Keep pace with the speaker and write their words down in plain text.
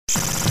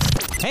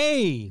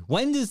Hey,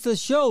 when does the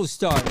show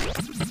start?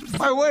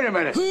 Hey, wait a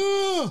minute.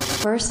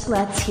 First,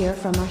 let's hear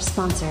from our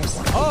sponsors.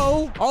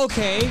 Oh,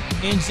 okay,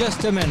 in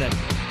just a minute.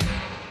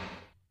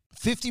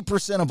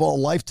 50% of all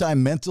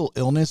lifetime mental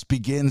illness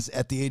begins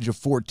at the age of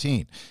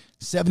 14.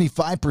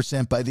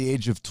 75% by the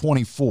age of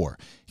 24.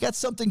 You got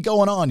something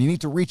going on. You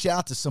need to reach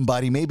out to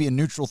somebody, maybe a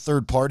neutral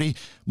third party.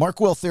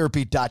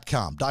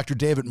 MarkwellTherapy.com. Dr.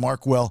 David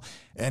Markwell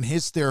and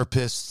his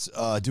therapists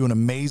do an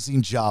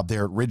amazing job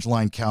there at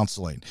Ridgeline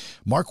Counseling.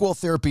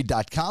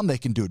 MarkwellTherapy.com. They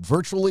can do it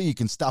virtually. You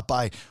can stop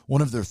by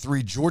one of their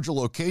 3 Georgia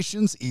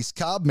locations, East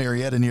Cobb,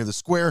 Marietta near the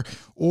Square,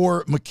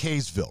 or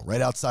McKaysville, right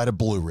outside of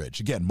Blue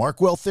Ridge. Again,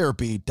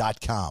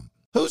 MarkwellTherapy.com.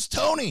 Who's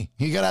Tony?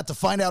 You're going to have to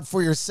find out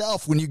for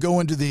yourself when you go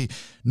into the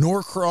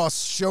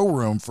Norcross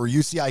showroom for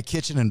UCI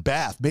Kitchen and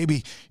Bath.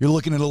 Maybe you're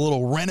looking at a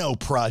little reno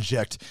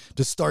project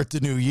to start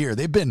the new year.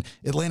 They've been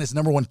Atlanta's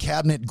 #1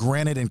 cabinet,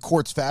 granite, and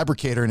quartz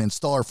fabricator and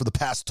installer for the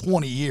past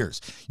 20 years.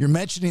 You're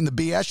mentioning the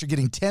BS, you're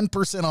getting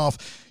 10% off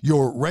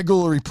your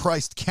regularly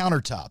priced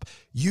countertop.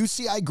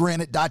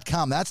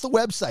 UCIgranite.com. That's the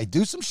website.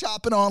 Do some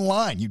shopping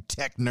online, you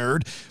tech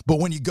nerd. But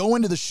when you go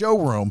into the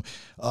showroom,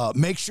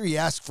 make sure you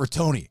ask for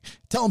Tony.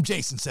 Tell him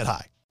Jason said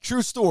hi.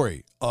 True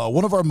story.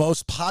 One of our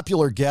most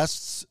popular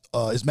guests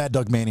is Mad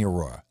Dog Manny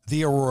Arora,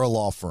 the Arora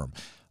Law Firm.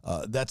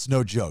 That's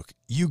no joke.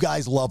 You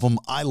guys love him.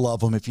 I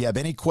love him. If you have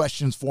any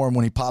questions for him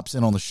when he pops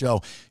in on the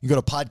show, you go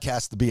to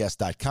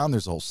podcastthebs.com.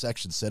 There's a whole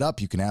section set up.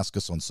 You can ask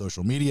us on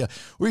social media,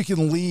 or you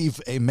can leave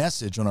a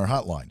message on our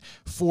hotline,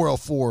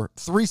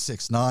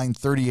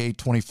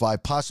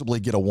 404-369-3825, possibly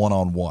get a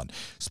one-on-one.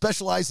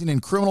 Specializing in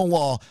criminal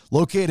law,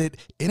 located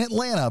in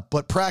Atlanta,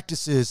 but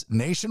practices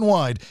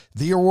nationwide,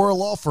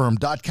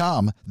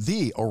 theauroralawfirm.com,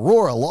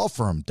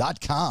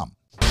 theauroralawfirm.com.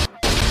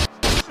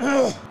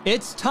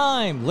 It's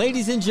time,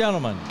 ladies and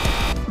gentlemen.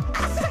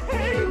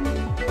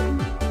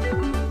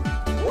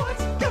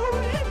 What's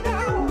going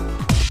on?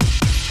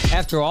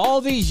 After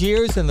all these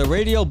years in the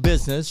radio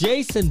business,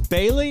 Jason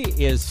Bailey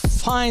is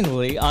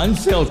finally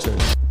unfiltered.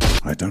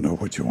 I don't know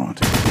what you want.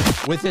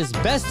 With his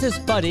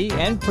bestest buddy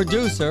and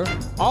producer,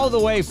 all the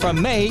way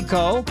from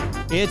Mexico,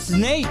 it's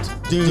Nate.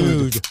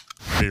 Dude.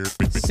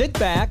 Sit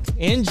back,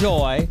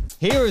 enjoy.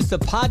 Here is the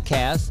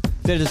podcast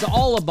that is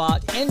all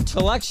about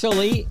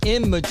intellectually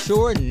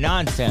immature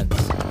nonsense.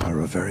 Are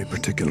a very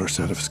particular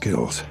set of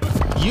skills.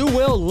 You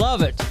will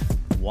love it.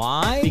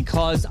 Why?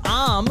 Because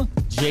I'm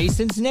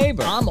Jason's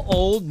neighbor. I'm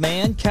old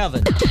man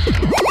Kevin.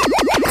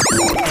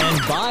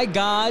 And by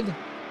God,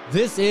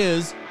 this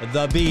is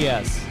the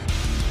BS.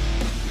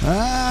 All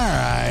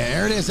right,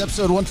 there it is,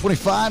 episode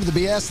 125 of the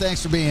BS.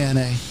 Thanks for being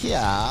here.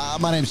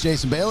 My name's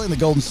Jason Bailey in the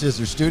Golden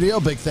Scissors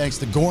studio. Big thanks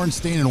to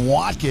Gorenstein and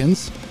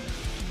Watkins,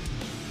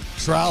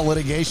 trial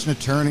litigation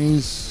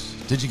attorneys.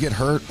 Did you get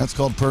hurt? That's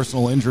called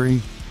personal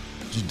injury.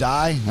 Did you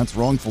die? That's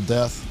wrongful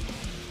death.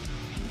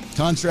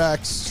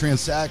 Contracts,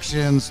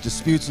 transactions,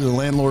 disputes with the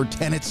landlord,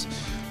 tenants,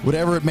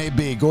 whatever it may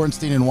be,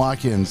 Gorenstein and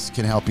Watkins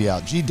can help you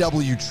out.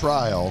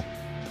 GWTrial.com,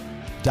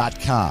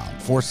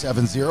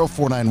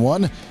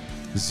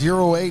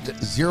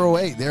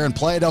 470-491-0808. There in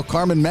Playa del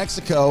Carmen,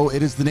 Mexico,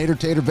 it is the Nader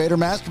Tater Vader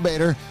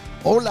Masturbator.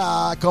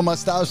 Hola, ¿cómo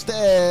está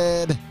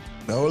usted?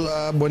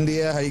 Hola, buen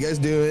dia. How you guys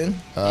doing?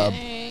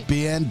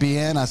 Bien,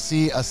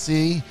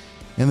 así.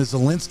 In the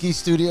Zelensky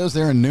Studios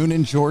there in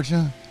Noonan,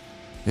 Georgia.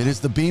 It is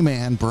the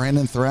B-Man,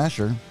 Brandon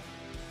Thrasher.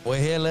 Well,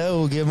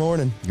 hello. Good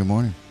morning. Good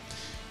morning.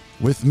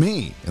 With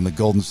me in the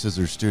Golden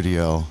Scissors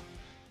studio,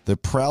 the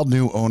proud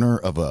new owner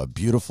of a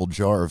beautiful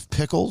jar of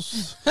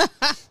pickles.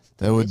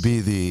 That would be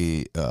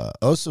the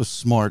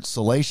oh-so-smart,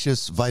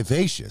 salacious,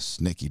 vivacious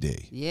Nikki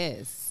D.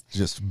 Yes.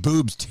 Just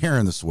boobs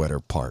tearing the sweater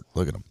apart.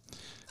 Look at them.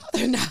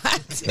 They're not.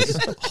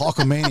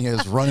 Hulkamania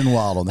is running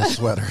wild on this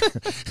sweater.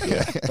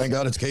 Thank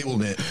God it's cable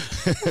knit.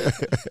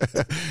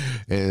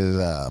 Is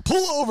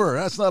pullover.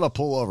 That's not a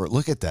pullover.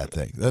 Look at that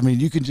thing. I mean,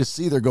 you can just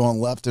see they're going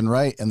left and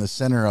right, and the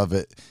center of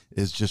it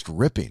is just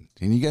ripping.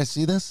 Can you guys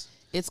see this?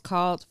 It's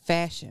called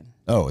fashion.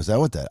 Oh, is that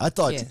what that? I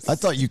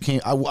thought you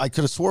came. I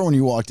could have swore when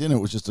you walked in it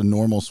was just a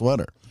normal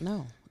sweater.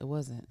 No, it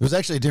wasn't. It was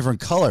actually a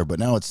different color, but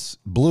now it's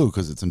blue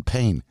because it's in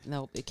pain.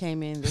 Nope, it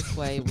came in this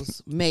way. It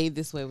was made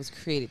this way. It was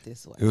created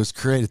this way. It was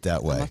created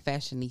that way. I'm a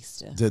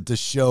fashionista. To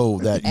show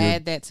that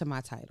add that to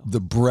my title.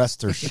 The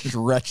breasts are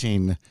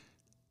stretching.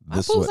 My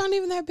boobs aren't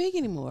even that big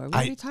anymore. We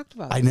already talked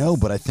about. I know,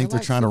 but I think they're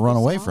like trying to run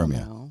away small from you.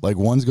 now. Like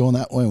one's going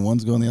that way and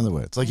one's going the other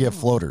way. It's like you have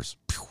floaters.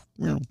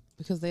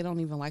 Because they don't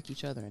even like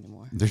each other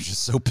anymore. They're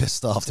just so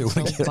pissed off. They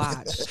want to get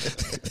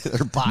botched.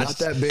 They're botched. Not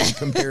that big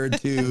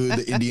compared to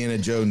the Indiana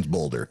Jones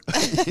boulder.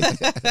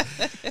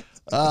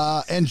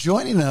 And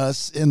joining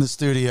us in the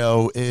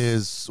studio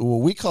is, well,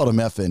 we called him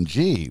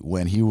FNG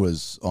when he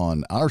was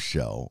on our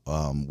show,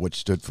 which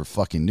stood for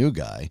fucking new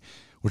guy,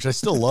 which I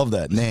still love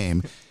that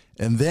name.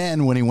 And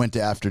then when he went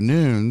to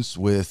afternoons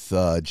with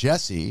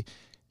Jesse,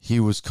 he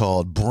was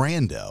called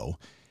Brando.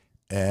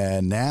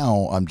 And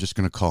now I'm just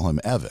going to call him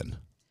Evan.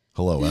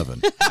 Hello,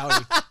 Evan.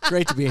 Howdy.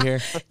 Great to be here.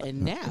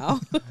 And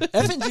now.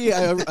 FNG,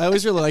 I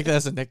always really like that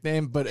as a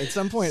nickname, but at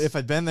some point, if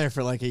I'd been there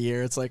for like a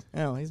year, it's like,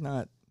 oh, he's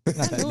not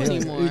Not do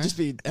anymore. It would just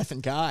be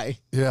effing guy.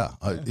 Yeah,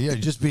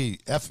 just be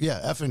effing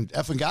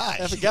guy.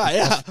 Effing guy,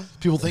 yeah.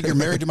 People think you're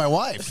married to my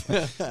wife.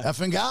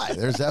 Effing guy.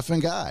 There's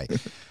effing guy.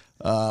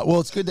 Well,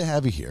 it's good to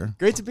have you here.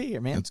 Great to be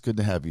here, man. It's good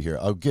to have you here.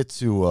 I'll get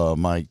to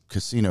my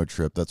casino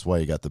trip. That's why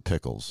you got the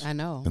pickles. I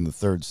know. In the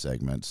third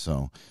segment.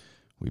 So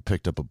we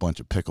picked up a bunch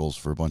of pickles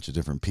for a bunch of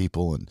different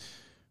people, and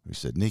we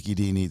said, Nikki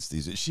D needs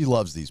these. She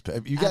loves these.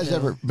 Have you guys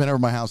ever been over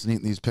my house and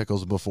eaten these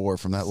pickles before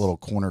from that little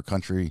corner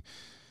country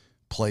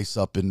place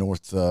up in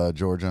North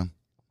Georgia?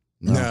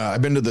 No,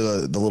 I've been to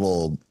the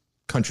little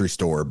country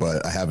store,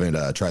 but I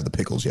haven't tried the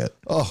pickles yet.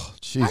 Oh,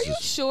 Jesus. Are you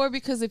sure?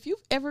 Because if you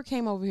ever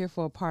came over here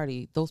for a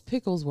party, those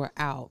pickles were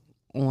out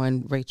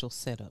on Rachel's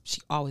setup. She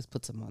always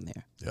puts them on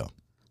there. Yeah.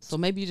 So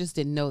maybe you just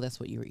didn't know that's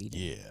what you were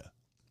eating. Yeah.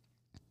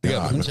 You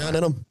got moonshine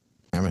in them?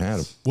 I haven't had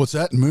them. What's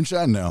that?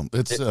 Moonshine? No.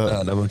 It's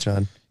no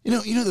moonshine. You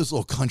know those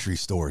little country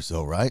stores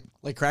though, right?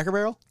 Like Cracker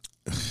Barrel?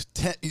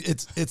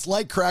 It's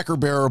like Cracker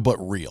Barrel but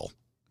real.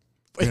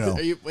 Wait, You know.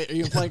 are you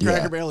implying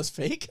Cracker Barrel is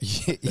fake?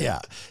 Yeah,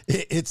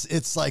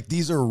 it's like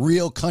these are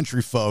real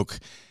country folk,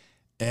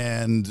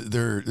 and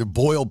they're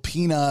boiled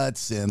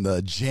peanuts and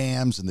the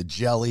jams and the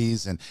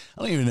jellies, and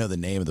I don't even know the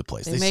name of the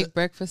place. They make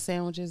breakfast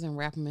sandwiches and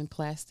wrap them in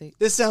plastic.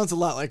 This sounds a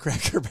lot like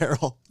Cracker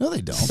Barrel. No,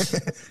 they don't.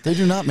 They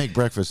do not make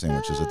breakfast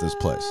sandwiches at this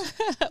place.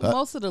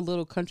 Most of the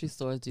little country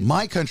stores do.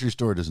 My country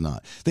store does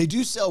not. They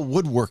do sell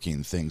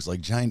woodworking things like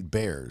giant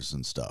bears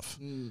and stuff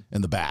in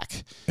the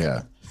back.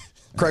 Yeah.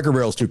 Cracker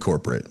Barrel's too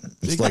corporate.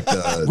 It's like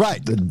the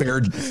Right. the bear.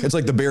 It's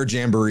like the Bear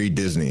Jamboree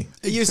Disney.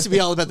 It used to be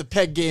all about the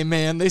peg game,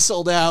 man. They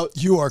sold out.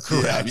 You are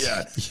correct.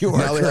 Yeah, You are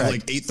now they have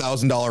correct. like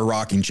 $8,000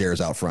 rocking chairs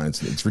out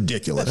front. It's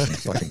ridiculous.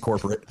 It's fucking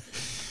corporate.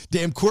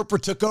 Damn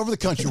corporate took over the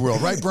country world,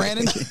 right,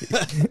 Brandon?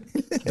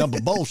 Dumb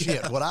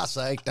bullshit, what I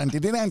say. I'm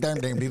getting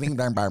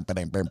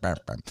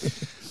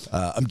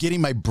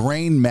my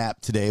brain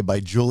map today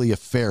by Julia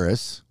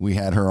Ferris. We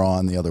had her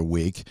on the other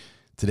week.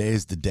 Today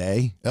is the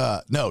day.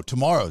 No,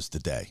 tomorrow's the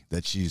day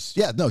that she's.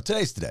 Yeah, no,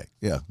 today's the day.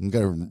 Yeah, I'm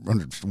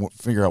gonna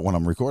figure out when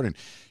I'm recording.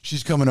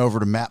 She's coming over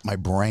to map my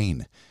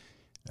brain,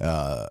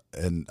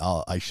 and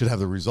I should have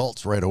the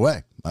results right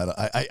away.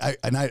 I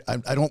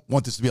don't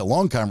want this to be a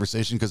long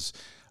conversation because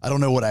I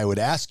don't know what I would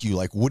ask you.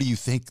 Like, what do you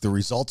think the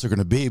results are going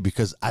to be?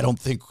 Because I don't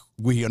think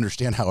we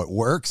understand how it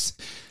works.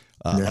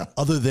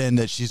 Other than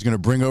that, she's going to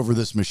bring over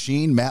this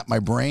machine, map my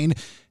brain,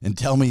 and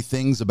tell me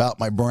things about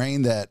my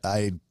brain that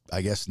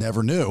I guess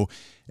never knew.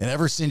 And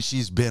ever since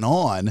she's been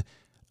on,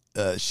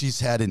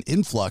 she's had an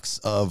influx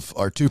of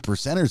our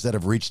 2%ers that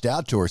have reached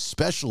out to her,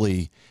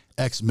 especially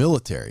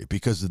ex-military,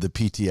 because of the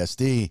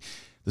PTSD,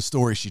 the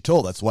story she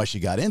told. That's why she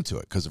got into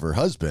it, because of her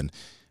husband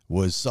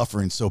was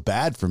suffering so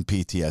bad from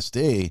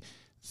PTSD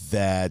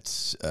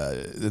that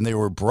and they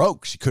were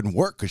broke. She couldn't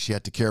work because she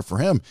had to care for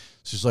him.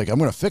 She's like, I'm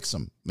going to fix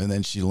him. And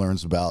then she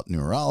learns about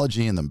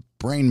neurology and the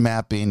brain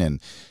mapping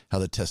and how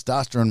the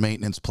testosterone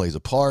maintenance plays a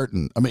part.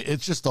 And I mean,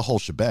 it's just the whole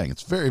shebang.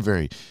 It's very,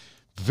 very,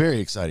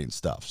 very exciting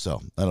stuff.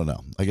 So I don't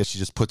know. I guess she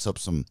just puts up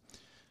some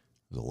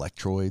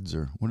electrodes,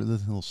 or what are the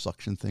little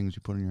suction things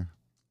you put in your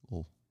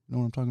little, you know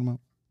what I'm talking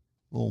about?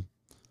 Little,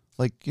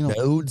 like, you know,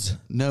 Nodes?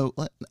 No,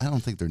 I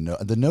don't think they're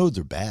the nodes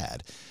are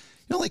bad.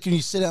 You know, like when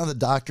you sit down in the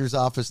doctor's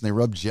office and they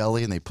rub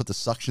jelly and they put the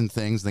suction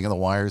things and they got the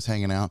wires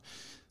hanging out.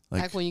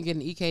 Like when you get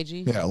an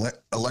EKG? Yeah,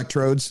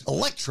 electrodes.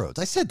 Electrodes.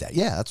 I said that.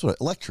 Yeah, that's what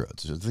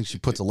electrodes. I think she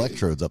puts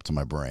electrodes up to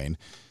my brain,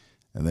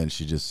 and then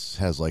she just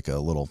has like a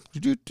little,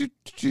 and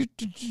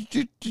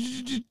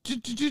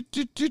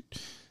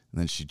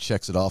then she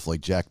checks it off like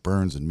Jack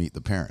Burns and Meet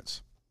the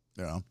Parents.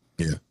 You know?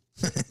 Yeah.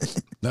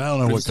 Then I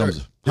don't know what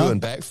comes.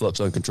 Doing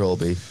backflips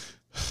uncontrollably.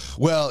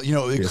 Well, you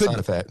know, it Be a could side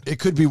effect. It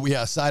could be,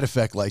 yeah, a side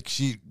effect. Like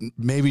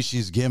maybe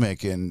she's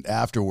gimmick, and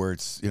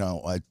afterwards, you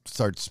know, I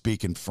start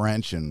speaking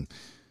French and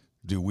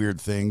do weird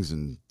things,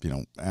 and you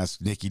know, ask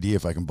Nikki D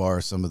if I can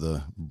borrow some of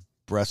the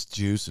breast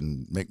juice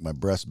and make my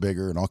breast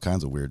bigger and all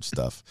kinds of weird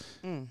stuff.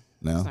 No,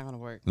 It's not gonna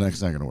work.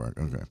 That's not going to work.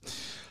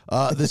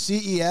 Okay. The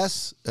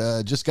CES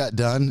just got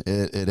done.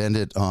 It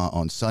ended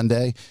on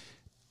Sunday.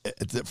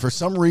 For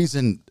some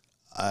reason,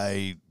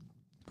 I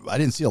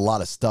didn't see a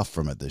lot of stuff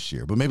from it this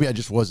year, but maybe I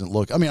just wasn't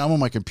looking. I mean, I'm on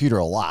my computer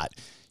a lot.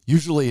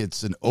 Usually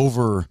it's an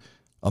over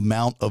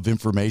amount of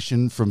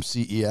information from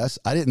CES.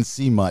 I didn't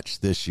see much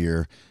this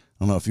year.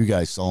 I don't know if you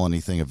guys saw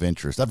anything of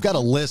interest. I've got a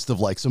list of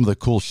like some of the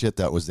cool shit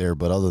that was there,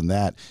 but other than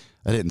that,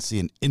 I didn't see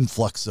an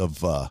influx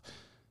of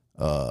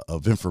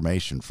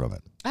information from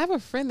it. I have a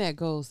friend that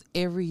goes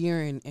every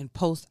year and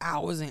posts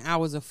hours and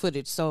hours of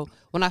footage. So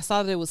when I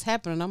saw that it was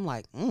happening, I'm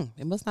like,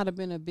 it must not have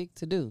been a big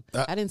to-do.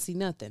 I didn't see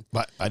nothing.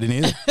 But I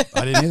didn't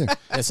either.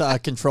 I saw a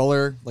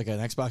controller, like an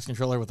Xbox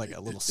controller with like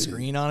a little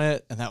screen on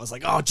it, and that was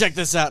like, oh, check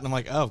this out. And I'm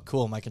like, oh,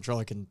 cool, my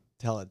controller can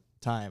tell it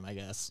time, I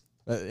guess.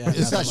 But, yeah,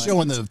 It's not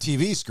showing the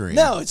TV screen.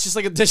 No, it's just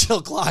like a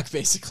digital clock,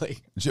 basically.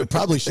 It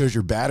probably shows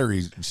your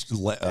battery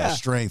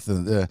strength.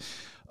 And the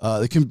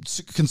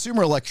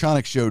Consumer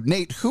Electronics Show.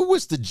 Nate, who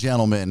was the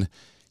gentleman?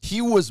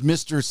 He was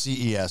Mr.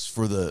 CES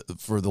for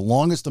the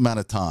longest amount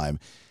of time,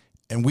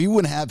 And we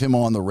would have him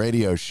on the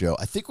radio show.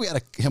 I think we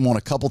had him on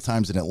a couple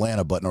times in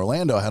Atlanta, but in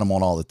Orlando, I had him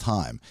on all the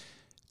time.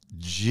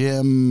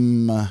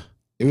 Jim.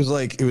 It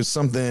was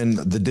something,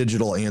 the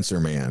digital answer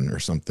man or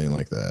something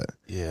like that.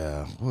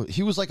 Yeah. Well,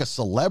 he was like a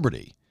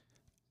celebrity.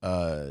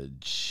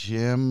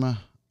 Jim.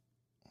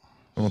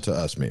 Well, to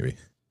us, maybe.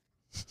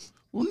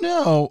 Well,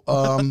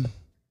 no.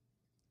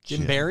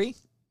 Jim Barry?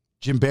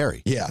 Jim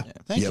Barry. Yeah.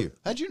 Thank Yep. you.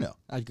 How'd you know?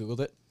 I Googled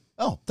it.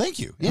 Oh, thank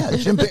you. Yeah,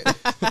 Jim Barry.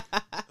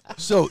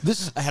 So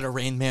this, I had a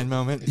Rain Man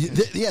moment.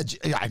 yeah.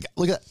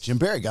 Look at that. Jim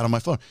Barry got on my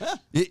phone.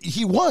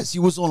 He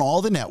was on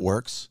all the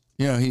networks.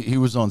 You know, he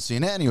was on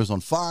CNN. He was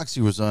on Fox.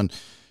 He was on,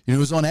 he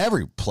was on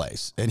every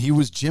place. And he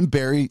was Jim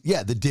Barry.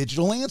 Yeah, the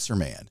digital answer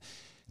man.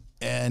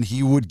 And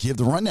he would give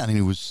the rundown. And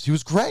he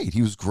was great.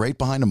 He was great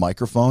behind a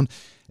microphone.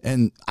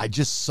 And I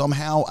just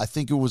somehow, I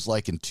think it was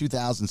like in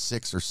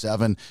 2006 or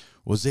 7,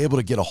 was able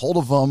to get a hold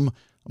of him.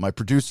 My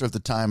producer at the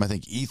time, I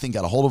think Ethan,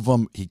 got a hold of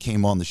him. He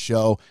came on the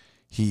show.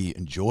 He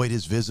enjoyed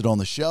his visit on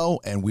the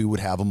show, and we would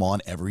have him on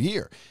every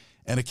year.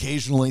 And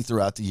occasionally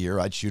throughout the year,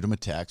 I'd shoot him a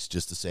text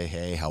just to say,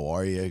 hey, how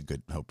are you?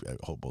 Good. Hope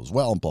all is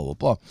well, and blah, blah,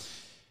 blah.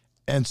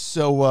 And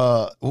so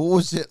what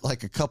was it,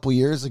 like a couple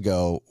years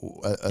ago?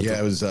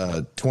 It was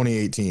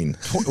 2018.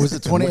 Was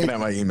it 2018? I'm looking at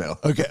my email.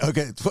 Okay.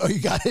 Oh, you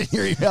got it in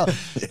your email.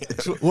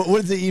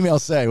 What did the email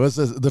say? What's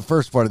the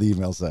first part of the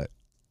email say?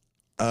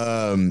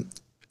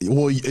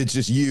 Well, it's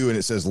just you, and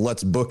it says,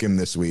 let's book him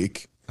this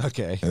week.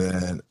 Okay.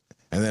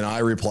 And then I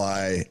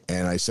reply,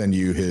 and I send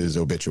you his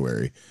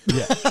obituary.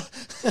 Yeah.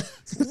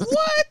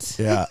 What?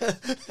 Yeah.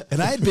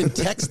 And I had been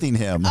texting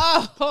him.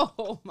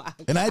 Oh, my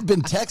God. And I had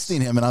been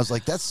texting him, and I was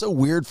like, that's so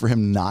weird for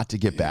him not to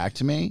get back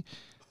to me.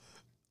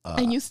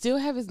 And you still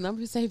have his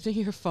number saved in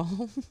your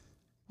phone?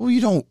 Well, you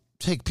don't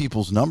take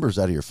people's numbers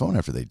out of your phone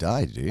after they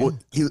die, do you? Well,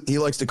 he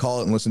likes to call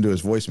it and listen to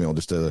his voicemail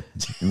just to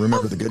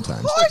remember the good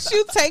times. Of course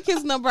you take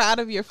his number out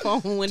of your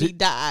phone when he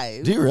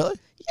dies. Do you really?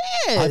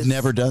 Yes. I've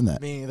never done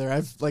that. Me either. I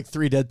have like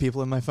 3 dead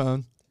people in my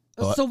phone.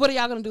 So what are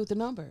y'all gonna do with the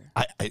number?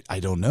 I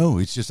don't know.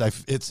 It's just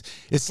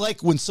it's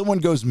like when someone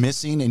goes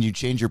missing and you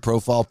change your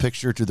profile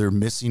picture to their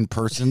missing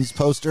persons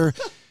poster.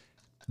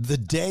 The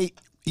day,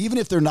 even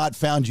if they're not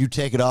found, you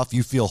take it off.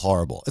 You feel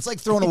horrible. It's like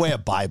throwing away a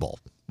Bible,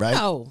 right?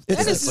 No,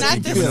 that is Like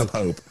not giving the up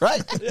hope.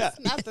 Right. It's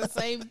not the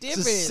same It's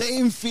difference. the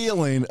same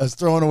feeling as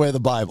throwing away the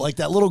Bible, like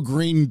that little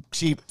green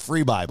cheap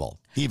free Bible.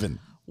 Even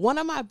One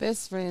of my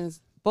best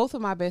friends, both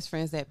of my best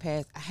friends that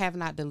passed, I have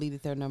not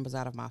deleted their numbers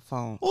out of my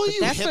phone. Well, But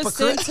you that's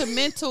hypocrite. for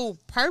sentimental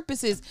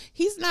purposes.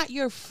 He's not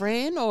your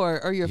friend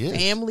or your He is.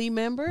 family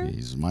member.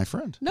 he's my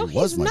friend. No, He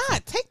was he's my not.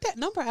 friend. Take that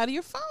number out of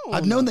your phone.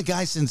 I've known the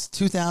guy since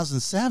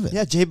 2007.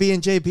 Yeah, JB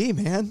and JB,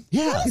 man.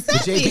 Yeah, the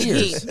That JB mean?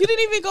 years. You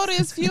didn't even go to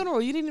his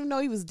funeral. You didn't even know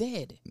he was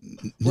dead.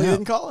 Well, you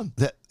didn't call him.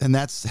 And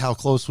that's how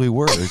close we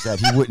were, is that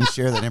he wouldn't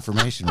share that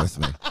information with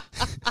me.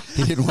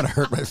 He didn't want to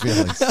hurt my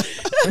feelings.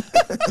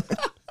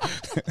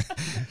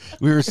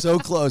 We were so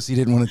close, he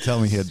didn't want to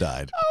tell me he had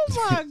died.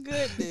 Oh my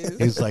goodness.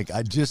 He's like,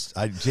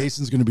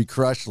 Jason's going to be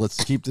crushed.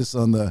 Let's keep this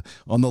on the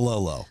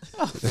low.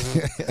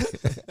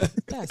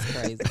 That's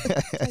crazy.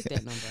 Take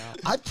that number out.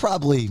 I'd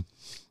probably,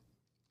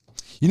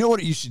 you know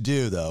what you should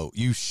do though?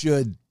 You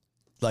should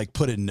like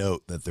put a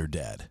note that they're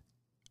dead.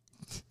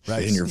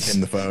 Right? In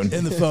the phone.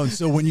 In the phone.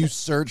 So when you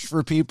search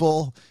for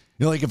people,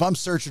 you know, like if I'm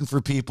searching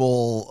for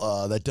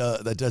people that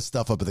does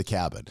stuff up at the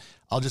cabin,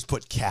 I'll just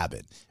put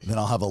cabin, and then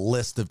I'll have a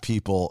list of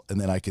people, and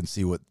then I can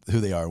see who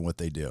they are and what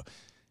they do.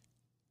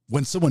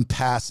 When someone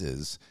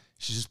passes,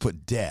 you should just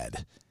put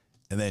dead,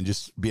 and then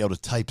just be able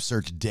to type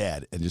search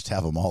dead, and just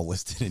have them all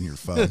listed in your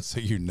phone, so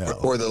you know.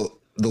 Or the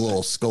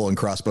little skull and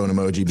crossbone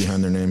emoji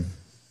behind their name.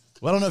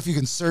 Well, I don't know if you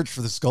can search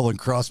for the skull and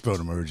crossbone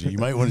emoji. You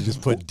might want to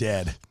just put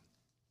dead.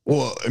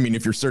 Well, I mean,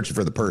 if you're searching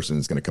for the person,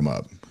 it's going to come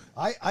up.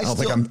 I don't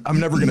think I'm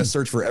never going to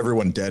search for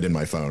everyone dead in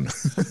my phone.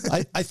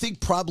 I think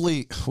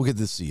probably, we'll get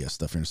to the CS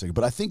stuff here in a second,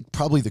 but I think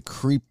probably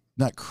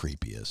not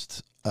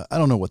creepiest. I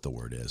don't know what the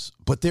word is,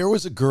 but there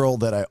was a girl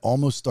that I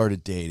almost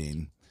started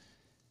dating,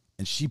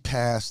 and she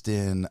passed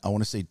in, I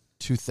want to say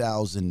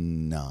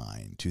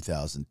 2009,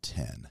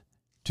 2010,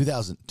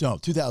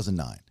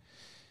 2009.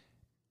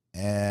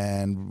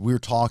 And we were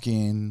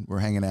talking, we're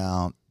hanging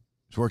out.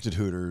 She worked at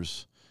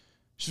Hooters.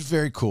 She was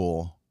very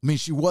cool. I mean,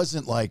 she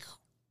wasn't like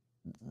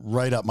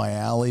right up my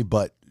alley,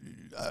 but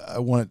I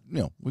wanted,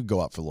 we'd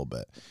go out for a little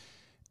bit.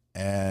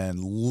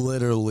 And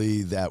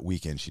literally that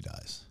weekend she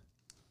dies.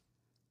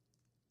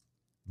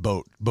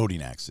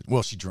 Boating accident.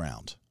 Well, she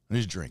drowned.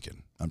 She's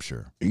drinking, I'm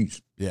sure.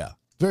 Jeez. Yeah.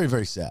 Very,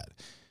 very sad.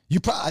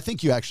 I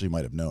think you actually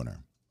might have known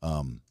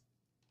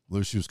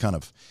her. She was kind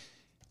of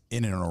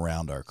in and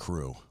around our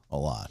crew a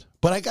lot.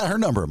 But I got her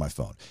number on my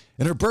phone.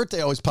 And her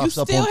birthday always pops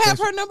up on You still have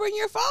Facebook. her number in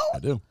your phone? I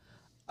do.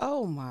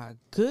 Oh my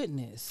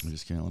goodness. I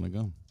just can't let it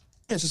go.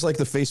 It's just like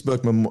the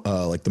Facebook,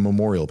 like the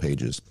memorial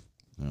pages,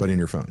 but in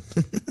your phone.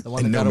 The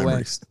one that And got away.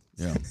 memories.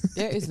 Yeah.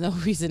 There is no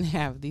reason to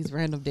have these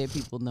random dead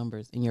people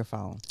numbers in your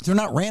phone. They're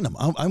not random.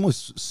 I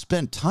almost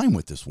spent time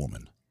with this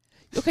woman.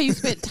 Okay, you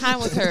spent time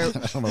with her. I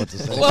don't know what to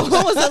say. Well,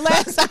 when was the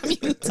last time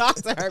you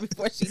talked to her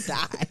before she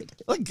died?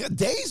 Like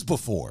days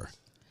before.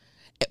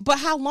 But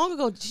how long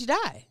ago did she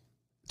die?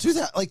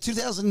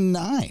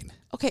 2009.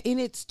 Okay, and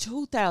it's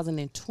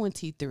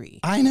 2023.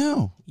 I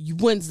know.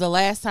 When's the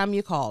last time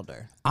you called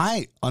her?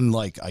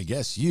 Unlike, I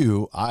guess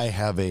you, I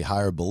have a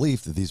higher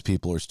belief that these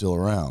people are still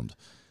around.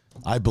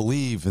 I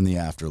believe in the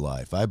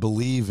afterlife. I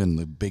believe in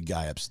the big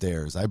guy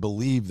upstairs. I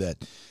believe that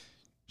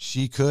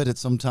she could at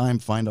some time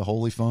find a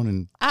holy phone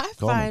and I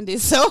call find me.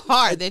 it so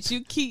hard that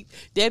you keep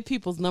dead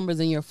people's numbers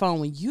in your phone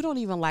when you don't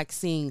even like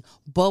seeing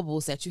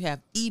bubbles that you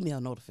have email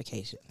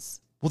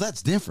notifications. Well,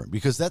 that's different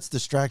because that's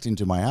distracting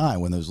to my eye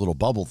when those little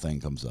bubble thing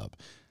comes up.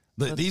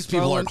 These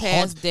people Scrolling aren't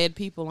past dead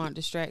people aren't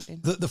distracting.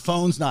 The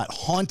phone's not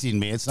haunting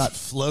me. It's not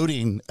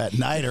floating at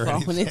night or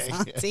Phone is anything.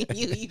 haunting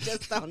you. You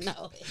just don't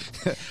know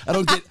it.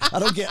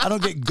 I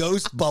don't get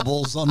ghost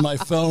bubbles on my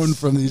phone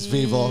from these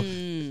people.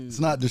 It's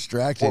not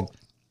distracting.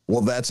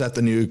 Well, that's at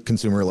the new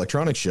Consumer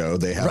Electronics Show.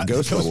 They have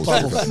ghost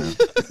bubbles.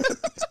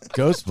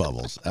 Ghost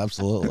bubbles,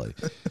 absolutely.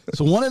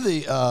 So one of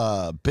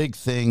the big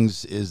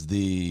things is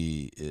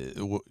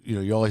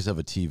you always have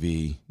a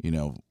TV.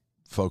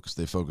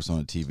 They focus on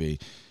a TV.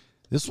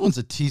 This one's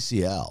a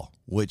TCL,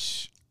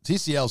 which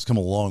TCL's come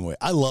a long way.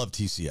 I love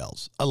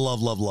TCLs. I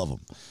love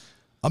them.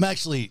 I'm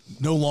actually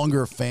no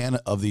longer a fan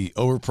of the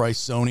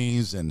overpriced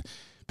Sonys, and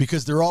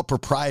because they're all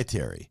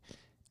proprietary,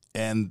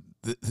 and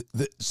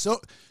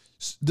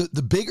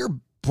the bigger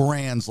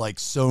brands like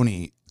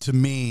Sony to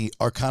me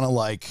are kind of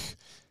like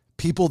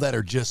people that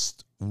are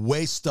just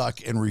way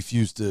stuck and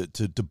refuse to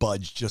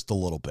budge just a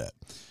little bit.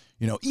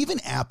 Even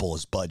Apple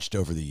has budged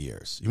over the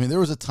years. I mean, there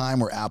was a time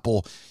where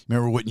Apple,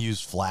 wouldn't use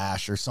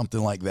Flash or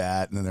something like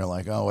that, and then they're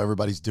like, "Oh,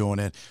 everybody's doing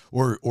it,"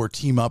 or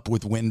team up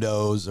with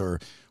Windows or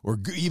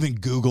even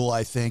Google.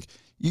 I think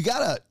you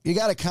gotta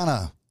kind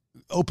of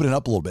open it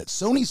up a little bit.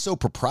 Sony's so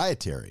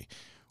proprietary,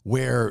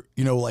 where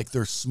like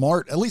they're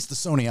smart. At least the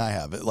Sony I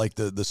have, like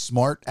the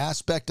smart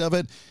aspect of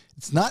it,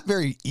 it's not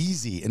very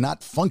easy and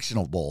not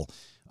functionable.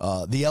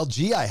 The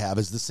LG I have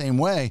is the same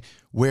way,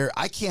 where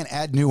I can't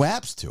add new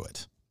apps to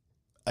it.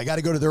 I got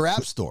to go to their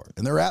app store,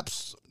 and the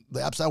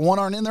apps I want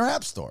aren't in their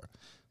app store.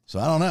 So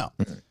I don't know.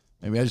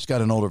 Maybe I just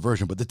got an older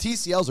version, but the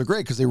TCLs are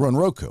great because they run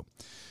Roku.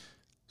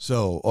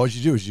 So all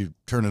you do is you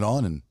turn it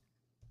on and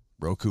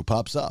Roku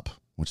pops up,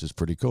 which is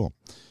pretty cool.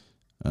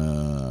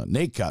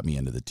 Nate got me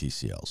into the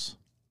TCLs.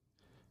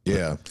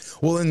 Yeah.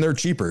 Well, and they're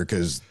cheaper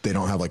because they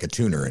don't have like a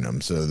tuner in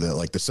them. So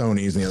like the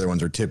Sonys and the other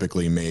ones are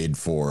typically made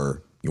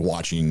for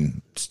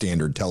watching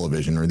standard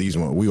television, or these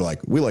ones we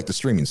like the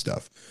streaming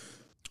stuff.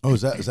 Oh,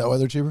 is that why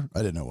they're cheaper? I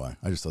didn't know why.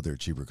 I just thought they were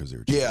cheaper because they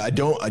were cheaper. Yeah, I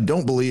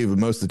don't believe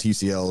most of the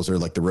TCLs or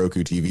like the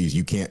Roku TVs,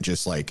 you can't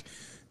just like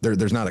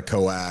there's not a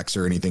coax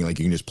or anything, like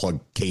you can just plug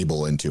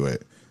cable into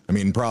it. I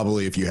mean,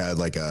 probably if you had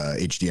like a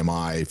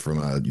HDMI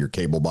from your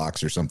cable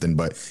box or something,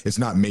 but it's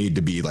not made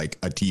to be like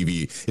a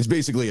TV. It's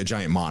basically a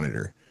giant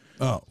monitor.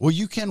 Oh, well,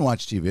 you can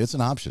watch TV. It's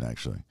an option,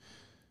 actually.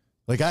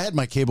 Like I had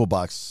my cable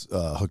box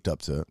hooked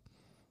up to it.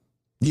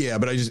 Yeah,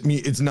 but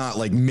it's not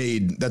like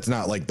made. That's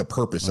not like the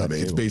purpose of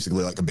it. It's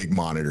basically like a big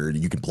monitor.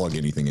 You can plug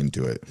anything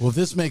into it. Well, if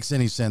this makes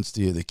any sense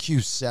to you, the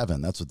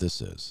Q7, that's what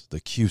this is. The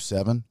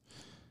Q7,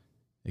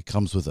 it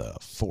comes with a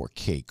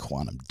 4K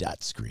quantum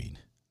dot screen.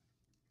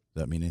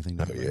 Does that mean anything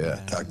to you? Oh,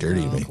 yeah. Talk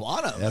dirty to me.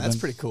 Quantum. That's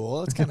pretty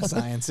cool. It's kind of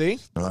sciencey.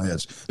 Oh, yeah,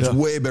 it's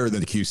way better than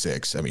the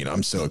Q6. I mean,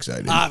 I'm so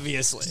excited.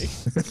 Obviously.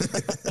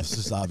 This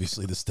is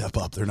obviously the step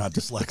up. They're not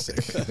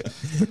dyslexic.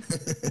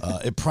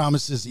 It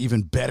promises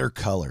even better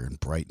color and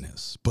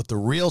brightness. But the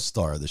real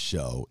star of the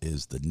show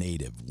is the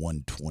native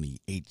 120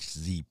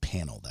 HZ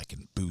panel that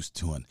can boost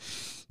to an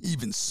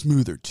even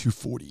smoother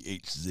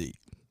 240 HZ.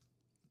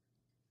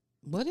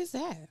 What is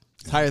that?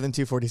 It's higher than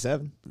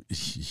 247.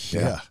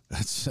 Yeah,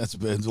 that's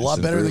a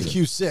lot better than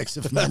Q6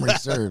 if memory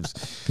serves.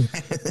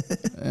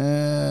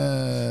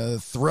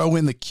 Throw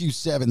in the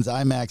Q7's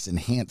IMAX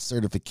Enhanced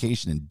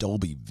certification and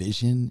Dolby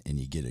Vision, and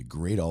you get a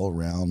great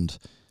all-around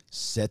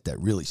set that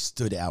really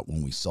stood out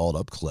when we saw it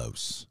up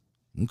close.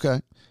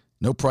 Okay,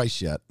 no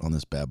price yet on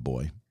this bad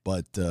boy,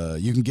 but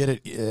you can get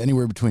it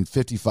anywhere between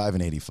 $55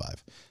 and $85.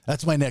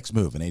 That's my next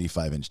move, an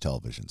 85-inch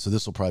television. So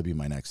this will probably be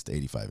my next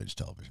 85-inch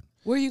television.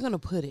 Where are you going to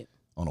put it?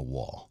 On a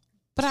wall.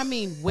 But I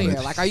mean, where?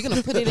 Like, are you going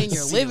to put it in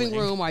your living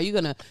room? Are you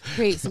going to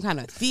create some kind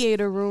of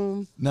theater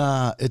room?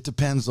 Nah, it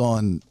depends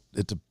on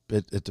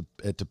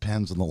it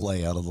depends on the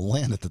layout of the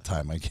land at the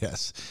time, I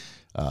guess.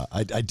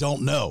 I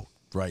don't know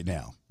right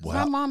now. Wow.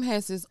 My mom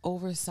has this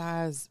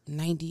oversized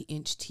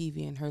 90-inch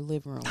TV in her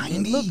living room. 90?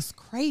 It looks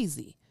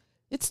crazy.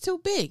 It's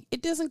too big.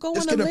 It doesn't go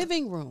in a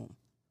living room.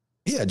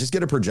 Yeah, just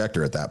get a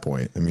projector at that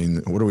point. I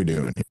mean, what are we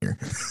doing here?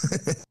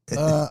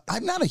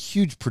 I'm not a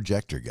huge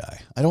projector guy.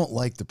 I don't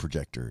like the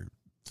projector.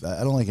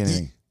 I don't like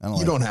anything.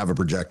 You don't have a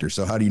projector,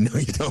 so how do you know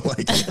you don't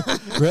like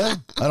it? Really?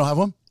 I don't have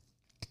one?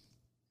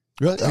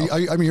 Really? No.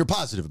 I mean, you're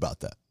positive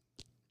about that.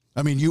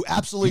 I mean, you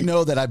absolutely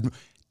know that I've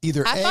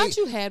either I thought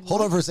you had one.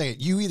 Hold on for a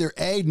second. You either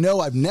A, no,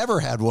 I've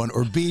never had one,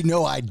 or B,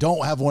 no, I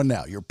don't have one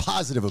now. You're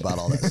positive about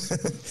all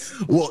this.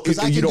 Well,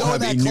 if you don't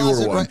have a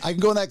newer one. I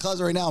can go in that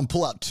closet right now and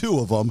pull out two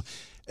of them.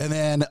 And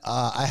then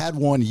I had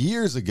one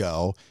years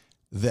ago,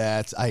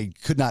 that I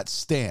could not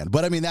stand.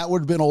 But I mean, that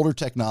would have been older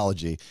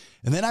technology.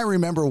 And then I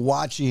remember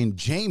watching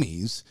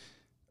Jamie's,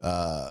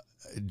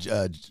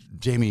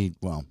 Jamie,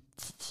 well,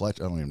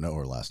 Fletcher, I don't even know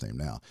her last name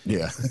now.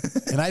 Yeah.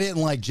 And I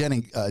didn't like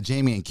Jamie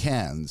and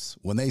Ken's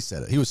when they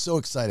set it. He was so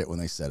excited when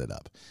they set it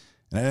up.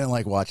 And I didn't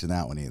like watching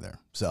that one either.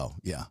 So,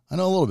 yeah, I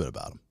know a little bit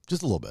about him.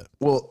 Just a little bit.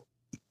 Well,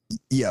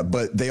 yeah,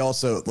 but they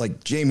also,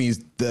 like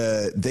Jamie's,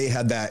 they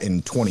had that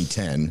in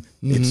 2010.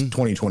 It's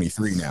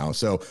 2023 now.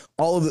 So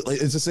all of it,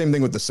 it's the same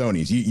thing with the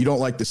Sonys. You don't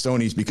like the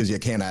Sonys because you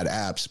can't add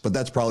apps, but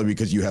that's probably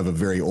because you have a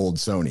very old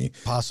Sony.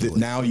 Possibly.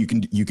 Now you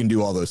can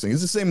do all those things.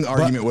 It's the same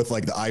argument with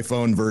like the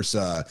iPhone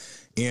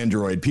versus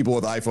Android. People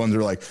with iPhones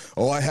are like,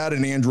 oh, I had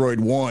an Android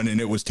 1 and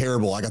it was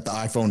terrible. I got the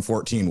iPhone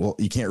 14. Well,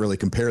 you can't really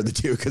compare the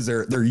two because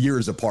they're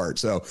years apart.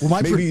 So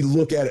maybe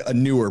look at a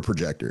newer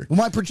projector. Well,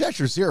 my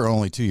projectors here are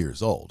only 2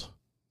 years old.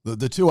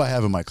 The two I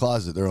have in my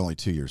closet, they're only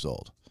 2 years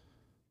old.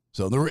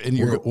 So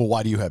well,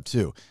 why do you have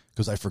two?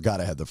 Because I forgot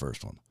I had the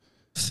first one.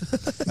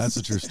 That's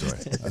the true story.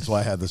 That's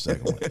why I had the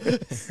second one.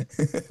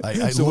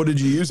 So what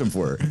did you use them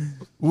for?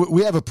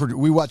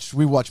 We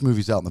watch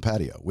movies out in the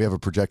patio. We have a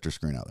projector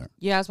screen out there.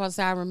 Yeah, I was about to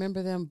say, I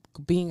remember them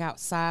being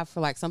outside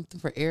for like something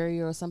for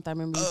area or something. I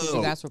remember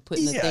you guys were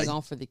putting the thing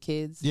on for the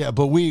kids. Yeah,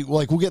 but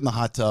we'll get in the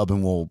hot tub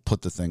and we'll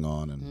put the thing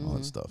on and all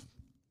that stuff.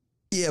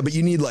 Yeah, but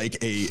you need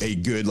like a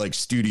good like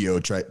studio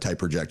type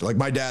projector. Like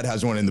my dad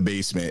has one in the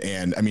basement,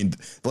 and I mean,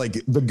 like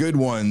the good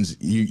ones,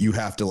 you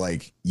have to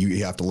look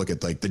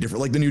at like the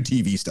different, like the new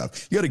TV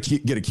stuff. You got to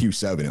get a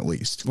Q7 at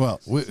least. Well,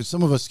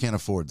 some of us can't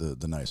afford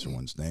the nicer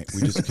ones, Nate.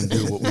 We just can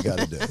do what we got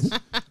to do.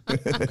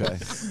 Okay.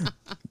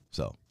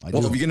 So,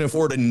 if you can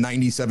afford a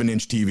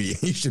 97-inch TV,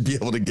 you should be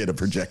able to get a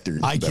projector.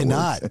 I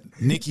cannot.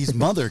 Nikki's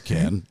mother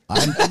can.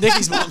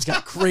 Nikki's mom's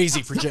got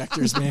crazy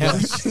projectors, man.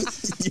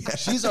 Yeah.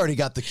 She's already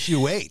got the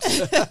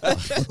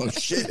Q8. Oh,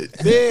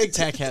 shit. Big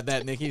tech had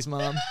that, Nikki's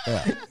mom.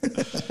 Yeah.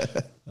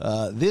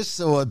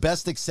 This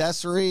best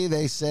accessory,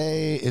 they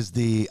say, is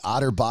the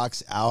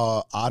OtterBox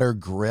Otter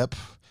Grip.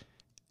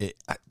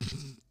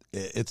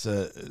 It's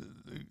a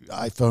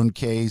iPhone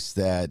case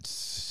that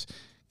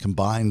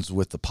combines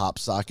with the pop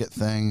socket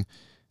thing,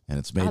 and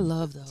it's made. I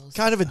love those.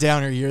 Kind of a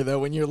downer year though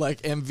when you're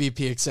like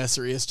MVP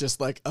accessory is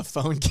just like a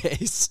phone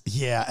case.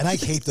 Yeah, and I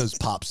hate those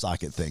pop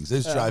socket things.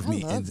 Those drive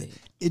me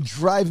it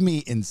drive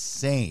me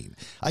insane.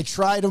 I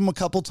tried them a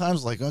couple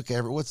times. Like, okay,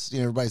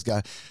 everybody's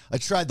got. I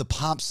tried the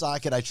pop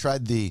socket. I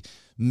tried the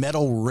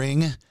metal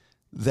ring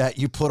that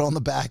you put on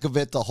the back of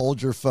it to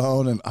hold your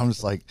phone, and I'm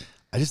just like,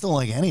 I just don't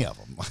like any of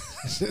them.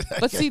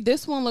 But see,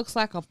 this one looks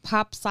like a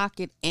pop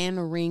socket and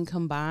a ring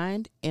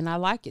combined, and I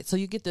like it. So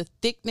you get the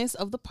thickness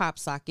of the pop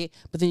socket,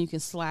 but then you can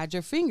slide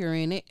your finger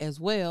in it as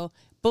well.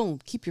 Boom,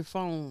 keep your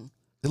phone.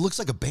 It looks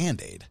like a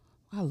Band-Aid.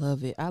 I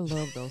love it. I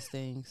love those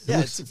things.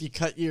 Yeah, it's if you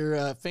cut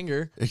your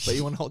finger, but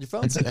you want to hold your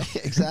phone still.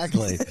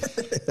 Exactly.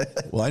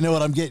 Well, I know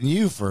what I'm getting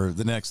you for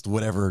the next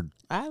whatever.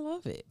 I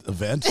love it.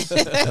 Event.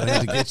 I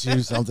need to get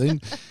you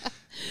something.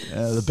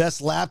 The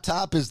best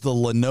laptop is the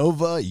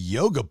Lenovo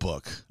Yoga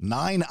Book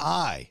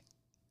 9i.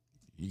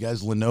 You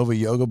guys Lenovo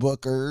Yoga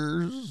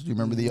Bookers? You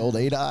remember the old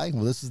 8i?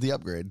 Well, this is the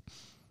upgrade.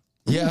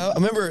 Yeah, I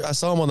remember I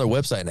saw them on their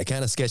website, and it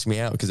kind of sketched me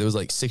out because it was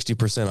like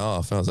 60%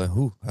 off. And I was like,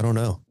 ooh, I don't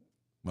know.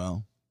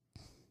 Well,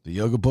 the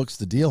Yoga Book's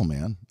the deal,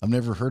 man. I've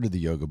never heard of the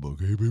Yoga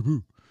Book. Hey,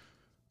 boo-boo.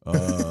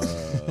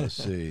 Let's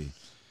see.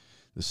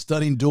 The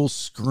stunning dual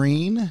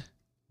screen.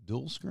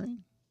 Dual screen?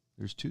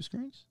 There's two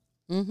screens?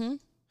 Mm-hmm.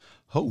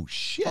 Oh,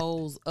 shit.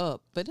 Folds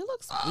up, but it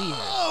looks weird.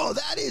 Oh,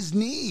 that is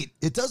neat.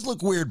 It does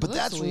look weird, but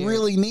that's weird.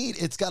 Really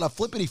neat. It's got a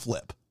flippity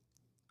flip.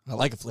 I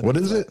like a flippity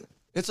flip. What is it?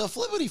 It's a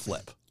flippity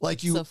flip.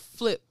 It's a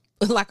flip,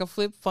 like a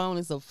flip phone.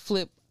 It's a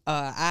flip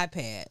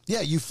iPad.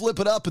 Yeah, you flip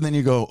it up and then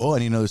you go, oh, I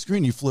need another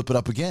screen. You flip it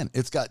up again.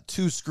 It's got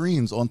two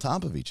screens on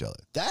top of each other.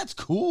 That's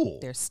cool.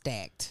 They're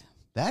stacked.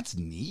 That's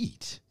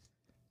neat.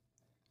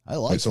 I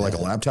like so like a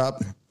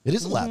laptop? It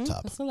is a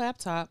laptop. It's a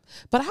laptop.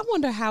 But I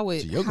wonder how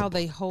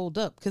they hold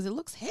up because it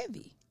looks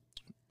heavy.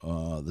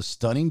 The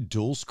stunning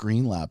dual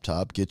screen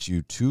laptop gets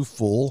you two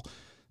full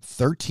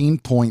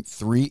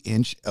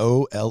 13.3-inch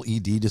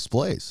OLED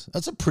displays.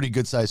 That's a pretty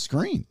good size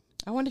screen.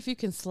 I wonder if you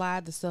can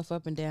slide the stuff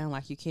up and down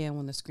like you can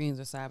when the screens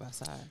are side by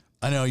side.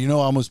 I know.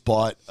 I almost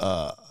bought,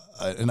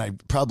 and I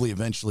probably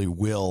eventually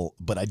will,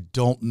 but I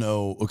don't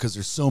know because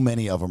there's so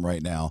many of them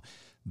right now.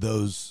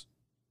 Those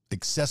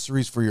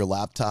accessories for your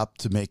laptop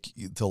to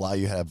allow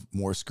you to have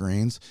more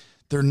screens.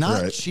 They're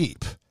not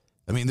cheap.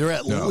 I mean, they're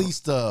at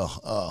least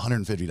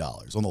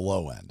 $150 on the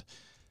low end,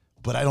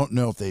 but I don't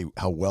know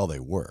how well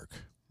they work.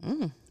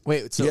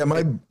 Wait, so yeah,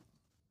 my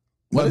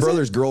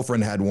brother's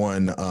girlfriend had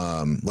one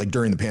like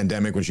during the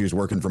pandemic when she was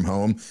working from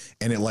home,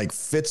 and it like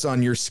fits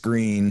on your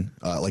screen,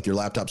 like your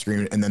laptop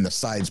screen, and then the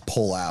sides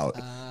pull out,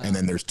 and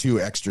then there's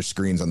two extra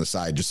screens on the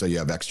side just so you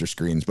have extra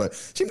screens. But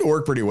seem to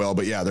work pretty well.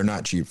 But yeah, they're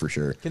not cheap for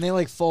sure. Can they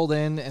like fold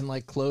in and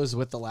like close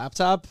with the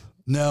laptop?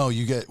 No,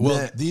 you get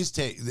these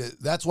take.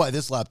 That's why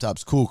this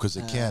laptop's cool because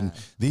it can.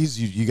 These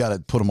you got to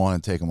put them on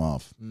and take them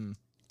off.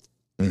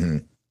 Mm-hmm.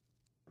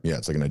 Yeah,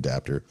 it's like an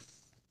adapter.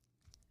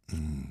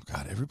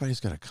 God, everybody's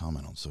got a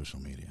comment on social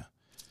media.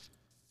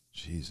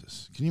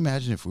 Jesus. Can you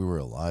imagine if we were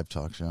a live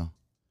talk show?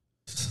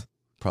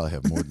 Probably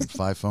have more than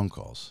 5 phone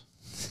calls.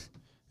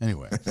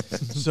 Anyway,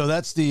 so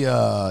that's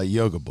the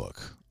yoga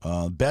book.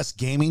 Best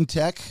gaming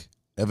tech.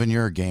 Evan,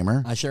 you're a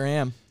gamer. I sure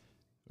am.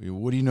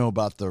 What do you know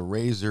about the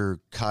Razer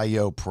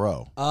Kaio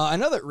Pro? I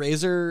know that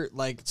Razer,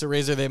 it's a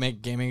Razer, they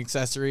make gaming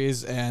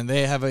accessories, and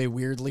they have a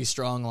weirdly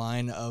strong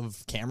line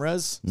of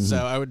cameras. So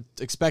I would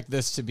expect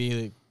this to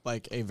be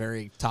like a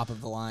very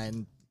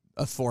top-of-the-line,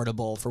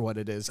 affordable for what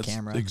it is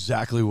camera.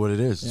 Exactly what it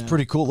is. It's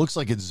pretty cool. It looks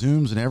like it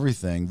zooms and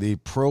everything. The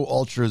Pro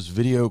Ultra's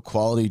video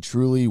quality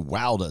truly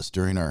wowed us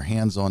during our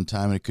hands-on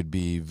time, and it could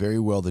be very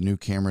well the new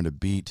camera to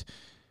beat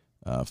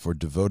for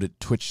devoted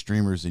Twitch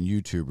streamers and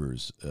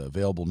YouTubers.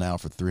 Available now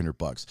for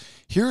 $300.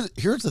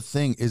 Here's the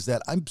thing: is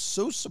that I'm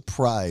so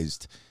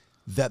surprised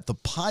that the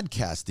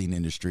podcasting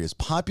industry, as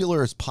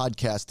popular as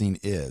podcasting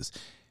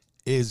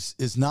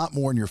is not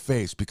more in your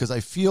face, because I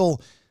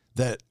feel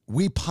that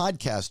we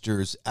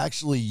podcasters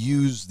actually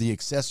use the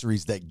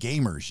accessories that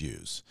gamers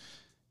use,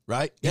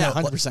 right? You Yeah, know,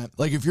 100%.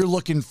 Like if you're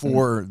looking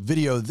for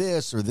video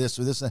this or this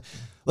or this,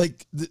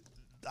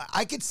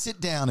 I could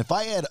sit down, if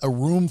I had a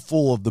room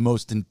full of the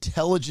most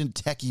intelligent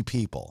techie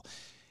people,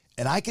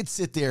 and I could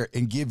sit there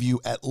and give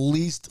you at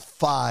least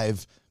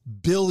 $5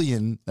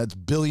 billion, that's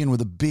billion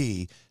with a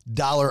B,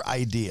 dollar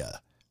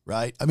idea,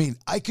 right? I mean,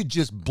 I could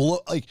just blow,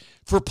 like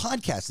for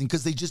podcasting,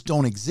 because they just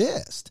don't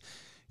exist.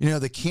 You know,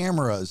 the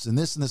cameras and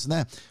this and this and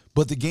that.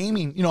 But the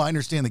gaming, you know, I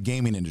understand the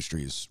gaming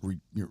industry is,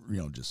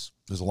 just,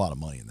 there's a lot of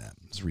money in that.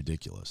 It's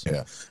ridiculous.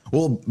 Yeah.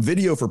 Well,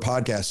 video for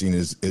podcasting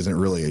isn't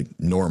really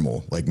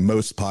normal. Like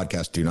most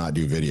podcasts do not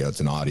do video. It's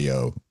an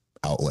audio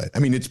outlet. I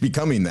mean, it's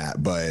becoming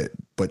that, but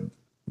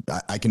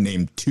I can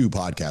name 2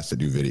 podcasts that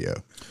do video.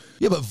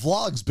 Yeah, but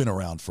vlog's been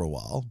around for a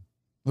while.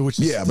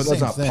 Which is but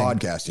that's not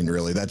podcasting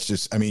really. That's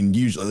just, I mean,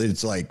 usually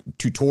it's like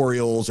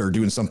tutorials or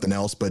doing something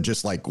else, but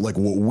just like what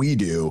we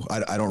do,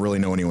 I don't really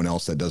know anyone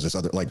else that does this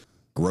other, like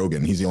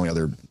Rogan. He's the only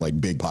other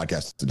like big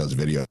podcast that does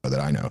video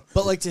that I know.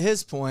 But like to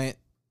his point,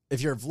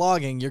 if you're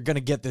vlogging, you're going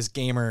to get this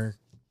gamer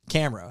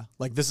camera.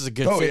 Like this is a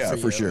good fit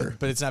for you, sure.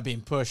 But it's not being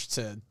pushed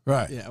to,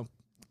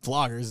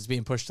 vloggers. It's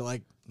being pushed to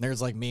like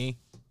nerds like me.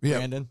 Yeah.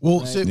 Brandon,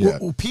 well, right?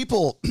 Well,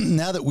 people,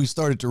 now that we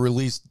started to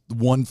release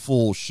one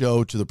full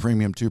show to the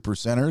premium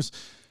 2%ers,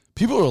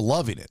 people are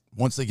loving it.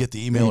 Once they get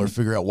the email or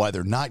figure out why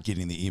they're not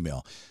getting the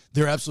email,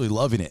 they're absolutely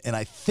loving it. And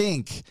I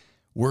think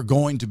we're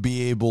going to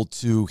be able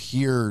to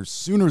hear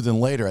sooner than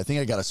later. I think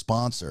I got a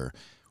sponsor.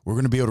 We're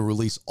going to be able to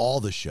release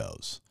all the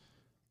shows.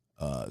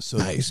 So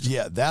nice.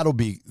 Yeah, that'll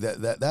be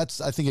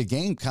that's I think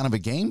kind of a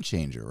game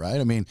changer,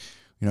 right? I mean,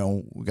 you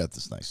know, we got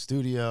this nice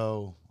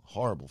studio.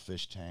 Horrible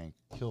fish tank.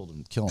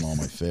 Killing all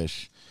my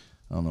fish.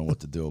 I don't know what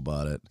to do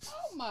about it.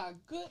 Oh my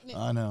goodness!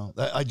 I know.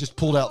 I just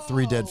pulled out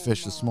 3 dead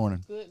fish this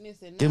morning. Goodness,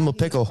 Give him a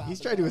pickle. He's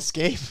trying to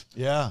escape.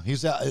 Yeah,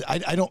 he's out.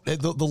 I don't.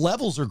 The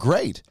levels are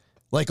great.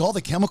 Like all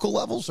the chemical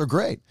levels are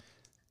great.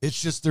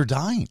 It's just they're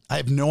dying. I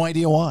have no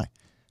idea why.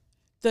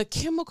 The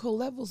chemical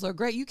levels are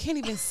great. You can't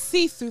even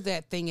see through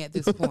that thing at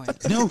this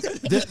point. No,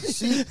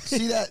 see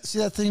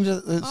that thing.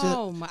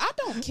 Oh my! I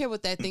don't care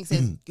what that thing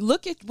says.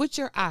 Look at with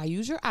your eye.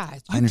 Use your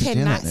eyes. I You understand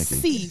cannot that, Nikki.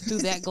 see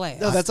through that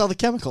glass. No, that's all the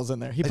chemicals in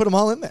there. He put them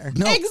all in there.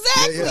 No,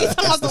 Exactly. Yeah,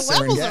 Talking about that's the the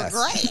levels sarin are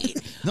gas.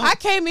 great. I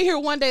came in here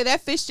one day.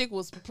 That fish tank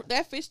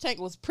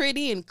was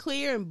pretty and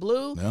clear and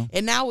blue, Yeah.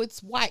 and now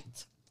it's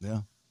white.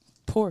 yeah,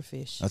 Poor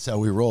fish. that's how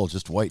we roll.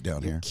 Just white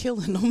down here.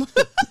 Killing them.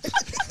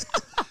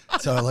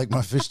 That's how I like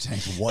my fish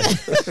tanks white.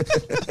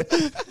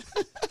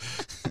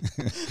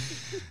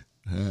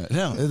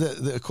 No,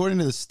 according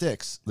to the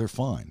sticks, they're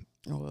fine.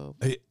 Well,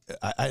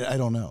 I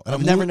don't know. And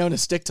I've never known a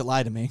stick to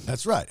lie to me.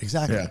 That's right,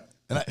 exactly. Yeah.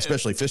 And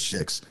Especially fish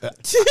sticks.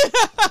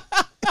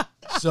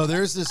 So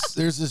there's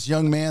this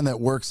young man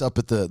that works up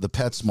at the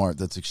PetSmart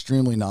that's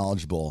extremely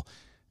knowledgeable,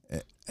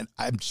 and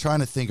I'm trying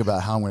to think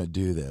about how I'm going to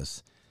do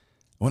this.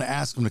 I want to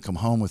ask him to come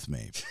home with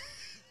me,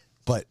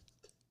 but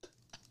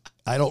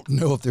I don't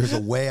know if there's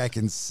a way I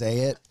can say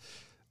it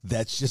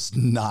that's just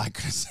not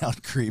going to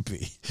sound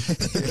creepy.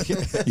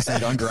 You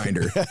said on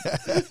Grinder.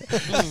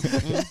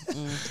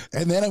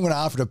 And then I'm going to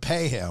offer to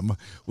pay him,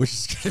 which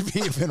is going to be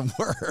even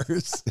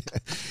worse.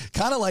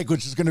 Kind of like,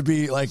 which is going to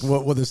be like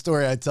what the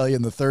story I tell you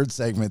in the 3rd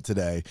segment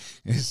today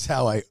is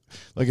how I,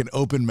 like an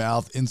open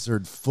mouth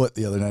insert foot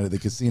the other night at the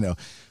casino.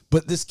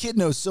 But this kid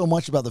knows so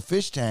much about the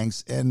fish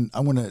tanks, and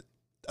I'm going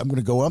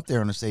to go up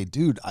there and say,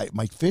 dude,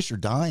 my fish are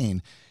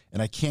dying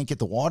and I can't get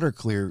the water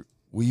clear.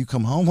 Will you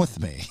come home with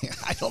me?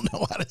 I don't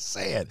know how to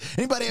say it.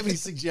 Anybody have any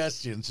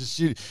suggestions?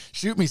 Just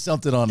shoot me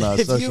something on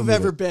If social you've media.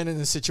 ever been in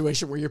a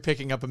situation where you're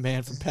picking up a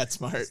man from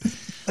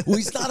PetSmart, Well,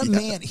 he's not a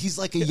man. He's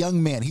like a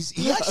young man.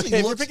 He actually okay,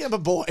 if you're looks. picking up a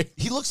boy.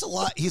 He looks a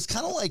lot. He's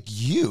kind of like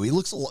you. He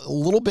looks a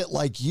little bit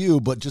like you,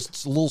 but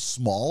just a little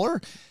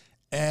smaller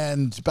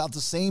and about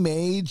the same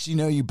age. You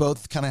know, you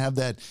both kind of have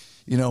that,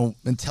 you know,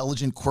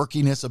 intelligent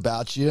quirkiness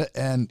about you,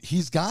 and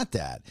he's got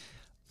that.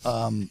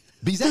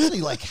 But he's actually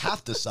like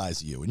half the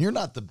size of you, and you're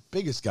not the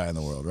biggest guy in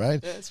the world,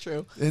 right? Yeah, that's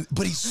true.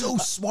 But he's so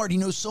smart. He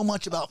knows so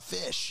much about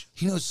fish.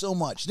 He knows so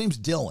much. His name's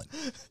Dylan.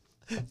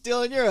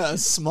 Dylan, you're a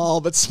small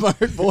but smart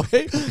boy.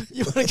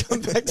 You want to come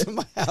back to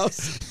my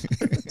house?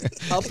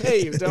 I'll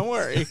pay you. Don't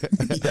worry.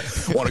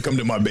 Want to come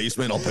to my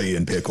basement? I'll pay you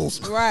in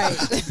pickles. Right.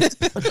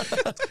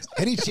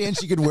 Any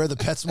chance you could wear the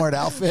PetSmart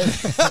outfit?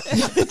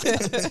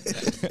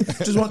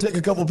 Just want to take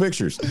a couple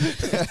pictures.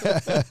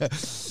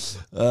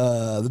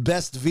 The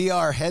best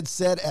VR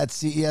headset at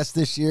CES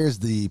this year is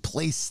the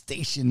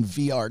PlayStation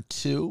VR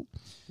 2.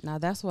 Now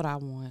that's what I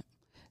want,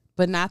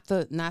 but not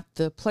the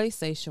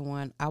PlayStation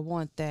one. I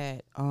want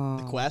that.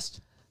 The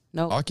Quest?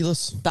 No,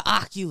 Oculus? the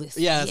Oculus.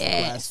 Yeah, that's the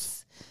yes. Quest.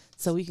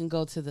 So we can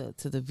go to the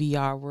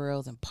VR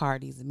worlds and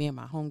parties, and me and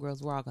my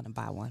homegirls, we're all gonna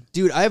buy one.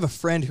 Dude, I have a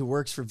friend who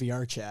works for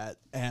VR Chat,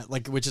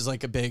 which is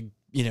like a big,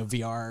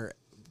 VR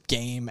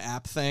game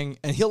app thing,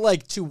 and he'll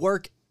to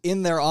work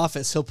in their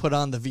office, he'll put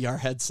on the VR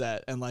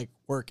headset and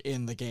work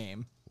in the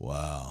game.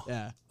 Wow.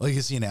 Yeah. Like,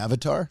 you see an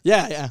avatar?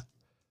 Yeah.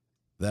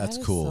 That's That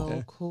is cool.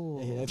 So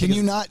cool. Yeah, Can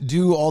you not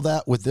do all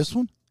that with this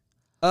one?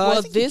 I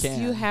Well, think this can.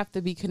 you have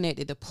to be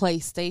connected to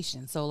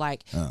PlayStation. So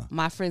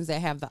my friends that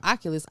have the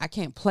Oculus, I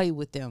can't play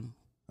with them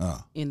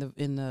in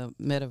the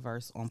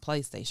metaverse on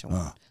PlayStation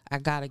one. I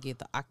gotta get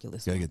the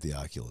Oculus. Gotta one. get the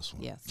Oculus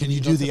one. Yes. Can we you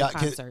go do to the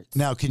concerts?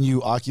 now? Can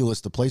you Oculus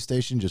the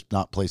PlayStation, just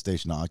not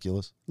PlayStation to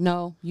Oculus?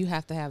 No, you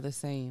have to have the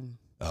same.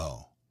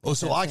 Oh, so that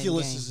same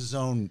Oculus game. is his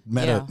own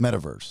Yeah.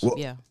 metaverse. Well,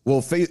 Yeah.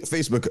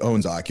 Facebook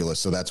owns Oculus,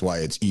 so that's why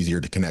it's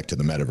easier to connect to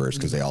the metaverse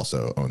because they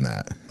also own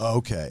that.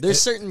 Okay.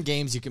 There's certain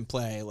games you can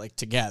play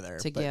together.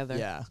 but Together.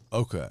 yeah.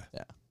 Okay.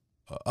 Yeah.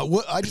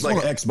 What I It's just like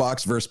want.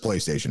 Xbox versus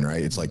PlayStation,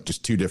 right? It's like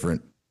just two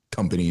different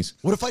companies.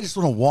 What if I just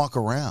want to walk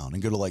around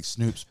and go to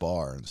Snoop's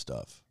bar and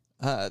stuff?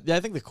 Yeah, I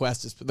think the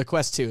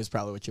Quest 2 is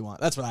probably what you want.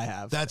 That's what I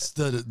have. That's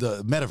the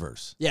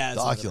metaverse. Yeah, the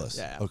it's Oculus. metaverse,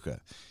 yeah. Okay.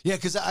 Yeah,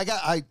 because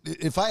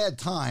if I had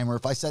time or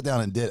if I sat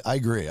down and did, I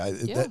agree.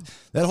 Yeah.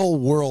 That whole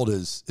world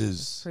is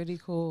Pretty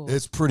cool.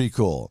 It's pretty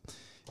cool.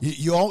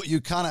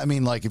 You kind of,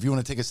 if you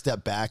want to take a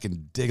step back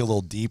and dig a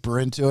little deeper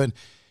into it,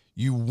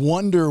 you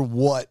wonder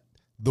what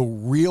the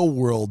real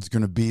world's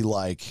going to be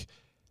like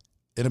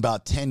in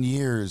about 10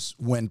 years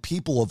when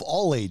people of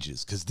all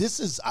ages,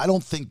 because I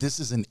don't think this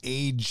is an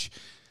age,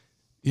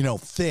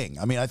 thing.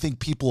 I think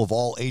people of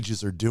all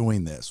ages are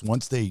doing this.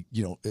 Once they,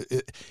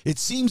 it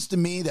seems to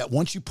me that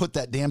once you put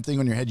that damn thing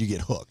on your head, you get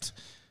hooked.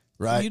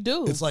 Right? You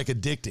do. It's like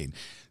addicting.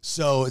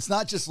 So it's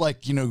not just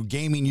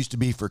gaming used to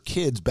be for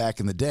kids back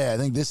in the day. I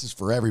think this is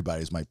for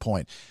everybody is my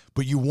point.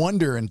 But you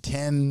wonder in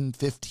 10,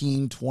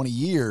 15, 20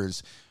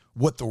 years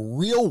what the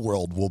real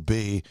world will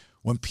be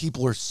when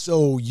people are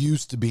so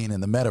used to being in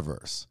the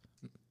metaverse.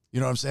 You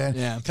know what I'm saying?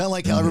 Yeah. Kind of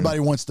like how everybody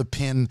wants to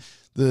pin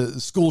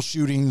the school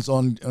shootings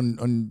on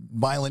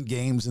violent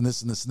games and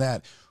this and this and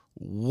that.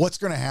 What's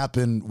going to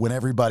happen when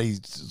everybody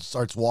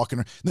starts walking?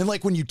 And then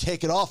when you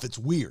take it off, it's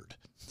weird.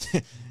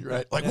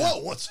 Right? Whoa,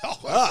 what's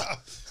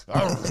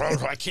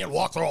I can't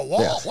walk through a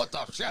wall. Yeah. What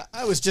the shit?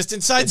 I was just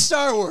inside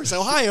Star Wars.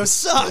 Ohio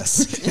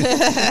sucks.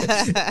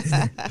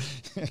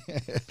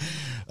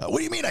 What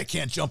do you mean I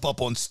can't jump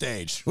up on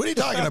stage? What are you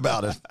talking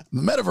about? In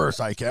the metaverse,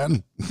 I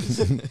can.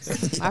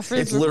 My friends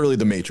It's literally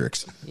the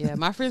Matrix. Yeah,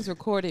 my friends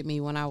recorded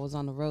me when I was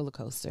on the roller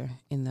coaster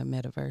in the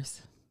metaverse,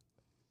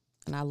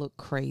 and I looked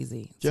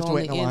crazy. Do you have to on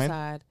wait the in a line?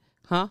 inside,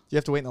 huh? You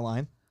have to wait in the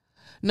line?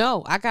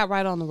 No, I got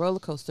right on the roller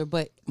coaster,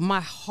 but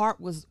my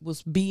heart was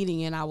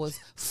beating, and I was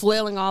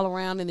flailing all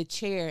around in the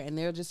chair, and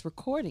they're just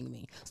recording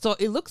me. So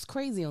it looks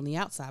crazy on the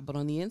outside, but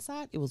on the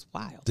inside, it was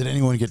wild. Did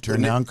anyone get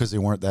turned down because they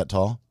weren't that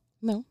tall?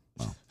 No,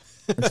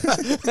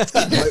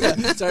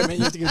 Sorry, man.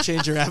 You have to go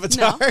change your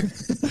avatar.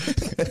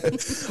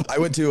 I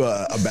went to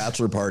a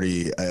bachelor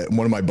party.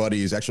 One of my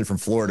buddies, actually from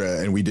Florida,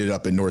 and we did it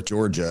up in North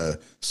Georgia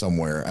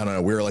somewhere. I don't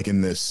know. We were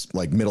in this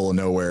middle of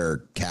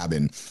nowhere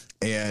cabin.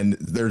 And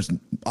there's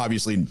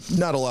obviously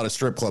not a lot of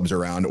strip clubs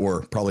around,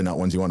 or probably not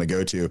ones you want to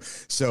go to.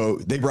 So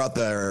they brought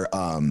their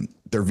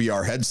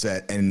VR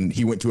headset, and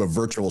he went to a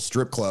virtual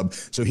strip club.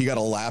 So he got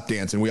a lap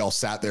dance, and we all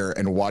sat there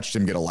and watched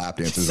him get a lap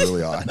dance. It was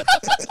really odd.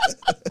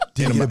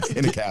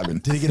 in a cabin.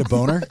 Did he get a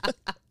boner?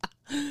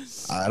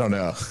 I don't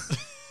know.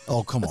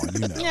 Oh, come on.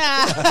 You know.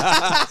 yeah,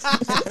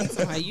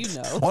 that's how you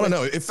know. I don't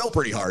know. It felt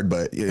pretty hard,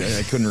 but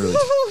I couldn't really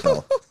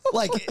tell.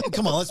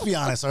 Come on, let's be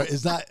honest.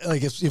 Is not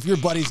if your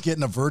buddy's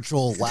getting a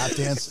virtual lap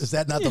dance, is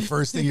that not the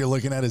first thing you're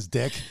looking at his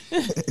dick?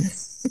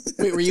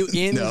 Wait, were you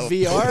in No.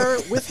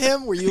 VR with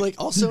him? Were you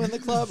also in the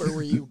club, or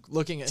were you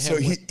looking at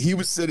him? So he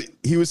was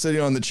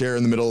sitting on the chair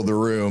in the middle of the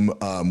room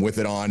with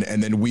it on,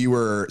 and then we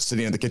were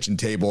sitting at the kitchen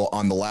table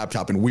on the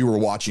laptop, and we were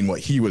watching what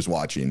he was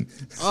watching.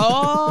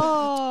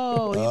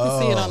 Oh, you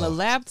can see it on the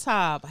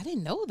laptop. I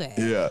didn't know that.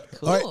 Yeah.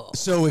 Cool. All right,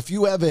 so if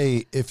you have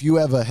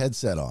a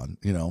headset on,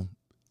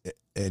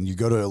 and you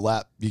go to a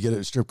lap, you get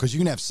a strip, because you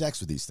can have sex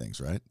with these things,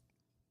 right?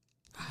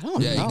 I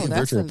don't Yeah, know. you can do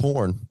That's virtual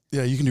porn.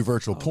 Yeah, you can do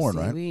virtual porn, see,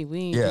 right? We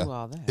ain't Yeah. do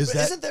all that. Is But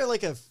that isn't there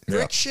a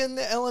friction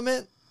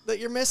element that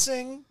you're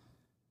missing?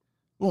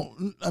 Well,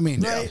 I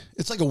mean,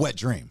 it's like a wet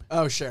dream.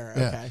 Oh, sure.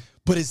 Yeah. Okay.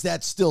 But is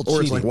that still cheating?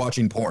 Or it's like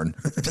watching porn.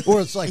 Or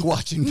it's like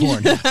watching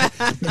porn.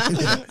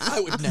 I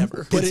would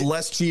never. But it's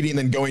less cheating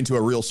than going to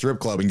a real strip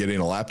club and getting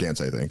a lap dance,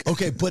 I think.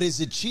 Okay, but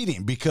is it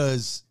cheating?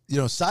 Because,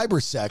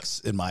 cyber sex,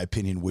 in my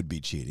opinion, would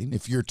be cheating.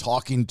 If you're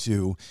talking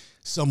to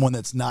someone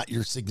that's not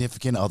your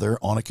significant other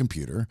on a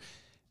computer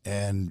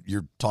and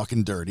you're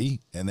talking dirty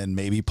and then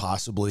maybe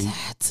possibly...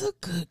 That's a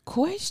good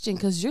question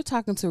because you're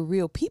talking to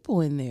real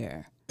people in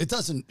there. It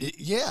doesn't,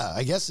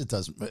 I guess it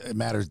doesn't, it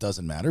matters,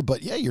 doesn't matter.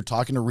 But yeah, you're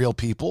talking to real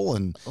people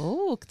and.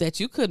 Oh, that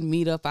you could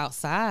meet up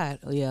outside.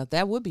 Yeah,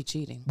 that would be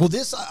cheating. Well,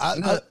 this,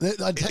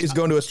 is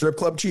going to a strip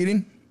club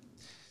cheating?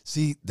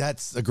 See,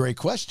 that's a great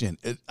question.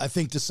 I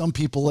think to some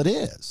people it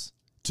is.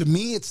 To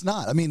me, it's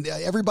not. I mean,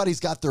 everybody's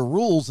got their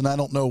rules and I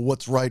don't know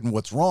what's right and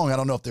what's wrong. I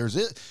don't know if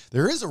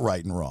there is a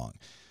right and wrong,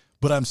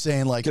 but I'm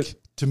saying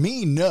to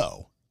me,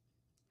 no.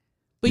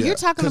 But you're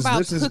talking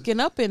about hooking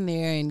up in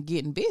there and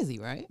getting busy,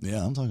 right?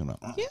 Yeah, I'm talking about.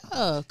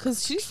 Yeah,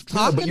 because she's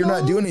talking. But you're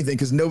not doing anything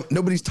because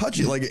nobody's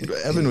touching. Like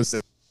Evan was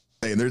saying,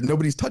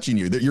 nobody's touching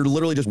you. You're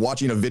literally just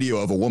watching a video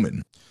of a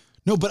woman.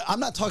 No, but I'm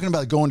not talking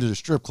about going to the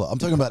strip club. I'm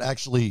talking about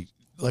actually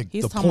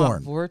He's the talking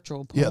porn. about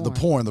virtual porn. Yeah,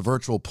 the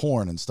virtual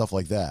porn and stuff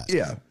like that.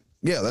 Yeah,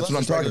 that's what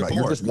I'm talking about.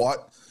 You're just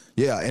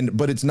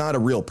but it's not a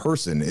real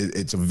person.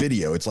 It's a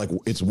video. It's like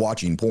it's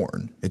watching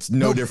porn. It's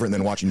no different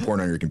than watching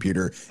porn on your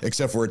computer,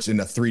 except for it's in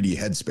a 3D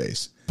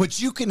headspace. But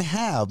you can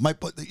have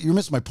you're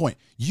missing my point.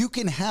 You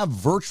can have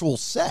virtual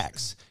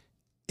sex.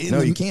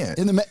 You can't.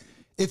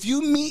 If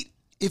you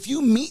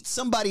meet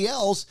somebody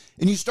else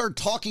and you start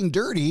talking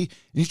dirty and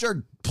you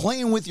start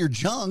playing with your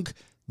junk,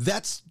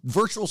 that's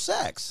virtual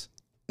sex.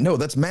 No,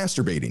 that's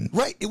masturbating.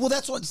 Right. Well,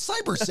 that's what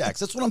cyber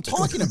sex. That's what I'm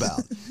talking about.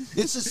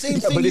 It's the same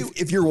thing. But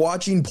if you're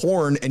watching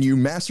porn and you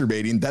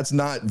masturbating, that's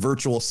not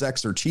virtual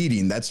sex or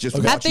cheating. That's just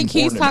watching porn. I think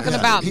he's talking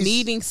about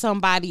meeting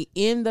somebody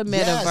in the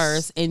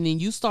metaverse and then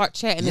you start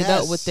chatting it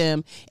up with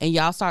them and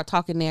y'all start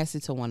talking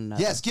nasty to one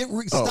another. Yes. Get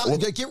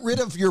rid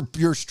of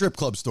your strip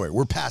club story.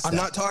 We're past that. I'm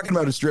not talking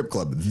about a strip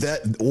club.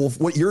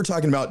 What you're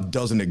talking about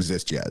doesn't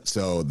exist yet.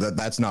 So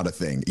that's not a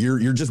thing.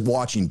 You're just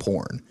watching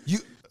porn.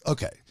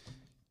 Okay.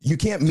 You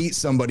can't meet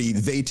somebody,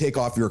 they take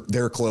off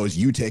their clothes,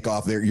 you take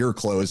off your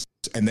clothes,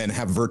 and then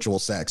have virtual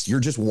sex. You're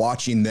just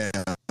watching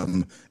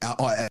them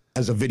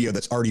as a video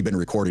that's already been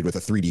recorded with a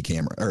 3D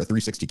camera or a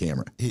 360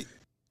 camera.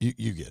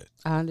 You get it.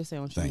 I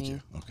understand what you mean. Thank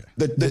you. Okay.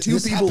 The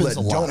two people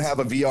that don't have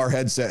a VR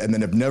headset and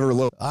then have never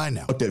looked at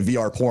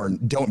VR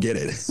porn don't get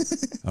it.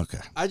 Okay.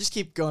 I just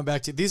keep going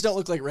back to these don't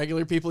look like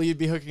regular people you'd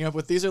be hooking up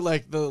with. These are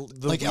like the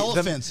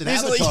elephants and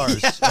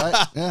avatars,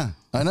 right? Yeah.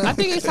 I know. I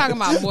think he's talking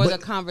about more the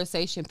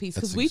conversation piece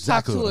because we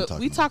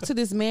exactly talked to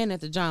this man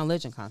at the John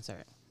Legend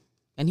concert.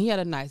 And he had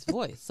a nice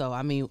voice. So,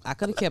 I mean, I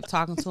could have kept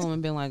talking to him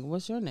and been like,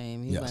 what's your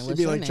name? He's like,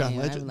 what's your name? John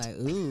Legend. And I'd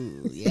be like,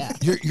 ooh, yeah.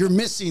 You're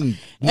missing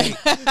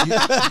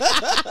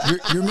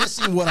you're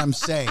missing what I'm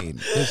saying.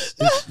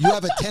 You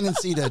have a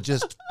tendency to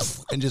just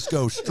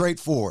go straight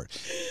forward.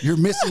 You're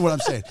missing what I'm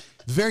saying.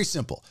 It's very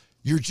simple.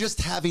 You're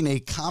just having a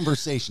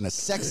conversation, a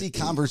sexy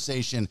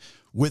conversation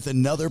with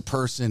another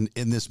person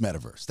in this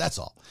metaverse. That's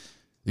all.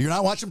 You're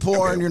not watching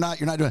porn. Okay. You're not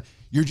doing.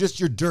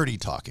 You're dirty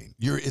talking.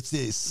 It's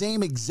the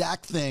same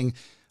exact thing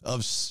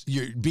of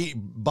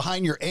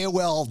behind your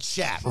AOL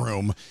chat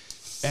room,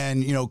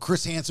 and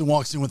Chris Hansen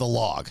walks in with a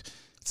log.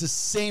 It's the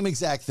same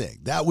exact thing.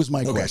 That was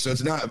my question.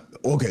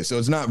 So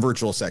it's not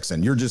virtual sex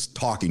then. You're just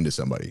talking to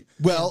somebody.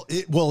 Well,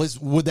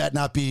 would that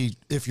not be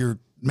if you're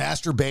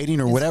masturbating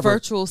or whatever?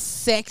 Virtual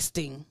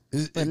sexting,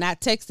 but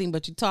not texting,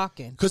 but you're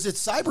talking. Because it's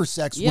cyber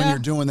sex when you're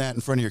doing that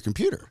in front of your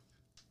computer.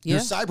 Yeah.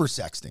 You're cyber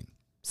sexting.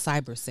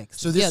 Cyber sexting.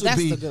 So that's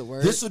the good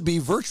word. This would be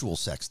virtual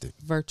sexting.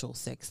 Virtual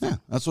sexting. Yeah,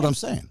 that's what I'm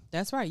saying.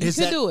 That's right. You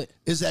can do it.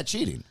 Is that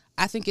cheating?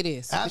 I think it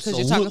is.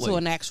 Absolutely. Because you're talking to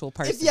an actual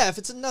person. If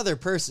it's another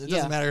person, it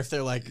doesn't matter if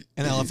they're like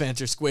an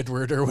elephant or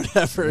Squidward or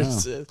whatever. No.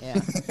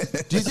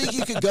 Do you think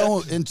you could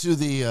go into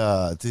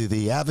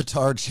the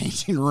avatar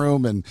changing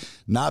room and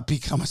not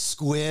become a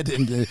squid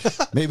and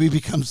maybe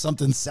become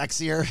something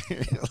sexier,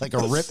 like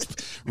a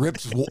ripped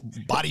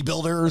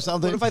bodybuilder or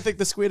something? What if I think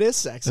the squid is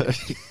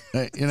sexy?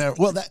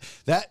 Well,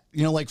 that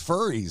like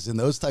furries and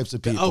those types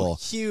of people. Oh,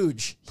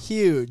 huge.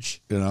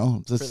 For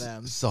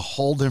them, it's a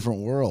whole different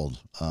world.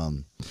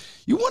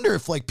 You wonder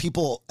if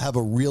people have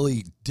a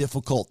really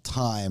difficult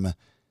time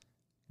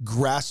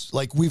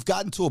we've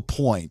gotten to a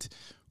point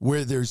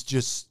where there's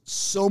just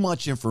so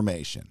much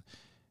information,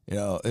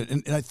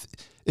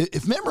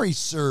 if memory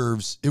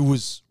serves, it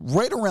was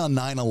right around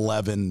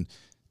 9/11,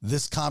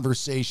 this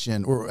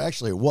conversation, or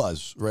actually it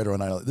was right around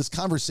 9/11, this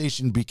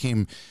conversation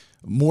became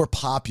more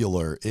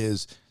popular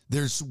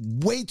there's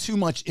way too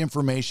much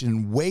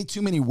information, way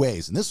too many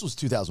ways. And this was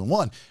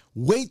 2001.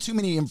 Way too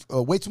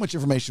much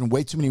information,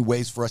 way too many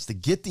ways for us to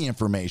get the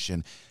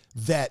information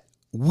that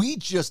we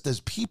just as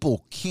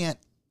people can't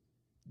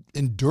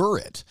endure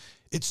it.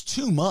 It's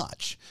too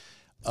much.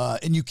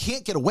 And you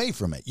can't get away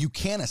from it. You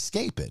can't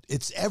escape it.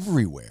 It's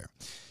everywhere.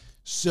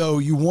 So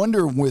you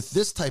wonder with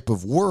this type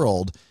of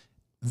world,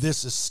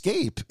 this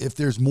escape, if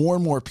there's more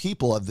and more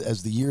people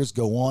as the years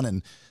go on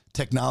and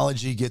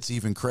technology gets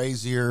even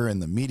crazier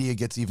and the media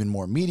gets even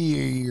more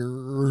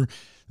meatier,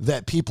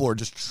 that people are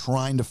just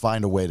trying to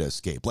find a way to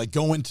escape. Like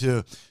going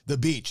to the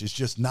beach is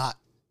just not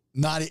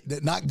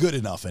good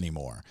enough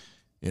anymore.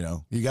 You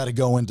know, you got to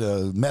go into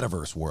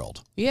metaverse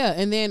world. Yeah,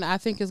 and then I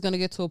think it's going to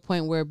get to a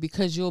point where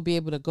because you'll be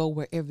able to go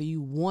wherever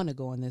you want to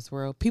go in this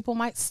world, people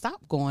might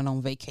stop going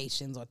on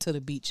vacations or to the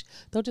beach.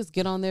 They'll just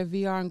get on their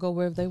VR and go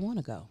wherever they want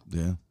to go.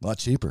 Yeah, a lot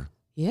cheaper.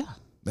 Yeah.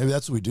 Maybe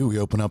that's what we do. We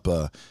open up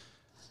a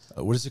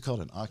what is it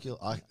called? An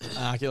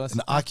Oculus?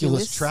 An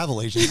Oculus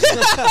travel agency.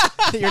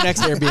 Your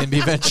next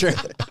Airbnb venture.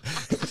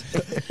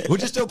 We'll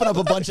just open up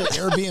a bunch of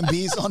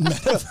Airbnbs on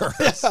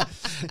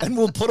Metaverse, and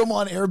we'll put them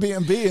on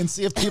Airbnb and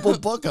see if people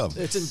book them.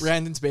 It's in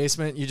Brandon's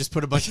basement. You just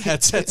put a bunch of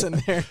headsets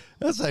in there.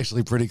 That's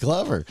actually pretty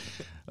clever.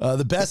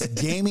 The best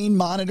gaming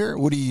monitor,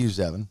 what do you use,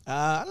 Evan?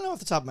 I don't know off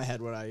the top of my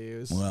head what I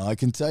use. Well, I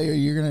can tell you,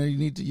 you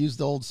need to use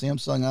the old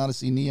Samsung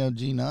Odyssey Neo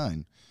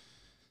G9.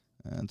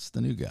 That's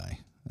the new guy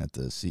at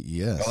the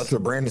CES. Oh, that's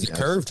what Brandon's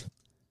curved.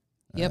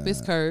 Yep,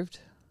 it's curved.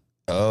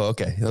 Oh,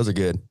 okay. Those are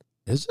good.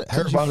 Is it?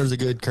 Curved monitors are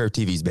good. Curved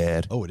TV's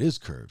bad. Oh, it is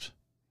curved.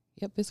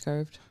 Yep, it's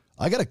curved.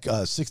 I got a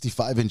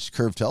 65-inch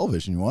curved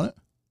television. You want it?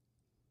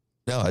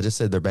 No, I just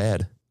said they're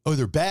bad. Oh,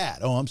 they're bad.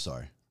 Oh, I'm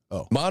sorry.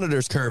 Oh,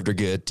 monitors curved are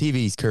good.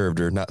 TVs curved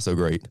are not so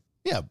great.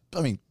 Yeah,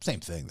 I mean, same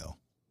thing though.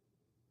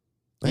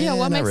 Yeah,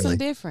 what not makes them really.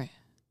 different?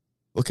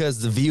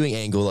 Because the viewing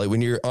angle, like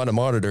when you're on a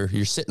monitor,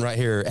 you're sitting right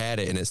here at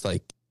it, and it's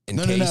like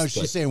encased. No.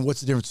 She's saying,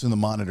 what's the difference between the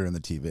monitor and the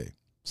TV?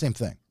 Same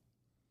thing.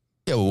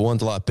 Yeah, well,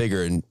 one's a lot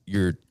bigger, and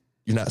you're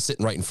not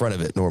sitting right in front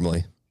of it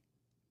normally.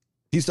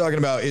 He's talking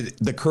about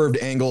the curved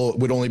angle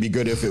would only be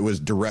good if it was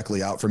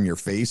directly out from your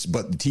face,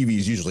 but the TV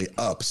is usually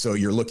up, so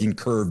you're looking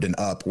curved and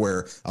up,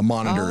 where a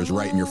monitor is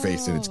right in your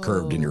face and it's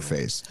curved in your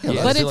face.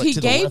 Yeah, But I feel if he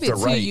to the gave left it or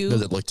to right, you-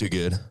 doesn't look too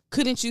good.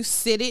 Couldn't you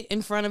sit it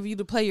in front of you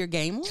to play your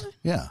game on?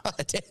 Yeah.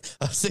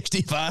 I'm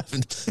 65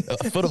 and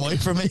a foot away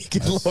from me.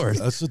 Good Lord.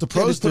 That's what the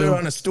Pros pros put it do.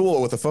 on a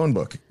stool with a phone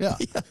book. Yeah,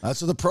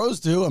 that's what the pros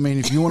do. I mean,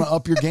 if you want to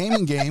up your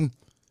gaming game,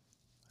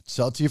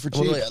 sell it to you for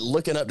cheap. Well,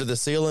 looking up to the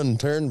ceiling,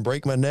 turn,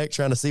 break my neck,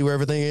 trying to see where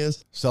everything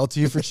is. Sell it to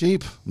you for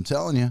cheap. I'm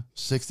telling you,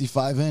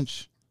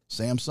 65-inch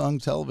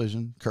Samsung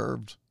television,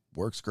 curved,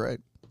 works great.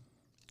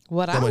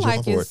 What How I much you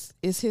like want for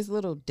is his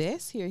little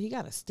desk here. He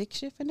got a stick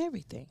shift and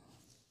everything.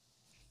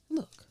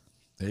 Look.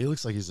 Yeah, he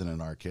looks like he's in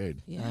an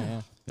arcade.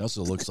 Yeah. He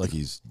also looks like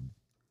he's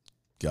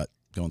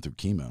going through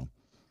chemo.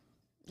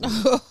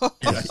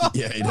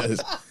 Yeah, he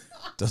does.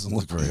 Doesn't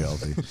look very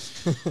healthy.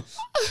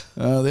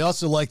 They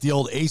also like the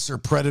old Acer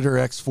Predator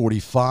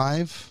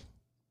X45.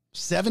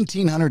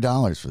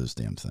 $1,700 for this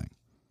damn thing.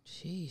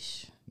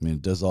 Sheesh. I mean,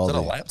 it does all Is that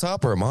a the...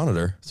 laptop or a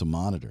monitor? It's a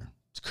monitor.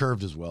 It's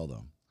curved as well,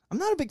 though. I'm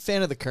not a big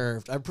fan of the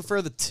curved. I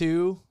prefer the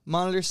 2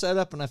 monitor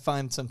setup, and I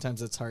find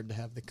sometimes it's hard to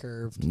have the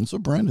curved. That's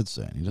what Brandon's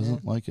saying. He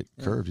doesn't like it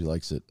curved. He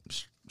likes it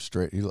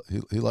straight. He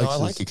likes No, I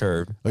like it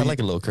curved. I like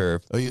a little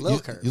curve. Oh, you Little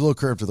you curve. a little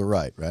curved to the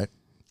right, right?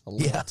 A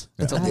lot.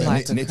 It's a I little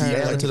like the Nikki, I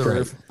curve. like to the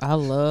curve. I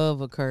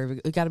love a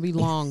curve. It got to be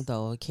long,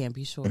 though. It can't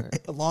be short.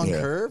 A long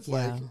Yeah. curve?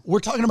 Yeah. Like, We're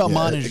talking about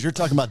monitors. You're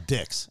talking about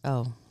dicks.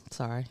 Oh,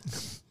 sorry.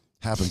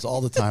 Happens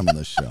all the time on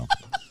this show.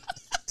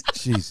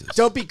 Jesus.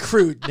 don't be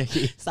crude,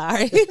 Nikki.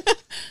 Sorry.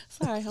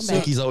 Sorry, I'm back.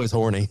 Nikki's always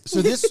horny.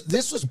 So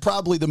this was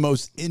probably the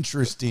most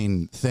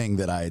interesting thing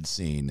that I had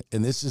seen,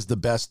 and this is the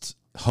best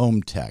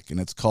home tech, and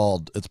it's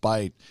by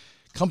a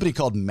company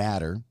called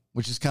Matter,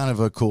 which is kind of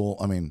a cool.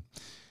 I mean,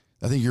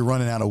 I think you're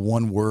running out of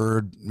one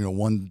word,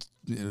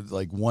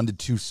 like 1 to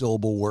 2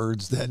 syllable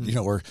words that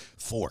are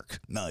fork,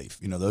 knife,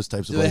 those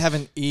types of. Do they words. have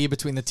an E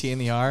between the T and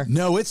the R?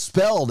 No, it's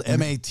spelled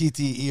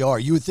MATTER.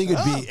 You would think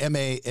it'd be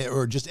MA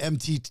or just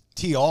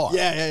MTTR.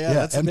 Yeah.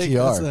 That's the big,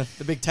 MTR. that's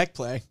the big tech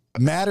play.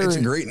 Matter. It's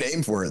a great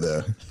name for it,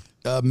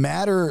 though.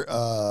 Matter.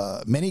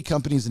 Many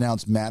companies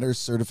announce Matter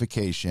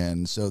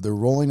certification, so they're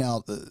rolling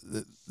out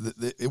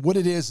what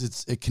it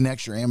is. It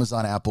connects your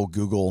Amazon, Apple,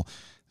 Google,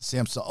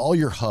 Samsung, all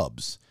your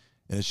hubs,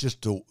 and it's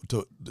just to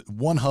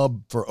one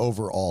hub for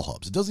over all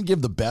hubs. It doesn't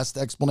give the best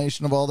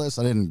explanation of all this.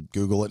 I didn't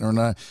Google it or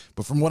not,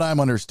 but from what I'm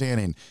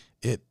understanding,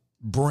 it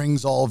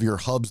brings all of your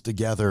hubs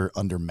together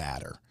under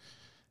Matter.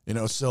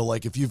 So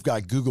like if you've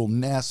got Google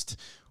Nest,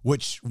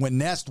 which when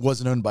Nest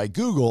wasn't owned by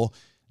Google,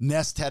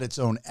 Nest had its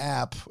own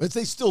app.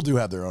 They still do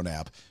have their own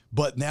app,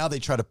 but now they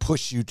try to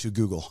push you to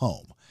Google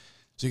Home.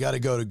 So you got to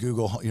go to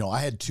Google. I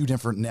had 2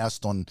 different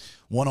Nest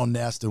one on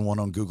Nest and one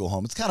on Google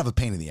Home. It's kind of a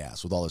pain in the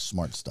ass with all this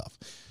smart stuff.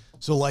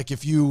 So like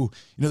if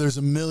there's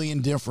a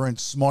million different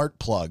smart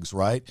plugs,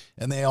 right?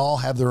 And they all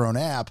have their own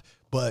app,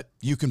 but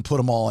you can put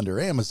them all under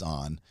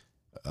Amazon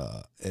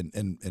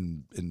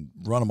and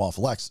run them off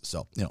Alexa.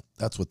 So,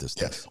 that's what this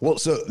does. Well,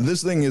 so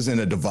this thing isn't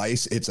a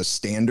device. It's a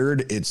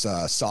standard. It's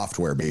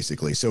software,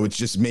 basically. So it's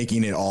just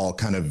making it all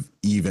kind of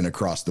even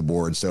across the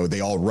board. So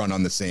they all run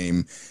on the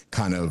same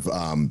kind of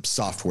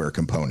software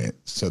component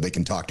so they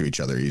can talk to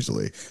each other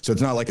easily. So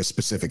it's not like a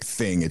specific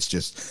thing. It's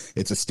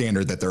a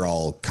standard that they're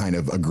all kind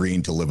of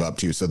agreeing to live up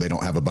to so they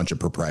don't have a bunch of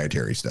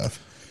proprietary stuff.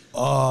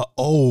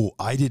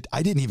 I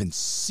didn't even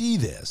see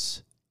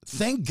this.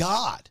 Thank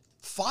God.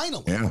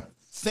 Finally. Yeah.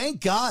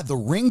 Thank God, the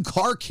Ring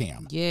car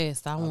cam.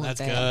 Yes, I want that's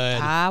that.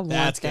 good. I want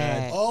That's good.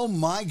 that. Oh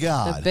my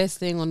God. The best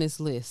thing on this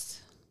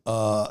list.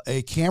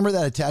 A camera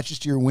that attaches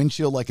to your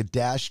windshield like a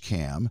dash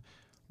cam.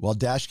 While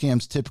dash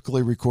cams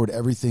typically record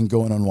everything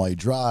going on while you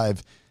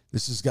drive,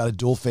 this has got a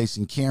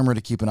dual-facing camera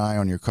to keep an eye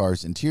on your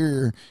car's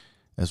interior,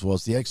 as well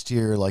as the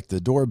exterior, like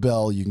the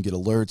doorbell. You can get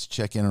alerts,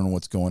 check in on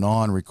what's going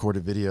on, record a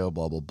video,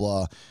 blah, blah,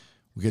 blah.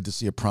 We get to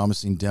see a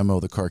promising demo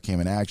of the car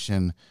cam in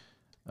action.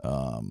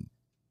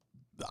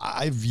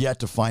 I've yet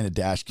to find a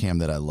dash cam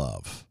that I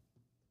love.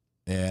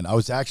 And I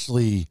was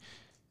actually,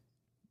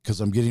 because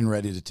I'm getting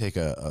ready to take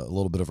a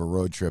little bit of a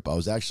road trip, I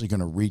was actually going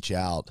to reach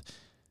out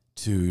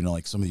to,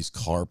 like some of these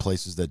car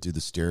places that do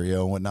the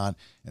stereo and whatnot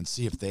and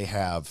see if they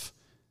have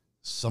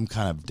some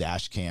kind of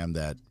dash cam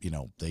that,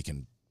 they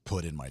can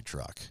put in my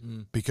truck.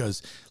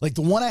 Because like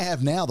the one I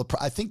have now,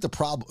 I think the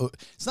problem,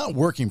 it's not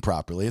working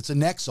properly. It's a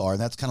Nexar,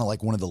 and that's kind of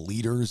like one of the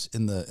leaders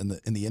in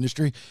the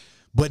industry.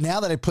 But now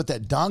that I put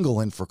that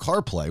dongle in for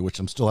CarPlay, which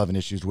I'm still having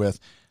issues with,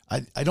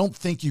 I don't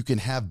think you can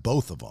have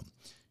both of them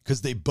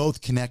because they both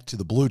connect to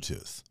the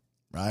Bluetooth,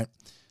 right?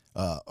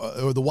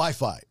 Or the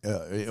Wi-Fi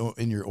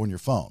on your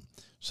phone.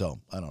 So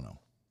I don't know.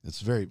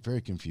 It's very,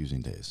 very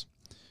confusing days.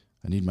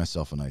 I need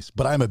myself a nice,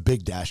 but I'm a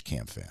big dash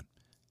cam fan.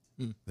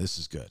 This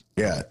is good.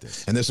 Yeah.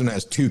 And this one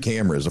has 2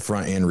 cameras, a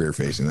front and rear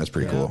facing. That's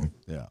pretty cool.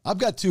 Yeah. I've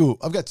got two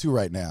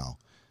right now.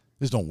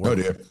 This don't work. Oh,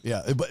 do you?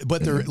 Yeah.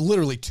 But they're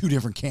literally 2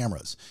 different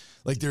cameras.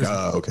 Like there's,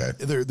 okay.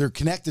 They're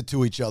connected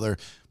to each other,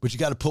 but you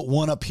got to put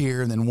one up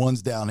here and then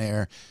one's down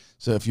there.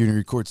 So if you're going to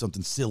record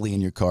something silly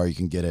in your car, you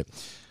can get it.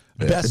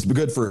 Yeah, it's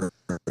good for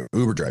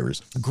Uber drivers.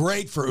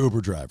 Great for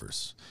Uber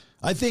drivers.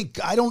 I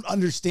don't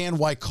understand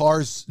why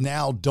cars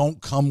now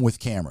don't come with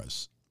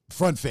cameras,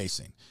 front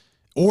facing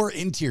or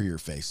interior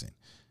facing.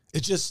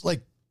 It's just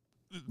like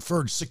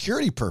for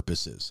security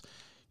purposes.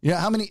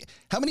 How many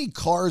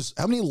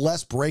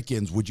less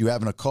break-ins would you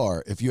have in a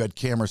car if you had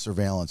camera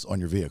surveillance on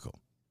your vehicle?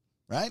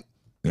 Right?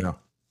 Yeah.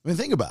 I mean,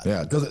 think about it.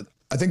 Yeah. Does it?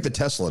 I think the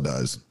Tesla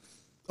does.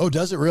 Oh,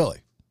 does it really?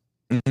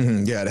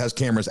 Mm-hmm. Yeah, it has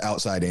cameras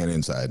outside and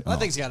inside. I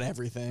think it's got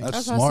everything.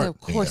 That's Why I smart. said,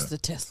 of course, the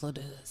Tesla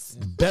does.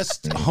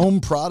 Best home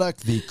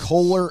product, the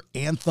Kohler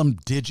Anthem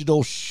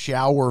Digital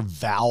Shower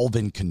Valve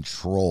and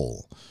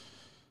Control.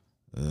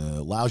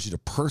 Allows you to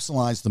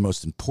personalize the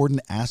most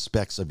important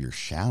aspects of your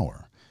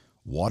shower.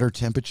 Water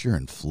temperature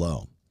and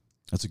flow.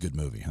 That's a good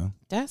movie, huh?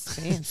 That's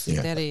fancy.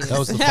 Yeah. That is. That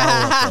was the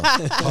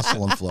follow-up,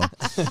 Hustle and Flow.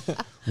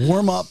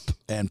 Warm-up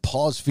and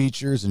pause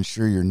features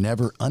ensure you're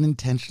never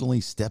unintentionally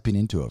stepping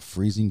into a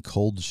freezing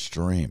cold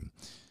stream.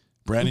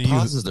 Brandon, Who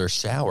pauses their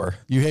shower?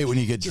 you hate when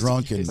you get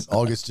drunk and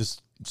August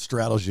just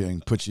straddles you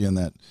and puts you in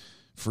that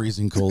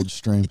freezing cold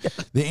stream.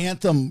 The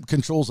Anthem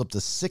controls up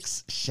to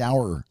 6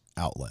 shower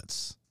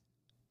outlets.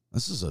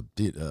 This is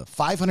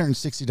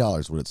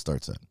 $560 what it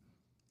starts at.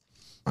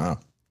 Wow.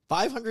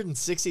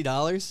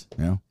 $560.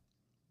 Yeah.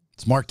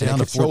 It's marked down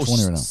to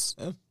 $420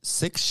 right now.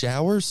 6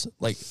 showers?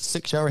 Like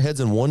 6 shower heads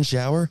in one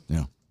shower?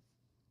 Yeah.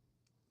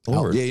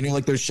 Lord. Yeah,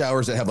 like those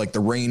showers that have like the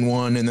rain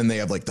one, and then they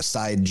have like the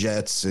side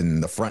jets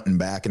and the front and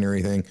back and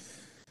everything.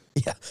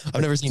 Yeah.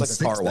 I've never seen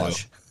It's like a car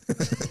wash.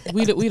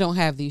 We don't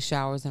have these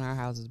showers in our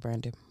houses,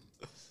 Brandon.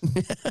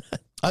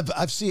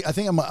 I've seen. I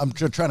think I'm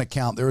trying to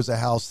count. There was a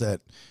house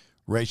that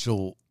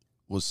Rachel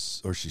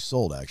she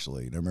sold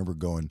actually. And I remember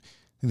going.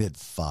 I think they had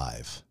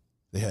 5.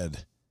 They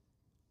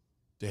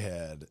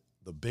had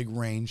the big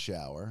rain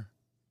shower.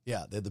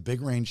 Yeah, they had the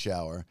big rain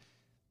shower.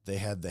 They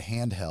had the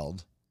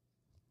handheld.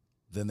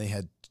 Then they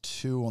had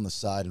 2 on the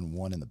side and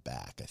 1 in the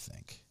back, I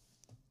think.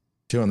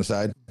 2 on the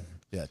side.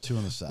 Yeah, 2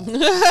 on the side.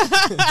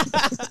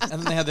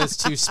 And then they have those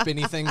 2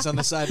 spinny things on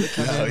the side that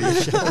come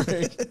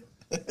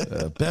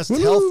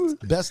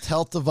in. Best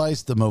health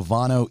device, the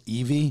Movano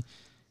Evie.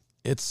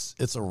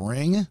 It's a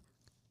ring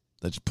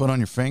that you put on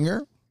your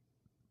finger,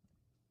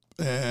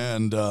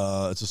 and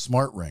it's a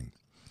smart ring.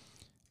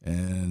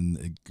 And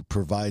it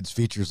provides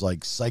features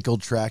like cycle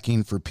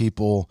tracking for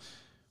people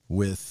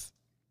with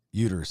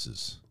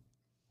uteruses,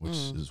 which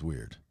is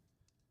weird.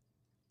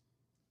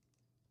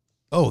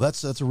 Oh,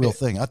 that's a real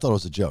thing. I thought it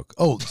was a joke.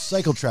 Oh,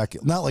 cycle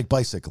tracking, not like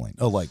bicycling.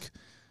 Oh, like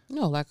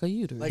No, like a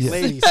uterus. Like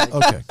ladies. Like,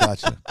 okay,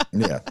 gotcha.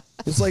 Yeah.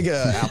 It's like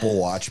a Apple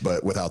Watch,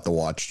 but without the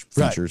watch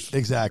features. Right,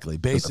 exactly.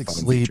 Basic phone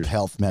sleep, features.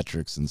 health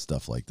metrics, and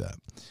stuff like that.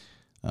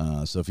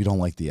 So if you don't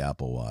like the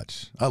Apple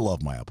Watch, I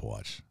love my Apple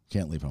Watch.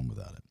 Can't leave home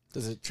without it.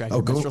 does it track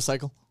your menstrual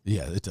cycle?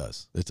 Yeah, it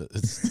does. It's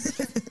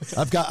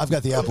I've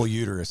got the Apple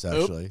uterus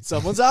actually.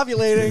 Someone's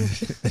ovulating.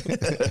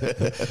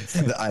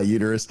 The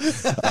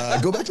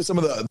iUterus. Go back to some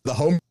of the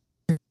home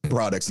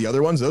products. The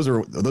other ones, those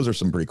are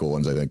some pretty cool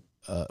ones, I think.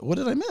 What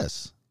did I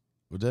miss?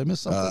 Did I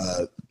miss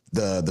something?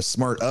 The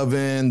smart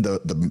oven,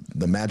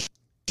 the Magic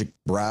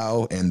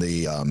Brow, and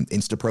the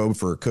Instaprobe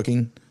for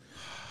cooking.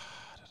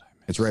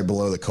 It's right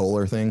below the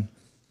Kohler thing.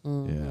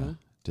 Yeah,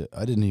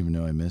 I didn't even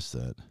know I missed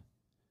that.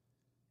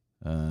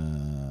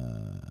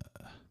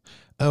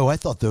 Oh, I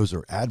thought those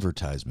are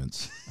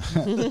advertisements.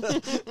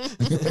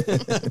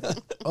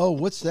 Oh,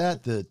 what's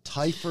that? The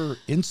Typher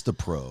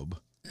Instaprobe.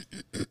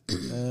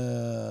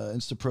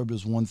 Instaprobe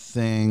does one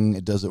thing.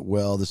 It does it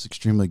well. This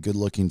extremely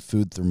good-looking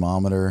food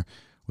thermometer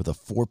with a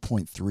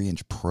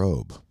 4.3-inch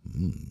probe.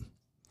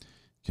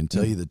 Can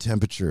tell you the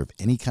temperature of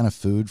any kind of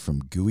food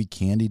from gooey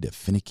candy to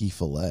finicky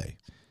filet.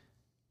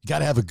 You got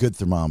to have a good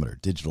thermometer,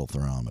 digital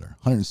thermometer.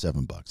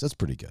 $107. That's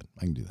pretty good.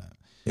 I can do that.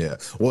 Yeah.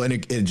 Well, and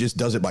it just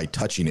does it by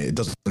touching it. It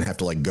doesn't have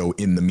to like go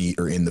in the meat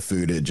or in the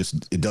food. It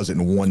does it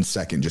in 1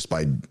 second just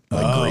by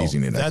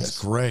grazing it. That's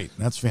great.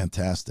 That's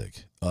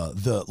fantastic.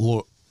 The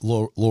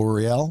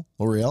L'Oreal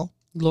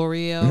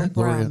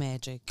Brow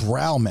Magic.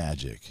 Brow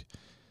Magic.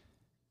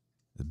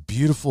 The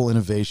beautiful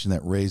innovation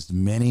that raised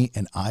many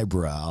an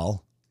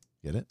eyebrow.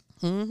 Get it?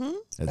 Mm-hmm.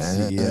 At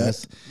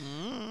CES.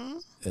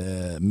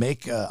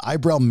 Make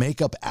eyebrow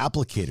makeup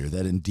applicator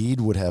that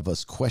indeed would have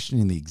us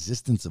questioning the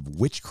existence of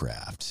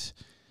witchcraft.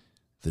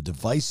 The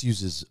device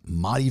uses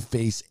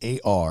ModiFace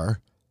AR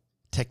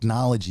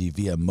technology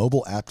via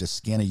mobile app to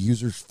scan a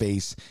user's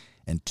face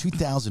and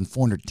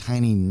 2,400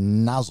 tiny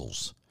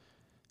nozzles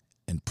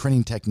and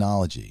printing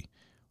technology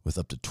with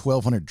up to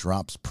 1,200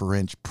 drops per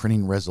inch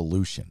printing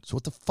resolution. So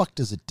what the fuck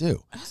does it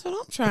do? That's what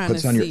I'm trying to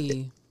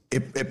see.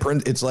 It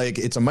prints. It's like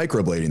it's a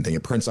microblading thing.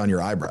 It prints on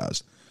your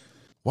eyebrows.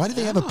 Why do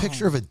they have a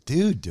picture of a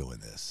dude doing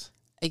this?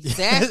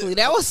 Exactly.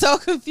 That was so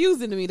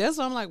confusing to me. That's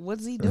why I'm like,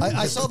 what's he doing?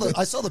 I saw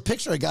the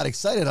picture. I got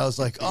excited. I was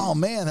like, oh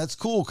man, that's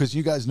cool. Because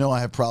you guys know I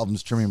have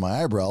problems trimming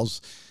my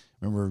eyebrows.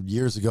 Remember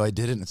years ago I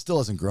did it and it still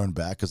hasn't grown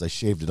back because I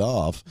shaved it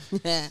off.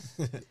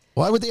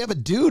 Why would they have a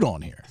dude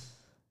on here?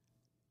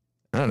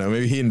 I don't know.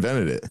 Maybe he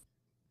invented it.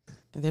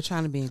 They're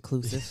trying to be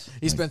inclusive.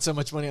 He spent so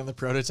much money on the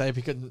prototype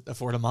he couldn't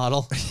afford a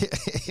model.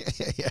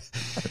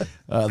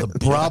 The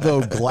Bravo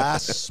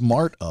Glass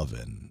Smart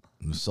Oven.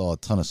 We saw a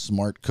ton of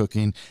smart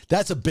cooking.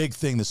 That's a big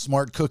thing, the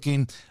smart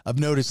cooking. I've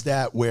noticed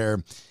that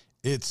where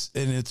it's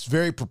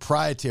very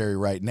proprietary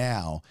right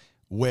now,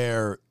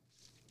 where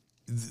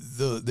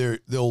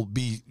there'll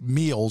be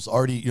meals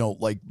already,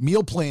 like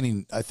meal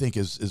planning, I think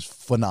is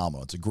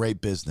phenomenal. It's a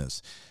great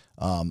business.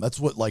 That's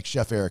what like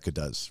Chef Erica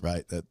does,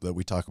 right? That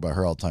we talk about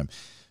her all the time.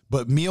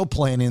 But meal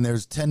planning,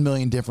 there's 10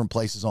 million different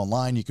places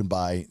online you can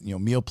buy,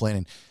 meal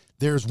planning.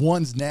 There's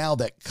ones now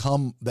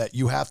that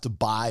you have to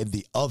buy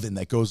the oven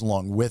that goes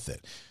along with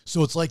it.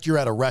 So it's like you're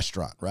at a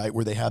restaurant, right,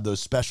 where they have those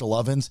special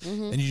ovens,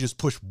 and you just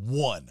push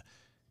one,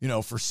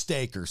 for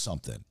steak or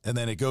something, and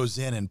then it goes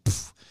in and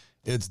poof,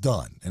 it's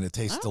done, and it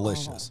tastes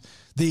delicious.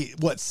 The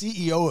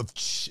CEO of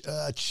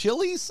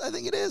Chili's, I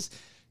think it is,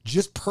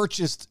 just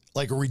purchased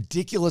like a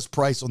ridiculous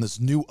price on this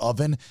new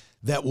oven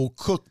that will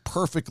cook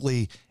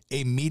perfectly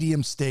a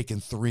medium steak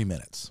in 3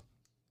 minutes.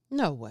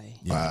 No way.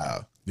 Yeah.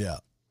 Wow. Yeah.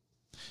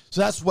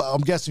 So that's what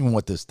I'm guessing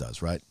what this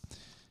does, right?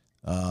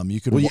 You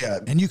can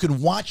and you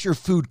can watch your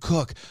food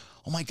cook.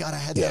 Oh my God, I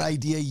had that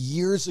idea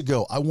years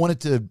ago. I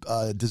wanted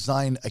to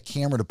design a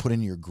camera to put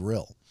in your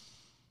grill.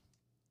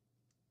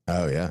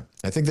 Oh yeah,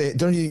 I think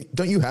don't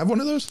you have one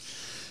of those?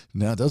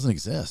 No, it doesn't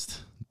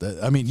exist.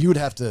 You would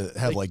have to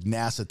have like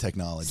NASA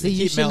technology. See,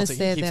 you shouldn't have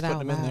said that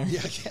out loud.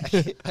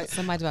 Yeah,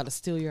 Somebody's about to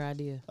steal your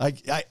idea. I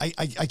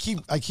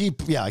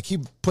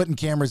keep putting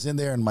cameras in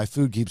there, and my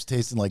food keeps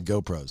tasting like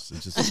GoPros.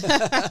 It's just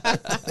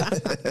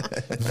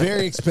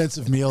very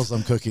expensive meals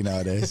I'm cooking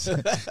nowadays.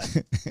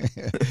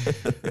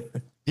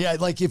 Yeah,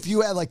 like if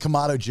you had like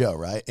Kamado Joe,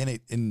 right, and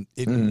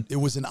it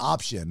was an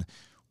option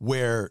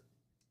where,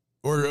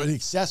 or an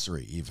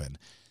accessory even,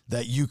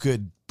 that you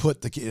could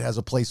put it has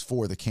a place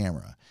for the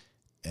camera.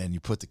 And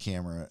you put the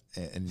camera,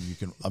 and you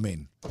can.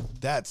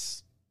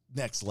 That's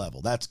next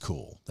level. That's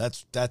cool.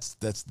 That's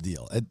the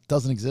deal. It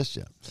doesn't exist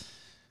yet.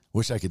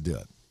 Wish I could do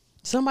it.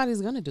 Somebody's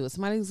gonna do it.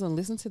 Somebody's gonna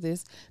listen to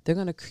this. They're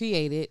gonna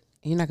create it.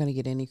 And you're not gonna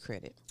get any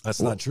credit.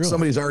 That's not true.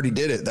 Somebody's already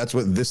did it. That's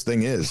what this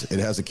thing is. It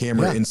has a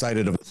camera inside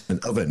of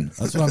an oven.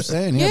 That's what I'm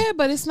saying. Yeah,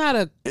 but it's not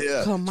a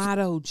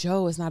Kamado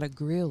Joe. It's not a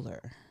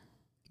griller.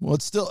 Well,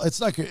 it's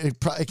not.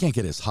 It can't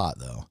get as hot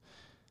though.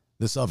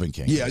 This oven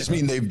can't. Yeah, I just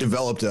mean they've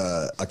developed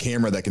a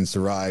camera that can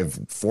survive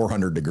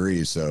 400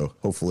 degrees. So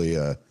hopefully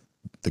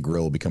the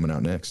grill will be coming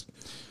out next.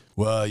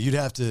 Well, it'd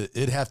have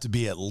to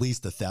be at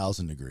least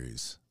 1,000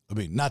 degrees.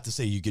 Not to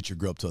say you get your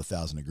grill up to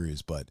 1,000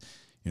 degrees, but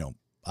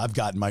I've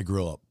gotten my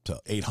grill up to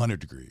 800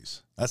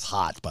 degrees. That's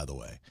hot, by the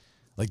way.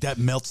 Like that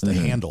melts the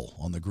handle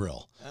on the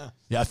grill.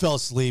 Yeah, I fell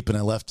asleep and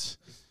I left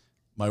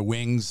my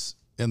wings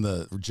in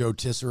the Joe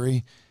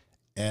Tisserie.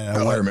 And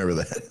I remember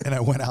that. And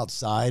I went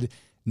outside.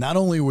 Not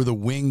only were the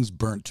wings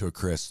burnt to a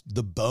crisp,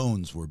 the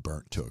bones were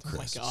burnt to a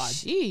crisp. Oh my God.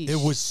 Jeez.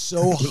 It was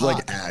so hot. It was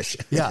like ash.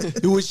 Yeah,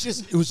 it was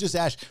just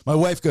ash. My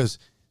wife goes,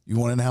 "You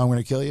want to know how I'm going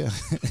to kill you?"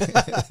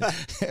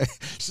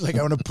 She's like,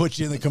 "I want to put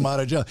you in the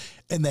Kamado Joe."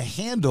 And the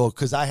handle,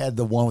 because I have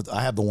the one with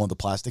the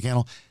plastic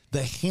handle.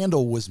 The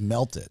handle was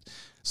melted.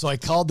 So I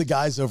called the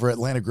guys over at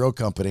Atlanta Grill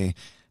Company,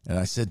 and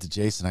I said to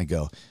Jason, I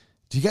go,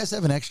 "Do you guys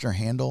have an extra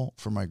handle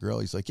for my grill?"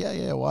 He's like,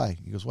 "Yeah. Why?"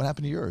 He goes, "What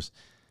happened to yours?"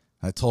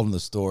 I told them the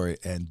story,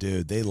 and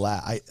dude, they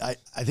laugh. I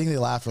think they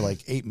laughed for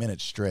like 8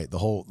 minutes straight. The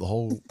whole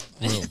room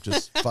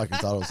just fucking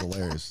thought it was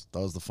hilarious. That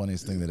was the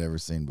funniest thing they'd ever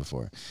seen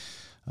before.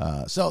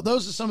 So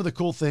those are some of the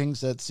cool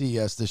things at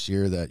CES this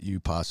year that you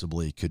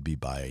possibly could be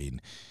buying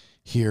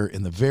here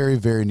in the very,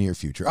 very near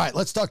future. All right,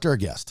 let's talk to our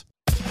guest.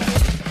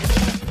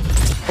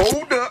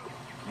 Hold up.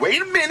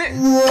 Wait a minute.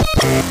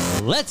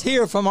 Let's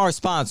hear from our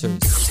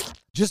sponsors.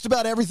 Just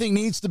about everything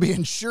needs to be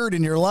insured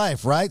in your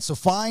life, right? So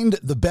find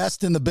the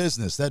best in the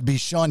business. That'd be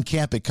Sean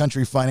Camp at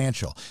Country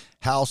Financial.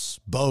 House,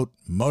 boat,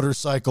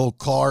 motorcycle,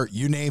 car,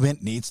 you name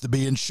it, needs to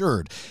be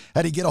insured.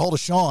 How do you get a hold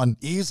of Sean?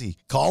 Easy.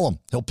 Call him.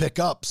 He'll pick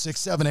up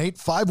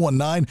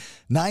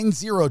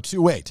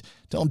 678-519-9028.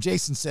 Tell him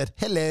Jason said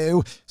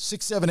hello,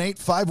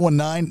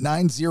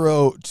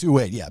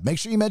 678-519-9028. Yeah, make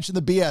sure you mention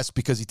the BS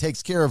because he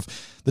takes care of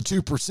the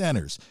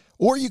 2%ers.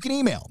 Or you can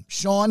email him,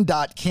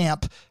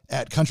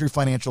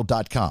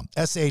 sean.camp@countryfinancial.com,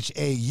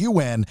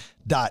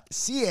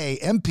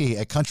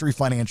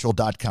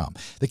 SHAUN.CAMP@countryfinancial.com.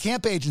 The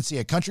Camp Agency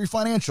at Country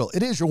Financial,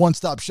 it is your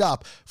one-stop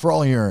shop for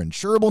all your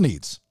insurable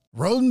needs.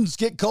 Rodents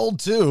get cold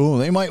too.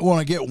 They might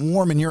want to get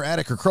warm in your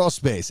attic or crawl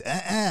space.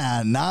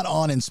 Not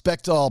on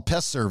Inspectall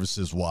Pest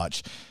Services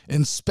watch.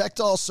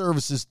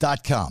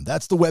 InspectallServices.com.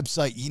 That's the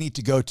website you need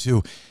to go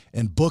to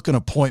and book an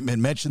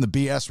appointment. Mention the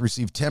BS,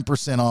 receive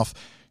 10% off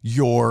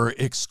your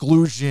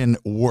exclusion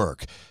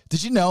work.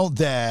 Did you know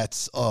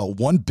that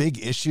one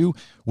big issue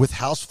with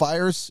house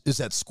fires is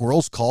that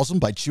squirrels cause them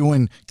by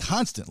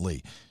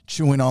constantly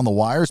chewing on the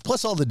wires,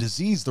 plus all the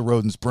disease the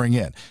rodents bring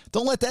in?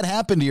 Don't let that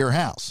happen to your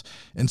house.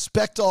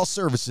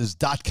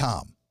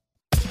 InspectallServices.com.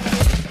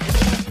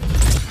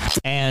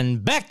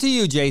 And back to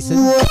you, Jason.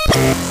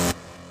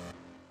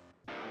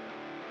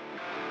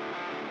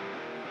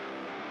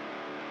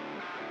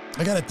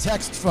 I got a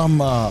text from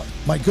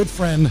my good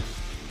friend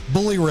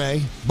Bully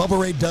Ray, Bubba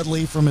Ray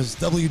Dudley from his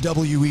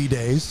WWE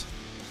days.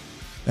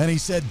 And he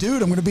said,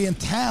 dude, I'm going to be in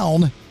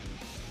town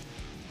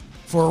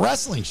for a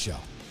wrestling show.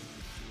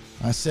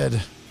 I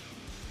said,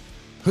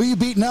 who you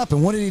beating up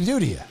and what did he do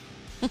to you?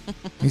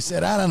 He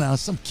said, I don't know,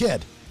 some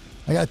kid.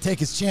 I got to take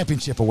his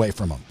championship away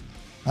from him.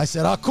 I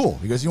said, oh, cool.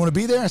 He goes, you want to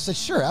be there? I said,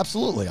 sure,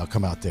 absolutely. I'll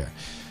come out there.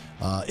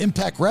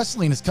 Impact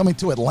Wrestling is coming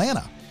to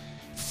Atlanta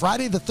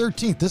Friday the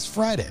 13th, this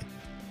Friday.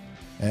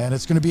 And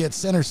it's going to be at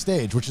Center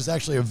Stage, which is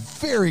actually a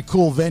very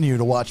cool venue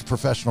to watch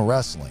professional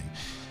wrestling.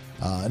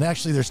 And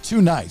actually, there's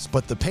 2 nights,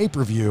 but the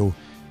pay-per-view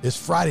is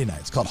Friday night.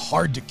 It's called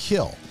Hard to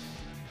Kill.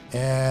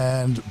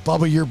 And,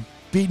 Bubba, you're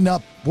beating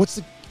up, what's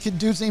the kid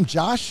dude's name,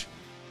 Josh?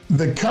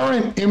 The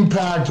current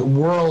Impact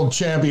World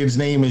Champion's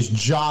name is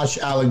Josh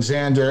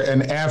Alexander,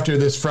 and after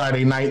this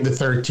Friday night, the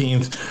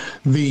 13th,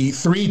 the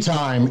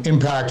 3-time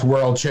Impact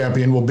World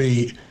Champion will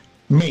be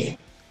me,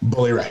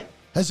 Bully Ray.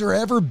 Has there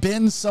ever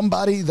been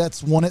somebody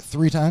that's won it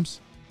 3 times?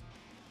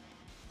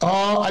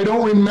 I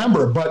don't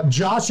remember, but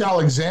Josh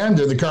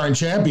Alexander, the current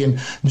champion,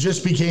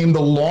 just became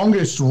the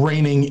longest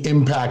reigning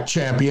Impact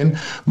champion,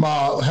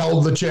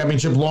 held the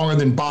championship longer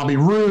than Bobby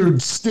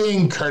Roode,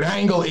 Sting, Kurt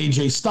Angle,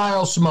 AJ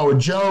Styles, Samoa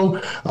Joe.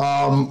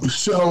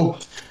 So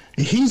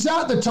he's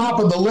at the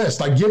top of the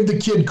list. I give the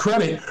kid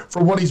credit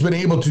for what he's been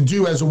able to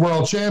do as a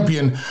world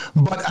champion,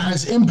 but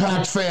as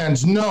Impact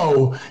fans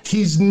know,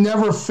 he's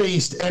never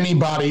faced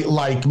anybody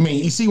like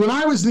me. You see, when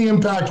I was the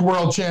Impact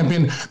World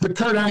Champion, the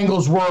Kurt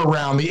Angles were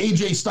around, the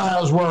AJ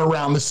Styles were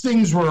around, the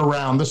Stings were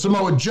around, the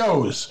Samoa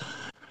Joes.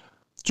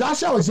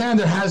 Josh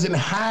Alexander hasn't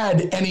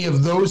had any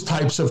of those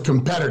types of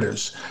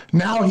competitors.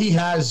 Now he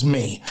has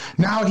me.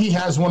 Now he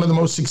has one of the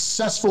most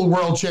successful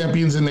world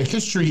champions in the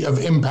history of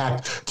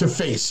Impact to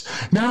face.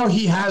 Now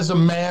he has a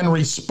man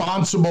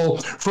responsible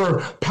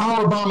for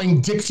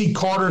powerbombing Dixie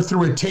Carter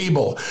through a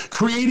table,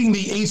 creating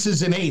the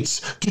Aces and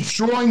Eights,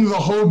 destroying the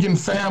Hogan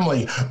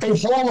family, a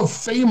Hall of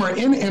Famer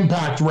in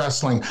Impact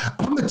Wrestling.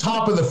 I'm the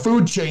top of the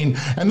food chain,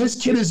 and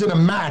this kid is in a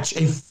match,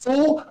 a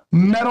Full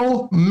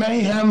Metal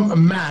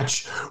Mayhem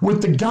match with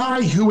the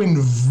guy who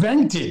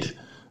invented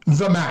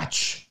the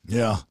match.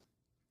 Yeah.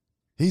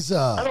 He's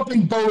I don't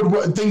think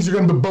things are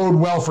going to bode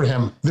well for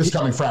him this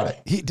coming Friday.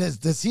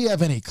 Does he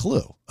have any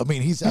clue? I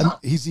mean,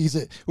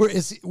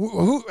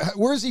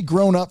 where is he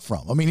grown up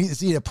from? I mean,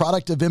 is he a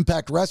product of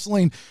Impact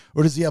Wrestling,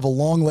 or does he have a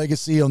long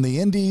legacy on the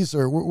indies,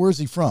 or where's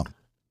he from?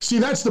 See,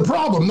 that's the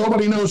problem.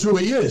 Nobody knows who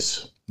he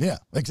is. Yeah,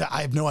 exactly.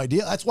 I have no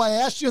idea. That's why I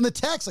asked you in the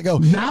text. I go,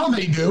 now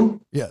they do.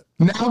 Yeah.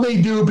 Now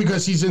they do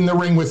because he's in the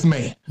ring with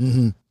me.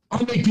 Mm-hmm.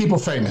 I make people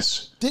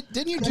famous.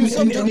 Didn't you do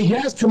something? And he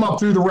has come up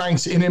through the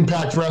ranks in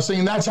Impact Wrestling,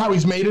 and that's how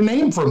he's made a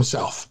name for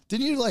himself.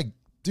 Didn't you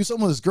do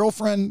something with his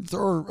girlfriend,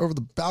 throw her over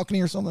the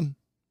balcony or something?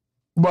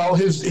 Well,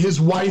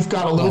 his wife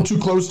got a little too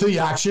close to the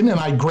action, and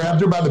I grabbed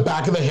her by the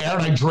back of the hair,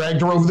 and I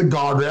dragged her over the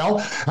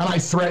guardrail, and I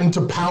threatened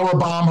to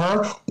powerbomb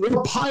her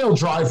or pile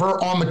drive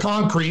her on the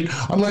concrete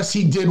unless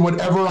he did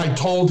whatever I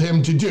told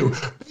him to do.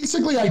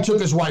 Basically, I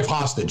took his wife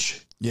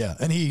hostage. Yeah,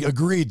 and he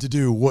agreed to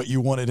do what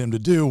you wanted him to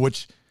do,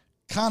 which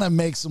kind of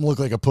makes him look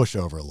like a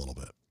pushover a little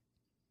bit.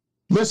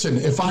 Listen,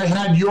 if I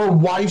had your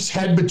wife's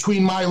head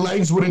between my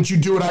legs, wouldn't you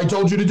do what I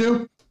told you to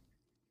do?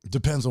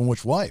 Depends on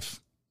which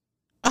wife.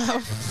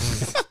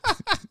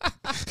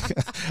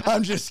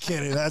 I'm just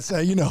kidding. That's how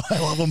you know I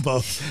love them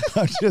both.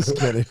 I'm just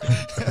kidding.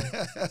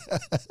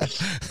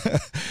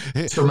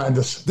 It's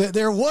tremendous.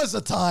 There was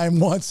a time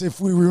once, if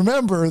we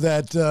remember,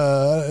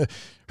 that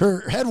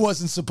her head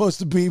wasn't supposed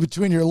to be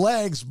between your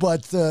legs,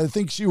 but I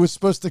think she was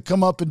supposed to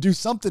come up and do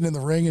something in the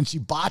ring, and she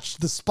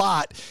botched the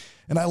spot,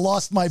 and I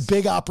lost my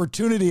big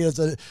opportunity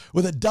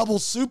with a double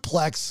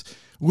suplex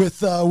with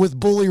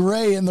Bully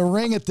Ray in the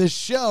ring at this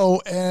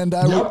show, and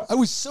I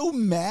was so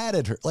mad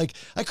at her. Like,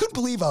 I couldn't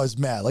believe I was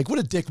mad. Like, what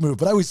a dick move,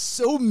 but I was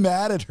so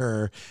mad at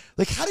her.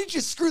 Like, how did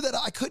you screw that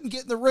up? I couldn't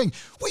get in the ring.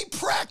 We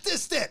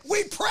practiced it.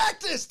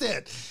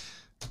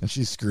 And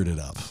she screwed it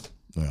up.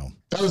 Well,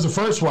 that was the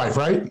first wife,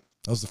 right?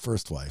 That was the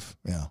first wife,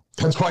 yeah.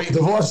 That's why you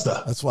divorced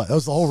her. That's why. That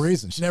was the whole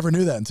reason. She never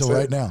knew that until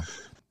right now.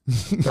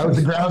 That was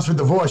the grounds for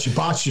divorce. You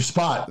botched your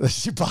spot.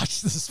 She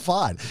botched the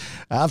spot.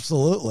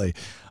 Absolutely.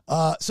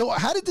 So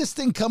how did this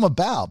thing come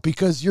about?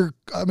 Because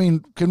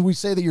can we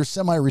say that you're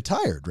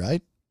semi-retired,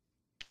 right?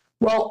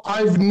 Well,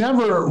 I've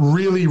never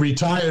really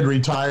retired.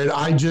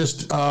 I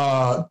just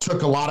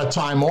took a lot of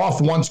time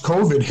off once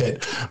COVID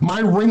hit.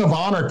 My Ring of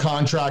Honor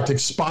contract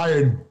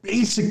expired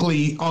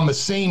basically on the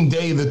same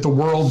day that the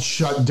world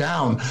shut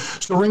down.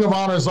 So Ring of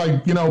Honor is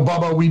like,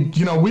 Bubba, we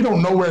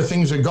don't know where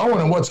things are going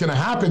and what's going to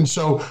happen.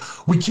 So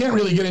we can't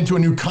really get into a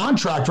new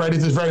contract right at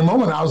this very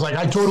moment. I was like,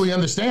 I totally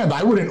understand.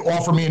 I wouldn't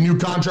offer me a new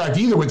contract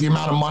either with the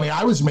amount of money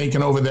I was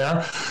making over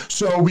there.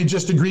 So we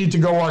just agreed to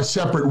go our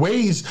separate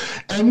ways.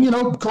 And,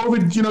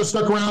 COVID,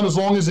 stuck around as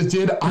long as it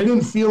did. I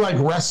didn't feel like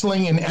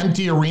wrestling in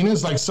empty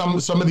arenas like some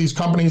of these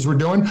companies were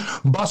doing.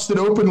 Busted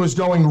Open was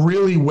going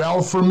really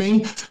well for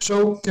me.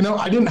 So,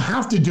 I didn't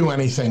have to do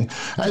anything.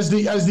 As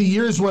the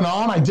years went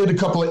on, I did a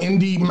couple of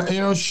indie,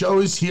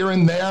 shows here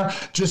and there.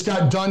 Just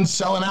got done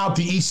selling out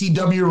the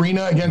ECW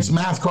arena against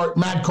Matt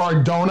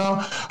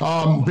Cardona.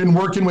 Been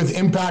working with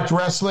Impact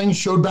Wrestling,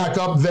 showed back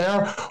up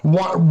there.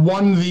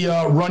 Won the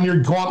Run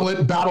Your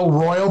Gauntlet Battle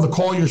Royal, the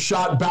Call Your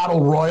Shot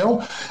Battle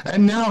Royal,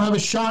 and now have a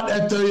shot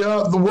at the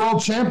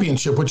World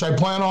Championship, which I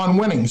plan on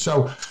winning.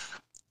 So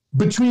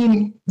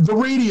between the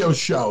radio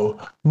show,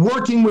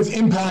 working with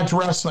Impact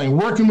Wrestling,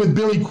 working with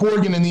Billy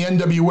Corgan in the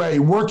NWA,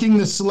 working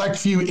the select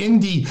few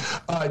indie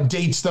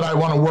dates that I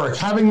want to work,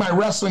 having my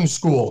wrestling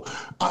school,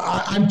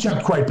 I'm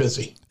kept quite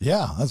busy.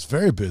 Yeah, that's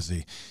very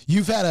busy.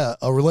 You've had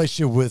a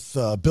relationship with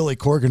Billy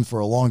Corgan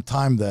for a long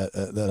time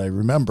that I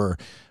remember,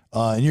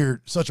 and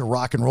you're such a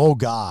rock and roll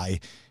guy.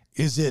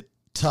 Is it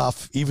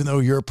tough, even though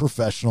you're a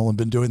professional and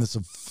been doing this a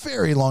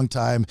very long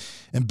time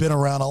and been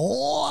around a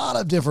lot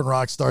of different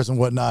rock stars and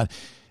whatnot,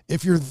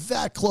 if you're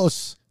that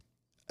close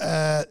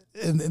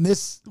in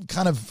this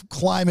kind of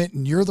climate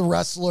and you're the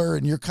wrestler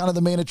and you're kind of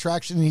the main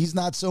attraction and he's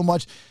not so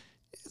much,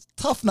 it's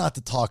tough not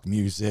to talk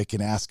music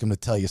and ask him to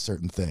tell you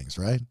certain things,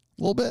 right?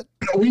 A little bit.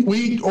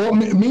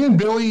 Me and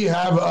Billy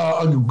have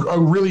a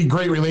really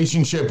great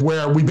relationship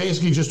where we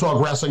basically just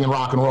talk wrestling and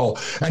rock and roll.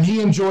 And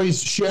he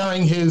enjoys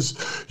sharing his,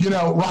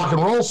 rock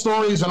and roll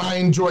stories, and I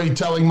enjoy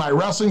telling my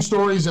wrestling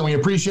stories, and we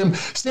appreciate him.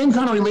 Same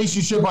kind of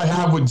relationship I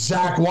have with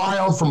Zach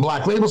Wilde from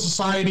Black Label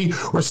Society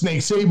or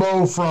Snake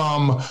Sabo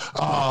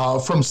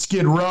from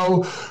Skid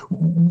Row.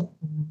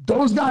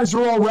 Those guys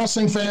are all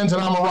wrestling fans,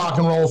 and I'm a rock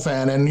and roll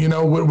fan. And,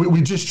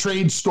 we just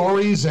trade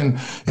stories and,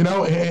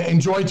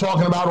 enjoy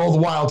talking about all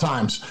the wild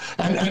times.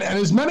 And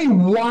as many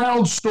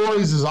wild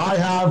stories as I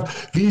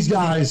have, these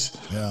guys,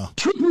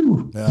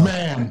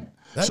 man.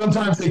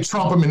 Sometimes they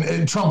trump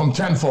them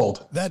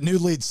tenfold. That new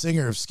lead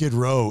singer of Skid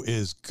Row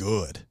is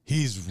good.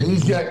 He's getting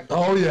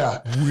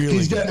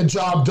the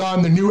job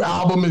done. The new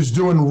album is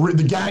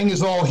the gang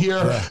is all here.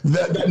 Yeah.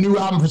 That new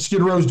album for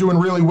Skid Row is doing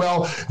really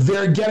well.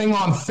 They're getting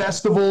on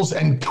festivals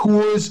and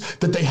tours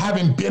that they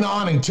haven't been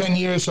on in 10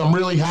 years. So I'm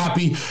really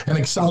happy and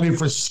excited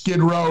for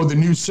Skid Row, the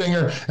new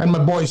singer, and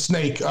my boy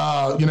Snake.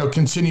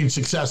 Continued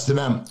success to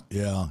them.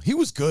 Yeah, he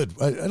was good.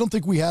 I don't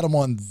think we had him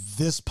on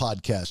this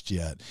podcast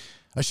yet.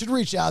 I should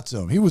reach out to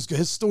him.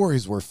 His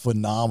stories were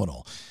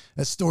phenomenal.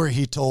 That story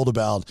he told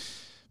about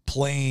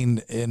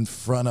playing in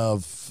front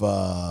of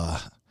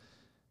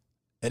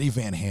Eddie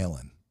Van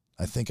Halen.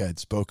 I think I had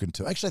spoken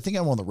to. Actually, I think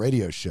I'm on the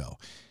radio show.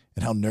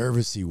 And how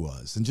nervous he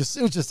was, and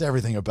it was just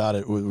everything about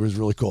it was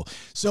really cool.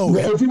 So,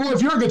 if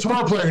you're a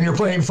guitar player and you're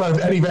playing in front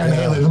of Eddie Van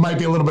Halen, there might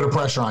be a little bit of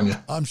pressure on you.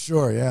 I'm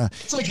sure, yeah.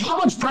 It's like, how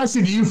much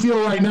pressure do you feel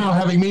right now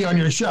having me on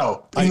your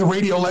show, being the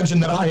radio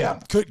legend that I am?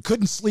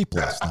 Couldn't sleep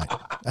last night.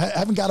 I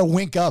haven't got a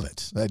wink of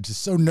it. I'm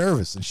just so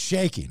nervous and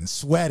shaking and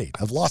sweating.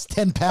 I've lost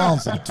 10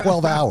 pounds in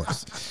 12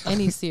 hours.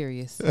 And he's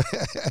serious.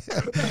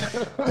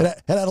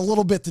 It had a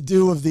little bit to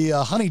do with the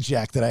honey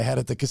jack that I had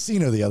at the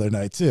casino the other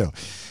night too.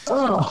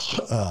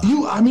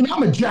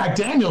 I'm a Jack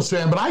Daniels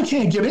fan, but I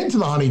can't get into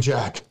the honey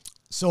jack.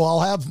 So I'll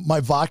have my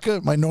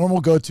vodka, my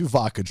normal go-to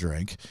vodka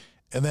drink,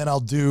 and then I'll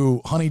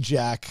do honey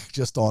jack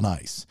just on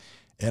ice.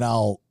 And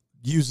I'll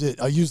use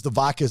the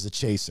vodka as a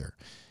chaser.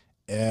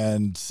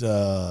 And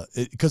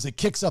because it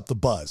kicks up the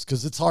buzz,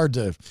 because it's hard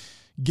to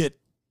get,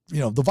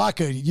 the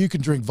vodka, you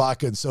can drink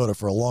vodka and soda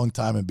for a long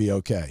time and be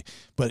okay.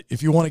 But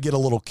if you want to get a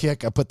little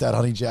kick, I put that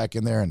honey jack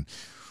in there and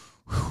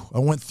I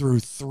went through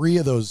 3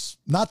 of those,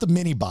 not the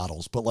mini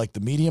bottles, but like the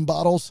medium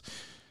bottles.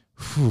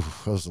 Whew,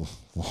 that was a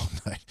long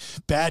night.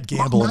 Bad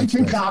gambling. My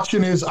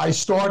concoction is I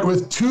start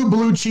with 2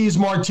 blue cheese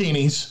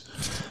martinis,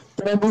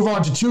 then I move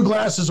on to 2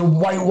 glasses of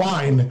white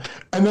wine,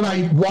 and then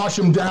I wash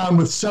them down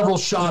with several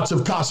shots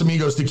of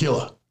Casamigos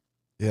tequila.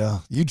 Yeah,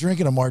 you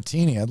drinking a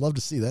martini. I'd love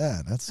to see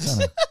that. That's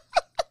kind of...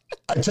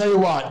 I tell you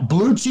what,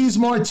 blue cheese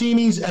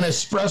martinis and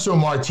espresso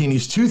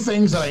martinis, 2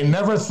 things that I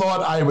never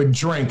thought I would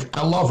drink.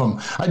 I love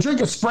them. I drink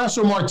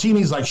espresso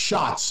martinis like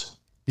shots.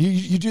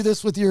 You do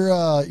this with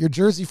your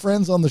Jersey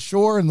friends on the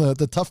shore and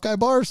the tough guy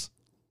bars?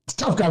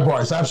 Tough guy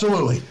bars,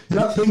 absolutely.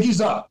 Yep,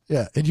 pinkies up.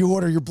 Yeah, and you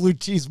order your blue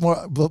cheese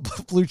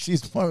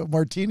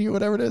martini or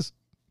whatever it is?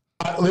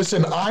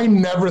 Listen, I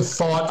never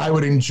thought I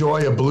would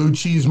enjoy a blue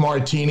cheese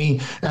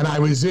martini, and I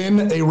was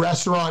in a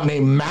restaurant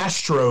named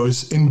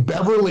Mastro's in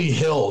Beverly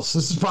Hills.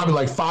 This is probably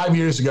like 5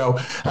 years ago,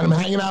 and I'm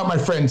hanging out with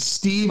my friend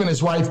Steve and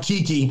his wife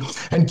Kiki,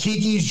 and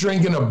Kiki's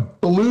drinking a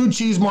blue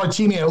cheese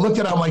martini. I look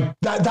at her, I'm like,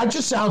 that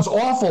just sounds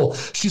awful.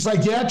 She's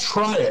like, yeah,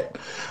 try it.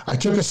 I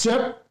took a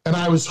sip, and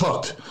I was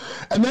hooked.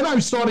 And then I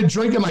started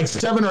drinking like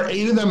 7 or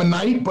 8 of them a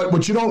night. But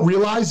what you don't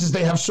realize is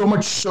they have so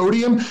much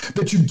sodium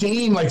that you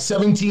gain like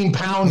 17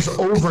 pounds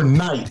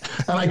overnight.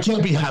 And I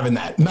can't be having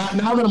that. Not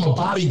now that I'm a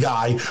body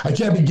guy, I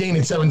can't be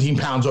gaining 17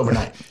 pounds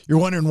overnight. You're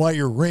wondering why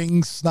your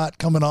ring's not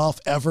coming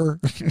off ever?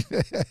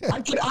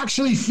 I could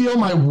actually feel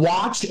my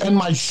watch and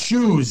my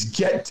shoes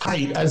get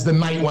tight as the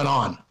night went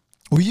on.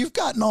 Well, you've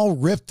gotten all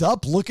ripped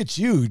up. Look at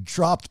you.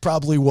 Dropped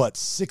probably,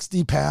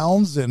 60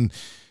 pounds? And...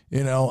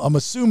 I'm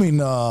assuming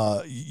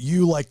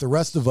you, like the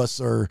rest of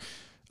us, are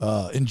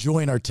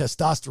enjoying our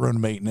testosterone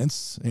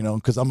maintenance,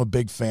 because I'm a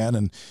big fan.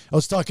 And I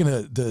was talking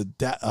to the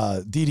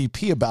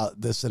DDP about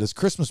this at his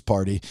Christmas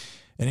party,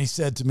 and he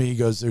said to me, he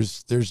goes,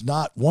 there's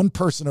not one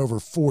person over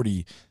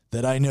 40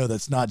 that I know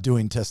that's not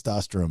doing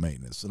testosterone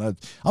maintenance. And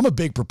I'm a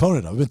big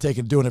proponent. I've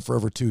been doing it for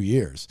over 2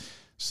 years.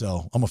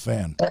 So I'm a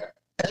fan.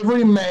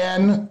 Every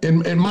man,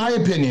 in my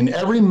opinion,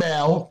 every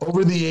male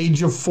over the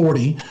age of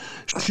 40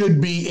 should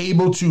be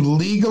able to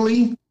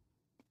legally,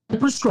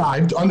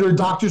 prescribed under a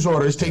doctor's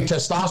orders, take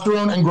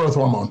testosterone and growth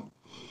hormone.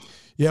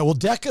 Yeah, well,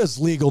 DECA is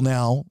legal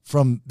now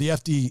from the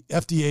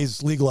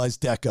FDA's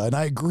legalized DECA. And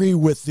I agree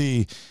with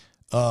you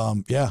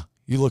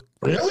look.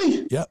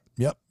 Really? Yep.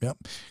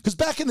 Because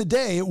back in the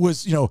day, it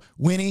was,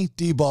 Winnie,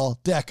 D-ball,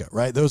 DECA,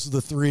 right? Those are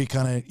the 3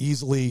 kind of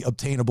easily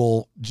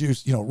obtainable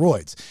juice,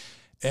 roids.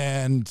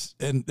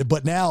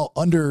 But now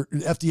under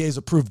FDA's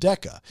approved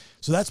DECA.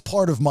 So that's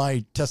part of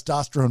my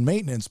testosterone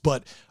maintenance.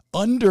 But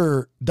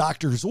under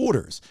doctor's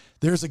orders,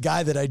 there's a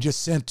guy that I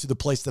just sent to the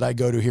place that I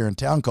go to here in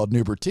town called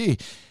Nuber Tea,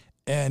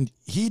 and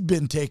he'd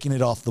been taking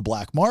it off the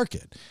black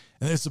market.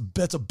 And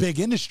that's a big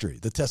industry.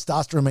 The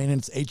testosterone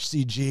maintenance,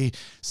 HCG,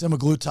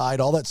 semaglutide,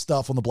 all that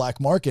stuff on the black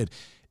market.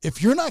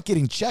 If you're not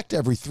getting checked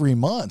every 3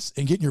 months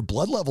and getting your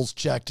blood levels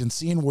checked and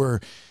seeing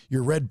where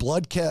your red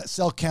blood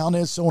cell count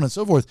is, so on and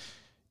so forth,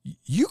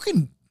 you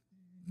can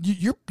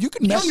kill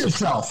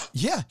yourself.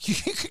 Yeah, you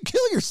can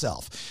kill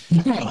yourself.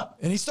 Yeah.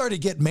 And he started to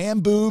get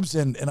man boobs,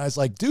 and I was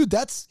like, dude,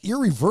 that's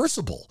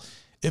irreversible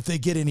if they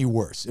get any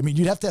worse. I mean,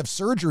 you'd have to have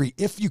surgery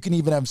if you can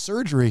even have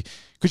surgery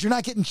because you're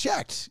not getting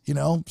checked,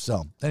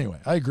 So anyway,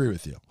 I agree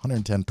with you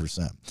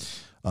 110%.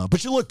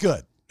 But you look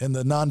good in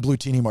the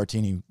non-blutini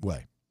martini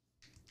way.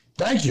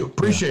 Thank you.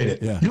 Appreciate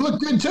it. Yeah. You look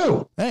good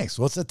too. Thanks.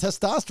 What's the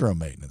testosterone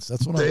maintenance?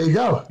 That's what you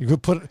go. You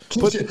could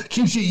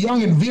keeps you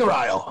young and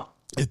virile.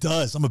 It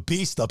does. I'm a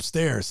beast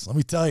upstairs. Let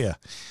me tell you.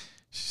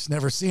 She's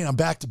never seen. I'm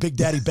back to Big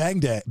Daddy Bang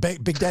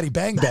Big Daddy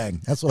Bang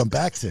Bang. That's what I'm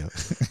back to.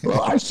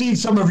 Well, I've seen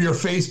some of your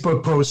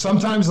Facebook posts.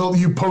 Sometimes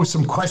you post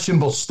some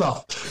questionable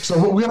stuff. So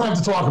we're going to have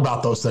to talk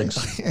about those things.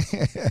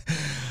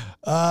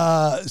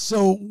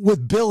 So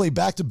with Billy,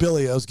 back to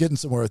Billy, I was getting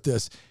somewhere with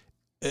this.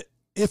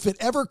 If it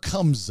ever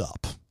comes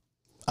up,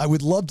 I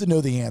would love to know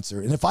the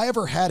answer. And if I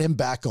ever had him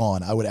back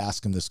on, I would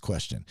ask him this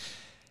question.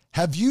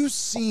 Have you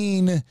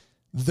seen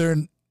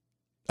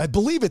I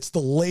believe it's the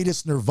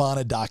latest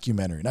Nirvana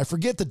documentary. And I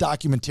forget the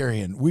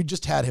documentarian. We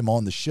just had him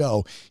on the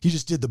show. He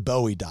just did the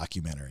Bowie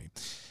documentary.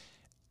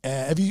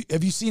 Have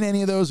you seen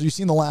any of those? Have you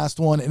seen the last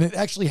one? And it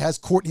actually has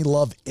Courtney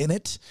Love in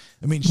it.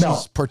 I mean, she's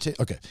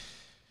okay.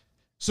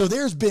 So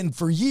there's been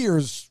for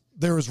years,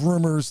 there was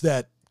rumors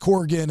that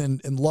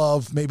Corgan and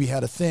Love maybe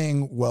had a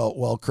thing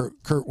while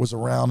Kurt was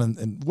around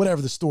and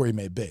whatever the story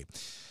may be.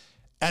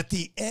 At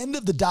the end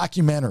of the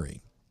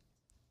documentary,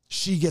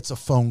 she gets a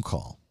phone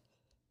call.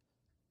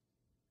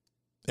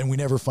 And we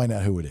never find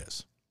out who it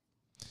is.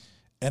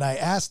 And I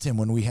asked him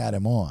when we had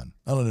him on,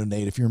 I don't know,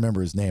 Nate, if you remember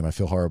his name, I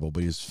feel horrible,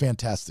 but he was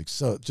fantastic.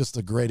 So just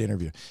a great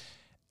interview.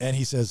 And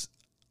he says,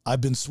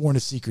 I've been sworn to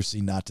secrecy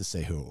not to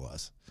say who it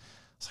was.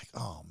 It's like,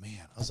 oh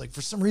man. I was like,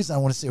 for some reason I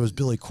want to say it was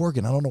Billy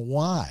Corgan. I don't know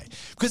why.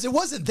 Because it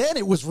wasn't then,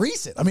 it was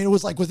recent. I mean, it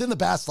was like within the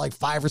past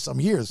 5 or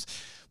some years.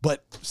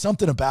 But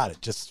something about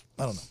it, just,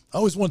 I don't know. I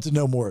always wanted to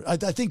know more. I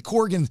think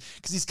Corgan,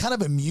 because he's kind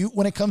of a mute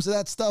when it comes to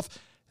that stuff,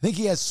 I think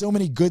he has so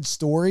many good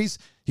stories.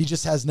 He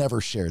just has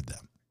never shared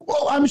them.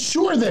 Well, I'm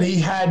sure that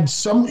he had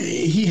some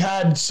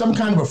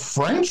kind of a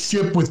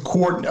friendship with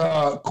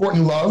Courtney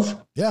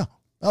Love. Yeah,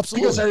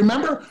 absolutely. Because I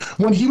remember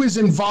when he was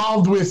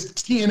involved with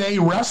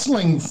TNA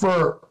Wrestling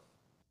for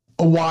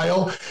a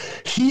while,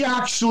 he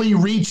actually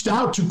reached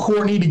out to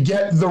Courtney to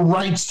get the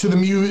rights to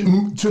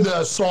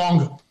the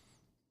song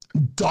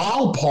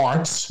Doll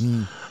Parts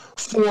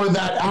for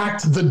that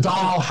act, The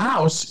Doll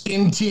House,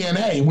 in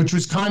TNA, which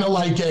was kind of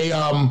like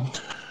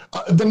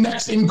the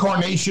next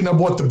incarnation of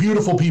what the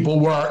Beautiful People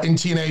were in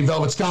TNA,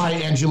 Velvet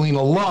Sky,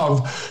 Angelina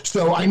Love.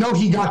 So I know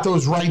he got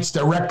those rights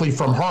directly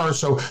from her.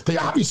 So they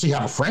obviously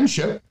have a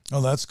friendship. Oh,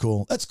 that's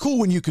cool. That's cool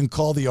when you can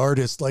call the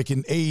artist, like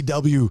in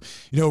AEW,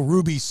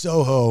 Ruby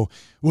Soho,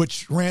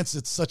 which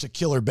Rancid's such a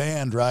killer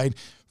band, right?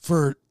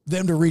 For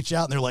them to reach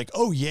out and they're like,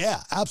 oh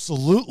yeah,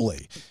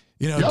 absolutely.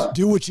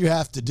 Do what you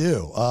have to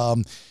do.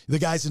 The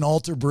guys in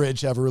Alter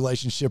Bridge have a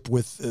relationship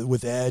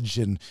with Edge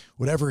and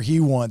whatever he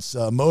wants.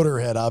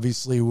 Motorhead,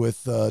 obviously,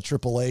 with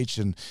Triple H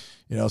and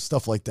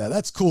stuff like that.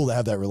 That's cool to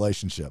have that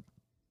relationship.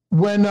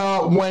 When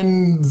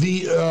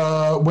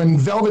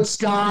Velvet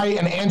Sky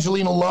and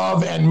Angelina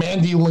Love and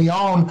Mandy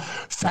Leon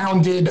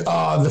founded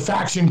the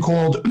faction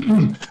called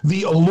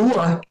the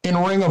Allure in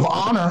Ring of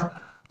Honor,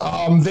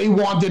 they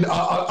wanted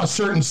a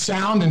certain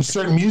sound and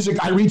certain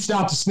music. I reached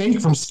out to Snake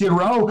from Skid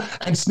Row,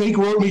 and Snake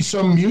wrote me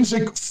some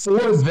music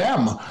for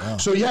them. Wow.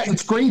 So yeah,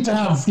 it's great to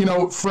have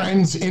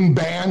friends in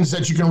bands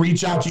that you can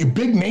reach out to.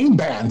 Big name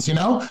bands,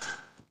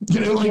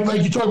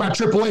 like you talk about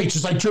Triple H.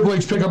 It's like Triple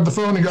H pick up the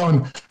phone and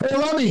going, "Hey,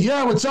 Lemmy,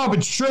 yeah, what's up?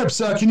 It's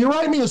Trips. Can you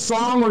write me a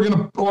song?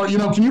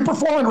 Can you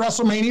perform at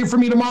WrestleMania for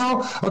me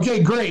tomorrow?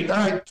 Okay, great. All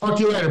right, talk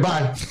to you later.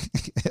 Bye."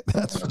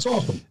 That's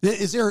awesome.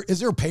 Is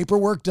there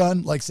paperwork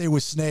done, like say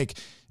with Snake,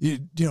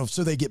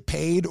 so they get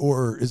paid,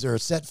 or is there a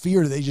set fee,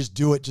 or do they just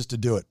do it just to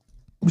do it?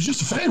 It was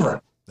just a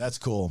favor. That's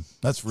cool.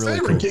 That's really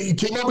cool. He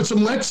came up with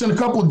some licks in a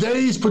couple of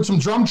days, put some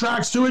drum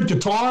tracks to it,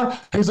 guitar,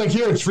 and he's like,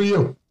 "Here, it's for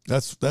you."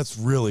 That's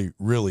really,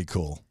 really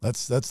cool.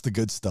 That's the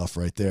good stuff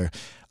right there.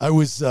 I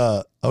was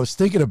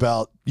thinking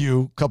about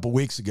you a couple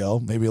weeks ago,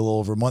 maybe a little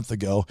over a month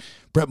ago.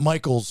 Bret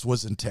Michaels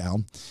was in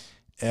town,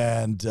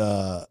 and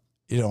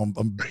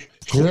I'm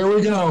here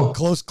we go.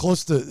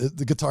 Close to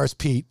the guitarist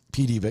Pete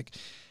Evick.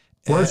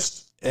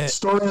 Worst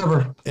story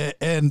ever.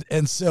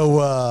 And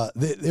so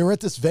they were at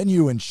this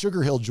venue in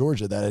Sugar Hill,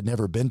 Georgia, that I'd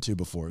never been to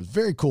before. It was a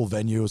very cool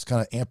venue. It was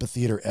kind of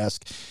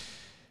amphitheater-esque.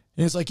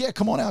 And he's like, "Yeah,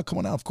 come on out,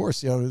 of course."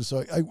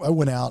 So I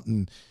went out,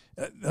 and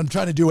I'm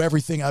trying to do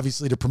everything,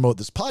 obviously, to promote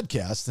this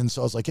podcast. And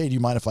so I was like, "Hey, do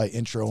you mind if I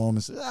intro him?"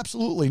 And said,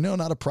 "Absolutely, no,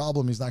 not a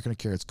problem. He's not going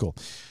to care. It's cool."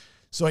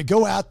 So I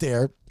go out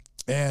there,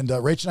 and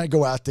Rach and I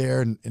go out there,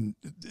 and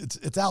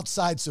it's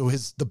outside. So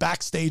the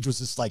backstage was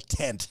this like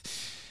tent,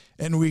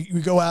 and we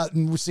go out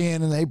and we're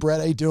seeing, and hey,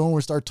 Bret, how you doing?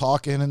 We start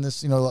talking, and this,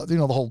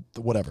 the whole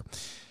whatever.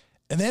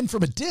 And then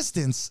from a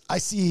distance, I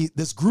see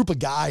this group of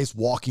guys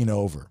walking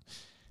over.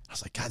 I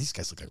was like, God, these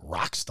guys look like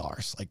rock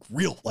stars, like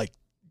real, like,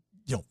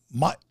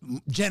 my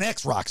Gen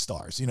X rock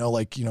stars,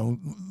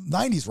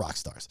 90s rock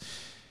stars.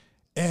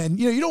 And,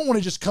 you don't want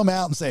to just come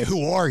out and say,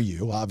 "Who are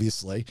you?"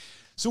 obviously.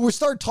 So we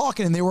start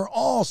talking, and they were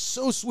all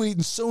so sweet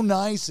and so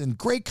nice and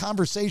great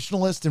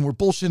conversationalists, and we're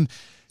bullshitting.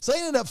 So I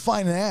ended up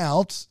finding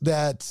out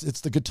that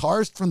it's the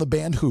guitarist from the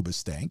band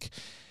Hoobastank,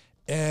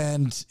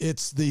 and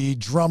it's the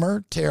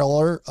drummer,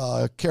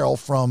 Carol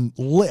from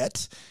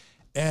Lit,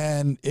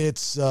 and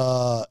it's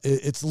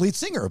the lead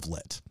singer of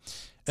Lit.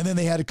 And then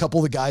they had a couple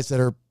of the guys that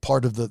are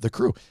part of the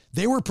crew.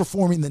 They were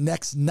performing the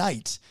next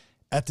night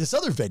at this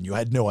other venue I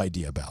had no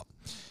idea about.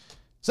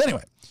 So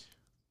anyway,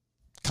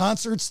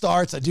 concert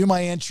starts. I do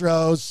my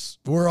intros.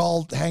 We're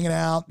all hanging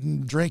out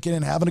and drinking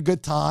and having a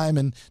good time,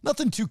 and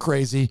nothing too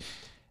crazy.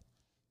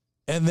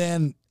 And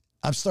then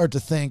I'm starting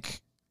to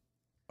think,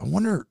 I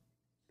wonder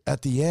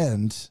at the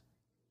end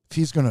if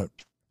he's going to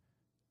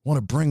want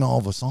to bring all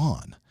of us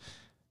on.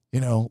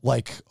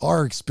 Like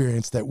our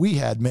experience that we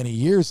had many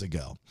years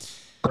ago,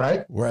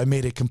 right? Where I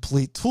made a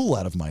complete tool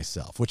out of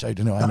myself, which I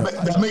know.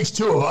 That makes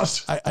two of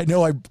us. I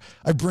know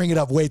I bring it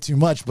up way too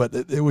much, but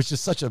it was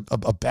just such a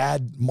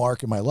bad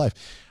mark in my life.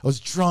 I was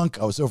drunk.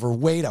 I was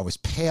overweight. I was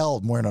pale.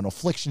 I'm wearing an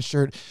Affliction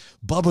shirt.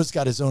 Bubba's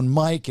got his own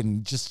mic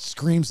and just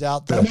screams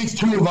out. That makes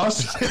two of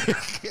us.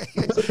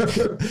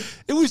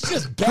 It was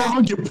just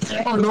bad. You're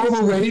pale and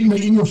overweight,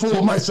 making a fool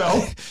of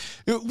myself.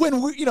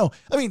 When we,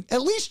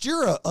 at least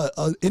you're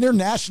a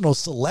international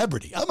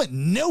celebrity. I'm a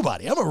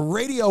nobody. I'm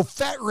a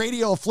fat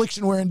radio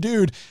Affliction wearing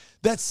dude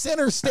that's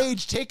center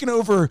stage, taking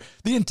over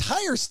the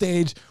entire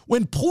stage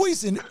when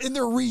Poison in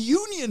their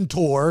reunion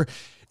tour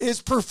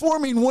is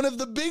performing one of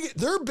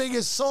their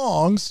biggest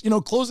songs,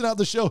 closing out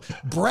the show.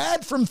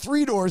 Brad from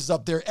Three Doors is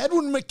up there.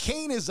 Edwin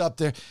McCain is up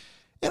there.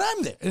 And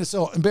I'm there. And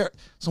so embarrassed.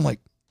 So I'm like,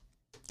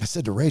 I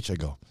said to Rach, I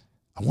go,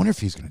 I wonder if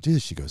he's going to do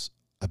this. She goes,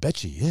 I bet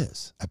she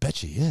is.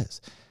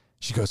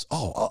 She goes,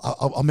 oh,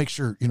 I'll make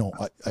sure, I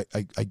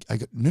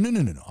go,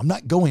 no. I'm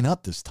not going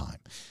up this time.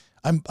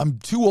 I'm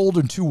too old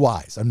and too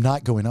wise. I'm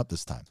not going up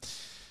this time.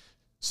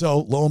 So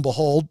lo and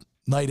behold,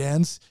 night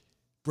ends.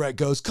 Brett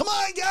goes, come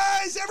on,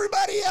 guys,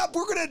 everybody up.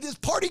 We're going to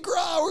just party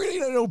growl. We're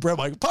going to, Brett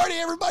like, party,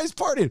 everybody's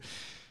partying.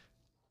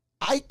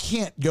 I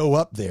can't go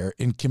up there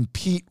and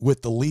compete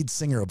with the lead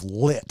singer of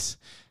Lit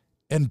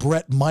and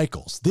Bret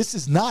Michaels. This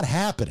is not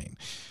happening.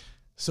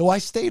 So I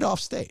stayed off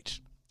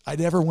stage. I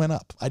never went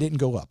up. I didn't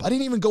go up. I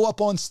didn't even go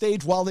up on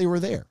stage while they were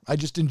there. I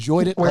just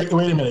enjoyed it. Wait a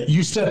minute.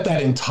 You set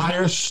that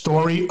entire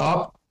story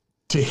up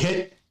to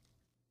hit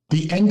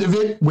the end of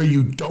it where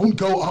you don't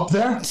go up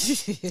there?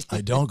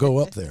 I don't go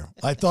up there.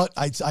 I thought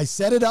I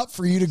set it up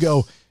for you to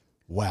go,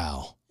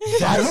 wow.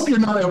 I hope you're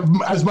not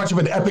as much of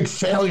an epic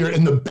failure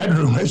in the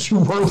bedroom as you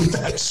were with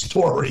that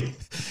story.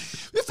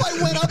 If I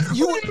went up,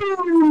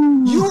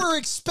 you were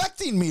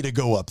expecting me to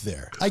go up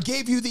there. I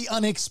gave you the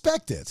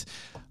unexpected.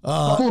 A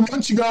couple of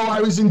months ago,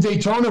 I was in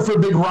Daytona for a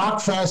big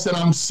rock fest, and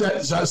I'm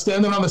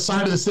standing on the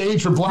side of the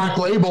stage for Black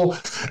Label,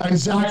 and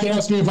Zach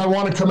asked me if I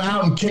want to come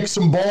out and kick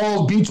some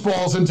balls, beach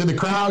balls, into the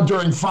crowd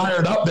during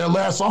Fired Up, their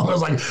last song. I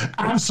was like,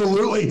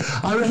 absolutely.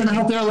 I ran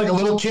out there like a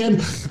little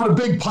kid, got a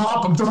big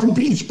pop. I'm throwing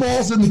beach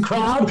balls in the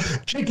crowd,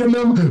 kicking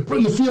them,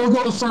 putting the field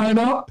goal sign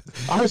up.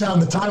 I was having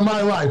the time of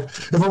my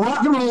life. If a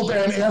rock and roll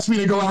band asked me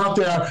to go out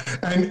there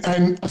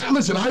and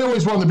listen, I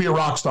always wanted to be a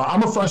rock star.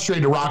 I'm a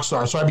frustrated rock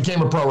star, so I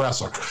became a pro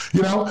wrestler.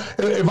 You know,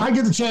 if I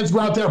get the chance to go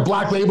out there,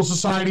 Black Label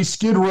Society,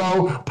 Skid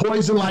Row,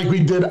 Poison like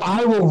we did,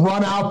 I will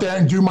run out there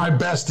and do my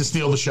best to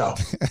steal the show.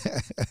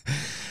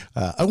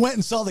 I went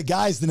and saw the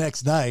guys the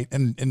next night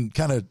and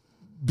kind of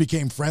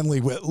became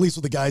friendly with, at least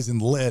with the guys in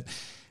Lit.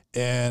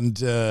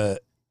 And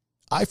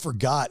I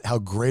forgot how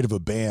great of a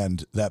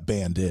band that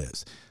band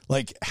is.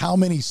 Like how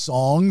many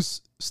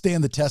songs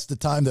stand the test of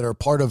time that are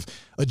part of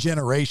a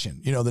generation,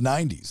 you know, the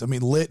 90s. I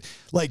mean, Lit,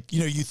 like, you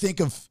know, you think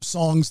of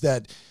songs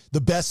that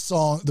the best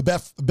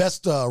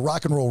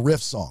rock and roll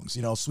riff songs,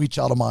 you know, Sweet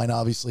Child of Mine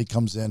obviously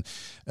comes in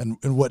and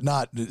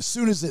whatnot. As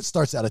soon as it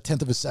starts out a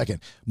tenth of a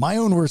second, My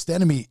Own Worst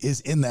Enemy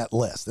is in that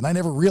list. And I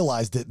never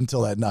realized it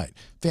until that night.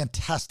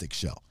 Fantastic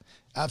show.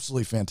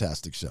 Absolutely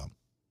fantastic show.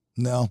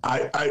 No,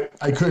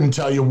 I couldn't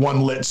tell you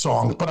one Lit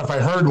song, but if I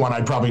heard one,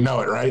 I'd probably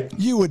know it, right?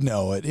 You would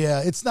know it.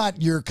 Yeah. It's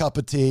not your cup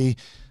of tea.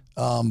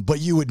 But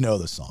you would know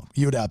the song.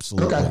 You would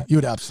absolutely. Okay. You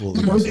would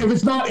absolutely. If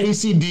it's not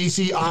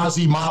AC/DC,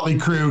 Ozzy, Motley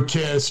Crue,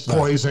 Kiss,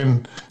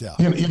 Poison, yeah,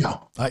 you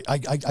know.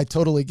 I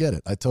totally get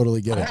it. I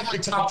totally get it. I have my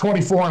top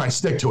 24 and I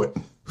stick to it.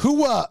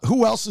 Who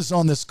else is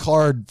on this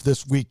card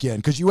this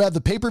weekend? Because you have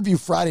the pay-per-view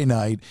Friday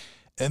night,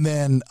 and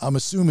then I'm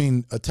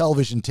assuming a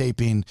television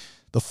taping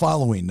the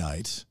following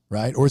night,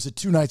 right? Or is it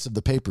 2 nights of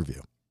the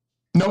pay-per-view?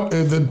 No,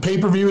 the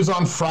pay-per-view is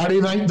on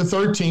Friday night, the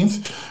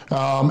 13th,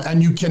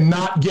 and you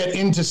cannot get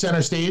into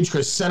Center Stage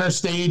because Center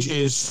Stage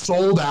is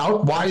sold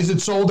out. Why is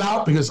it sold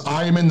out? Because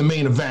I am in the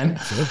main event,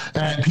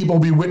 and people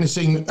will be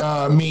witnessing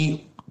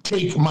me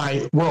take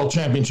my world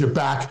championship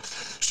back.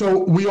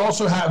 So we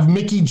also have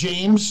Mickie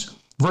James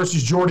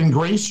versus Jordynne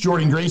Grace.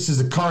 Jordynne Grace is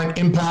the current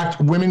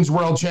Impact Women's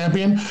World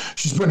Champion.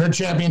 She's putting her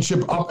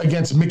championship up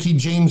against Mickie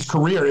James'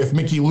 career. If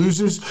Mickie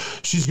loses,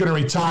 she's going to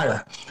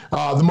retire.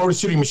 The Motor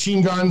City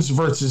Machine Guns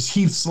versus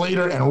Heath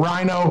Slater and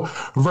Rhino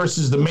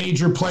versus the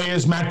major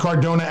players, Matt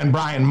Cardona and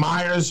Brian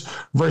Myers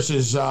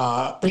versus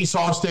Ace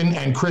Austin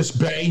and Chris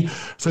Bay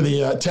for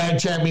the tag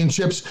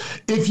championships.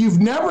 If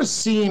you've never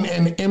seen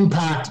an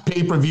Impact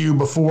pay-per-view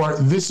before,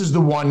 this is the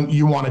one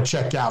you want to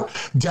check out.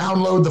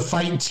 Download the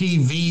Fight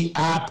TV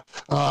app.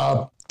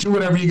 Do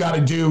whatever you got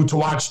to do to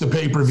watch the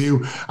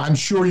pay-per-view. I'm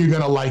sure you're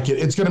going to like it.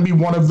 It's going to be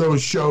one of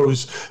those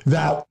shows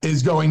that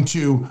is going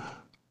to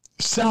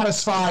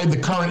satisfy the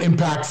current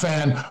Impact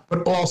fan,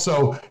 but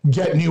also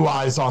get new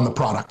eyes on the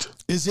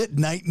product. Is it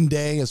night and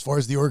day as far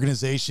as the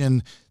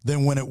organization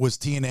than when it was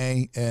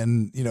TNA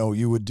and, you know,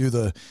 you would do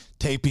the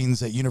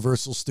tapings at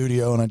Universal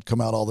Studio and I'd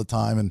come out all the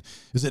time? And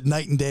is it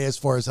night and day as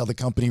far as how the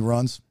company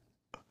runs?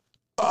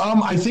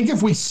 I think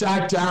if we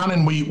sat down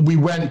and we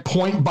went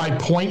point by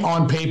point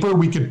on paper,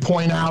 we could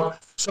point out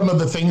some of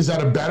the things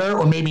that are better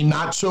or maybe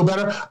not so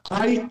better.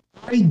 I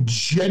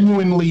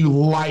genuinely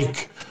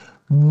like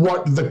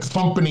what the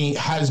company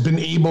has been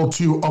able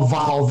to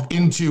evolve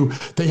into.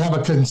 They have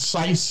a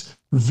concise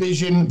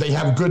vision. They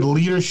have good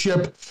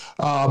leadership.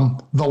 The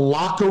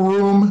locker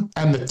room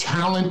and the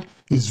talent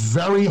is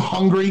very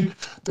hungry.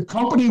 The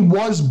company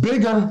was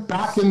bigger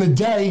back in the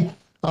day.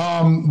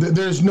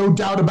 There's no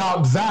doubt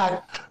about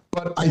that.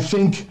 But I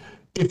think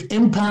if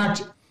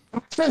Impact,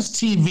 Access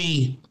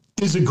TV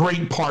is a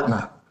great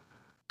partner.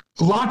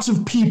 Lots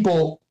of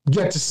people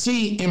get to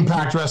see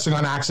Impact Wrestling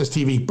on Access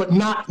TV, but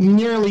not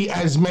nearly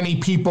as many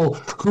people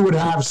who would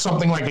have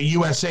something like a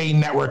USA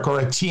Network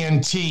or a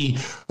TNT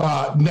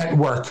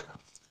network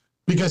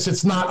because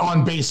it's not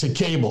on basic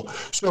cable.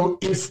 So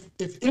if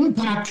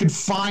Impact could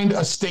find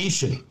a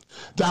station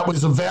that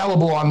was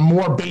available on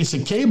more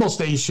basic cable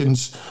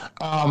stations,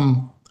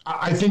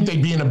 I think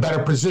they'd be in a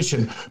better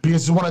position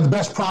because it's one of the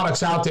best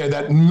products out there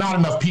that not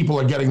enough people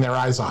are getting their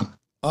eyes on.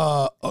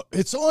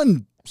 It's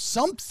on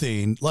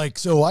something like,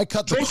 so I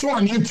cut the... It's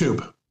on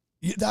YouTube.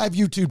 I have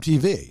YouTube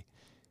TV,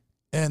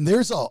 and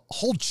there's a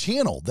whole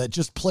channel that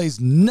just plays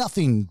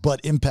nothing but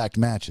Impact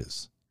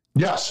matches.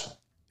 Yes.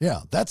 Yeah,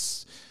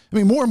 that's. I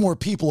mean, more and more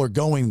people are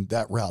going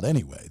that route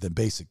anyway than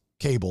basic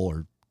cable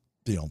or,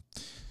 you know.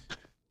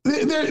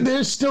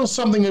 There's still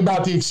something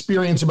about the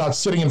experience about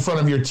sitting in front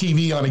of your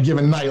TV on a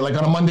given night, like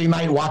on a Monday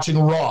night watching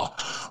Raw,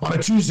 on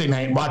a Tuesday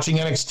night watching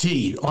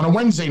NXT, on a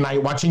Wednesday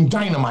night watching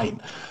Dynamite,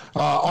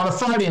 on a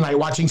Friday night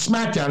watching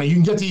SmackDown. And you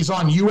can get these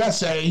on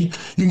USA, you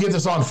can get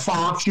this on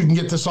Fox, you can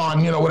get this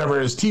on, whatever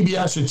it is,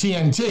 TBS or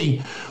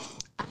TNT.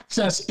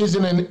 Access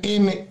isn't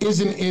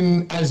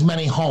in as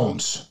many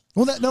homes.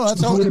 Well, that's not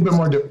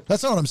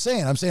what I'm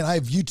saying. I'm saying I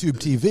have YouTube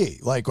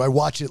TV. Like I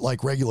watch it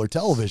like regular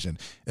television,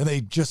 and they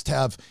just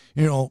have,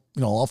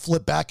 I'll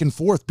flip back and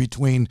forth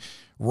between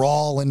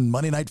Raw and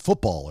Monday Night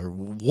Football or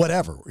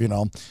whatever.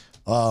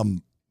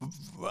 I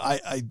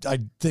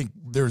think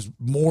there's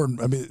more.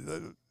 I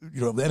mean,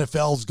 the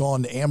NFL's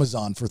gone to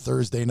Amazon for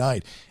Thursday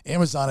night.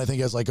 Amazon, I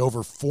think, has like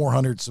over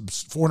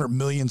 400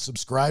 million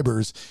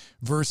subscribers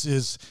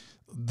versus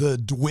the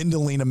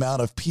dwindling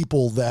amount of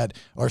people that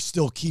are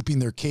still keeping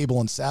their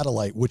cable and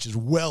satellite, which is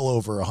well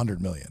over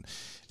 100 million,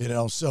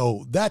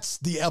 so that's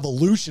the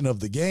evolution of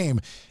the game.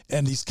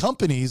 And these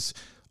companies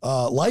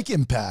like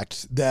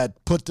Impact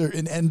that put their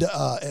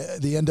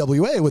the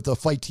NWA with the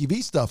Fight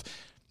TV stuff.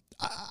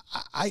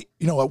 I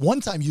at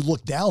one time you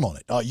looked down on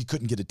it. Oh, you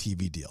couldn't get a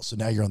TV deal. So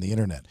now you're on the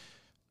internet.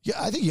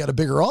 Yeah. I think you got a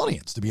bigger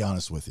audience, to be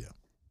honest with you.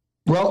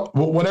 Well,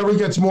 whatever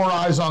gets more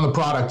eyes on the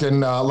product, and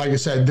like I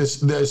said,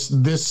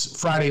 this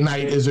Friday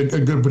night is a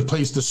good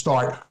place to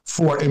start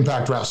for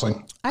Impact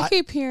Wrestling. I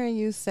keep hearing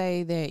you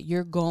say that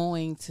you're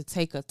going to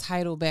take a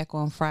title back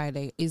on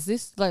Friday. Is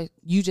this like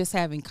you just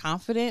having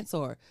confidence,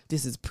 or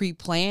this is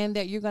pre-planned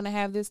that you're going to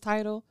have this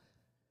title?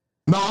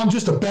 No, I'm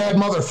just a bad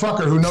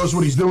motherfucker who knows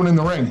what he's doing in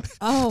the ring.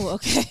 Oh,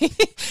 okay.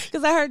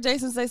 Because I heard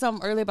Jason say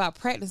something earlier about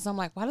practice. I'm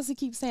like, why does he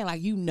keep saying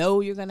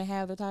you're going to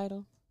have the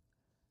title?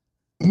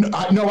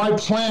 No, I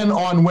plan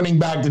on winning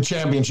back the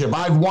championship.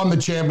 I've won the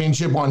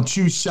championship on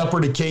 2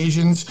 separate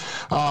occasions.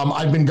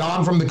 I've been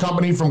gone from the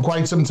company from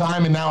quite some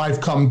time, and now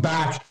I've come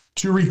back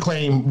to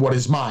reclaim what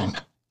is mine.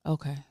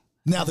 Okay.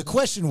 Now, the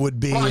question would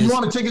be... you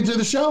want to take it to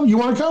the show? You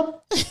want to come?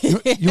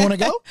 You want to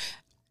go?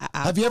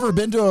 Have you ever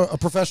been to a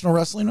professional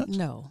wrestling match?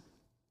 No.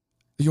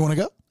 You want to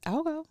go?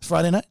 I'll go.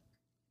 Friday night?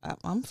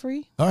 I'm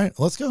free. All right,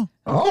 let's go.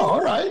 Oh,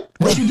 all right.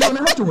 What are you doing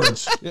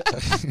afterwards?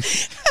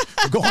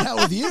 We're going out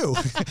with you.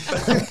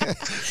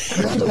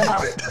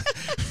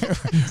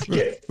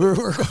 We're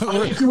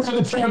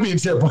the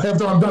championship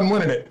after I'm done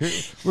winning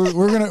it.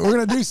 We're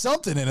gonna do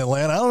something in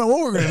Atlanta. I don't know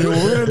what we're gonna do.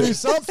 We're gonna do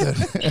something.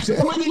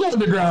 When you get to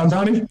the ground,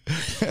 honey.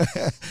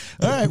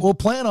 All right, we'll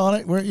plan on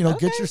it.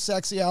 Get your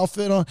sexy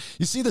outfit on.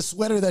 You see the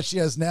sweater that she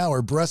has now.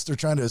 Her breasts are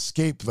trying to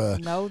escape her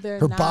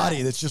not.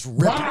 body. That's just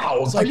ripping.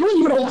 Wow, are you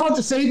even allowed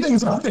to say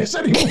things like this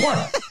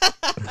anymore?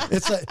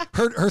 It's like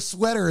her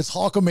sweater is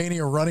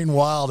Hulkamania running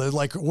wild, and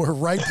like her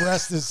right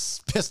breast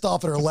is pissed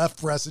off at her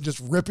left breast and just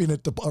ripping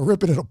it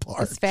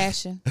apart. It's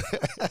fashion.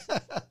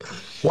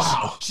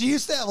 Wow. She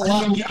used to have a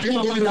lot. I'm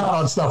gonna lay out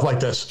on stuff like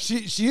this.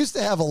 She used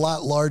to have a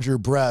lot larger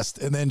breast,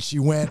 and then she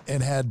went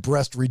and had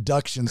breast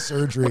reduction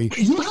surgery.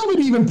 You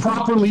haven't even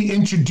properly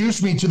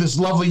introduced me to this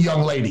lovely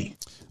young lady.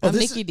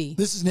 Nikki D.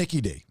 This is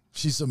Nikki D.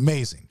 She's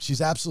amazing.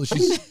 She's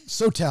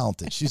so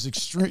talented. She's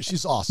extreme.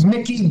 She's awesome.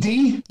 Nikki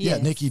D? Yeah,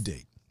 Nikki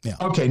D. Yeah.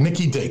 Okay,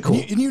 Nikki D. Cool.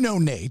 And you know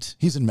Nate.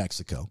 He's in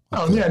Mexico.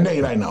 Oh, yeah,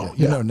 Nate, I know.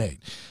 You know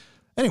Nate.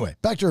 Anyway,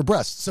 back to her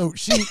breasts. So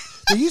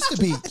they used to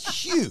be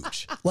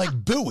huge, like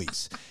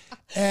buoys.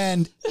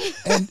 And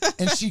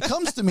she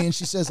comes to me and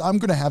she says, I'm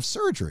going to have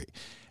surgery.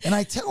 And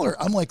I tell her,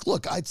 I'm like,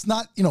 look, it's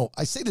not,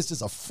 I say this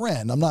as a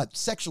friend. we're not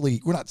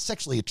sexually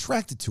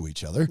attracted to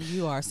each other.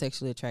 You are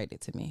sexually attracted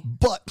to me.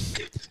 But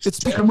it's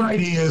damn right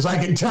he is. I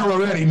can tell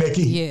already,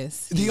 Nikki.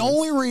 Yes. The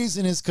only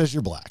reason is because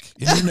you're black.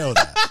 And you know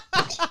that.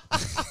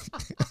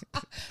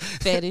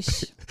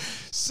 Fetish.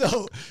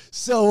 So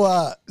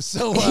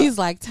he's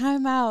like,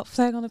 time out,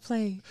 flag on the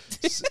play.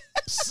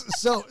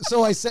 So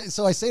I say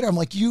to her, I'm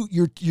like,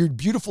 you're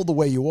beautiful the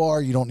way you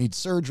are. You don't need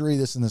surgery,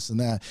 this and this and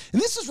that.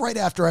 And this is right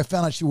after I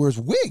found out she wears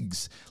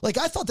wigs. Like,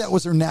 I thought that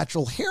was her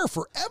natural hair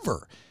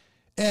forever.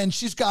 And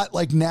she's got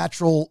like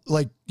natural,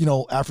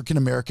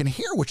 African-American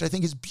hair, which I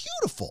think is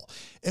beautiful.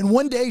 And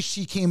one day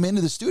she came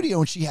into the studio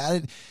and she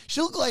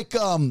looked like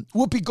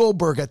Whoopi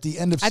Goldberg at the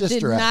end of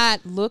Sister Act. I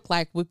did not look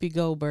like Whoopi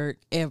Goldberg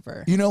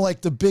ever.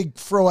 Like the big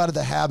throw out of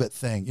the habit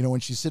thing, when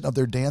she's sitting up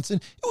there dancing.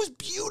 It was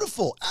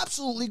beautiful,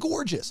 absolutely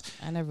gorgeous.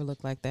 I never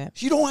looked like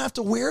that. You don't have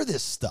to wear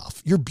this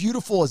stuff. You're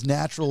beautiful as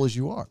natural as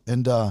you are.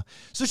 And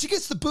so she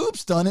gets the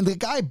boobs done and the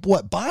guy,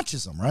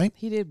 botches them, right?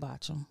 He did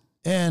botch them.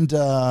 And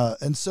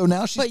so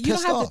now she's pissed off. But you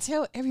don't have to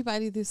tell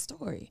everybody this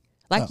story.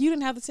 You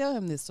didn't have to tell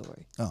him this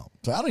story. Oh,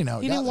 so I don't even know.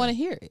 He didn't want to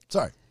hear it.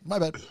 Sorry, my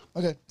bad.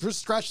 Okay, just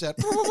scratch that.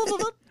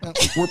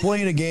 We're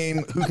playing a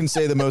game. Who can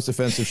say the most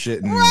offensive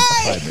shit in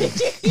 5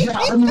 minutes? Yeah,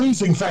 I'm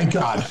losing, thank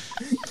God.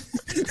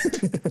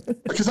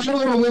 Because I don't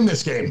want to win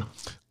this game.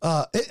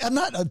 I'm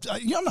not.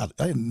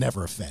 I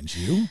never offend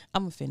you.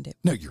 I'm offended.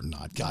 No, you're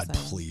not. God,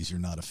 please, you're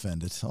not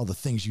offended. All the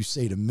things you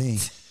say to me.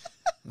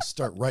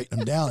 Start writing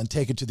them down and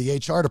take it to the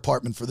HR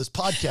department for this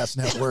podcast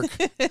network.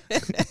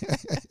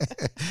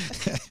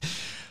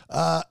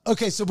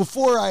 Okay, so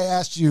before I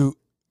asked you,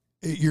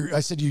 I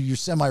said you're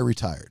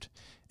semi-retired,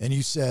 and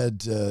you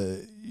said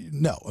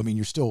no. I mean,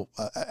 you're still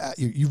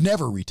you've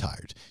never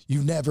retired.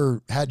 You've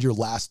never had your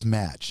last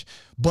match,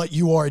 but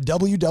you are a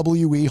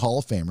WWE Hall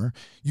of Famer.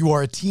 You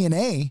are a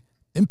TNA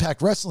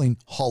Impact Wrestling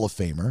Hall of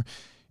Famer.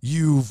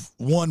 You've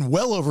won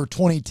well over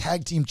 20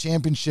 tag team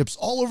championships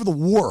all over the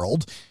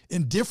world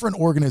in different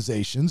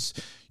organizations.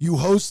 You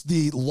host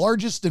the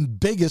largest and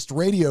biggest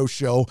radio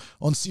show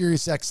on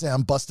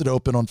SiriusXM, Busted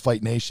Open on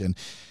Fight Nation.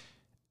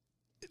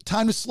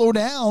 Time to slow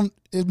down,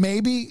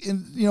 maybe,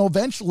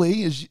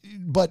 eventually.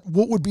 But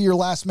what would be your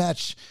last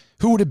match?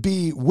 Who would it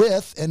be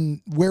with,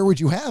 and where would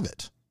you have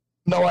it?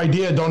 No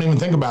idea. Don't even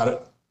think about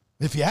it.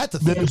 If you had to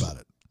think about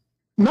it.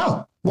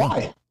 No.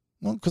 Why?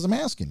 Well, because I'm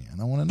asking you, and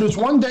I want to know. There's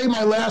one day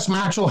my last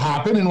match will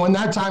happen, and when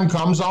that time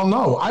comes, I'll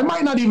know. I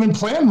might not even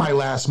plan my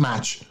last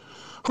match.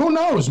 Who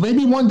knows?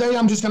 Maybe one day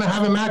I'm just going to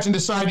have a match and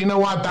decide, you know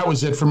what, that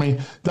was it for me.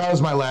 That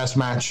was my last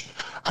match.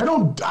 I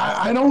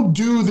don't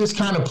do this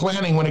kind of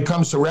planning when it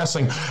comes to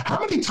wrestling. How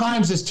many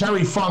times has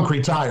Terry Funk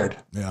retired?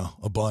 Yeah,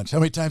 a bunch. How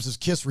many times has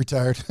Kiss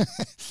retired?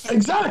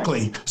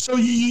 Exactly. So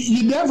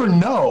you never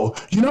know.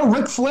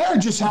 Ric Flair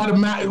just had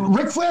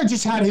Ric Flair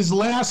just had his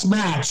last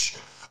match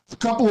a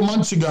couple of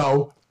months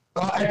ago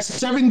at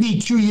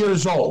 72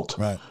 years old.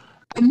 Right.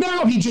 And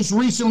now he just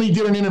recently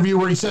did an interview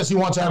where he says he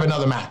wants to have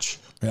another match.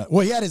 Yeah.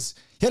 Well, he had his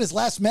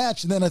last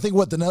match, and then I think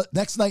the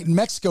next night in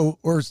Mexico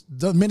or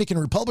Dominican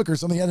Republic or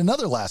something, he had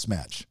another last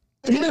match.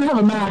 He didn't have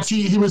a match.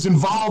 He was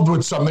involved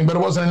with something, but it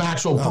wasn't an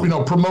actual,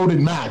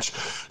 promoted match.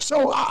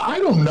 So I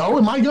don't know.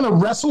 Am I going to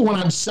wrestle when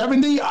I'm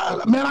 70?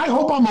 Man, I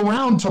hope I'm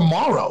around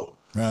tomorrow.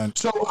 Right.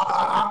 So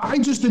I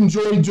just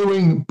enjoy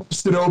doing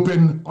Busted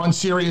Open on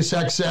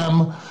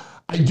SiriusXM.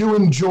 I do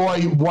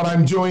enjoy what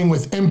I'm doing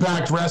with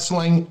Impact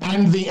Wrestling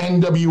and the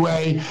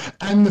NWA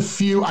and the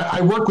few.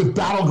 I work with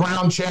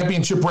Battleground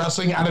Championship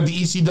Wrestling out of the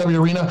ECW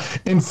Arena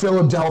in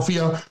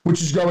Philadelphia,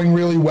 which is going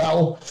really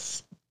well.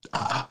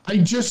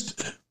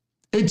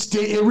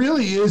 It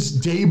really is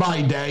day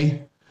by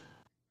day.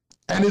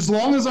 And as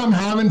long as I'm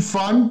having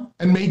fun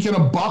and making a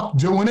buck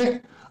doing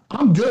it,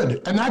 I'm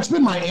good. And that's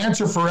been my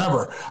answer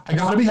forever. I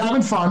got to be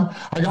having fun.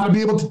 I got to be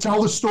able to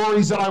tell the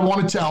stories that I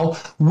want to tell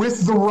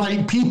with the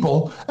right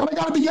people. And I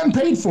got to be getting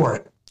paid for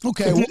it.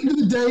 Okay. At the end of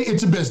the day,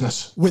 it's a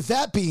business. With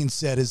that being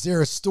said, is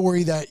there a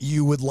story that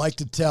you would like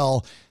to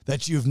tell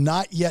that you've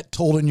not yet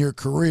told in your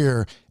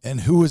career,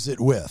 and who is it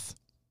with?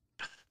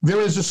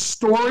 There is a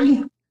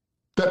story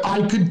that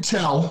I could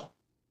tell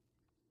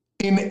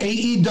in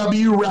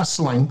AEW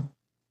wrestling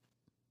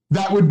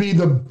that would be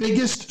the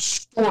biggest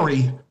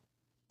story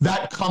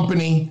that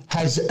company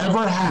has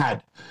ever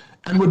had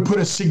and would put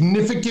a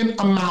significant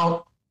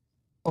amount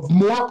of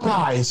more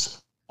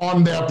eyes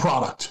on their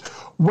product.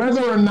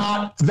 Whether or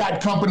not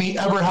that company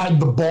ever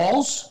had the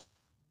balls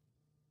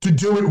to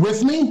do it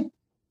with me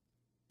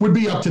would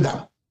be up to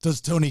them. Does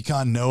Tony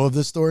Khan know of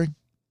this story?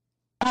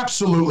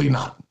 Absolutely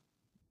not.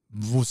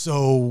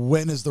 So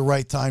when is the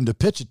right time to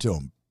pitch it to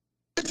him?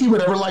 If he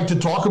would ever like to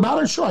talk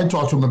about it, sure, I'd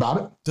talk to him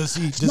about it.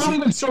 It's not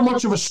even so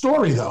much of a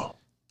story, though.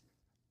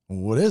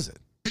 What is it?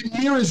 It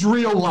mirrors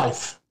real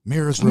life.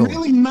 Mirrors real life. It's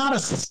really not a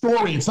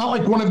story. It's not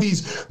like one of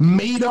these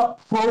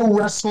made-up pro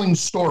wrestling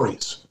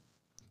stories.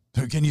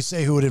 Can you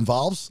say who it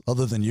involves,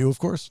 other than you, of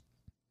course?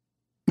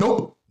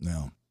 Nope.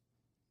 No.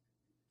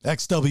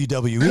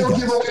 Ex-WWE I don't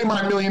guys. give away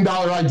my $1 million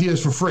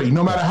ideas for free,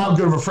 no matter how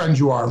good of a friend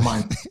you are of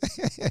mine.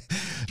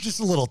 Just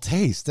a little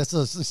taste.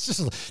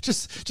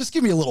 Just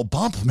give me a little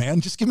bump, man.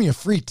 Just give me a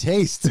free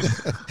taste. And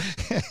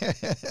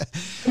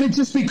it's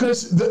just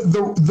because there's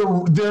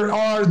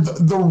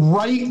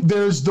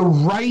the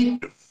right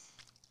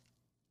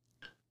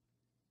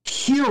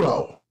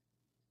hero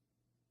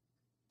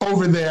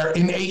over there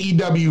in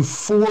AEW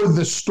for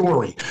the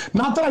story.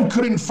 Not that I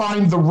couldn't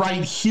find the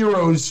right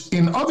heroes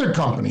in other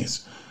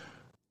companies,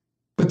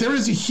 but there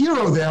is a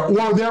hero there,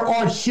 or there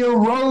are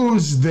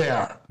heroes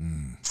there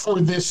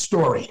for this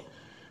story.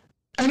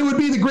 And it would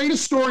be the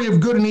greatest story of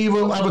good and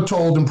evil ever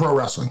told in pro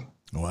wrestling.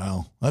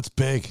 Wow, that's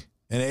big.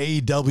 And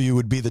AEW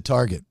would be the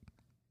target.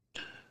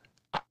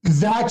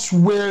 That's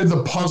where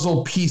the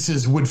puzzle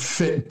pieces would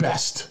fit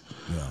best.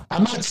 Yeah.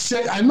 I'm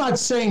not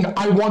saying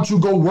I want to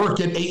go work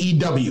at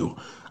AEW.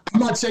 I'm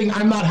not saying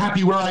I'm not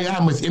happy where I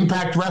am with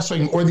Impact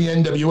Wrestling or the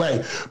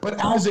NWA.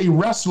 But as a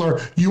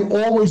wrestler, you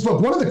always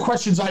look. One of the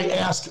questions I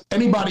ask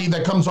anybody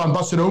that comes on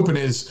Busted Open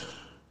is,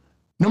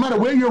 no matter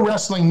where you're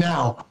wrestling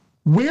now,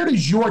 where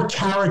does your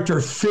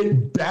character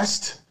fit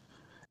best,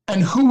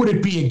 and who would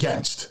it be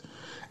against?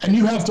 And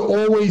you have to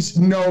always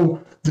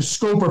know the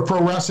scope of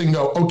pro wrestling.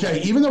 Go,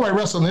 okay, even though I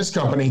wrestle in this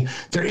company,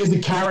 there is a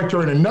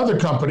character in another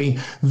company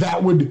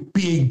that would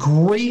be a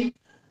great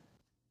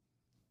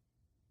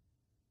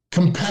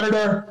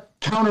competitor,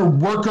 counter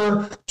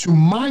worker to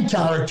my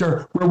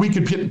character, where we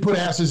could put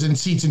asses in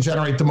seats and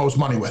generate the most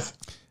money with.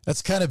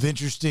 That's kind of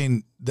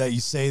interesting that you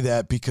say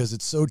that because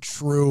it's so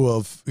true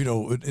of,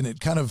 and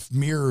it kind of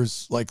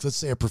mirrors, like, let's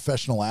say a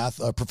professional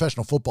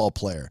football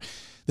player.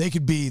 They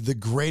could be the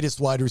greatest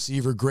wide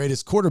receiver,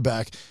 greatest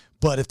quarterback,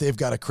 but if they've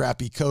got a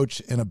crappy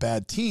coach and a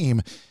bad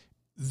team,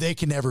 they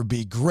can never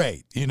be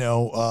great.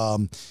 How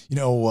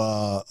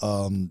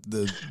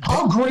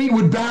great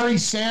would Barry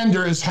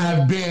Sanders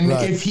have been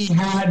if he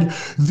had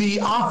the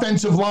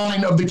offensive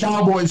line of the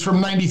Cowboys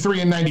from 93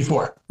 and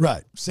 94?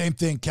 Right. Same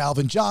thing.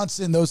 Calvin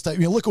Johnson, those type.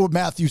 Look at what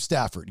Matthew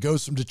Stafford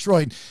goes from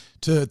Detroit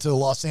to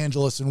Los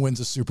Angeles and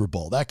wins a Super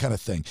Bowl, that kind of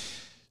thing.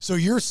 So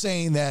you're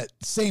saying that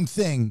same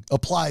thing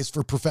applies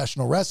for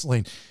professional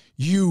wrestling.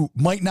 You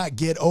might not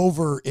get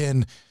over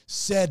in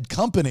said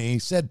company,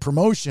 said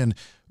promotion,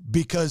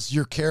 because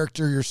your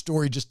character, your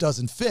story just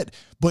doesn't fit.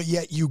 But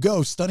yet you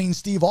go. Stunning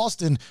Steve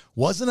Austin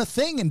wasn't a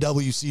thing in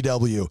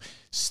WCW.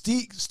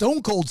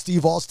 Stone Cold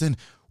Steve Austin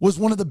was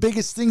one of the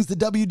biggest things the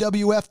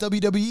WWF,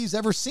 WWE's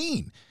ever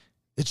seen.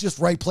 It's just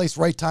right place,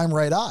 right time,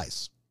 right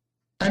eyes.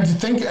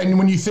 And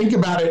when you think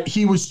about it,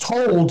 he was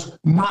told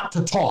not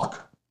to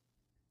talk.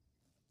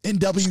 In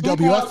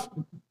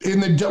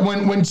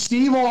WWF? When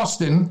Steve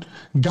Austin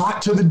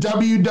got to the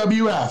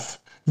WWF,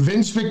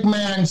 Vince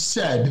McMahon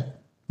said,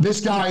 this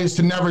guy is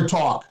to never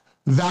talk.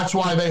 That's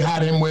why they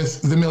had him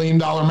with the $1 Million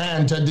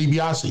Man, Ted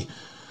DiBiase.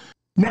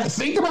 Now,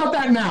 think about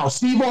that now.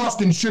 Steve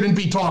Austin shouldn't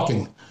be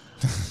talking.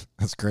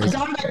 That's crazy. A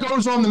guy that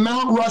goes on the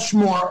Mount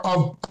Rushmore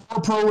of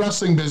our pro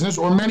wrestling business,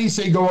 or many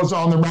say goes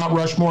on the Mount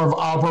Rushmore of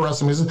our pro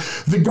wrestling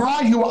business, the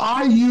guy who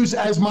I use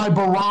as my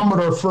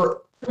barometer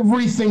for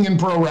everything in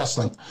pro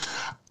wrestling.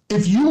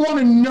 If you want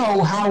to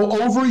know how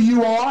over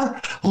you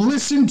are,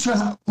 listen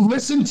to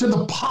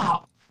the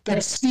pop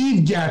that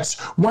Steve gets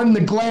when the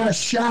glass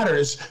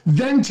shatters,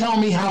 then tell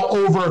me how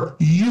over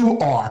you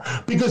are.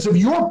 Because if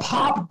your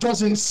pop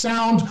doesn't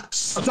sound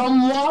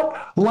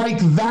somewhat like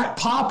that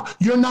pop,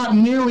 you're not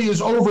nearly as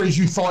over as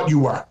you thought you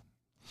were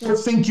or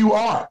think you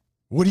are.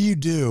 What do you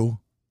do?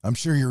 I'm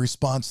sure your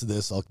response to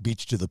this, I'll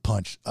beat you to the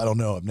punch. I don't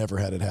know. I've never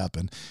had it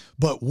happen.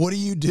 But what do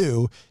you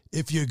do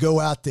if you go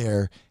out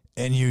there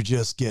and you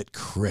just get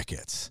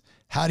crickets?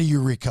 How do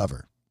you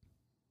recover?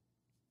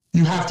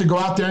 You have to go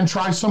out there and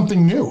try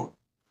something new.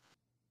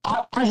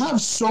 I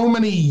have so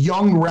many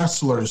young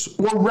wrestlers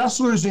or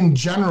wrestlers in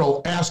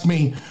general ask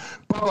me,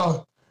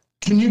 Bubba,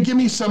 can you give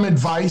me some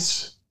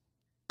advice?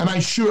 And I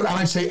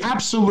say,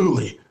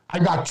 absolutely. I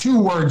got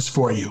 2 words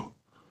for you.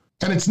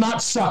 And it's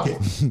not suck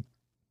it.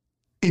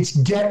 It's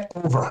get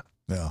over.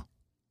 Yeah.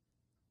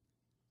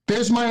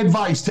 There's my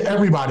advice to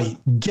everybody.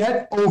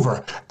 Get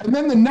over. And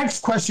then the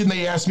next question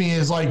they ask me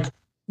is like,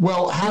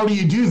 well, how do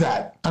you do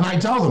that? And I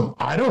tell them,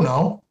 I don't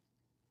know.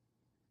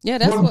 Yeah,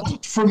 that's what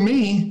worked for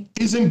me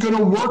isn't going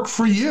to work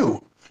for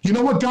you. You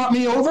know what got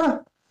me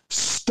over?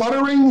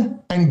 Stuttering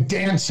and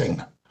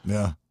dancing.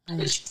 Yeah.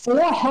 It's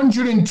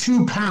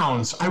 402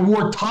 pounds. I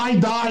wore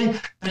tie-dye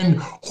and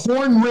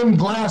horn-rimmed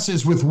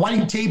glasses with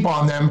white tape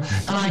on them,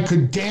 and I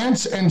could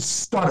dance and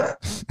stutter.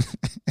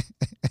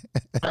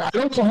 I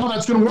don't know how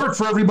that's going to work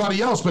for everybody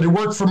else, but it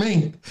worked for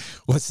me.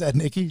 What's that,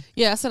 Nikki?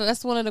 Yeah, so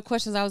that's one of the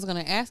questions I was going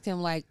to ask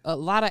him. Like, a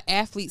lot of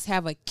athletes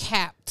have a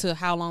cap to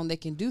how long they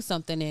can do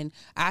something, and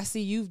I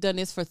see you've done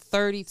this for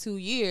 32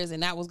 years,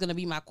 and that was going to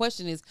be my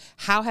question is,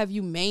 how have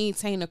you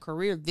maintained a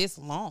career this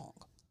long?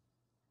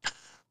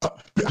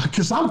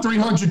 Because I'm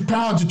 300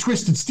 pounds of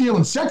twisted steel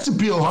and sex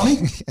appeal,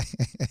 honey.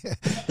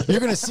 You're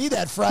going to see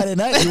that Friday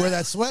night. You wear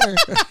that sweater.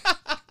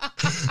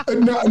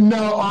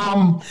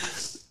 No.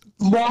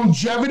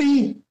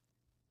 Longevity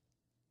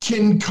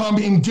can come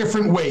in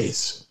different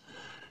ways.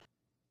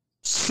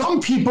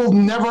 Some people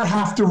never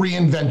have to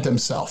reinvent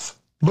themselves.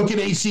 Look at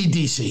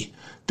AC/DC.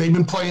 They've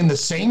been playing the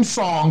same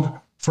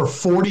song for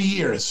 40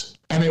 years,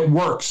 and it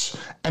works,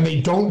 and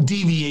they don't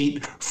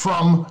deviate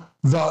from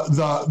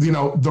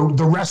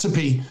the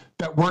recipe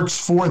that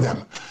works for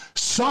them.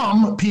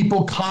 Some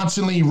people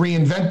constantly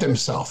reinvent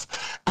themselves.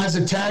 As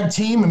a tag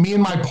team, me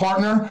and my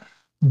partner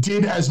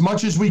did as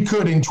much as we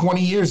could in 20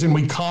 years, and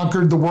we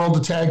conquered the world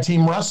of tag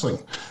team wrestling.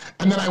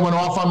 And then I went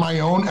off on my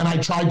own, and I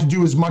tried to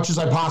do as much as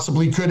I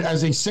possibly could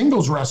as a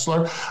singles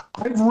wrestler.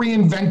 I've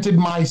reinvented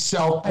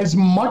myself. As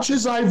much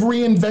as I've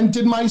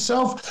reinvented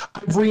myself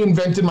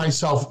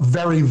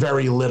very,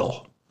 very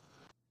little.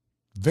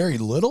 Very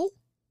little?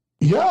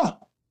 Yeah.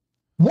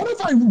 What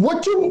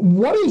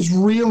is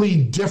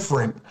really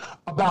different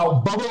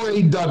about Bubba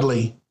Ray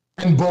Dudley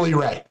and Bully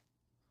Ray?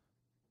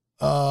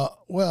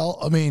 Well,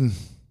 I mean,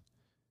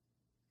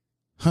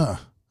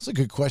 that's a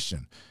good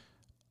question.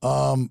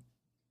 I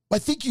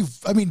think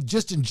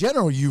just in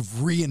general, you've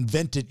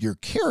reinvented your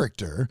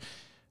character,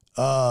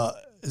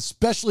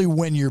 especially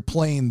when you're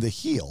playing the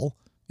heel,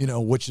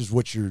 which is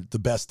what you're the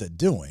best at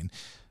doing.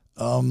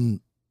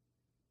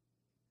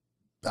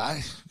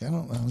 I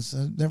don't know.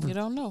 You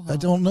don't know, huh? I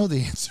don't know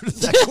the answer to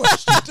that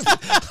question.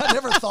 I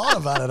never thought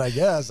about it, I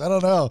guess. I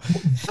don't know.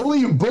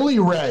 Bully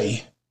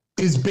Ray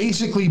is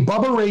basically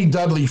Bubba Ray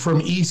Dudley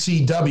from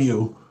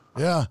ECW.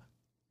 Yeah.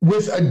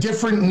 With a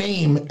different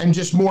name and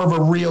just more of a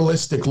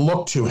realistic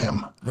look to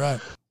him. Right.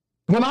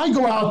 when I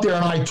go out there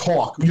and I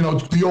talk,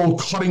 the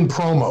old cutting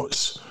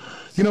promos,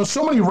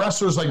 so many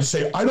wrestlers like to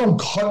say, I don't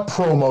cut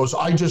promos,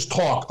 I just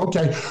talk.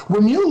 Okay,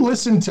 when you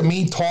listen to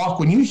me talk,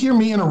 when you hear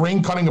me in a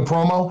ring cutting a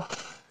promo,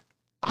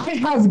 I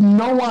have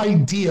no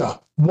idea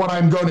what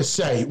I'm going to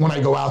say when I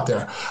go out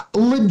there.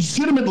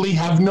 Legitimately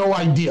have no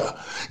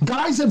idea.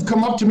 Guys have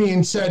come up to me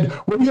and said,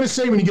 what are you going to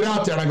say when you get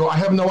out there? And I go, I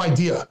have no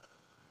idea.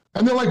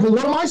 And they're like, well,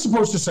 what am I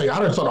supposed to say? I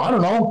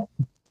don't know.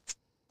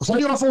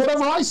 Play off of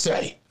whatever I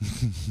say.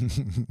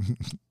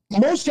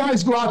 Most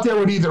guys go out there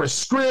with either a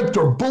script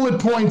or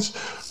bullet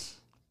points.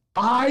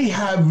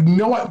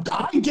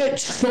 I get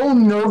so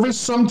nervous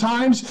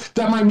sometimes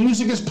that my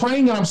music is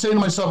playing and I'm saying to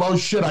myself, oh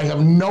shit, I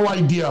have no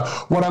idea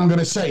what I'm going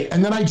to say.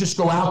 And then I just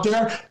go out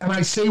there and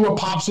I say what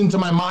pops into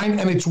my mind,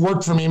 and it's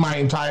worked for me my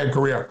entire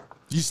career.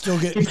 You still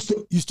get nervous?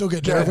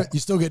 You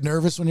still get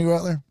nervous when you go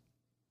out there?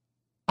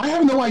 I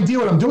have no idea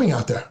what I'm doing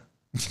out there.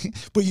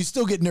 But you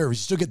still get nervous.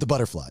 You still get the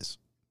butterflies.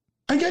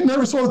 I get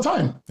nervous all the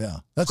time. Yeah,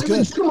 that's I good.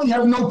 legitimately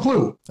have no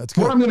clue. That's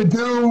good. What I'm going to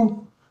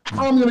do,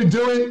 how I'm going to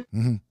do it,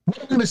 what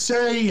I'm going to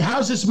say,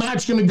 how's this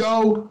match going to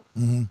go.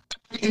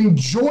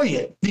 Enjoy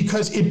it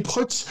because it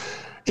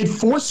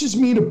forces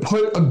me to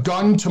put a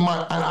gun to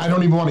my, I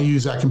don't even want to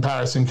use that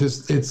comparison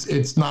because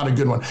it's not a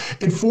good one.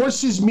 It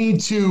forces me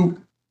to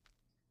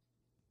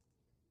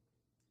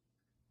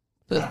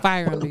put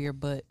fire under your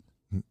butt.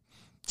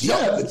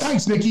 Yeah,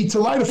 thanks, Nikki. To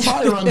light a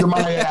fire under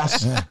my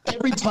ass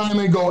every time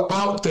I go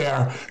out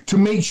there to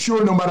make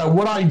sure no matter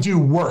what I do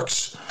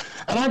works.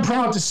 And I'm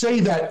proud to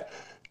say that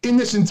in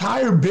this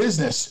entire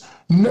business,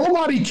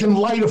 nobody can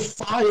light a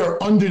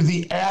fire under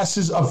the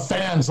asses of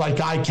fans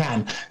like I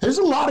can. There's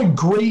a lot of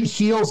great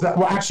heels there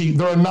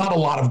are not a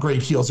lot of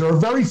great heels. There are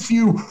very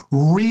few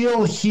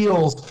real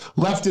heels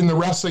left in the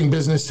wrestling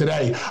business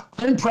today.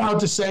 I'm proud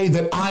to say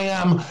that I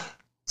am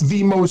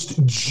the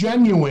most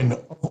genuine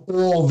of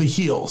all the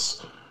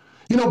heels.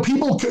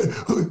 People,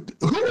 who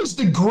is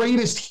the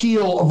greatest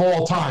heel of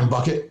all time,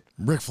 Bucket?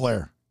 Ric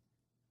Flair.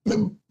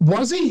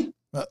 Was he?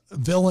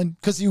 Villain,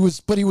 because he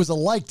was a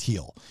liked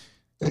heel.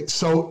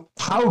 So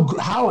how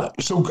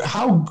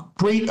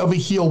great of a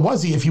heel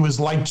was he if he was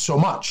liked so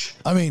much?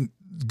 I mean,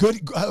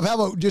 good. How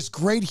about just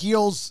great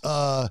heels?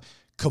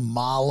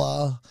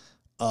 Kamala.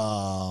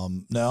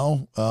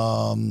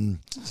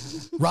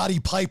 Roddy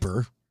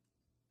Piper.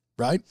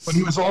 Right? But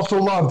he was also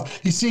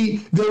loved. You see,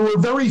 there were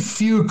very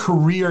few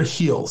career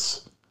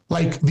heels,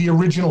 like the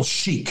original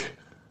Sheik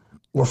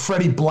or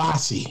Freddie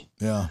Blassie.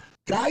 Yeah.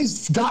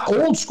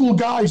 Old school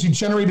guys who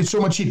generated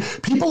so much heat.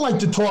 People like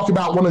to talk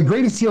about one of the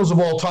greatest heels of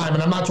all time,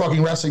 and I'm not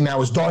talking wrestling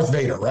now, is Darth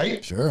Vader,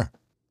 right? Sure.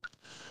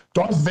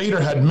 Darth Vader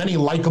had many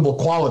likable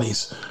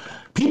qualities.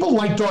 People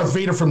liked Darth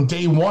Vader from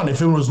day one if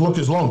it was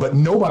Lucas alone, but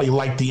nobody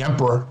liked the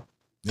Emperor.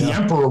 The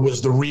Emperor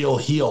was the real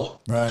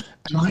heel. Right.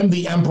 And I'm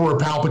the Emperor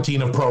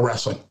Palpatine of pro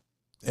wrestling.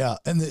 Yeah,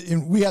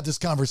 and we have this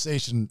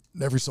conversation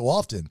every so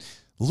often.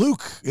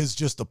 Luke is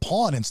just a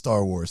pawn in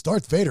Star Wars.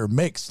 Darth Vader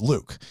makes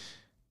Luke.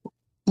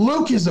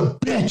 Luke is a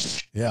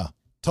bitch. Yeah,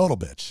 total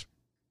bitch.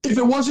 If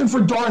it wasn't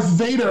for Darth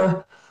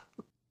Vader,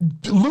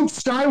 Luke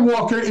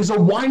Skywalker is a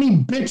whiny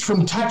bitch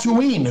from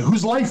Tatooine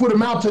whose life would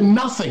amount to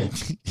nothing.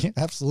 Yeah,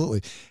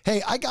 absolutely.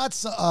 Hey, I got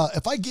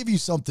if I give you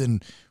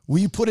something, will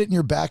you put it in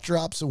your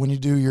backdrop so when you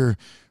do your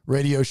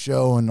radio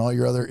show and all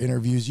your other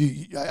interviews,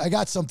 I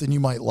got something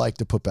you might like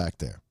to put back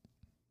there.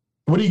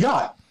 What do you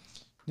got?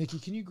 Nikki,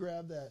 can you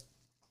grab that?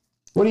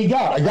 What do you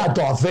got? I got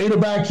Darth Vader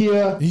back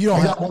here.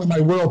 I got one of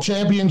my world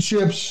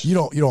championships. You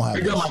don't have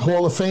I got my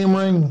Hall of Fame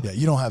ring. Yeah,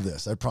 you don't have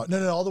this.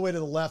 No, all the way to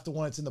the left, the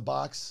one that's in the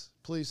box,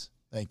 please.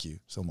 Thank you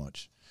so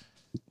much.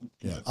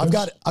 Yeah. I've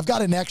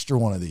got an extra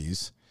one of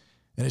these.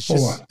 And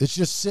it's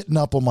just sitting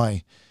up on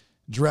my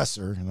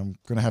dresser, and I'm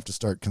gonna have to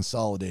start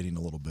consolidating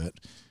a little bit.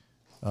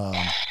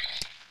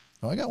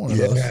 I got one of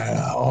those.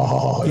 Yeah.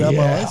 Oh, grab yeah.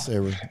 my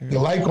lightsaber. You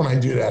like when I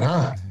do that,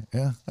 huh?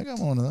 Yeah, I got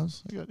one of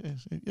those. Grab it here.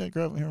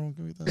 We'll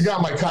give you this. I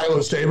got my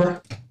Kylo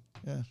saber.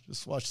 Yeah,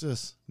 just watch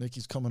this.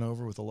 Nikki's coming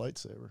over with a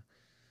lightsaber.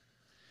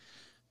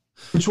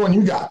 Which one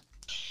you got?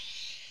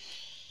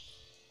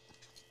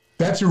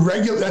 That's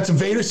a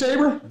Vader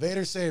saber?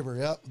 Vader saber,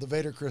 yep. The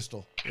Vader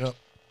crystal. Yep.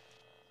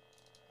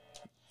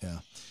 Yeah.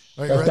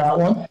 All right, got that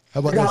one. How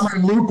about I got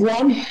this? my Luke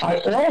one. I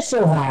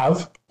also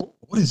have,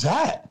 what is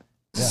that?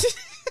 Yeah.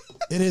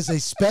 It is a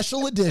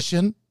special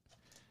edition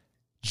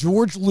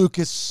George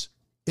Lucas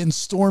in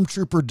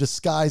Stormtrooper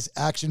disguise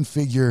action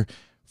figure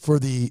for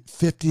the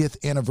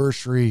 50th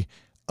anniversary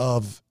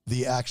of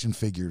the action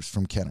figures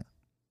from Kenner.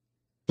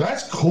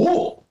 That's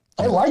cool.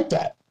 I like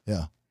that.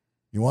 Yeah.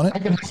 You want it? I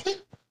can have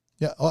it.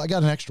 Yeah. Oh, I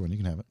got an extra one. You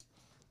can have it.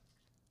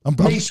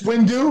 Mace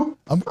Windu,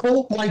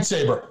 cool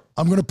lightsaber.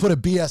 I'm going to put a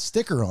BS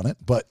sticker on it,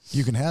 but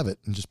you can have it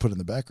and just put it in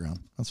the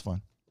background. That's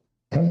fine.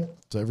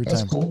 So every time.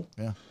 That's cool.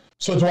 Yeah.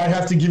 So do I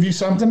have to give you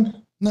something?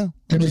 No.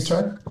 In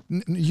return?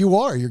 You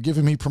are. You're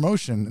giving me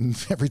promotion,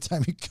 and every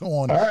time you go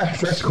on. All right,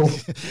 that's cool.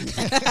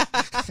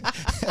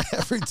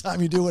 Every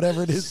time you do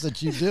whatever it is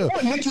that you do. I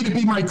want Nikki to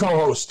be my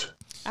co-host.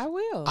 I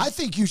will. I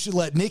think you should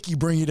let Nikki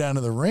bring you down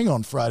to the ring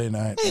on Friday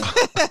night.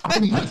 I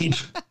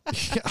might.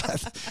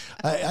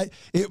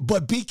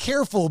 But be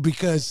careful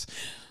because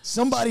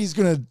somebody's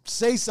going to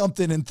say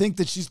something and think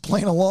that she's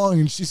playing along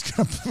and she's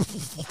going to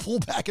pull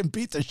back and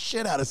beat the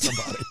shit out of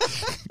somebody.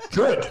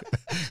 Good.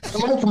 I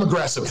like him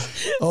aggressive.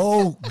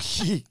 Oh,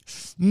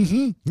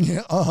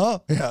 yeah,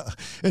 yeah.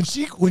 And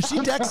when she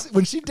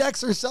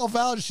decks herself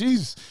out,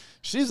 she's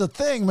a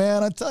thing,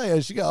 man. I tell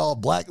you, she got all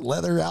black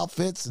leather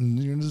outfits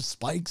and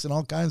spikes and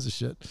all kinds of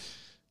shit.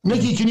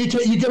 Nikki,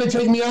 you gonna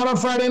take me out on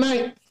Friday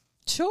night?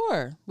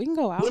 Sure, we can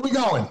go out. Where are we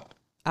going?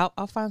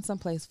 I'll find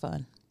someplace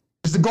fun.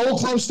 Is the Gold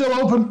Club still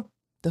open?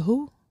 The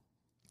who?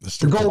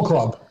 The Gold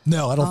Club.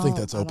 No, I don't think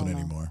that's open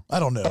anymore. I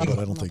don't know, but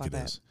I don't think it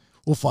is.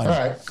 We'll find out.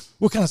 Right.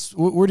 What kind of?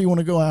 Where do you want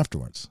to go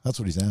afterwards? That's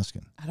what he's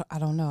asking. I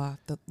don't know. I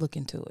have to look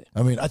into it.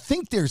 I mean, I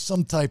think there's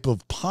some type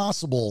of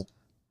possible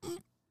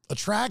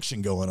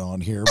attraction going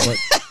on here, but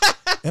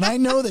and I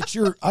know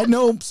that I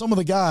know some of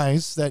the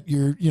guys that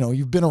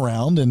you've been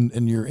around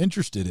and you're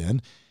interested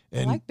in.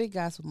 And I like big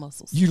guys with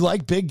muscles. You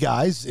like big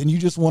guys, and you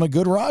just want a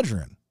good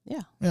Rogerin.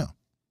 Yeah. Yeah.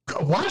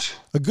 What?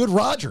 A good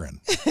Rogerin.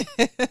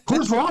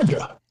 Who's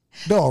Roger?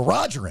 No, a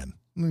Rogerin.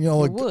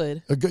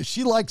 Would. A good.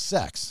 She likes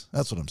sex.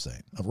 That's what I'm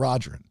saying. A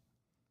Rogerin.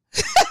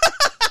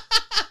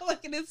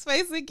 Look at his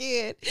face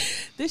again.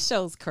 This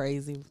show's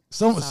crazy.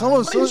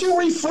 What did you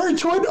refer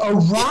to it? A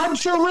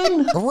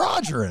Rogerin? A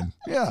Rogerin.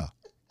 Yeah.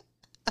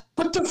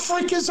 What the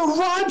frick is a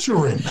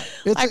Rogerin?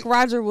 It's like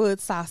Roger Wood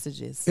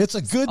sausages. It's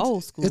a good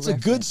old school. It's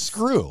reference. A good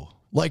screw.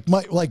 Look at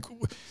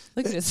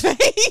his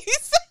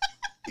face.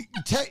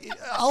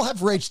 I'll have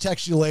Rach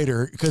text you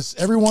later because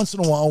every once in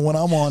a while when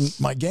I'm on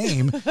my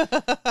game,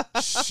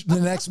 the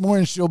next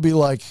morning she'll be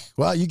like,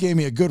 "Wow, you gave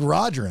me a good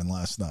Rogerin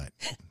last night."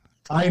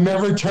 I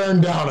never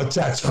turned down a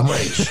text from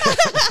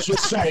Rach.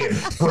 Just saying,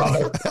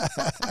 brother.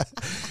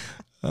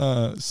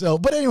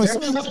 But anyway,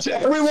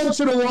 every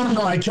once in a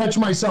while I catch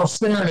myself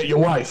staring at your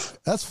wife.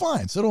 That's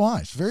fine. So do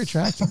I. She's very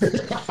attractive.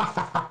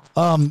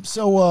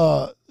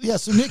 So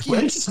Nikki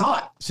Rach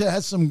hot. She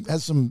has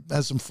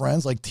some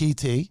friends like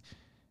TT.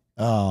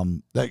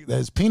 That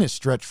his penis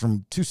stretched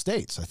from 2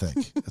 states. I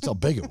think that's how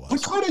big it was.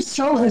 What kind of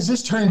show has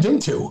this turned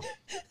into?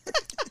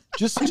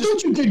 I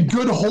thought you did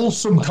good,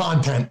 wholesome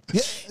content.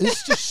 Yeah,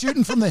 it's just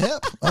shooting from the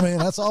hip. I mean,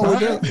 that's all we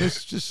do.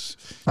 It's just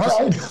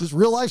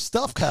real life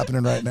stuff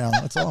happening right now.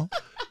 That's all.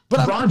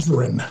 But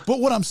margarine. But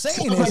what I'm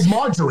saying is like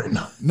margarine.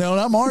 No,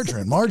 not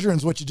margarine.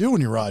 Margarine's what you do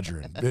when you're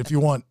Rogerin. If you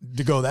want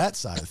to go that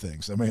side of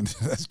things, I mean,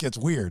 that gets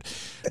weird.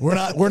 We're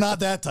not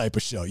that type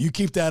of show. You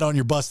keep that on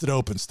your busted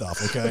open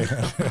stuff, okay?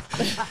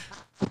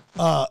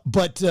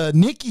 But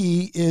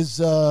Nikki is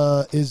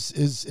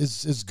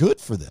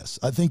good for this.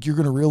 I think you're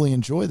going to really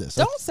enjoy this.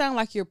 Don't sound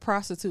like you're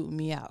prostituting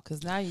me out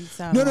because now you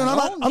sound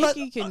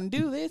Nikki can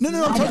do this. No,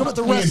 I'm talking about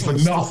the wrestling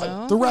stuff.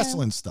 Okay. The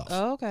wrestling stuff.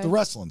 Oh, okay. The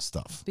wrestling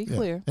stuff. Be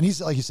clear. And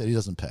he's like you said, he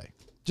doesn't pay.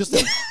 Just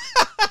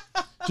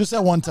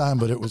that one time,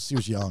 but he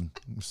was young.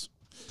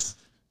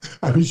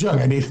 I was young.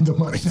 I needed the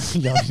money.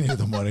 I needed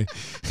the money.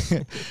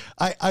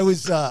 I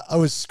was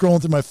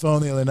scrolling through my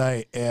phone the other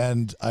night,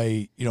 and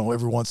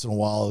every once in a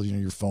while,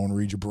 your phone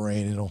reads your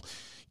brain. And it'll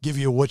give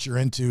you what you're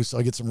into. So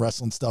I get some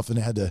wrestling stuff, and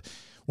it had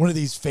one of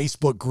these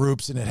Facebook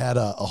groups, and it had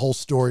a whole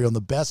story on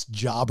the best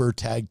jobber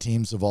tag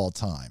teams of all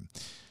time.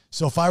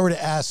 So if I were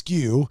to ask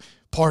you,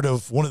 part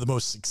of one of the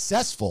most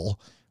successful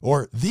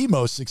or the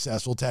most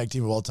successful tag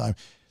team of all time,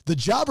 the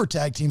jobber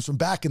tag teams from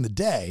back in the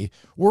day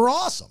were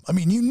awesome. I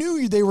mean, you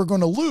knew they were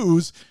going to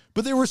lose,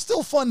 but they were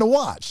still fun to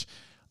watch.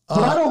 But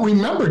I don't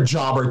remember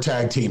jobber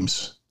tag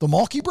teams. The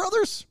Mulkey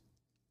brothers?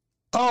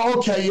 Oh,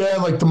 okay. Yeah,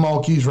 like the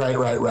Mulkeys.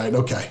 Right.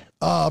 Okay.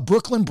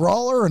 Brooklyn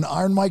Brawler and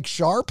Iron Mike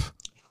Sharp?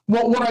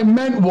 Well, what I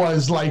meant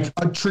was like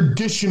a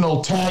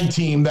traditional tag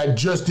team that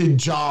just did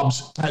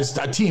jobs as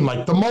a team.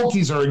 Like the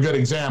Mulkeys are a good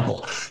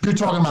example. You're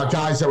talking about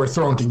guys that were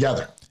thrown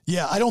together.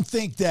 Yeah, I don't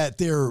think that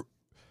they're...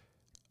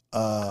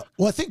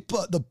 I think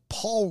the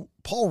Paul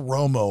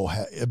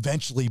Romo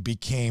eventually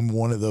became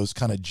one of those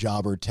kind of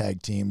jobber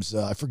tag teams.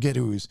 I forget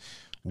who he was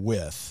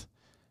with.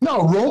 No,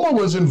 Romo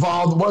was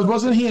involved.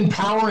 Wasn't he in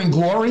Power and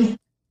Glory?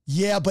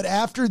 Yeah, but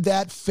after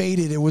that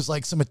faded, it was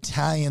like some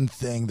Italian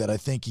thing that I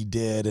think he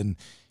did, and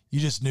you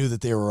just knew that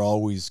they were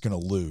always going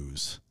to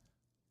lose.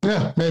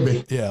 Yeah,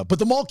 maybe. Yeah, but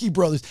the Mulkey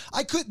brothers,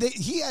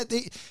 he had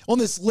on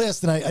this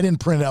list, and I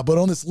didn't print it out, but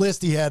on this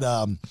list he had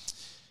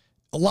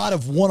a lot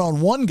of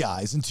one-on-one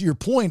guys. And to your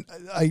point,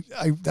 I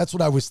that's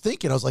what I was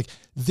thinking. I was like,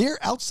 they're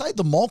outside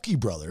the Mulkey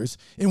brothers,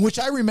 in which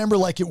I remember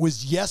like it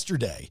was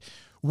yesterday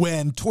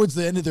when towards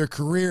the end of their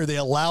career, they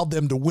allowed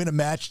them to win a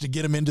match to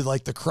get them into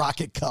like the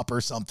Crockett Cup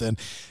or something.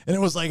 And it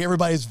was like,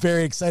 everybody's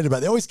very excited about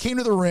it. They always came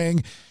to the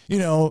ring,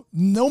 no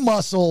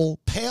muscle,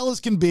 pale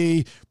as can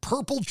be,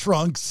 purple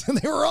trunks, and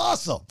they were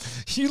awesome.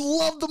 You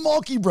loved the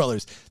Mulkey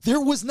brothers. There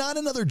was not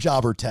another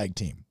jobber tag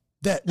team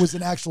that was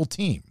an actual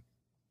team.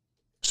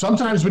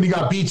 Sometimes when you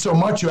got beat so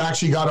much, you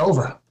actually got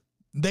over.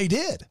 They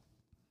did.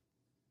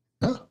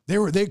 Huh? They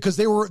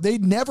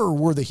never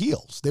were the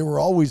heels. They were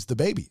always the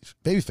baby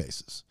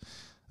faces.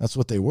 That's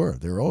what they were.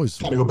 They were always.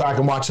 Got to go back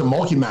and watch some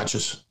Mulkey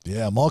matches.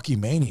 Yeah, Mulkey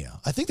Mania.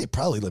 I think they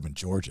probably live in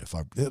Georgia.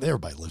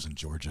 Everybody lives in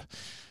Georgia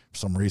for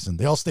some reason.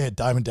 They all stay at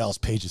Diamond Dallas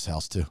Page's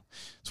house too.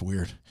 It's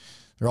weird.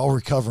 They're all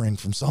recovering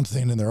from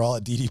something, and they're all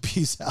at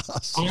DDP's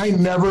house.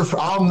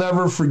 I'll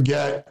never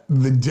forget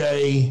the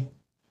day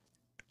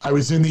I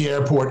was in the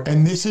airport,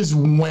 and this is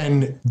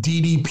when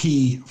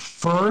DDP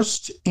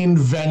first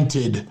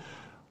invented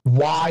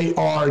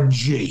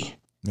YRG.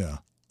 Yeah.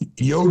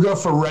 Yoga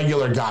for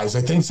regular guys.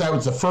 I think that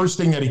was the first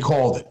thing that he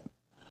called it.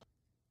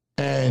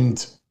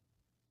 And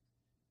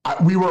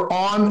we were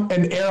on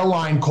an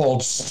airline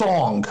called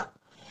Song.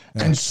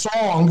 Yeah. And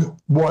Song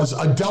was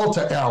a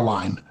Delta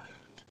airline.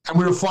 And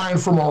we were flying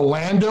from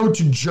Orlando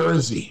to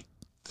Jersey.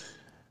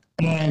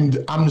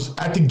 And I'm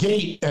at the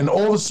gate, and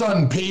all of a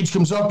sudden, Paige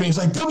comes up, and he's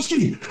like,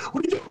 Dubsky,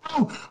 what are you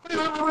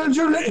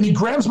doing? And he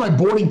grabs my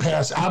boarding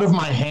pass out of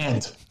my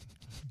hand.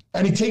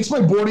 And he takes my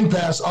boarding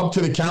pass up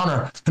to the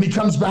counter, and he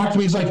comes back to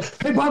me. He's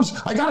like, hey, Bubs,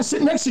 I got to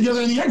sit next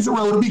together in the exit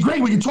row. It'll be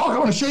great. We can talk. I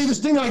want to show you this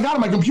thing that I got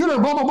on my computer,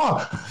 blah, blah,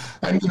 blah.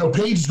 And,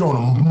 Paige is going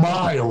a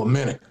mile a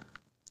minute.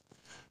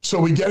 So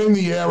we get in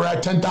the air, we're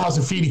at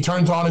 10,000 feet. He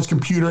turns on his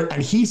computer,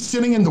 and he's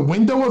sitting in the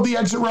window of the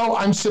exit row.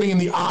 I'm sitting in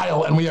the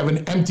aisle, and we have an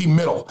empty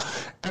middle.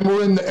 And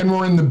we're in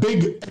the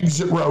big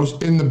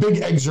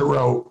exit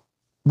row.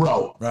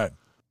 Right.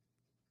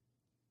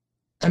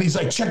 And he's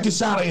like, check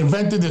this out. I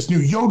invented this new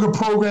yoga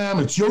program.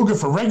 It's yoga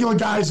for regular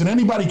guys, and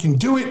anybody can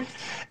do it.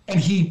 And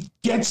he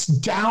gets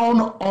down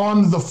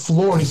on the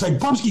floor, and he's like,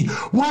 Bumsky,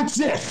 what's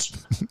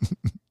this?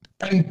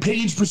 And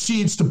Paige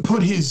proceeds to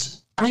put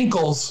his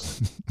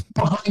ankles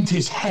behind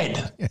his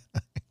head. Yeah,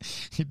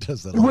 he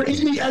does that. We're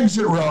in the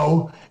exit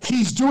row.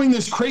 He's doing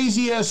this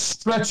crazy ass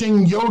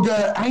stretching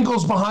yoga,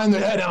 ankles behind the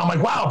head. And I'm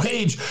like, wow,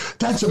 Paige,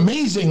 that's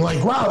amazing.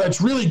 Like, wow,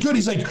 that's really good.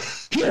 He's like,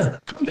 here,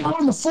 come down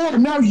on the floor.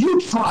 Now you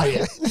try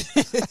it.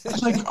 I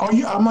was like,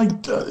 I'm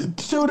like,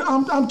 dude,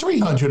 I'm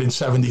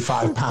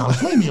 375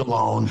 pounds. Leave me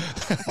alone.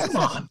 Come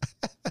on.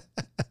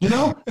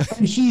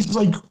 And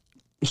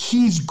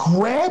he's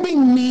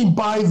grabbing me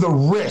by the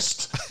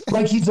wrist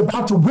like he's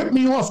about to whip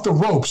me off the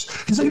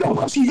ropes. He's like,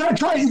 no, you gotta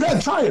try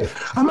it.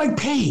 I'm like,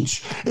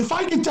 Paige, if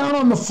I get down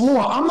on the floor,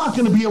 I'm not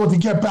gonna be able to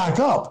get back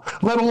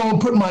up, let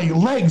alone put my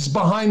legs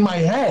behind my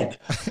head.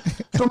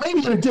 So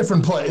maybe in a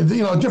different place,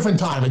 a different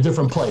time, a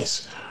different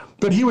place.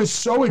 But he was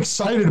so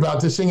excited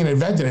about this thing and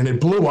invented it, and it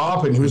blew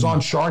up, and he was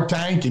on Shark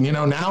Tank, and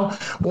now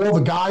all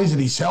the guys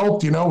that he's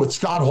helped, with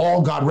Scott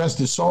Hall, God rest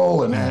his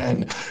soul,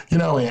 and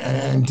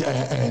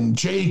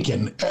Jake,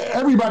 and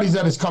everybody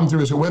that has come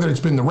through, so whether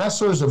it's been the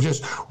wrestlers or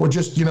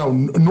just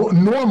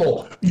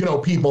normal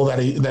people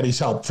that he's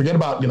helped. Forget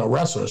about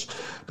wrestlers,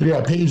 but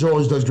yeah, Paige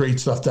always does great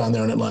stuff down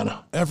there in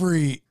Atlanta.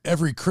 Every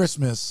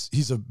Christmas,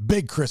 he's a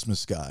big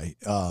Christmas guy.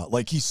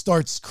 Like he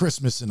starts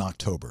Christmas in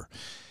October.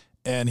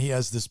 And he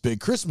has this big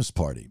Christmas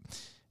party,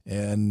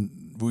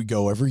 and we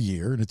go every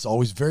year, and it's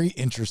always very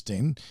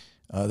interesting.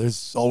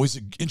 There's always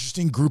an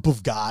interesting group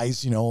of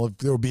guys.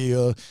 There'll be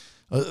a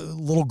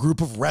little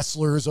group of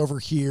wrestlers over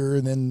here,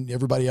 and then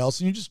everybody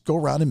else, and you just go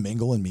around and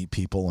mingle and meet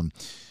people.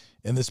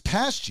 And this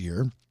past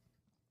year,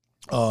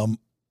 and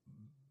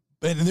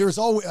there's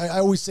always, I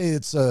always say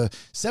it's a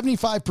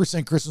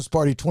 75% Christmas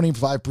party,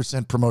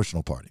 25%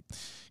 promotional party,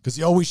 because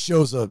he always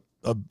shows a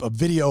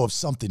video of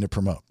something to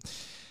promote.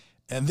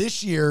 And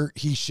this year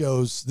he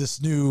shows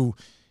this new,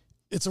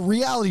 it's a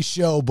reality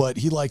show, but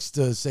he likes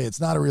to say it's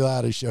not a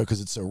reality show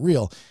because it's so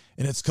real.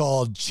 And it's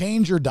called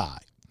Change or Die.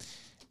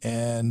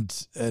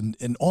 And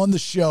on the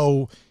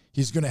show,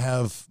 he's going to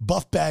have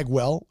Buff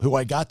Bagwell, who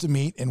I got to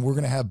meet, and we're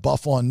going to have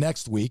Buff on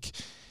next week.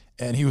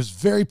 And he was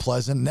very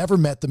pleasant, never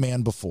met the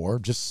man before,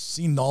 just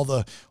seen all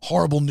the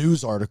horrible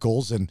news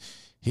articles. And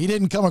he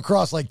didn't come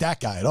across like that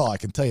guy at all, I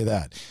can tell you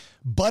that.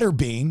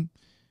 Butterbean,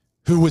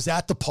 who was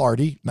at the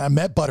party. I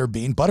met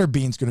Butterbean.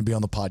 Butterbean's going to be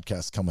on the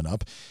podcast coming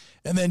up.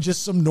 And then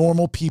just some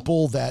normal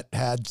people that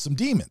have some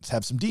demons.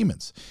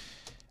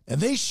 And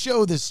they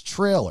show this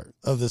trailer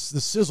of this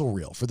sizzle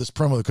reel for this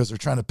promo because they're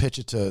trying to pitch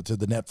it to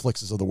the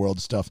Netflixes of the world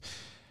and stuff.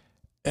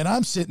 And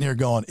I'm sitting there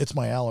going, it's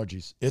my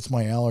allergies. It's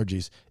my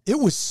allergies. It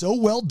was so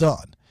well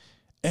done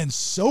and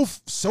so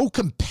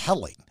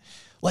compelling.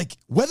 Like,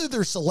 whether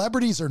they're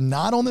celebrities or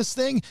not on this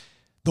thing,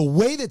 the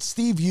way that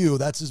Steve Yu,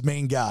 that's his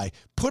main guy,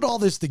 put all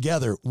this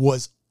together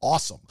was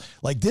awesome.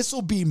 Like, this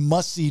will be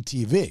must-see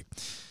TV.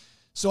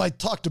 So I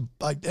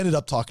ended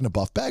up talking to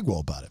Buff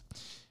Bagwell about it.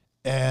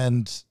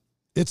 And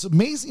it's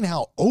amazing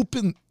how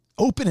open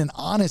and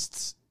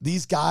honest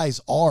these guys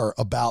are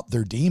about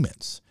their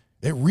demons.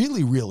 It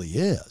really, really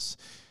is.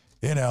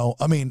 I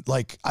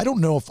don't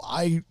know if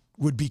I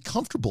would be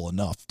comfortable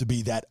enough to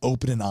be that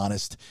open and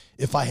honest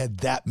if I had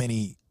that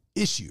many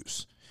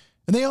issues.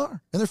 And they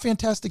are, and they're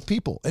fantastic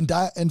people. And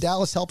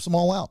Dallas helps them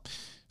all out.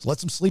 So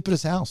lets them sleep at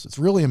his house. It's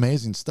really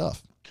amazing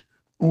stuff.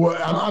 Well,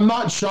 I'm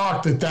not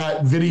shocked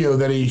that video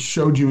that he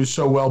showed you is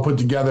so well put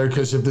together,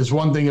 because if there's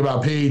one thing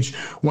about Paige,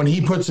 when he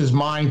puts his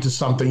mind to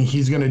something,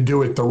 he's going to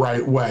do it the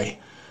right way.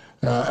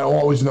 I've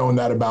always known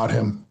that about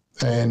him.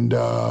 And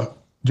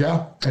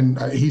Yeah,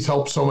 and he's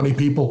helped so many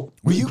people.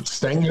 Were you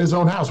staying in his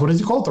own house? What does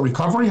he call it? The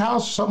recovery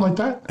house, or something like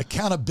that?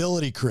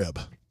 Accountability crib.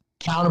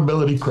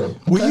 Accountability crib.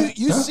 Well,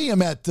 you see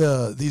him at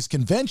these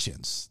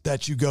conventions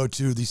that you go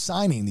to, these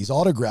signing, these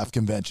autograph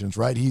conventions,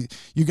 right?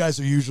 You guys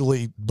are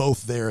usually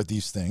both there at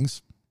these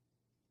things.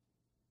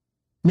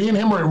 Me and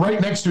him were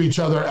right next to each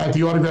other at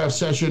the autograph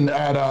session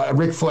at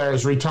Ric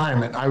Flair's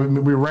retirement.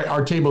 We were right,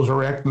 our tables were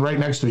right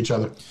next to each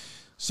other.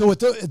 So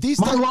at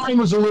these, my line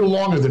was a little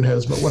longer than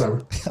his, but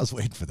whatever. I was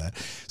waiting for that.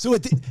 So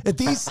at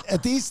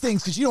these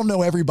things, because you don't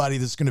know everybody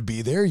that's going to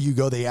be there, you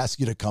go. They ask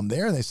you to come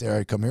there, and they say, "All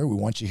right, come here. We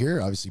want you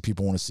here." Obviously,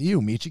 people want to see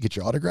you, meet you, get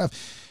your autograph.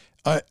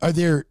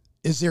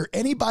 Is there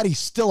anybody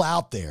still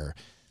out there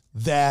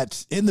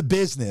that in the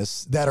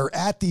business that are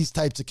at these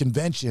types of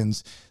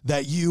conventions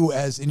that you,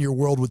 as in your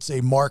world, would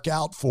say mark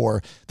out for,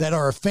 that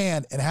are a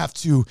fan and have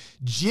to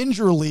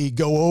gingerly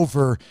go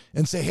over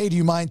and say, "Hey, do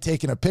you mind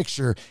taking a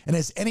picture?" And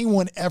has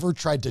anyone ever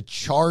tried to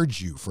charge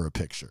you for a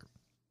picture?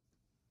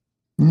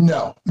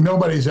 No,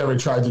 nobody's ever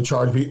tried to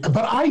charge me,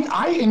 but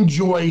I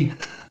enjoy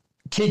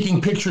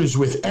taking pictures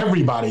with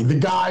everybody, the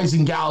guys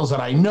and gals that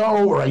I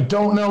know or I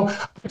don't know.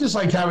 I just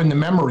like having the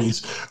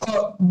memories.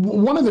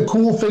 One of the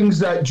cool things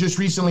that just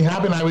recently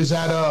happened, I was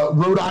at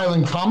Rhode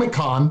Island Comic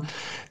Con,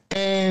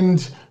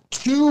 and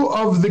two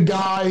of the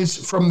guys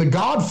from The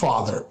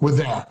Godfather were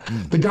there.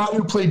 The guy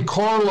who played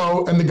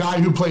Carlo and the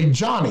guy who played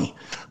Johnny.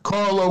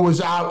 Carlo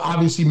was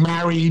obviously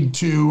married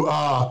to,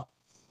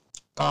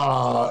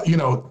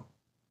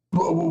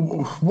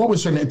 what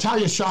was her name?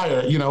 Talia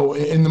Shire,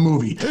 in the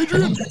movie.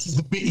 And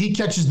he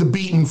catches the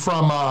beating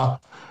from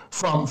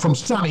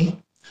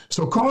Sonny.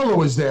 So Carlo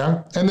was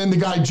there, and then the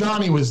guy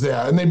Johnny was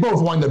there, and they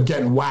both wound up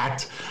getting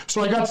whacked.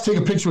 So I got to take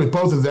a picture with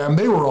both of them.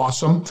 They were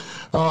awesome.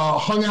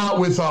 Hung out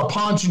with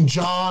Ponch and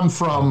John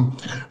from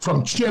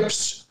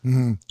Chips.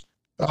 Mm-hmm.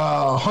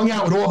 Hung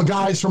out with all the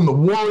guys from the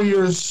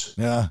Warriors.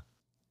 Yeah.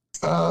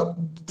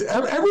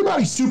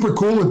 Everybody's super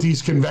cool at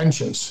these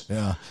conventions.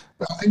 Yeah.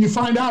 And you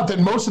find out that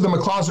most of them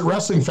are closet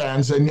wrestling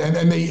fans, and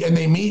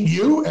they meet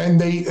you and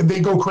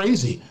they go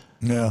crazy.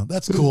 Yeah,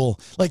 that's cool.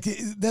 Like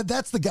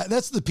that's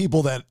the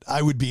people that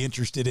I would be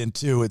interested in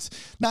too. It's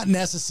not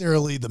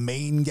necessarily the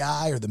main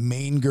guy or the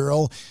main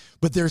girl,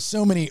 but there's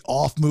so many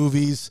off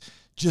movies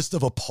just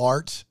of a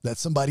part that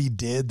somebody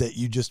did that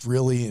you just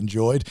really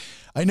enjoyed.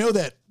 I know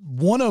that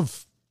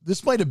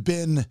this might have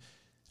been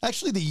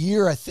actually the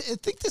year, I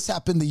think this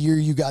happened the year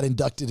you got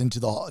inducted into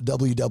the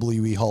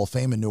WWE Hall of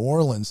Fame in New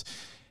Orleans.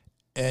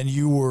 And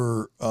you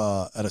were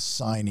at a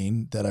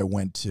signing that I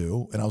went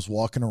to, and I was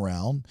walking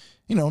around,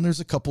 and there's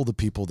a couple of the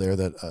people there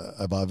that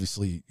I've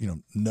obviously,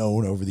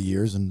 known over the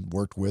years and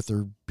worked with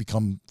or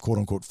become quote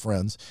unquote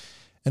friends.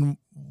 And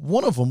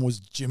one of them was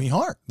Jimmy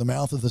Hart, the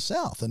Mouth of the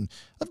South. And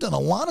I've done a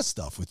lot of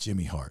stuff with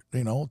Jimmy Hart,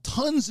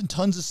 tons and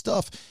tons of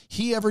stuff.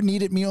 He ever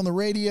needed me on the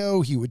radio,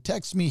 he would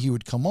text me, he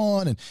would come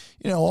on, and,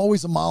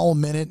 always a mile a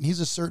minute. And he's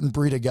a certain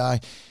breed of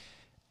guy.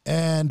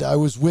 And I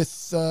was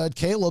with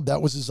Caleb.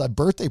 That was his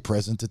birthday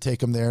present to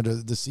take him there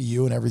to see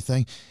you and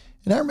everything.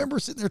 And I remember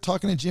sitting there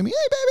talking to Jimmy.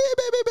 Hey,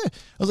 baby. I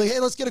was like,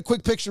 hey, let's get a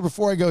quick picture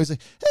before I go. He's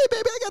like, hey,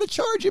 baby, I got to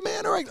charge you,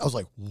 man. All right. I was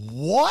like,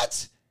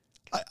 what?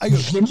 I go,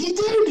 Jimmy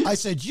did? I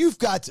said, you've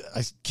got to,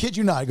 I kid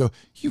you not. I go,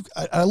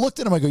 I looked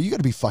at him. I go, you got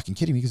to be fucking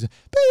kidding me. He goes, baby,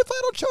 if I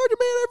don't charge you,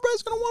 man,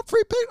 everybody's going to want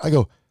free picture. I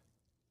go,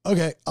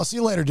 okay, I'll see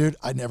you later, dude.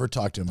 I never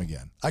talked to him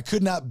again. I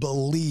could not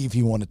believe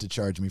he wanted to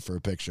charge me for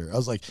a picture. I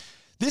was like,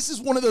 this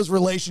is one of those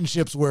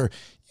relationships where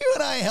you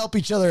and I help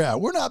each other out.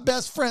 We're not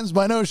best friends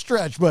by no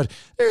stretch, but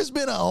there's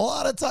been a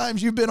lot of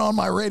times you've been on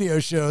my radio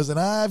shows, and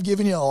I've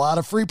given you a lot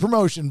of free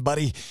promotion,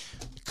 buddy.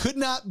 Could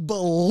not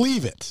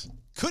believe it.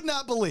 Could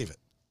not believe it.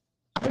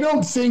 I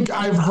don't think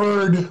I've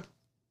heard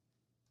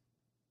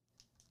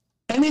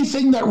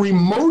anything that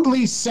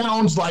remotely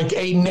sounds like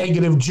a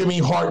negative Jimmy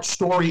Hart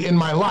story in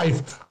my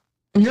life.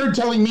 And you're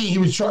telling me he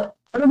was charged.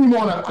 I don't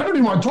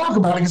even want to talk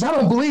about it because I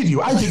don't believe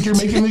you. I think you're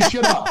making this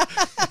shit up.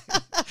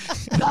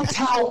 That's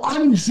how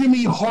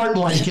un-Jimmy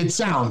Hart-like it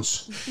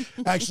sounds.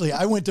 Actually,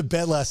 I went to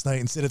bed last night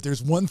and said, if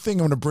there's one thing I'm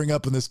going to bring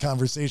up in this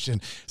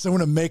conversation, so I'm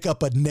going to make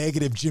up a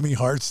negative Jimmy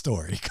Hart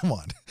story. Come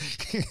on.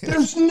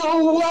 There's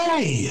no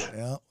way.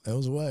 Yeah, that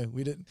was a way.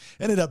 We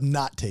ended up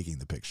not taking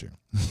the picture.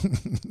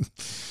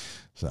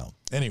 So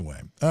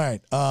anyway, all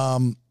right.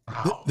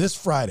 This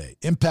Friday,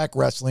 Impact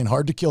Wrestling,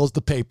 Hard to Kill is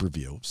the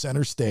pay-per-view,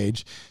 center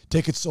stage.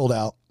 Tickets sold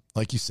out,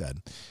 like you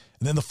said.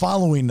 And then the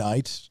following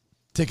night,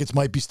 tickets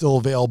might be still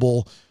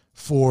available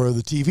for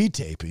the TV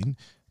taping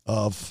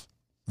of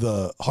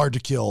the Hard to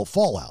Kill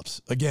Fallout,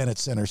 again at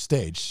center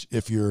stage,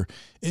 if you're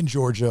in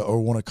Georgia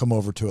or want to come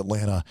over to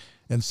Atlanta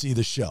and see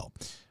the show.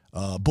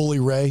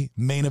 Bully Ray,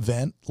 main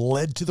event,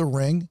 led to the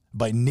ring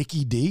by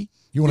Nikki D.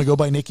 You want to go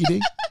by Nikki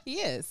D?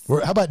 Yes.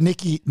 Or how about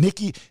Nikki?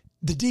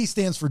 The D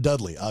stands for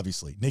Dudley,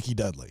 obviously. Nikki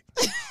Dudley.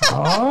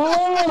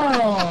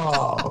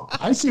 Oh,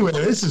 I see where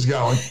this is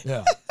going.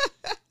 Yeah.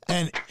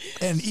 And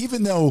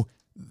even though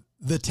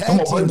the tag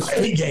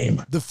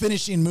team, the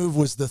finishing move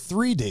was the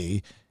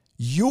 3D,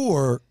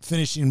 your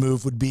finishing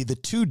move would be the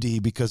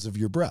 2D because of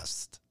your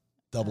breast.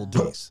 Double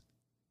Ds.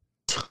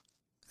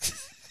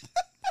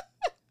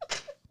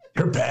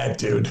 You're bad,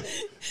 dude.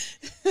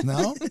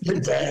 No?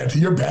 You're bad.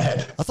 You're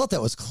bad. I thought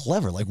that was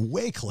clever, like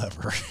way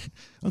clever.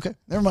 Okay,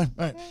 never mind.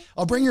 All right.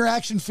 I'll bring your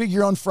action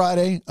figure on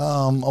Friday.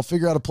 I'll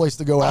figure out a place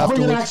to go I'll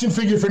afterwards. bring an action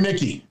figure for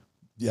Nikki.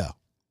 Yeah.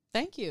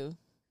 Thank you.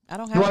 I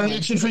don't You have want an one.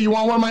 action figure? You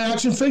want one of my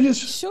action figures?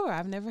 Sure,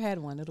 I've never had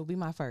one. It'll be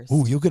my first.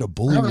 Ooh, you'll get a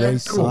Bully All right, Ray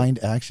cool.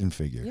 signed action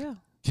figure. Yeah.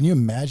 Can you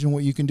imagine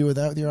what you can do with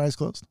that with your eyes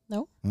closed?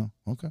 No. Oh,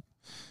 okay.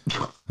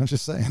 I'm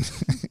just saying.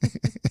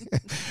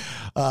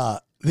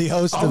 The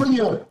host I'll of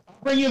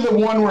bring you the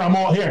one where I'm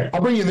all here.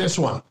 I'll bring you this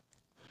one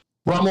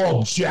where I'm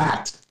all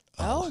jacked.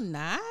 Oh,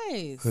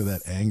 nice. Look at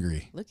that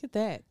angry. Look at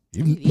that.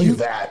 Look at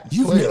that.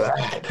 Look at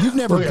that.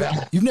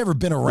 You've never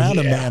been around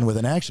a Yeah. man with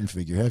an action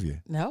figure, have you?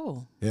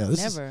 No. Yeah,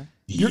 this is- never.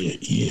 Yeah. You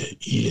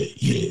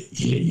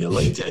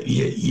like that?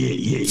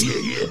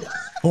 Yeah.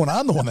 Oh, and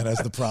I'm the one that has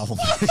the problem.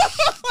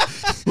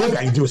 Look,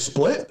 I can do a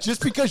split.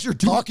 Just because you're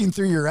talking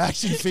through your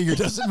action figure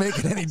doesn't make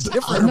it any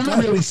different. I'm not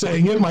really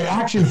saying it. My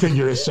action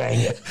figure is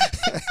saying it.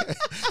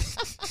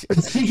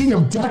 And speaking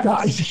of Deca,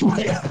 I think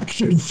my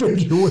action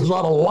figure was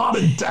on a lot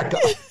of Deca.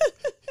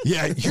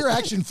 Yeah, your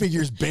action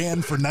figure's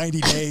banned for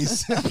 90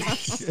 days.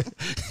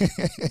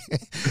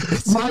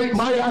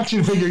 My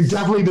action figure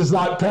definitely does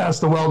not pass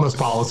the wellness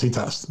policy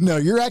test. No,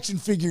 your action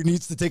figure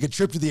needs to take a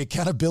trip to the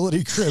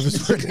accountability crib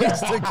is where it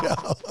needs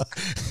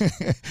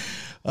to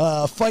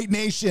go. Fight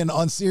Nation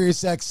on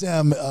Sirius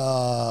XM,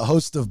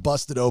 host of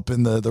Busted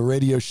Open, the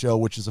radio show,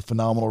 which is a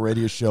phenomenal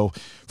radio show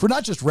for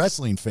not just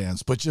wrestling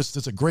fans, but just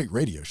it's a great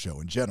radio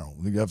show in general.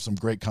 We have some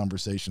great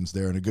conversations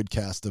there and a good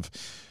cast of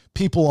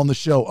people on the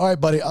show. All right,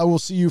 buddy, I will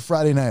see you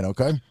Friday night,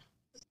 okay?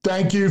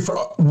 Thank you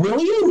for. Will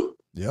you?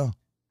 Yeah.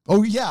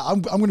 Oh, yeah,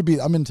 I'm going to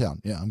be, I'm in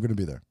town. Yeah, I'm going to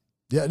be there.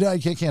 Yeah, no, I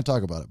can't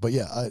talk about it, but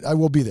yeah, I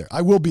will be there.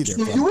 I will be there.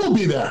 You will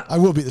be there. I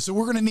will be there. So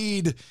we're going to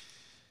need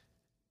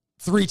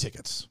 3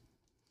 tickets.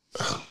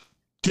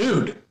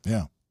 Dude.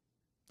 Yeah.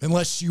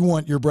 Unless you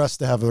want your breasts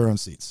to have their own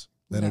seats.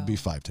 Then it'd be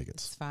 5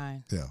 tickets. It's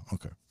fine. Yeah,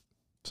 okay.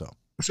 So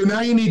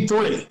now you need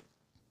 3.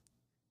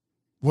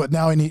 What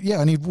now I need? Yeah,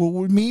 I need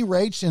me,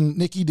 Rach, and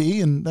Nikki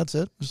D, and that's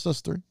it. Just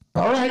us 3.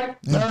 All right.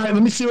 Yeah. All right.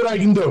 Let me see what I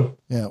can do.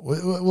 Yeah.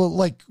 Well,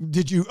 like,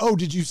 did you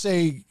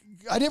say,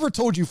 I never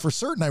told you for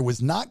certain I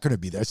was not going to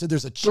be there. I said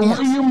there's a chance.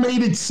 The way you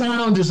made it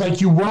sound is like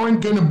you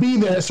weren't going to be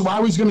there, so I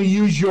was going to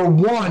use your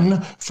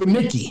 1 for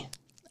Nikki.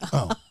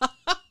 Oh.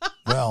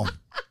 Well.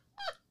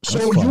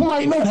 So you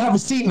might not have a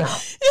seat now.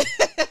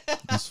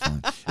 That's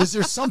fine. Is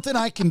there something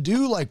I can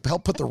do, like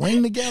help put the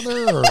ring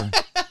together or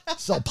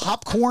sell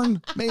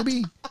popcorn,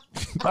 maybe?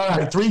 All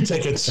right, 3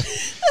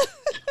 tickets.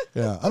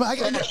 Yeah, I'm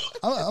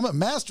a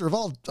master of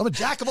all. I'm a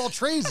jack of all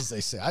trades, as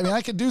they say. I mean,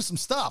 I can do some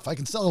stuff. I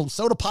can sell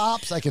soda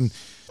pops. I can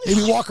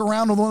maybe walk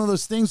around with one of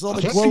those things, all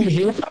the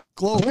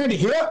glow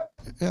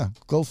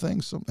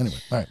things. So anyway,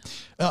 all right.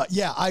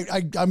 Yeah,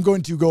 I'm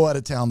going to go out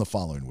of town the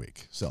following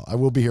week, so I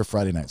will be here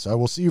Friday night. So I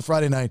will see you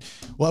Friday night.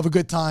 We'll have a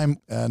good time,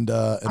 and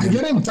I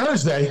get in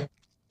Thursday.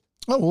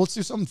 Oh well, let's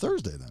do something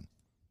Thursday then.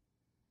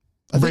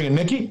 Bringing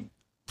Nikki.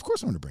 Of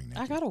course, I'm going to bring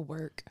Nikki. I gotta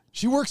work.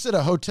 She works at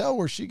a hotel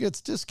where she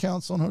gets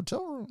discounts on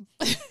hotel rooms.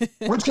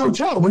 Which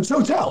hotel? Which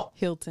hotel?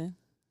 Hilton.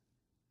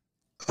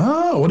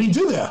 Oh, what do you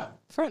do there?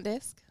 Front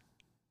desk.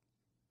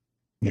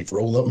 You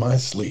roll up my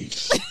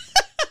sleeves.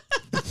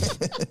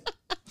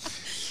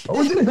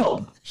 Oh, did it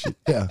help?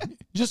 Yeah, you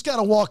just got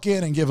to walk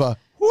in and give a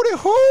hooty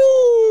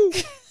hoo.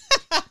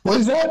 What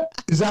is that?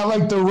 Is that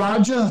like the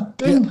Raja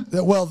thing?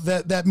 Yeah, well,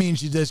 that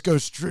means you just go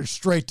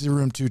straight to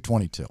room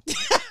 222.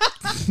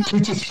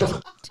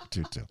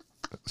 222.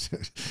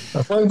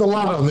 I've learned a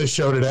lot on this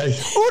show today.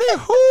 Hooty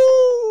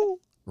hoo.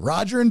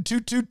 Roger and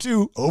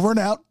 222 over and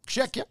out.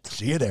 Check you.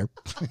 See you there.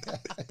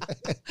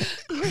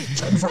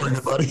 10-4,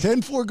 good buddy.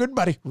 10-4, good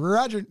buddy.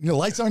 Roger. The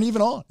lights aren't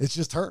even on. It's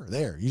just her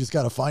there. You just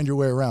got to find your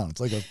way around.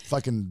 It's like a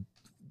fucking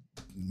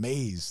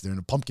maze. They're in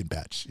a pumpkin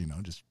patch,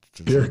 just.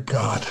 Dear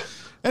God.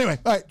 Anyway,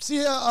 all right. See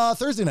you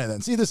Thursday night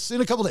then. See you this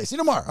in a couple days. See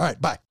you tomorrow. All right.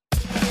 Bye.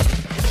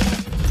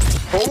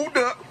 Hold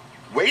up.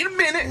 Wait a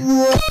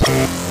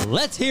minute.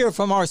 Let's hear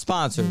from our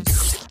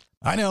sponsors.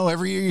 I know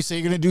every year you say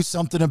you're going to do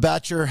something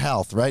about your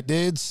health, right,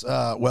 dudes?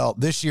 Well,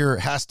 this year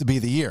has to be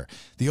the year.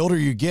 The older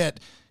you get,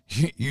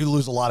 you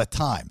lose a lot of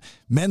time.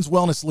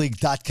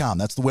 Men'sWellnessLeague.com.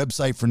 That's the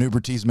website for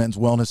Nubertese Men's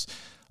Wellness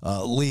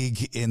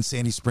League in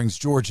Sandy Springs,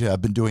 Georgia.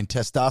 I've been doing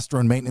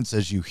testosterone maintenance,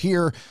 as you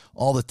hear,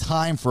 all the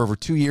time for over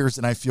 2 years,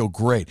 and I feel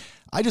great.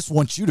 I just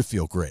want you to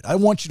feel great. I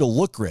want you to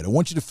look great. I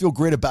want you to feel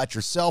great about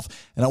yourself,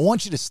 and I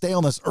want you to stay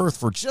on this earth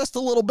for just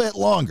a little bit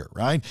longer,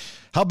 right?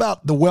 How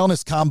about the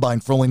Wellness Combine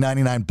for only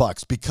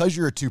 $99? Because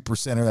you're a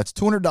 2%er, that's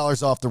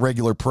 $200 off the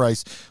regular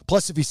price.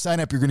 Plus, if you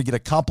sign up, you're going to get a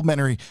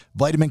complimentary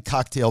vitamin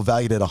cocktail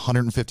valued at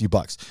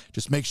 $150.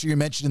 Just make sure you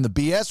mention in the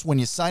BS when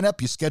you sign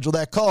up, you schedule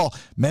that call,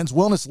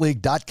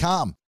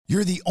 menswellnessleague.com.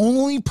 You're the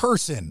only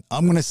person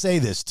I'm going to say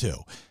this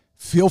to.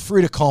 Feel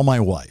free to call my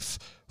wife,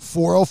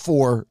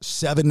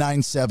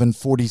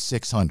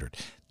 404-797-4600.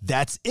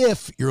 That's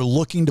if you're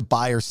looking to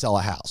buy or sell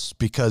a house,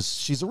 because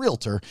she's a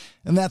realtor,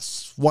 and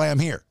that's why I'm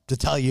here, to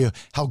tell you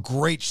how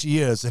great she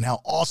is and how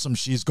awesome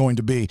she's going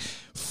to be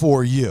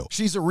for you.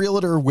 She's a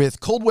realtor with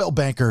Coldwell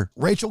Banker,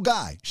 Rachel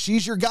Guy.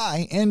 She's your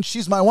guy, and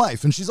she's my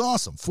wife, and she's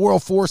awesome.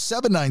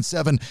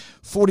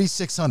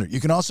 404-797-4600. You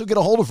can also get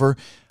a hold of her.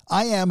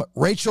 I am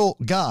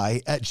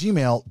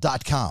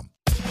rachelguy@gmail.com.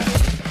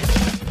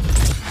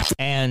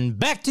 And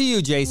back to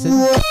you,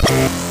 Jason.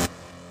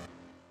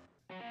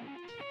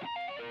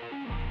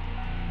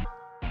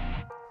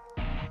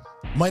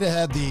 Might have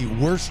had the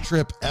worst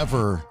trip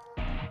ever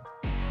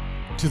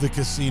to the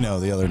casino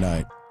the other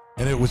night.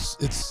 And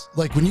it's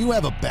like when you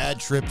have a bad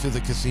trip to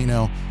the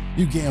casino,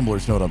 you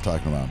gamblers know what I'm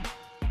talking about.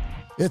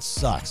 It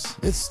sucks.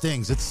 It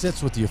stings. It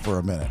sits with you for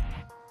a minute.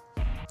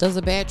 Does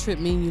a bad trip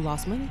mean you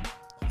lost money?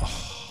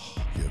 Oh,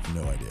 you have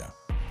no idea.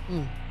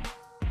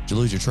 Did you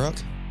lose your truck?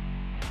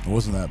 It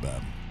wasn't that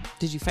bad.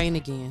 Did you faint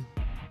again?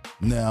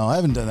 No, I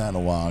haven't done that in a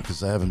while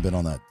because I haven't been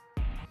on that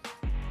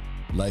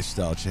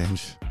lifestyle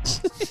change.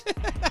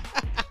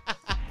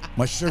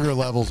 My sugar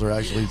levels are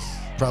actually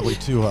probably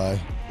too high.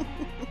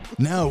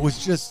 No, it was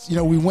just,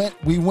 we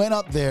went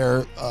up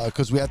there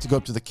because we had to go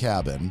up to the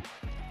cabin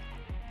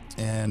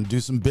and do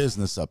some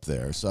business up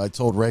there. So I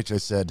told Rach, I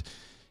said,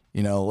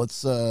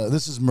 let's,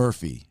 this is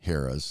Murphy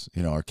Harrah's.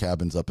 Our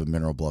cabin's up in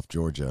Mineral Bluff,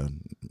 Georgia.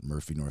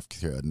 Murphy, North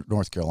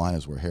Carolina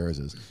is where Harrah's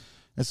is.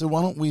 I said,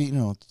 why don't we,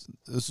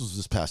 this was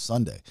this past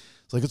Sunday.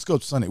 It's like, let's go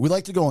Sunday. We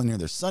like to go in there.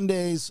 There's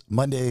Sundays,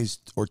 Mondays,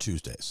 or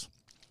Tuesdays.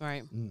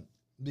 Right.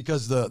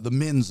 Because the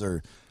mins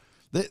are,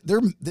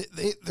 their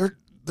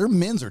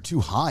mins are too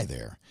high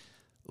there.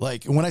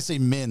 Like, when I say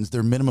mins,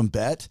 their minimum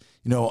bet,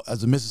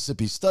 as a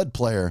Mississippi stud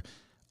player,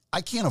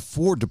 I can't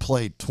afford to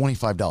play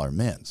 $25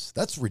 mins.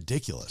 That's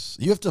ridiculous.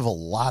 You have to have a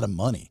lot of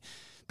money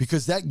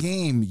because that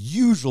game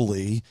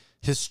usually,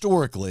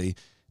 historically,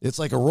 it's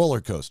like a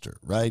roller coaster,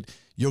 right?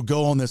 You'll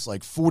go on this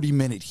like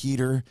 40-minute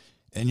heater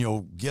and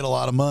you'll get a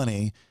lot of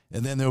money.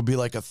 And then there'll be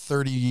like a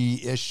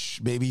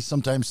 30-ish, maybe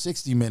sometimes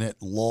 60-minute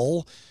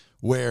lull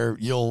where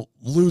you'll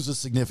lose a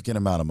significant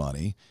amount of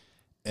money.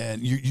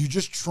 And you're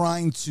just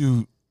trying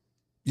to,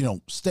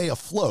 stay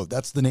afloat.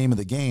 That's the name of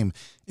the game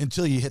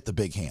until you hit the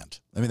big hand.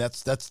 I mean,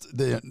 that's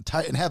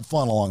and have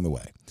fun along the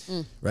way,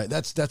 right?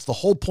 That's the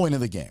whole point of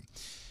the game.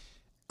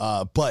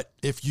 But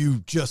if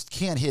you just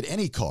can't hit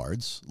any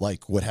cards,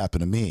 like what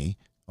happened to me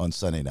on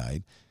Sunday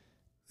night,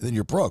 then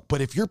you're broke.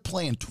 But if you're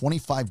playing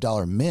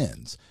 $25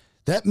 mins,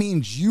 that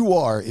means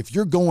if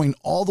you're going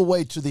all the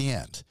way to the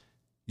end,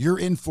 you're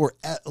in for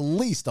at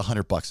least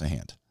 $100 a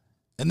hand.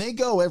 And they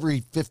go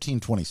every 15,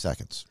 20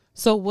 seconds.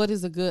 So what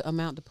is a good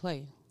amount to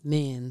play?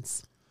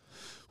 Mins.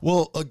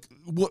 Well,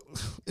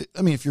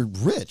 if you're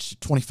rich,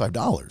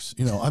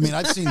 $25,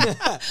 I've seen.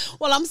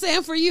 Well, I'm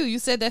saying for you. You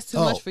said that's too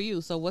much for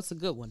you. So what's a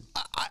good one?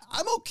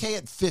 I'm okay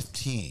at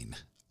 15.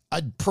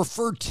 I'd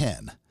prefer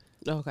 10.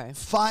 Okay.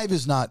 5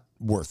 is not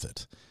worth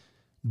it.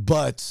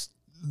 But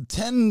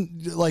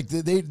 10, like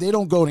they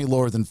don't go any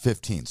lower than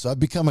 15. So I've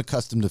become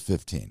accustomed to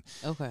 15.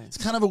 Okay. It's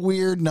kind of a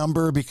weird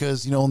number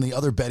because, on the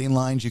other betting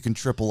lines, you can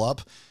triple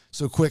up.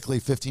 So quickly,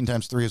 15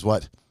 times 3 is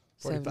what?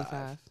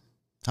 75.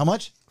 How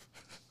much?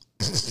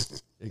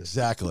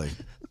 Exactly.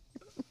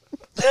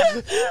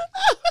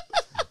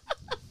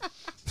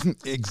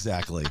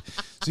 Exactly.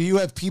 So you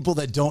have people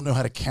that don't know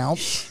how to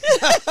count,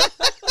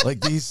 like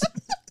these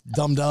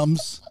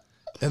dum-dums,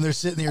 and they're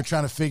sitting there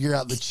trying to figure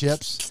out the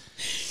chips.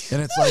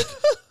 And it's like,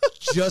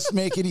 just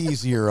make it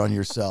easier on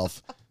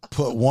yourself.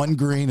 Put 1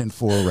 green and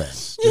 4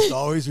 reds. Just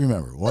always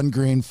remember, 1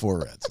 green, 4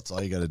 reds. That's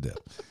all you got to do.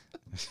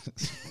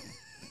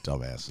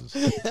 Dumbasses.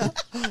 I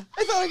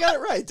thought I got it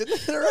right. Didn't I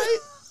get it right?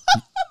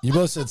 You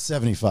both said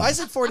 75. I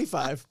said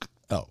 45.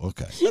 Oh,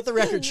 okay. Let the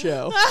record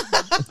show.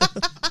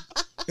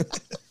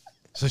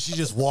 So she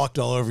just walked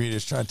all over you,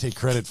 just trying to take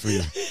credit for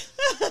your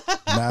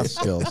math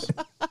skills.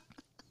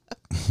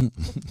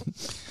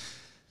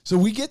 So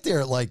we get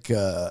there and I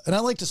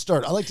like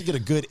to get a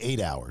good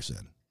 8 hours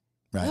in.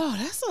 Right. Oh,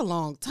 that's a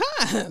long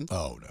time.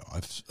 Oh no,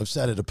 I've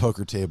sat at a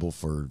poker table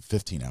for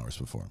 15 hours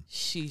before.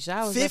 Sheesh,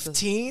 I was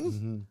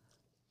 15.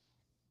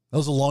 That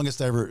was the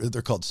longest I ever.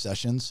 They're called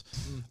sessions.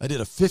 I did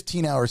a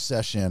 15-hour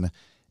session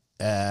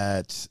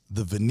at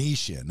the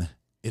Venetian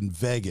in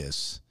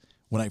Vegas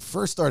when I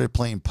first started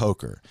playing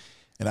poker,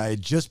 and I had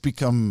just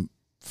become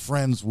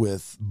friends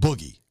with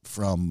Boogie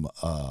from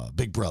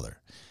Big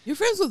Brother. You're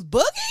friends with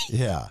Boogie?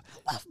 Yeah,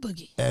 I love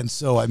Boogie. And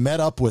so I met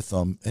up with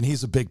him, and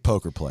he's a big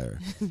poker player.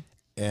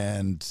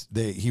 And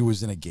he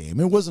was in a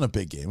game. It wasn't a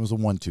big game. It was a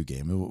 1-2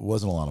 game. It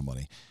wasn't a lot of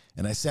money.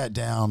 And I sat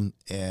down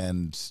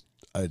and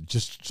I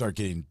just started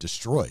getting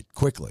destroyed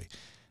quickly.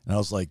 And I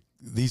was like,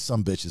 these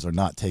sumbitches are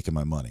not taking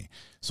my money.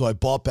 So I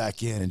bought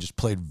back in and just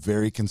played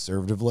very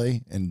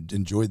conservatively and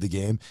enjoyed the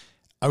game.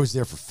 I was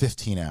there for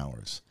 15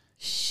 hours.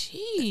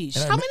 Sheesh.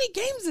 How many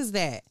games is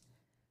that?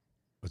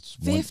 It's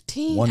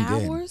 15 one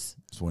hours?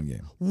 Game. It's one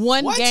game.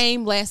 One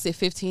game lasted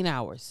 15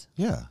 hours.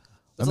 Yeah.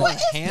 That's a lot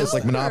of hands. It's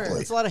like Monopoly.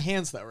 It's a lot of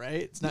hands, though,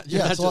 right? It's not. Yeah,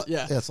 Not it's a lot.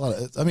 Yeah, it's a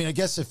lot. I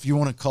guess if you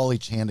want to call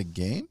each hand a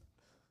game.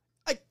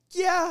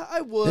 Yeah,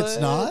 I would. It's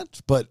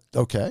not, but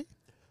okay.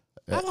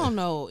 I don't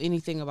know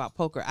anything about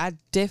poker. I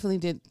definitely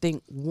didn't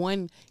think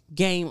one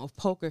game of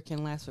poker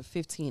can last for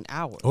 15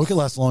 hours. Oh, it could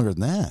last longer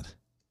than that.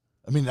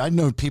 I mean, I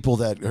know people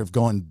that have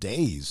gone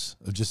days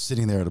of just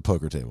sitting there at a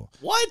poker table.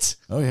 What?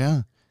 Oh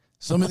yeah,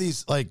 some of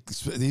these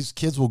these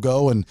kids will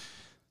go and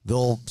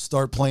they'll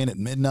start playing at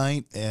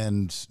midnight,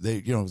 and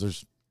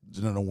there's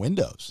no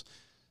windows,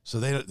 so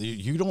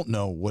you don't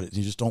know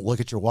you just don't look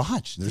at your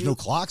watch. There's no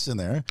clocks in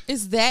there.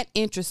 Is that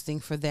interesting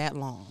for that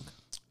long?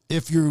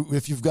 If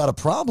you've got a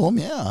problem,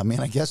 yeah, I mean,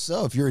 I guess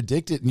so. If you're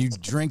addicted and you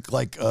drink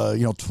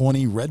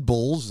 20 Red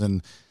Bulls,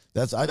 and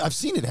I've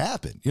seen it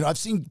happen. I've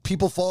seen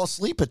people fall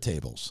asleep at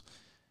tables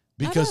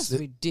because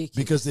that's ridiculous.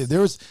 Because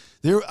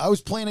I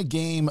was playing a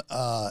game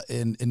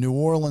in New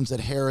Orleans at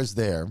Harrah's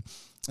there,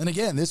 and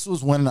again, this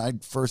was when I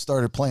first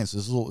started playing, so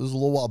this was a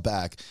little while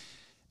back,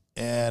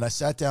 and I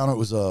sat down. It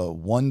was a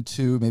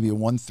 1-2, maybe a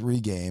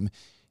 1-3 game,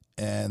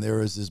 and there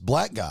was this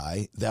black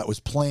guy that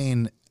was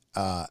playing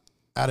out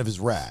of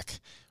his rack.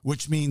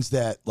 Which means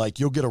that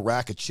you'll get a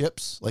rack of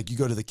chips, you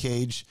go to the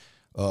cage,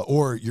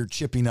 or you're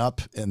chipping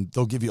up and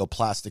they'll give you a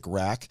plastic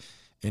rack,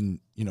 and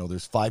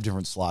there's 5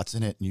 different slots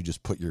in it, and you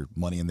just put your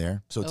money in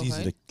there, so it's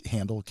easy to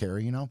handle,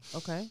 carry.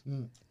 Okay.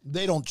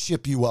 They don't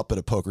chip you up at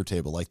a poker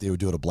table like they would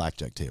do at a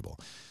blackjack table.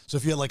 So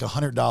if you had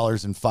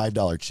 $100 and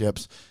 $5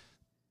 chips,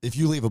 if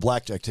you leave a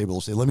blackjack table,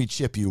 they'll say, "Let me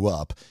chip you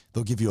up."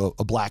 They'll give you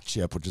a black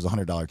chip, which is a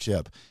 $100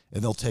 chip,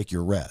 and they'll take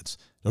your reds.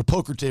 At a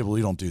poker table,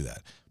 you don't do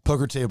that.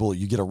 Poker table,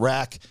 you get a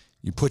rack.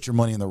 You put your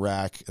money in the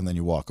rack, and then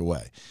you walk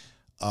away.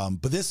 And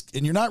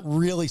you're not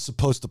really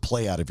supposed to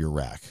play out of your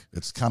rack.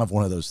 It's kind of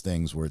one of those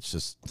things where it's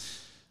just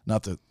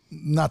not the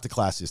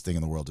classiest thing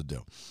in the world to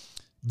do.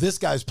 This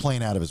guy's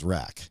playing out of his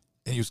rack,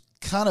 and he was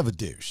kind of a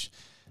douche,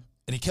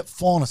 and he kept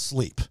falling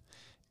asleep.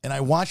 And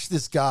I watched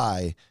this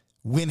guy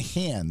win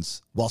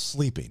hands while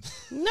sleeping.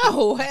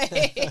 No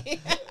way.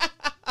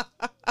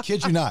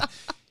 Kid you not.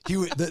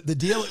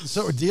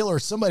 The dealer or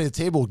somebody at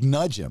the table would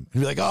nudge him. He'd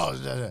be like,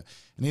 "Oh,"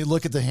 and he'd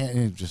look at the hand and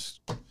he'd just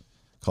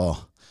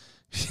call.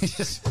 He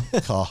just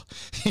call.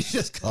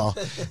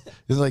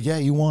 He's like, "Yeah,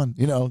 you won."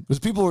 There's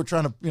people who are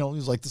trying to, he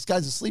was like, "This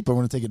guy's asleep. I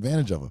want to take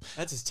advantage of him."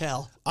 That's his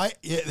tell.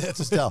 That's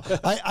his tell.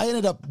 I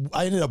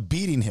ended up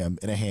beating him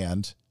in a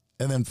hand,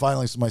 and then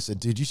finally somebody said,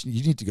 "Dude,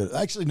 you need to go."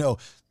 Actually, no,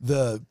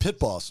 the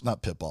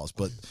not pit boss,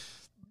 but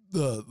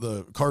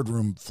the card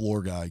room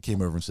floor guy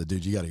came over and said,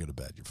 "Dude, you got to go to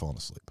bed. You're falling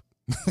asleep."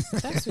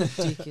 That's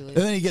ridiculous.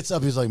 And then he gets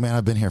up. He's like, "Man,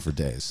 I've been here for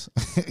days."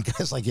 The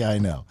guy's like, "Yeah, I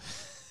know."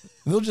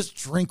 And they'll just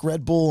drink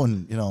Red Bull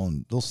and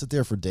and they'll sit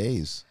there for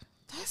days.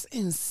 That's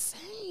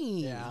insane.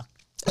 Yeah.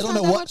 I don't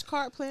know what much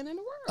card playing in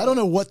the world. I don't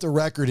know what the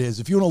record is.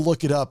 If you want to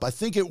look it up, I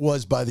think it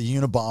was by the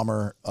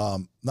Unabomber,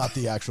 not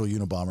the actual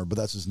Unabomber, but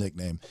that's his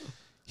nickname.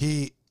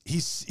 He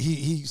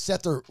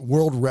set the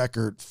world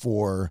record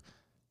for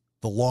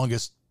the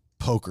longest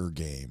poker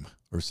game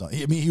or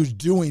something. I mean,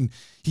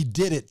 he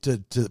did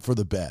it for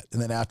the bet,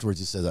 and then afterwards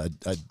he said,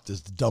 "This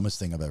is the dumbest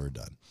thing I've ever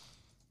done."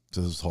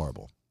 So this was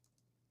horrible.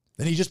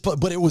 And he just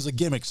but it was a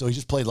gimmick, so he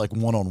just played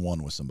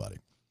one-on-one with somebody.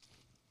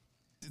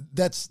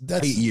 That's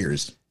 8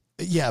 years.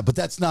 Yeah, but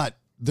that's not.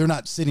 They're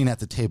not sitting at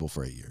the table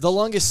for 8 years. The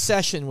longest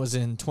session was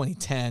in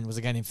 2010. Was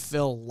a guy named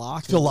Phil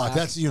Locke. Phil Locke.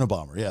 That's the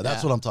Unabomber. Yeah,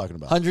 that's what I'm talking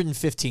about.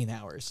 115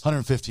 hours.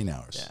 115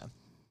 hours.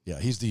 Yeah,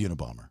 he's the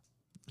Unabomber.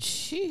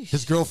 Sheesh.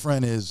 His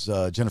girlfriend is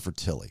Jennifer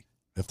Tilly,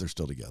 if they're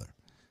still together.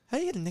 How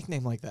do you get a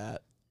nickname like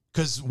that?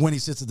 Because when he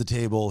sits at the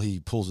table,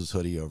 he pulls his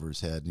hoodie over his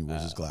head and he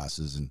wears his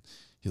glasses, and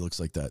he looks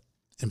like that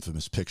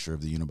infamous picture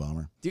of the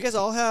Unabomber. Do you guys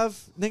all have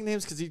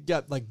nicknames? Because you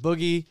got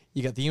Boogie,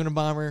 you got the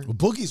Unabomber. Well,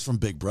 Boogie's from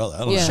Big Brother. I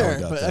don't know how Sure,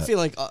 he got but that. I feel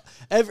like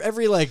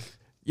every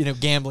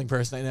gambling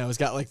person I know has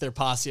got their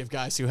posse of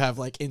guys who have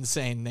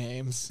insane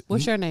names.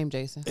 What's your name,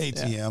 Jason?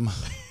 ATM.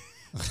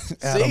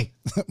 Adam.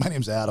 My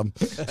name's Adam.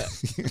 Is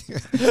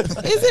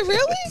it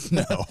really?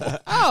 No.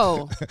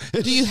 Oh.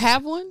 Do you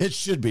have one? It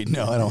should be.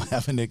 No, I don't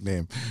have a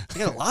nickname.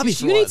 You got a lobby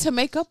for You one. need to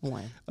make up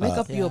one. Make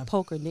up your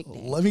poker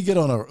nickname. Let me get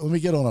on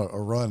a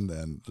run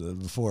then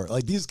before.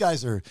 These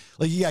guys are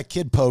you got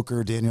Kid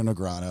Poker, Daniel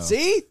Negreanu.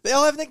 See? They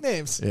all have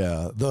nicknames.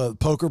 Yeah. The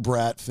Poker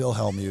Brat, Phil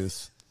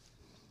Hellmuth.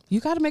 You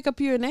got to make up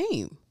your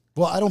name.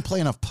 Well, I don't play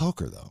enough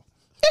poker though.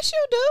 Yes,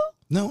 you do.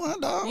 No, I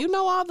don't. You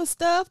know all the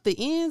stuff, the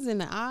ins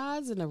and the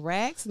odds and the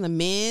racks and the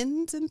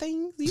mins and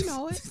things. You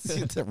know it.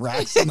 The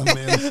racks and the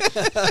men's.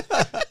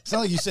 It's not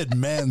like you said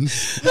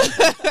men's.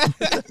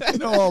 You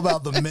know all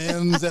about the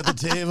men's at the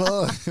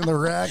table and the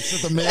racks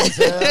at the men's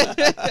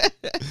head.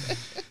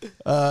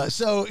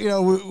 So,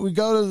 we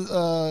go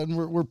to, and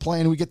we're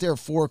playing. We get there at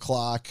 4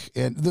 o'clock.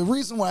 And the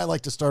reason why I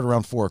like to start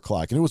around 4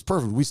 o'clock, and it was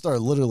perfect. We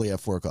started literally at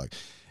 4 o'clock.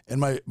 And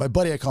my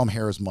buddy, I call him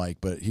Harris Mike,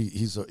 but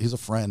he's a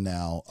friend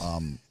now.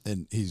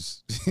 And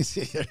he's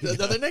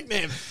another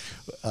nickname.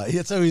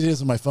 That's how he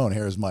is on my phone,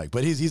 Harris Mike.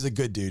 But he's a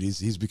good dude.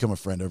 He's become a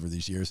friend over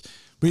these years.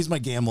 But he's my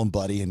gambling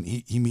buddy, and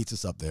he meets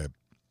us up there.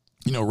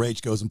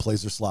 Rach goes and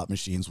plays their slot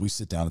machines. We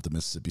sit down at the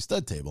Mississippi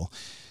stud table,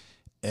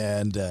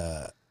 and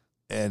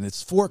and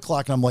it's 4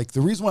 o'clock, and I'm like,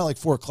 the reason why I like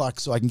 4 o'clock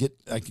so I can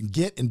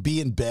get and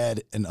be in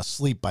bed and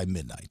asleep by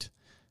midnight,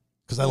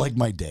 because I like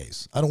my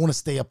days. I don't want to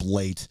stay up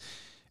late,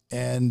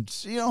 and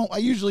I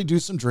usually do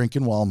some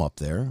drinking while I'm up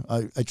there.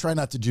 I try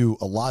not to do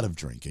a lot of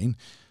drinking.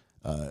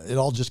 It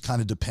all just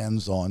kind of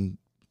depends on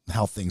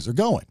how things are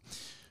going.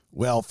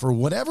 Well, for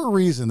whatever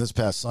reason, this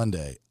past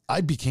Sunday,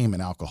 I became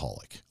an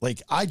alcoholic.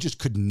 Like, I just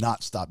could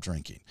not stop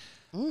drinking.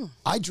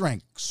 I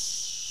drank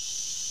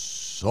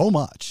so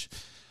much.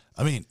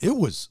 I mean, it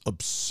was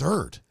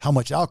absurd how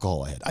much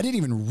alcohol I had. I didn't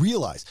even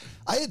realize.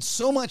 I had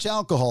so much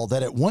alcohol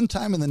that at one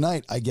time in the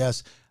night, I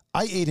guess,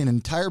 I ate an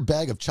entire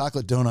bag of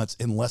chocolate donuts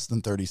in less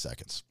than 30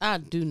 seconds. I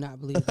do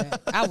not believe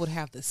that. I would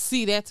have to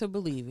see that to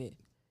believe it.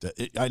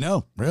 I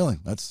know, really.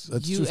 That's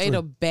you ate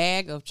a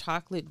bag of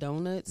chocolate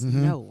donuts?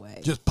 Mm-hmm. No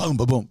way. Just boom,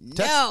 boom, boom.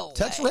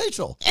 Text way.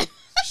 Rachel.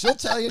 She'll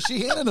tell you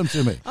she handed them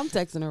to me. I'm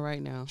texting her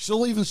right now.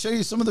 She'll even show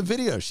you some of the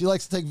videos. She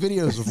likes to take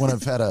videos of when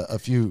I've had a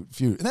few.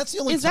 And that's the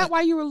only. Is that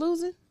why you were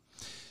losing?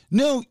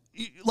 No,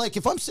 like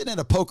if I'm sitting at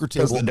a poker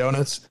table. The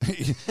donuts.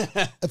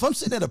 If I'm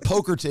sitting at a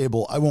poker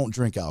table, I won't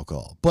drink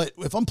alcohol. But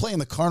if I'm playing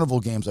the carnival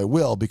games, I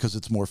will, because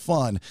it's more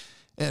fun,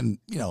 and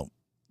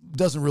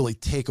doesn't really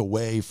take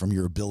away from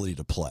your ability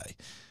to play.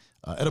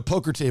 At a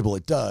poker table,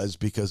 it does,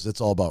 because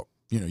it's all about,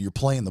 you're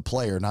playing the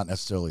player, not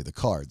necessarily the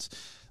cards.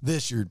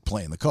 This, you're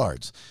playing the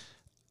cards.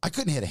 I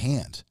couldn't hit a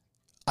hand.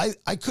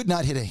 I could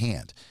not hit a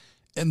hand.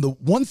 And the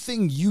one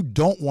thing you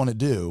don't want to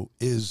do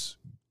is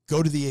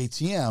go to the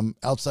ATM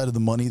outside of the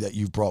money that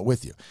you've brought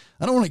with you.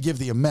 I don't want to give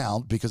the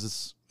amount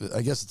because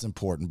I guess it's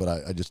important,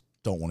 but I just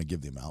don't want to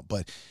give the amount.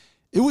 But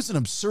it was an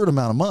absurd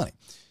amount of money.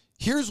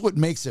 Here's what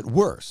makes it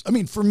worse. I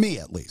mean, for me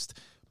at least.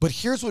 But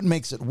here's what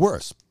makes it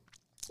worse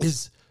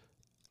is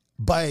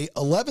by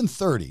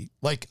 11:30,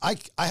 like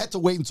I had to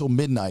wait until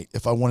midnight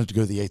if I wanted to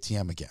go to the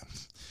ATM again,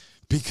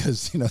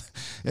 because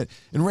and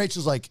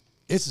Rachel's like,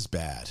 this is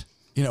bad,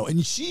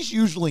 and she's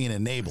usually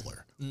an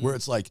enabler where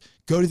it's like,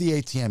 go to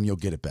the ATM, you'll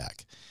get it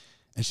back,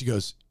 and she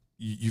goes,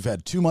 you've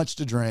had too much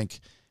to drink,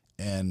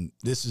 and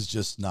this is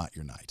just not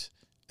your night.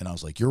 And I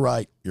was like, you're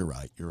right.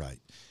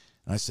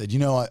 And I said,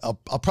 I'll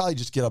probably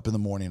just get up in the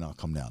morning and I'll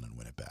come down and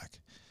win it back.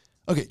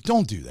 Okay,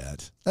 don't do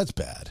that. That's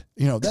bad.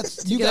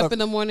 That's you get up in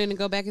the morning and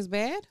go back is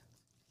bad.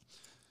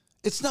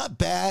 It's not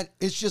bad.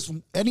 It's just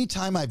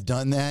anytime I've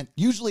done that,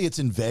 usually it's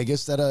in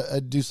Vegas that I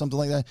do something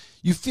like that,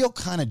 you feel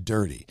kind of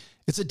dirty.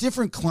 It's a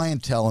different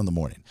clientele in the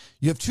morning.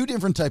 You have two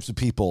different types of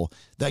people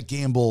that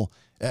gamble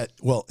at,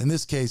 well, in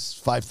this case,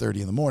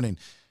 5:30 in the morning.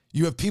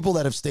 You have people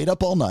that have stayed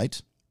up all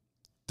night.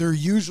 They're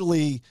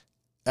usually,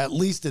 at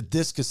least at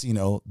this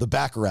casino, the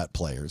Baccarat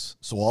players.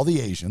 So all the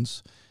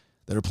Asians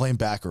that are playing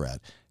Baccarat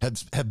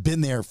have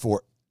been there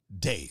for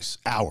days,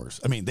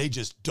 hours. I mean, they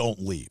just don't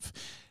leave.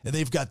 And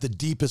they've got the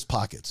deepest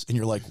pockets. And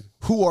you're like,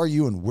 who are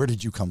you and where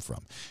did you come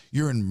from?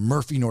 You're in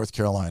Murphy, North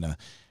Carolina,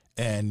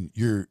 and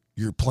you're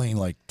playing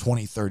like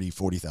 $20,000, $30,000,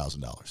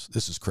 $40,000.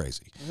 This is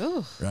crazy.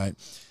 Ooh. Right?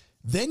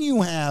 Then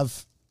you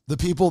have the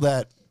people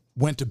that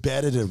went to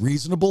bed at a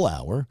reasonable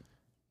hour,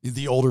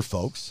 the older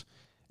folks,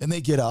 and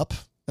they get up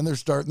and they're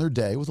starting their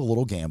day with a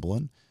little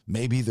gambling.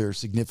 Maybe their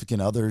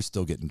significant other is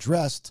still getting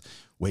dressed,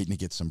 waiting to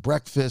get some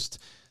breakfast.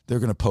 They're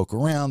going to poke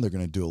around. They're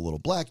going to do a little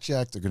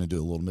blackjack. They're going to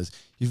do a little miss.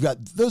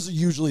 Those are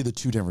usually the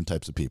two different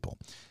types of people.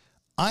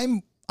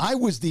 I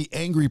was the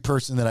angry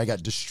person that I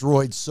got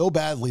destroyed so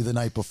badly the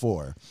night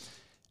before.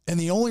 And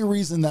the only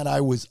reason that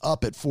I was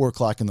up at 4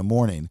 o'clock in the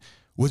morning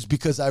was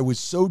because I was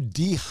so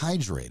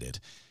dehydrated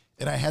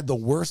and I had the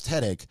worst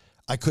headache,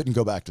 I couldn't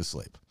go back to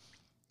sleep.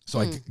 So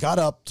I got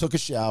up, took a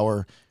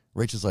shower.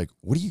 Rachel's like,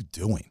 what are you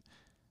doing?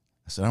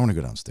 I said, I want to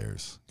go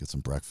downstairs, get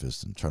some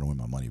breakfast, and try to win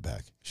my money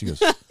back. She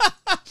goes,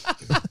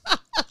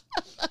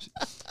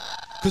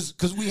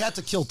 because we had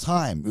to kill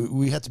time.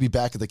 We had to be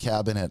back at the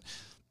cabin at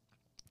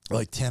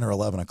like 10 or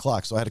 11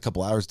 o'clock, so I had a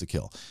couple hours to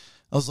kill.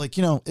 I was like,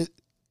 it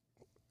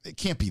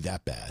can't be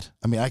that bad.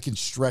 I mean, I can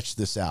stretch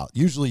this out.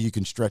 Usually you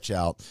can stretch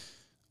out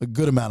a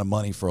good amount of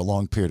money for a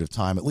long period of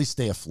time, at least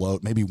stay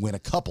afloat, maybe win a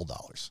couple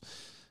dollars.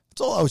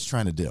 That's all I was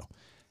trying to do.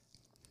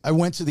 I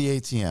went to the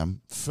ATM,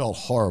 felt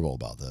horrible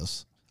about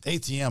this.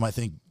 ATM, I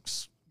think,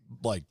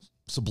 like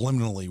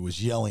subliminally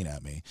was yelling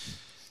at me.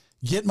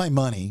 Get my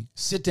money,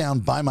 sit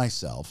down by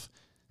myself.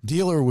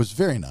 Dealer was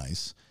very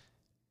nice,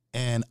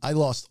 and I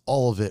lost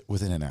all of it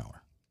within an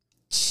hour.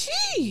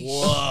 Jeez.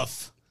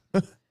 Woof.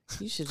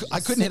 You should. I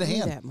couldn't hit a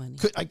hand. That money.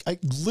 I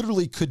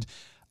literally could.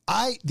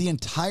 The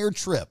entire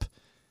trip,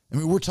 I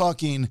mean, we're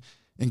talking,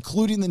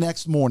 including the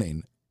next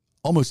morning,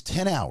 almost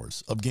 10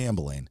 hours of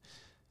gambling.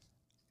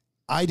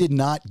 I did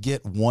not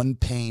get one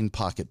paying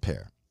pocket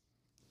pair.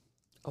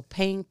 A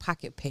paying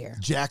pocket pair.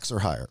 Jacks or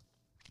higher.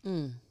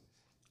 Mm.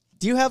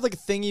 Do you have like a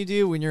thing you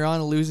do when you're on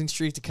a losing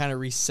streak to kind of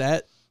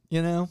reset,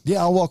 Yeah,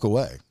 I'll walk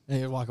away. And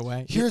you walk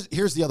away. Here's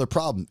the other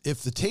problem.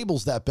 If the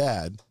table's that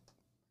bad,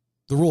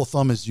 the rule of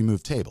thumb is you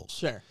move tables.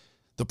 Sure.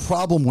 The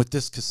problem with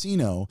this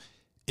casino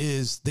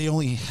is they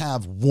only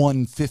have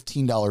one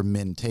 $15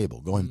 min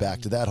table, going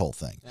back to that whole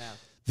thing. Yeah.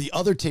 The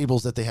other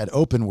tables that they had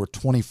open were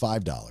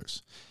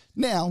 $25.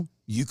 Now,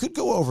 you could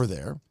go over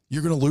there.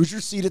 You're going to lose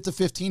your seat at the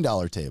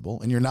 $15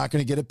 table, and you're not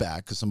going to get it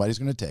back because somebody's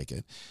going to take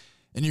it.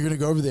 And you're going to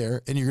go over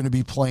there, and you're going to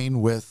be playing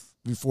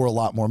for a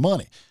lot more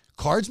money.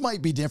 Cards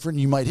might be different.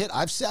 You might hit.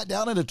 I've sat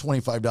down at a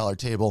 $25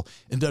 table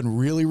and done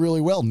really,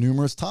 really well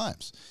numerous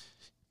times.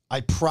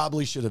 I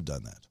probably should have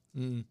done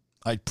that.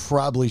 I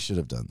probably should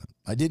have done that.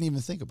 I didn't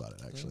even think about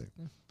it, actually.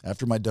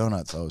 After my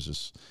donuts, I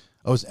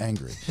was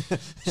angry.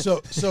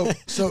 So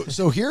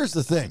here's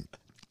the thing,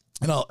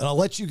 and I'll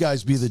let you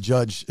guys be the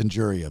judge and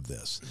jury of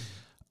this.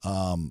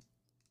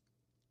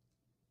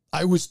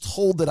 I was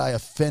told that I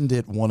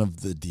offended one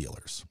of the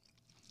dealers.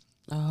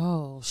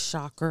 Oh,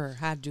 shocker.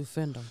 How'd you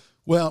offend them?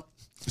 Well,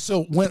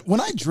 so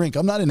when I drink,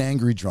 I'm not an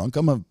angry drunk.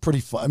 I'm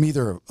I'm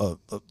either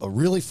a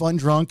really fun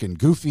drunk and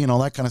goofy and all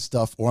that kind of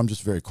stuff, or I'm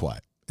just very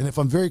quiet. And if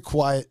I'm very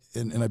quiet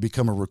and I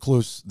become a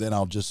recluse, then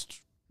I'll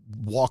just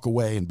walk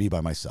away and be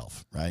by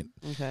myself, right?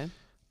 Okay.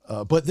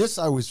 But this,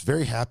 I was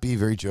very happy,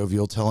 very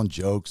jovial, telling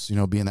jokes,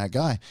 being that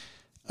guy.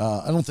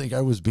 I don't think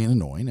I was being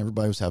annoying.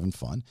 Everybody was having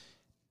fun.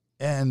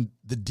 And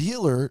the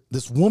dealer,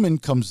 this woman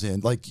comes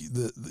in, like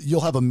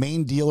you'll have a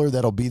main dealer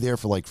that'll be there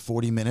for like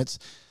 40 minutes.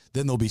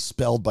 Then they'll be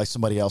spelled by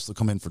somebody else. They'll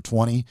come in for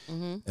 20.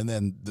 And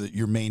then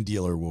your main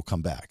dealer will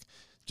come back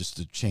just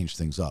to change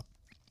things up.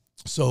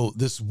 So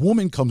this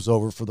woman comes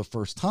over for the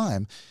first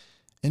time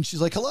and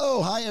she's like,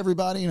 hello, hi,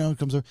 everybody.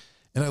 Comes over.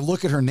 And I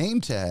look at her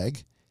name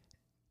tag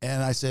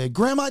and I say,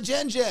 Grandma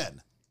Jen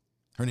Jen.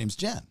 Her name's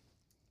Jen.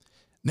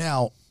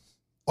 Now,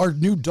 our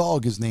new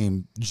dog is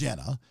named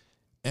Jenna.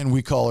 And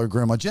we call her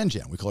Grandma Jen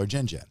Jen. We call her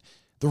Jen Jen.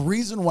 The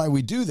reason why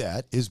we do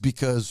that is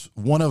because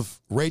one of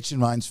Rach and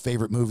mine's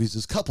favorite movies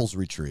is Couples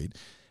Retreat.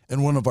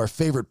 And one of our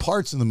favorite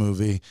parts in the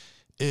movie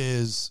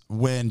is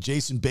when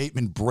Jason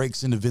Bateman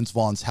breaks into Vince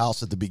Vaughn's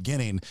house at the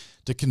beginning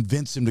to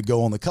convince him to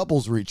go on the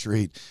Couples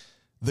Retreat.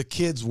 The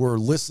kids were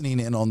listening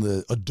in on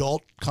the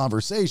adult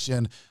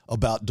conversation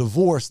about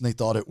divorce, and they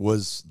thought it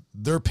was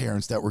their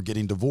parents that were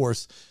getting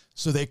divorced.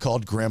 So they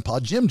called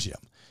Grandpa Jim Jim.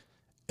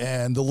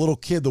 And the little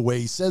kid, the way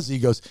he says it, he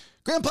goes,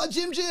 Grandpa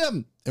Jim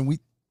Jim. And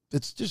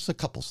it's just a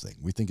couples thing.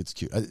 We think it's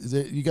cute.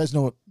 You guys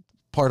know what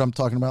part I'm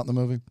talking about in the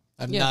movie?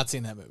 I've not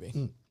seen that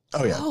movie.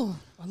 Oh yeah. Oh,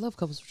 I love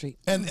Couples Retreat.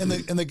 And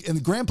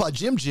the Grandpa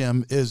Jim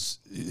Jim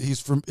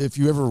he's from, if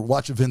you ever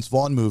watch a Vince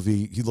Vaughn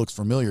movie, he looks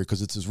familiar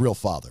because it's his real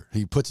father.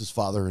 He puts his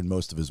father in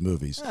most of his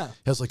movies. Yeah. He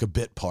has like a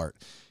bit part,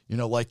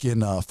 like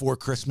in Four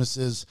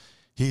Christmases.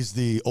 He's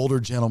the older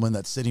gentleman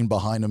that's sitting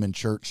behind him in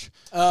church.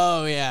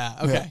 Oh yeah.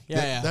 Okay.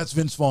 Yeah. That's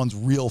Vince Vaughn's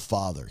real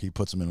father. He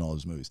puts him in all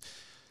his movies.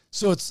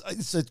 So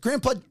it's a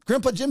Grandpa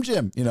Jim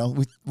Jim.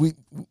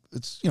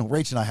 It's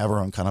Rach and I have our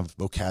own kind of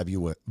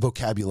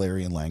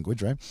vocabulary and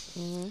language, right?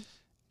 Mm-hmm.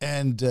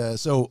 And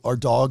so our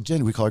dog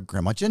Jen, we call her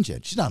Grandma Jen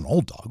Jen. She's not an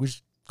old dog. We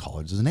just call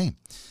her as a name.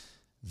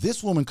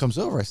 This woman comes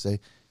over. I say,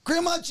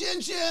 Grandma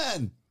Jen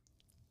Jen.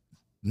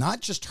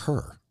 Not just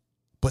her,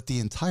 but the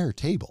entire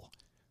table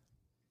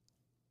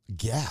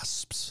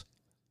gasps.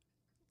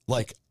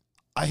 Like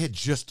I had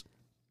just.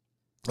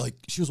 Like,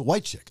 she was a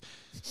white chick.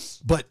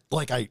 But,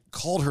 like, I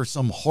called her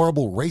some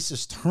horrible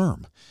racist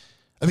term.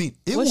 I mean,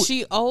 was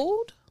she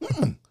old?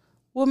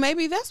 Well,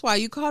 maybe that's why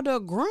you called her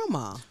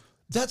grandma.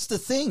 That's the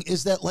thing,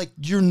 is that, like,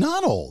 you're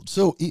not old.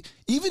 So,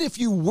 even if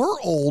you were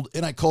old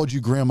and I called you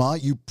grandma,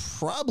 you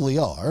probably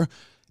are.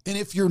 And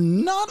if you're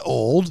not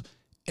old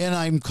and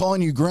I'm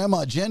calling you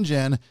Grandma Jen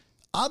Jen,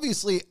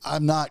 obviously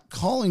I'm not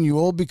calling you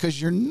old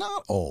because you're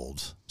not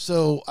old.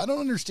 So, I don't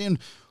understand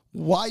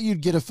why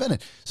you'd get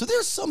offended. So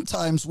there's some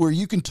times where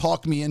you can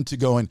talk me into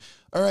going,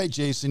 all right,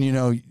 Jason,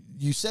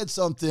 you said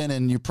something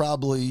and you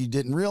probably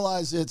didn't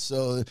realize it.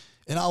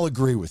 And I'll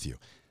agree with you.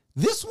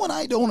 This one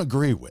I don't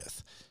agree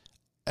with.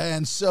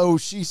 And so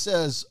she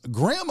says,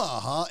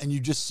 Grandma, huh? And you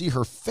just see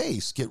her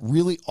face get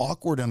really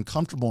awkward and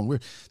uncomfortable and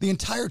weird. The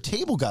entire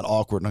table got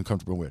awkward and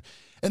uncomfortable and weird.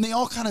 And they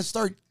all kind of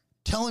start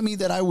telling me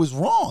that I was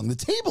wrong. The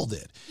table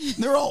did.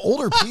 And they're all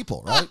older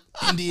people, right?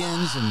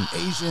 Indians and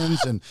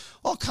Asians and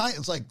all kinds.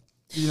 It's like,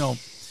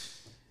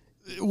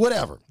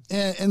 whatever.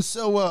 And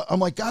so I'm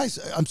like, guys,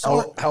 I'm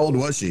sorry. How old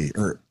was she?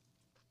 Or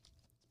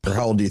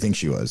how old do you think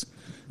she was?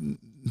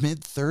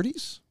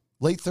 Mid-30s?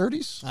 Late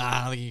 30s?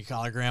 I don't think you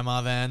call her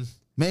grandma then.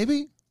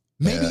 Maybe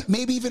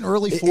even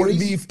early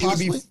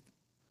 40s.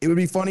 It would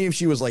be funny if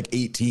she was like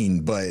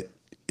 18, but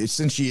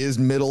since she is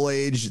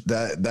middle-aged,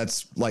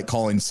 that's like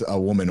calling a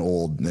woman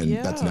old, and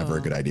that's never a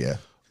good idea.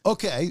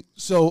 Okay,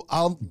 so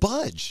I'll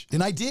budge.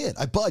 And I did.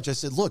 I budged. I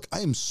said, look, I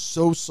am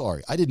so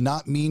sorry. I did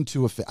not mean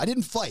to offend. I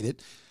didn't fight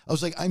it. I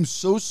was like, I'm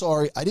so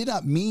sorry. I did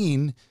not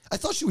mean. I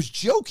thought she was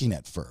joking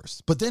at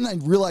first, but then I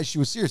realized she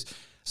was serious.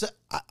 So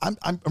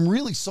I'm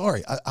really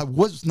sorry. I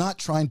was not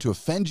trying to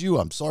offend you.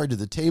 I'm sorry to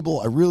the table.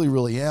 I really,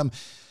 really am.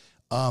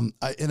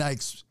 I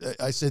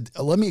said,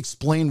 let me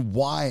explain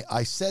why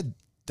I said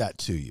that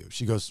to you.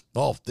 She goes,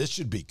 oh, this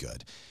should be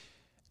good.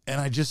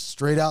 And I just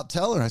straight out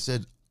tell her, I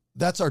said,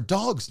 that's our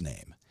dog's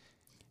name.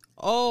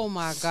 Oh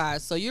my God.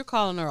 So you're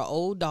calling her an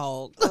old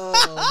dog.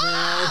 Oh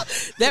man.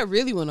 That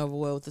really went over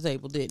well with the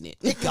table, didn't it?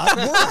 It got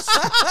worse.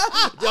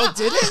 Oh,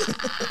 did it?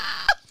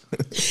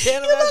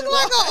 Can't You imagine look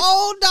like why. an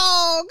old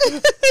dog.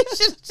 You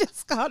should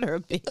just called her a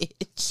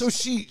bitch. So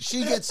she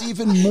gets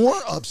even more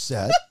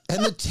upset,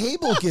 and the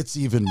table gets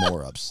even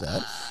more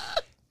upset.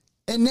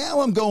 And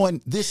now I'm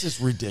going, this is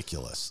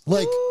ridiculous.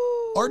 Like,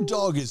 our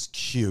dog is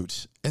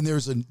cute, and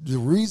there's the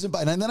reason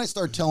and then I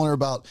start telling her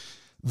about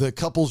the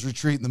couples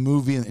retreat in the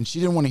movie, and she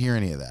didn't want to hear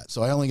any of that.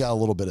 So I only got a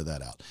little bit of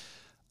that out.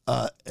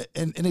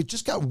 And it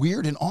just got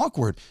weird and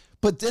awkward.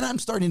 But then I'm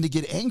starting to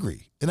get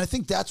angry. And I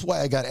think that's why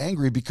I got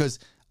angry, because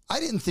I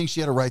didn't think she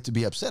had a right to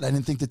be upset. I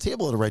didn't think the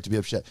table had a right to be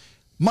upset.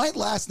 My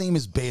last name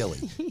is Bailey.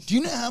 Do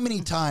you know how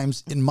many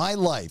times in my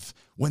life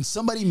when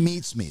somebody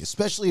meets me,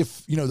 especially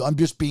if, I'm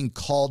just being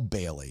called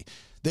Bailey,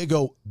 they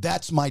go,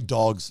 that's my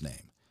dog's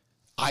name.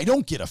 I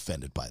don't get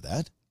offended by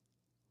that.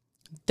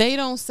 They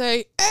don't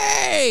say,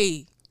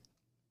 hey,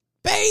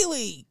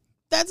 Bailey.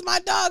 That's my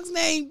dog's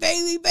name,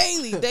 Bailey.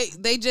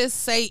 They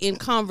just say in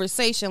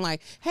conversation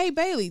like, hey,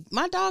 Bailey,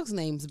 my dog's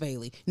name's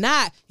Bailey.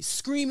 Not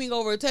screaming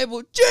over a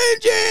table,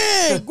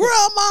 Jen,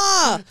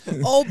 Grandma.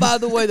 Oh, by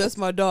the way, that's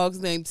my dog's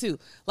name too.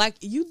 Like,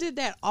 you did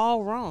that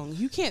all wrong.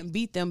 You can't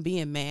beat them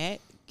being mad.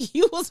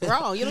 You was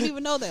wrong. You don't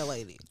even know that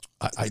lady.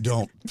 I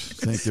don't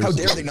think there's... How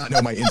dare they not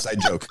know my inside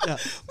joke? Yeah.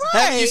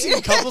 Have you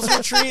seen Couples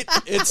Retreat?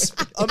 It's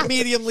a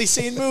mediumly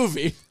seen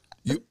movie.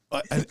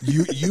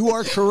 You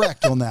are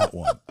correct on that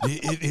one.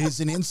 It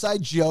is an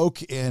inside joke,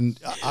 and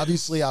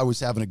obviously I was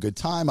having a good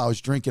time. I was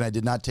drinking. I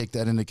did not take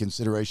that into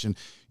consideration.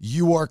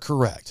 You are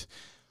correct.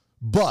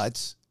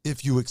 But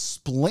if you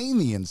explain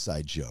the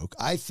inside joke,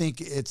 I think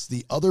it's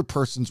the other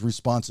person's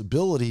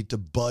responsibility to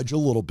budge a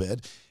little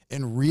bit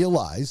and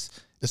realize,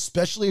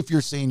 especially if you're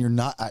saying you're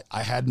not,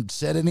 I hadn't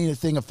said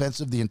anything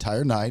offensive the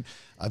entire night.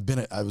 I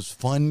was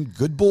fun,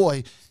 good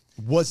boy,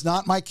 was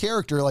not my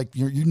character. Like,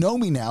 you know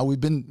me now. We've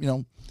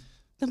been,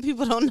 Some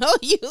people don't know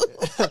you.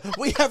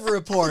 We have a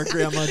rapport,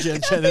 Grandma Jen.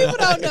 People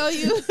don't know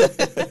you.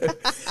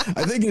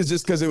 I think it's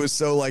just because it was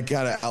so like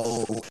kind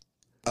of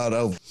out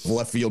of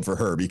left field for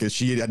her, because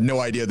she had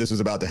no idea this was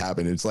about to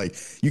happen. It's like,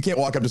 you can't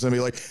walk up to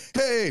somebody like,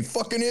 hey,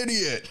 fucking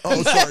idiot.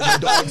 Oh, sorry, my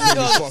dog's name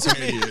is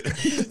fucking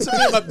idiot. So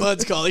me and my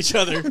buds call each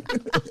other.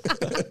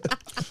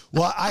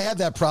 Well, I have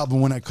that problem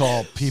when I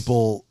call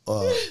people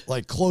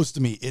like close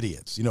to me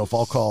idiots. If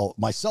I'll call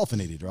myself an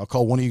idiot, or I'll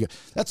call one of you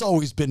guys. That's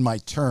always been my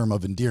term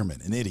of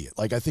endearment, an idiot.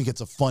 Like, I think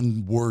it's a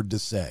fun word to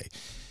say.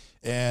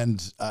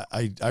 And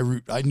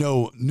I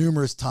know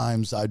numerous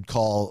times I'd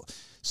call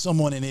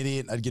someone an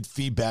idiot, and I'd get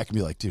feedback and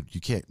be like, dude,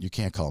 you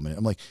can't call him an idiot.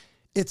 I'm like,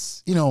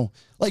 it's,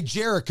 like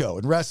Jericho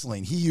in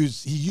wrestling. He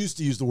used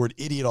to use the word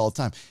idiot all the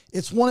time.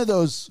 It's one of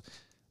those,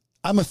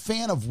 I'm a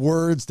fan of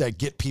words that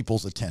get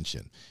people's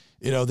attention.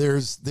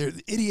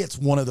 Idiot's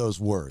one of those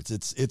words.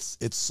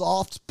 It's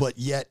soft, but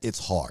yet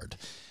it's hard.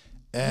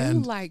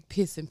 And you like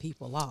pissing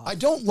people off. I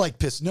don't like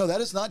pissing. No, that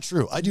is not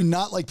true. I do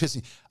not like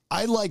pissing.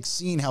 I like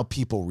seeing how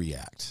people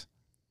react.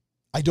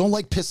 I don't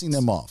like pissing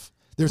them off.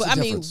 There's a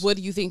difference. What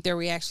do you think their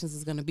reactions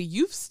is going to be?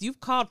 You've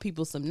called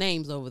people some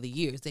names over the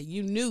years that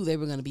you knew they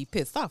were going to be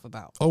pissed off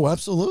about. Oh,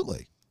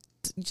 absolutely.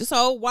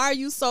 So why are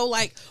you so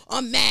like,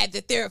 I'm mad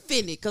that they're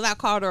offended because I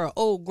called her an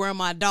old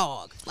grandma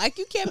dog? Like,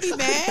 you can't be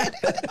mad.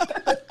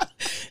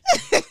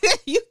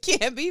 You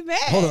can't be mad.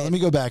 Hold on, let me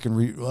go back and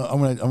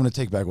I'm gonna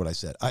take back what I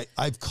said.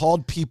 I've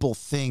called people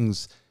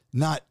things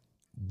not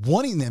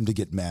wanting them to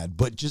get mad,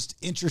 but just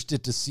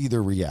interested to see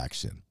their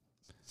reaction.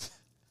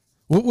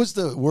 What was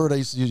the word I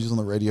used to use on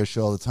the radio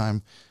show all the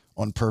time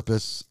on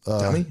purpose?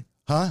 Dummy?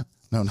 Huh?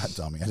 No, not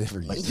dummy. I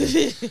never used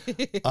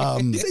it.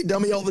 You say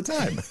dummy all the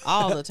time.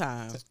 All the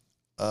time.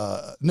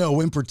 No,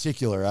 in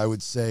particular, I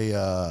would say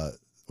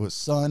was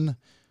son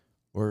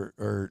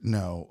or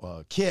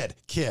no, kid.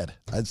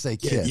 I'd say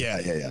kid. Yeah.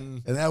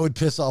 And that would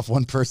piss off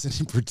one person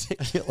in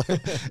particular.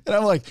 And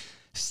I'm like,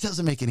 this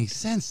doesn't make any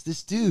sense.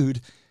 This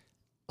dude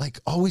like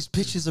always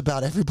bitches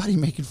about everybody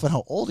making fun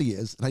how old he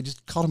is, and I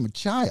just called him a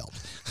child.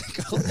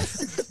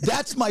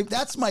 That's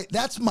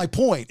my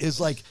point, is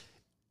like,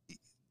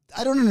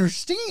 I don't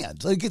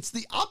understand. Like, it's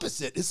the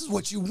opposite. This is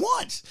what you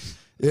want.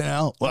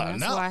 Well, that's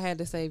why I had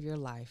to save your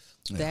life.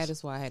 Yes. That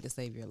is why I had to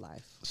save your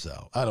life.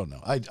 So I don't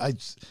know.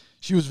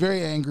 She was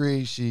very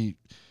angry. She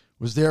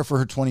was there for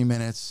her 20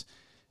 minutes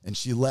and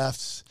she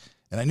left.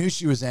 And I knew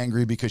she was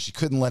angry because she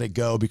couldn't let it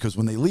go, because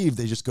when they leave,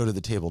 they just go to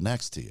the table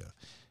next to you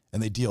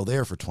and they deal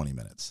there for 20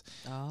 minutes.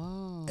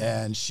 Oh.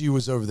 And she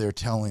was over there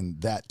telling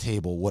that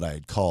table what I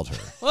had called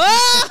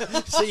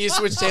her. So you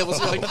switch tables.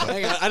 You're like,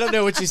 hang on, I don't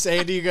know what she's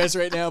saying to you guys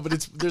right now,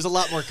 but there's a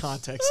lot more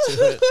context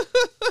to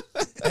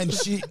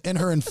it. And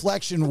her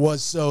inflection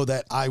was so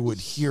that I would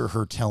hear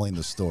her telling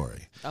the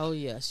story. Oh,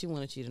 yeah. She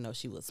wanted you to know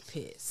she was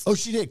pissed. Oh,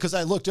 she did, because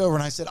I looked over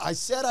and I said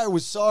I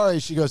was sorry.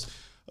 She goes,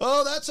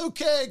 oh, that's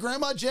okay.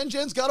 Grandma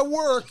Jen's got to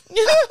work.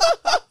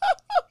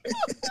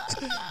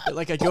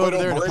 Like, I go over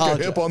there and break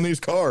apologize. a hip on these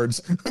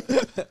cards.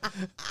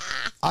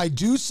 I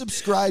do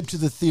subscribe to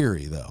the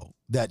theory, though,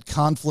 that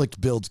conflict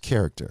builds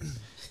character.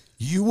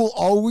 You will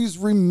always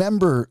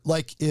remember,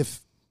 like,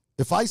 if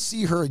I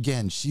see her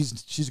again,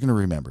 she's going to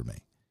remember me.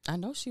 I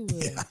know she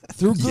will.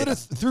 Through good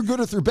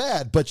or through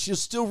bad, but she'll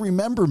still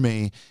remember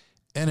me.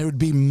 and it would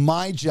be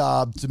my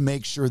job to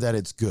make sure that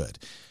it's good.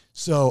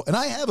 So, and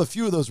I have a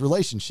few of those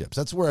relationships.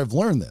 That's where I've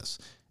learned this,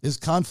 is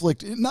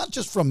conflict, not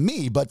just from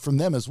me, but from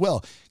them as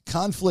well.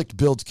 Conflict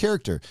builds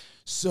character.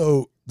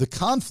 So the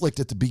conflict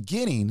at the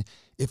beginning,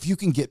 if you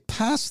can get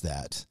past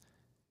that,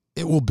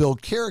 it will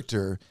build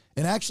character.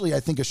 And actually,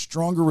 I think a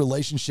stronger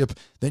relationship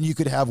than you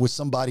could have with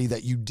somebody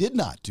that you did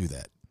not do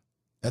that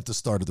at the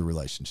start of the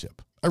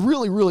relationship. I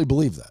really, really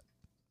believe that.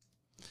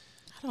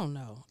 I don't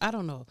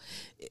know.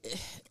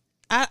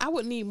 I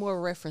would need more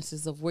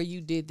references of where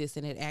you did this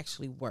and it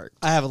actually worked.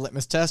 I have a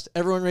litmus test.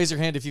 Everyone raise your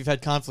hand if you've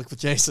had conflict with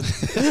Jason.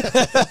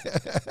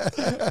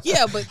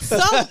 Yeah, but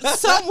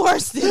some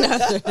worse than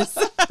others.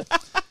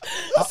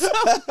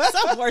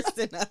 some worse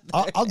than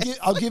others.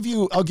 I'll give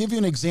you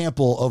an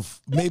example of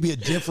maybe a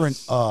different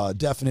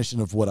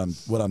definition of what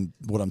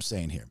I'm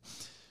saying here.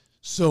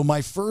 So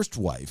my first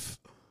wife,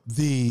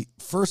 the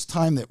first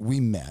time that we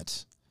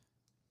met,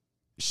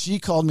 she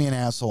called me an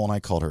asshole and I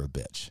called her a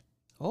bitch.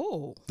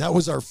 Oh. That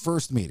was our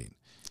first meeting.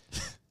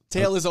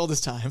 Tale as old as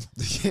time.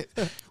 She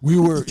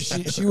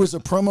was a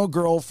promo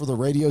girl for the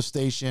radio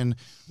station.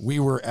 We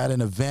were at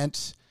an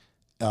event,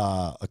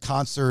 a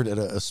concert at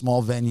a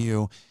small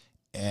venue,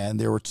 and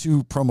there were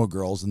two promo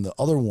girls, and the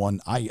other one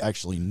I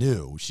actually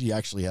knew. She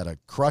actually had a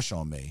crush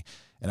on me,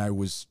 and I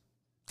was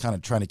kind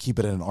of trying to keep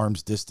it at an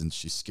arm's distance.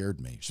 She scared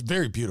me. She's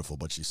very beautiful,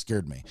 but she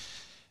scared me.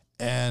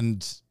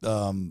 And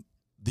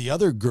the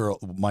other girl,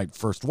 my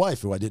first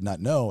wife, who I did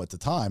not know at the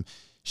time,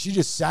 she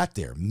just sat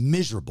there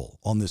miserable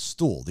on this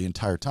stool the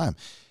entire time.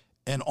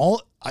 And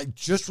I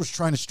just was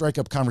trying to strike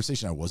up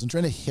conversation. I wasn't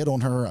trying to hit on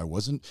her. I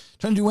wasn't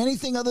trying to do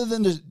anything other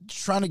than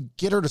trying to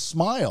get her to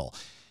smile.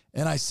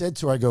 And I said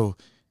to her, I go,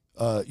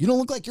 you don't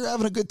look like you're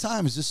having a good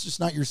time. Is this just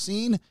not your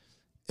scene?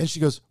 And she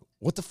goes,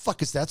 what the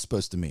fuck is that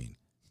supposed to mean?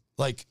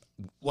 Like,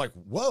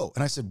 whoa.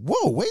 And I said,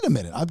 whoa, wait a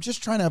minute. I'm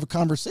just trying to have a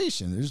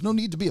conversation. There's no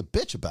need to be a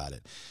bitch about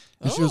it.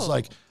 And she was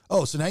like,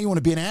 oh, so now you want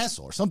to be an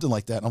asshole or something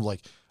like that. And I'm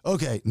like,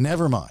 okay,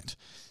 never mind.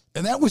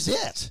 And that was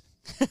it.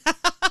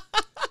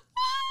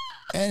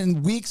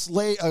 And weeks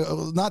later,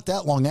 not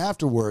that long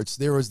afterwards,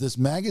 there was this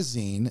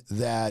magazine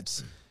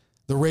that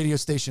the radio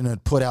station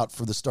had put out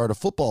for the start of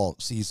football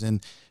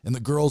season, and the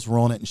girls were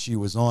on it, and she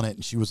was on it,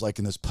 and she was like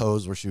in this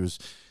pose where she was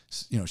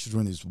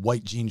wearing these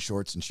white jean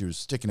shorts, and she was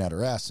sticking out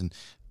her ass,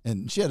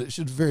 and she had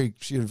a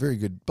very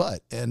good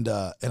butt, and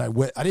I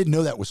didn't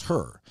know that was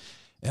her.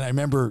 And I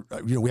remember,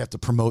 we have to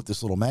promote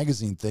this little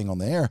magazine thing on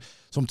the air.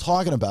 So I'm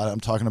talking about it.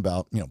 I'm talking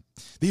about,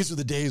 these are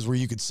the days where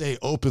you could say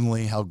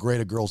openly how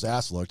great a girl's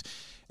ass looked.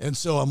 And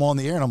so I'm on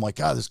the air and I'm like,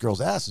 God, this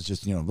girl's ass is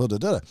just, blah, blah,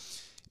 blah.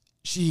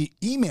 She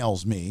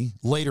emails me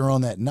later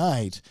on that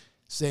night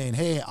saying,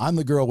 hey, I'm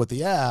the girl with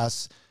the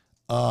ass.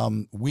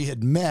 We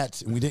had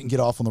met and we didn't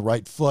get off on the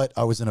right foot.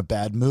 I was in a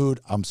bad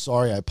mood. I'm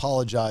sorry. I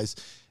apologize.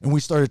 And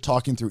we started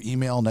talking through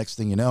email. Next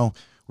thing you know,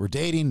 we're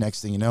dating.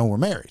 Next thing you know, we're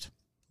married.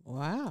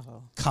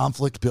 Wow.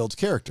 Conflict builds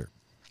character.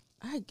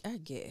 I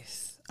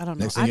guess. I don't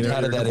know. Next thing you know,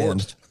 how did that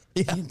end?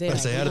 Yeah. How did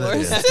that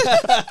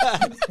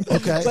end?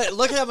 Okay. But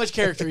look at how much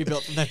character he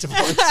built from that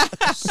divorce.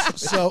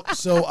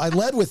 So I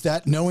led with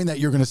that, knowing that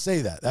you're going to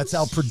say that. That's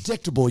how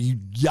predictable you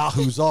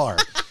yahoos are.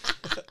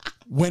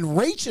 When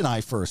Rach and I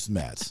first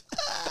met,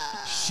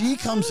 she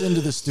comes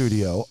into the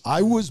studio.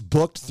 I was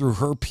booked through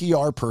her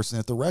PR person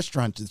at the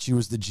restaurant that she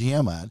was the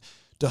GM at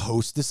to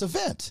host this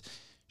event.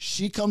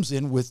 She comes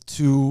in with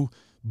two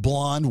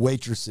blonde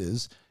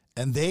waitresses,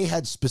 and they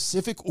had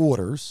specific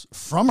orders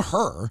from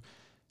her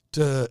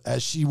to,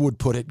 as she would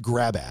put it,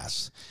 grab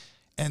ass.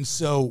 And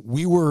so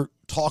we were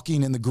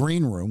talking in the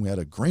green room. We had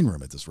a green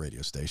room at this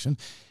radio station,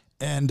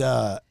 and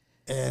they're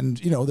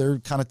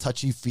kind of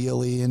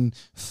touchy-feely and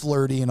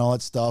flirty and all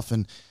that stuff.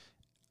 And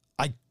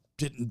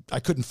I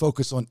couldn't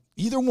focus on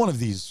either one of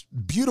these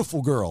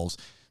beautiful girls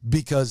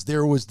because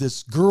there was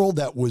this girl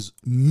that was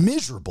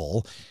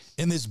miserable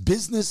in this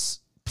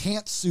business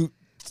pantsuit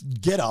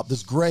get up,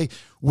 this gray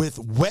with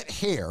wet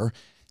hair,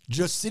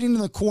 just sitting in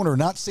the corner,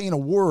 not saying a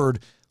word,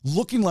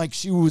 looking like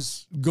she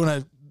was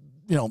gonna,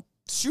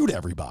 shoot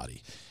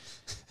everybody.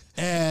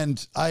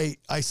 And I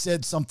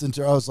said something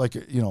to her. I was like,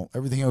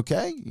 everything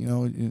okay?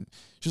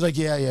 She's like,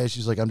 yeah.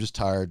 She's like, I'm just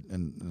tired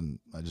and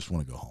I just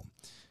want to go home.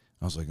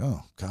 I was like,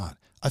 oh God,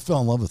 I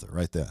fell in love with her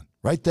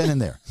right then and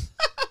there.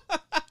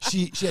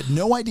 She had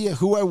no idea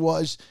who I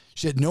was.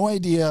 She had no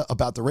idea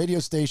about the radio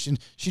station.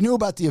 She knew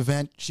about the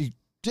event. She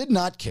did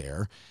not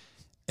care,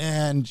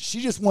 and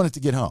she just wanted to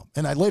get home.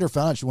 And I later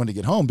found out she wanted to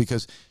get home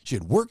because she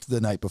had worked the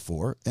night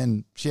before,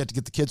 and she had to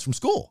get the kids from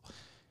school.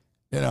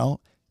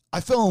 I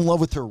fell in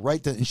love with her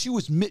right then, and she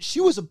was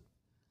a,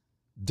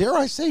 dare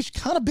I say,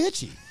 kind of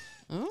bitchy.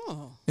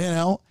 Oh.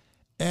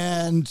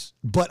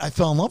 But I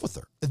fell in love with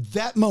her. At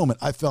that moment,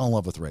 I fell in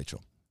love with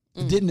Rachel.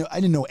 I didn't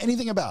know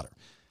anything about her.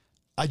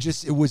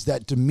 It was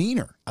that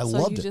demeanor. I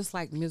loved it. So you just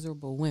like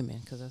miserable women,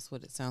 because that's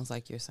what it sounds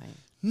like you're saying.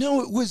 No,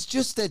 it was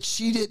just that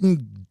she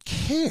didn't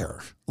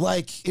care.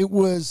 Like, it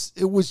was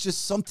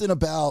just something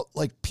about,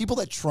 like, people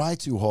that try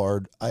too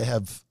hard. I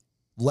have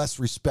less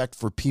respect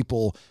for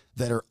people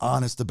that are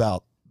honest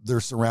about their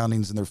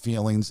surroundings and their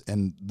feelings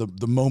and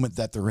the moment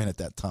that they're in at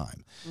that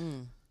time.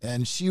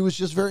 And she was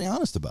just very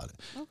honest about it.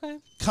 Okay.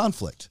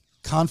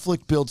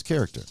 Conflict builds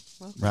character,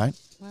 right?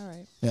 All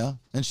right. Yeah.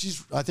 And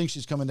I think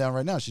she's coming down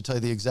right now. She'll tell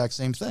you the exact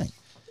same thing.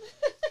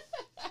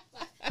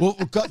 Well,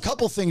 a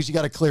couple things you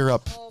got to clear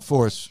up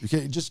for us.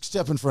 Okay, just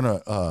step in front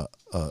of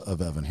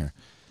Evan here.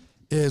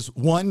 Is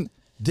one,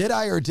 did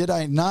I or did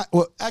I not?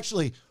 Well,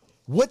 actually,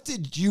 what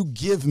did you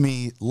give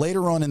me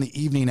later on in the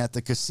evening at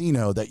the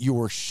casino that you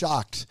were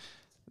shocked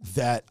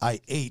that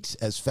I ate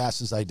as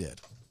fast as I did?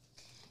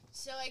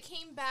 So I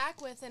came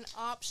back with an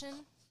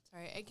option.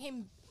 Sorry, I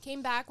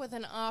came back with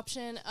an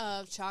option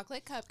of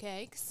chocolate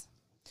cupcakes,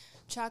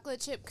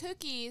 chocolate chip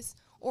cookies,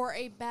 or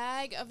a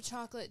bag of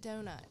chocolate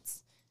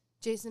donuts.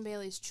 Jason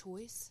Bailey's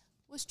choice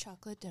was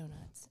chocolate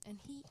donuts, and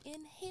he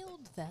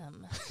inhaled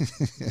them.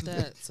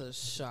 That's a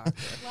shocker.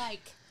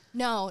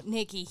 No,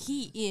 Nikki,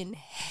 he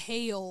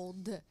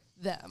inhaled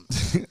them.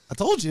 I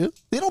told you.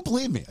 They don't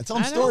believe me. I tell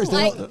them stories.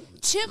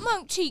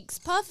 Chipmunk cheeks,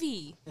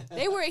 puffy.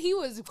 He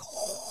was.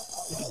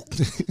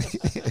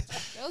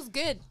 That was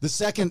good. The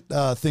second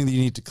thing that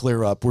you need to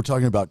clear up, we're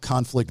talking about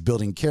conflict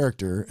building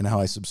character and how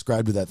I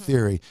subscribe to that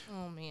theory.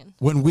 Oh, man.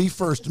 When we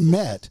first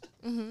met,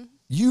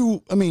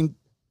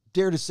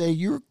 dare to say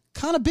you were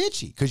kind of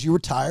bitchy because you were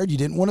tired. You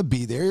didn't want to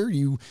be there.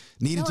 You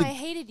needed to. I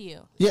hated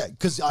you. Yeah,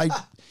 because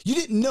you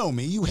didn't know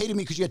me. You hated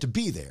me because you had to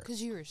be there.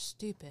 Because you were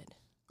stupid.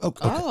 Okay.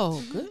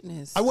 Oh,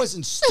 goodness. I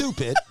wasn't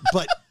stupid,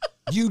 but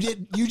you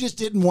just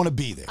didn't want to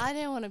be there. I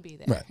didn't want to be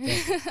there. Right.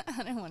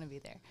 I didn't want to be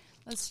there.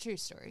 That's a true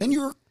story. And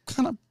you were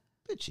kind of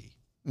bitchy,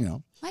 you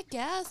know. I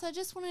guess. I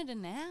just wanted a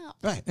nap.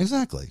 Right,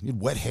 exactly. You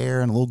had wet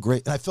hair and a little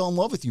gray. And I fell in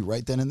love with you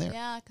right then and there.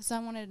 Yeah, because I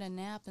wanted a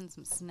nap and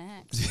some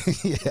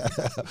snacks. Yeah.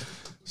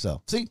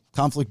 So, see,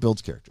 conflict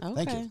builds character. Okay.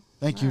 Thank you.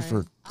 Thank you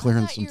for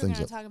clearing some things up. You were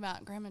going to talk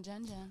about Grandma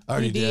Jen Jen. I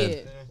already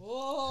did.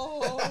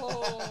 Whoa,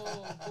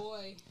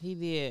 boy. He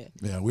did.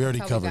 Yeah, we already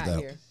That's how we covered got that.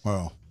 here.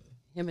 Oh.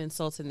 Him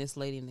insulting this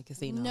lady in the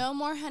casino. No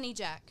more Honey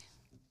Jack.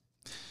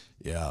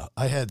 Yeah,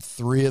 I had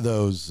 3 of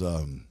those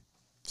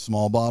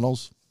small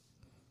bottles.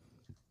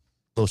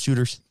 Little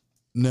shooters?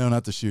 No,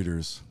 not the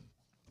shooters.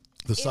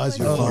 The size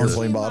of your was phone. too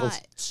Airplane bottles?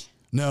 much.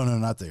 No,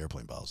 not the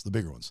airplane bottles. The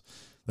bigger ones.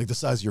 Like the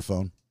size of your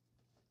phone.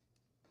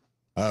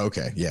 Oh,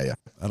 okay. Yeah.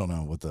 I don't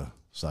know what the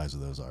size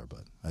of those are,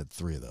 but I had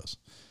 3 of those.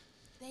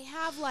 They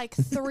have like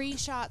 3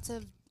 shots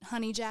of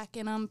Honey Jack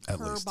in them At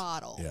per least.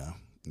 bottle. Yeah.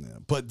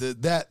 But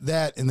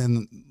that and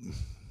then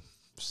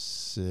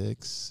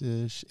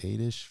 6-ish,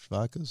 8-ish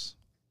vodkas.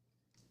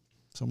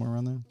 Somewhere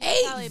around there.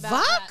 8 Probably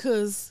about that.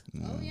 vodkas.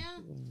 Oh, yeah.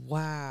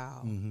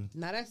 Wow.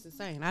 Now that's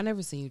insane. I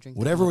never seen you drink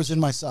Whatever was in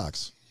my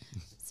socks.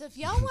 So if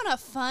y'all want a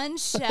fun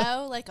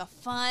show, like a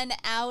fun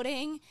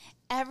outing,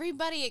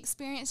 everybody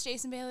experience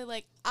Jason Bailey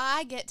like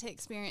I get to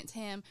experience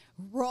him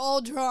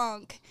roll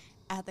drunk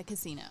at the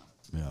casino.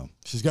 Yeah.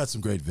 She's got some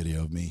great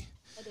video of me.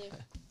 I do.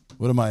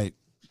 What am I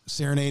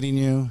serenading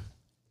you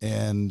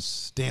and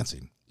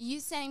dancing? You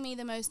sang me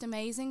the most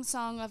amazing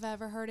song I've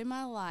ever heard in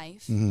my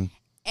life. Mm-hmm.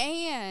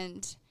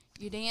 And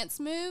your dance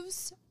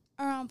moves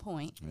are on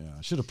point. Yeah,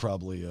 I should have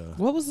probably.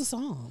 What was the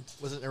song?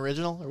 Was it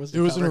original or was it?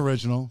 It was an cover?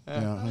 original.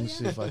 Yeah, let me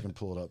see if I can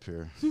pull it up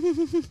here.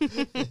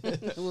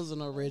 It was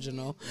an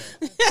original.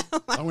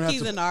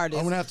 He's an artist.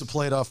 I'm gonna have to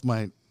play it off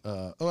my.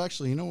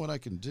 Actually, you know what I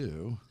can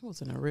do? It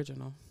was an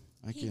original.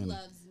 I He can.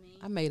 loves me.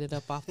 I made it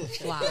up off the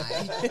fly.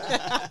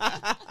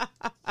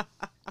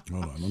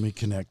 Hold on, let me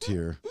connect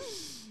here.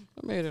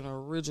 I made an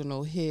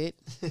original hit.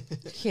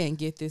 Can't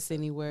get this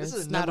anywhere. This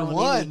is It's not number on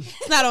one.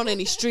 It's not on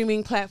any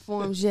streaming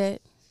platforms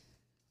yet.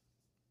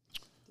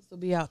 This will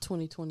be out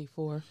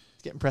 2024.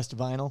 It's getting pressed to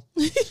vinyl.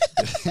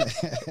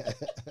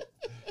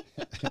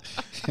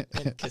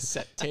 And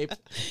cassette tape.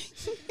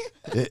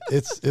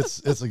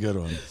 It's a good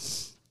one.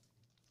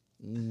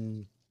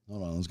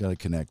 Hold on, it's got to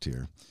connect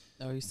here.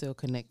 Are you still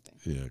connecting?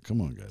 Yeah,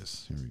 come on,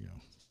 guys. Here we go.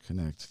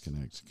 Connect.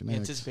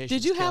 Anticipation.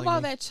 Did you have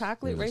all that There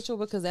chocolate, it is. Rachel?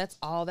 Because that's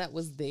all that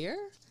was there?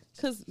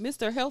 Because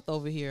Mr. Health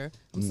over here,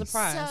 I'm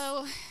surprised.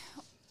 So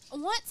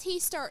once he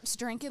starts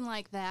drinking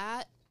like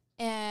that,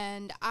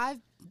 and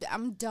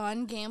I'm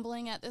done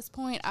gambling at this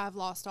point. I've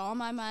lost all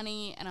my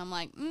money, and I'm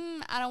like,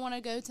 I don't want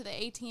to go to the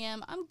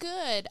ATM. I'm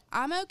good.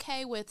 I'm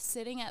okay with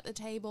sitting at the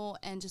table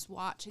and just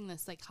watching the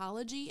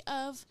psychology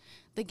of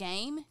the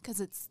game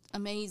because it's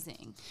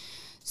amazing.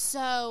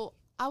 So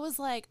I was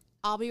like,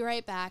 I'll be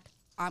right back.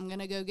 I'm going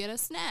to go get a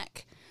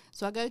snack.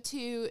 So I go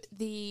to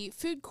the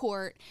food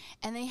court,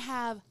 and they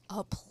have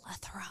a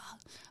plethora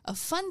of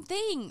fun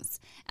things.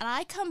 And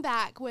I come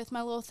back with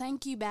my little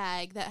thank you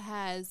bag that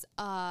has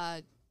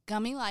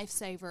gummy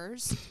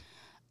lifesavers,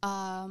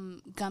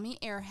 gummy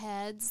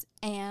airheads,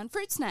 and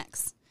fruit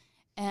snacks.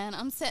 And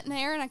I'm sitting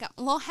there, and I got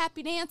my little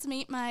happy dance and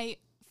eat my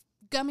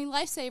gummy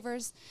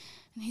lifesavers.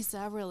 And he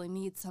said, I really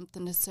need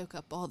something to soak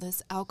up all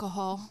this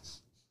alcohol.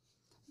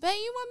 But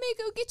you want me to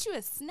go get you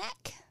a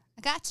snack?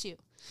 I got you.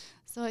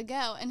 So I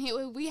go, and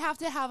we have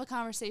to have a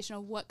conversation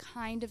of what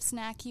kind of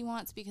snack he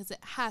wants because it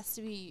has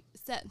to be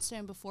set in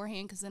stone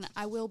beforehand because then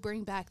I will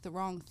bring back the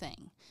wrong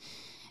thing.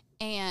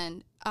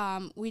 and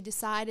we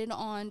decided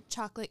on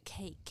chocolate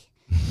cake.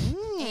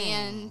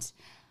 And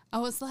I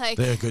was like,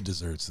 They have good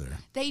desserts there.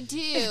 they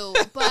do,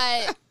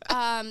 but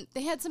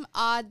they had some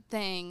odd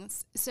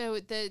things. So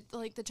the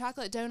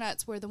chocolate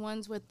donuts were the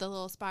ones with the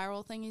little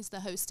spiral thingies, the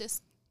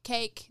Hostess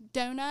cake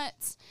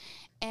donuts,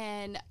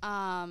 and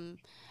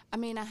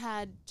I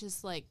had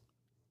just like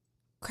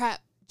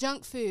crap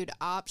junk food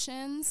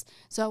options.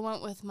 So I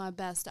went with my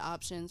best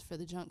options for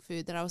the junk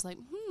food that I was like,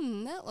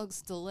 that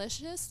looks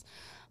delicious.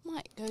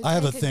 Might go. I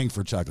have a take thing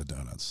for chocolate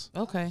donuts.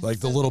 Okay.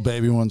 Like the little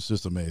baby ones,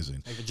 just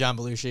amazing. Like the John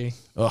Belushi.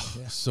 Oh,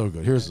 so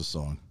good. Here's the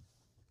song.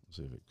 Let's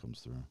see if it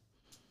comes through.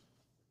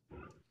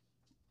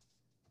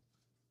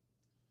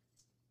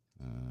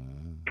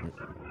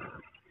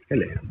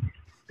 Hello,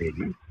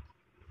 baby.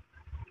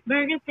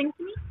 Burger, sing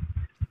to me.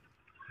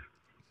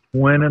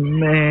 When a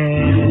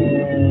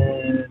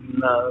man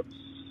loves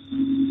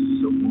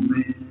a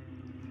woman,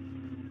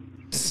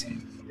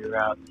 and you're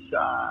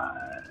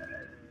outside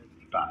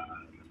by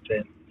the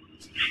fence,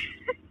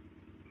 doesn't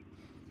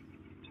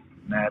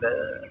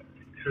matter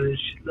 'cause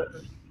she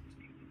loves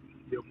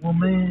your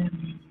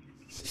woman,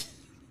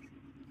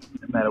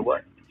 no matter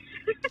what.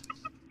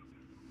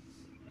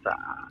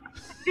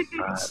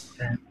 Side,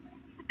 fence.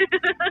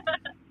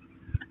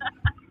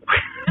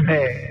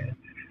 Man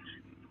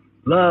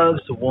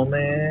loves a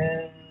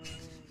woman,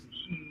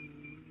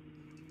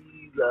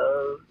 he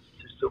loves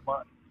her so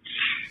much.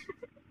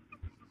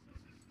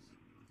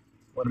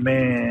 When a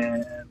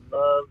man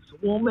loves a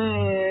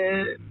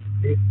woman,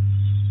 it's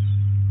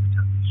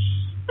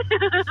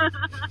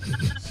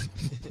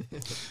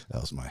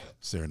That was my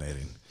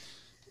serenading.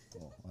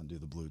 I'll undo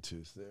the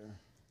Bluetooth there.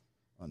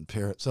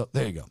 Unpair it. So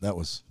there you go. That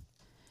was.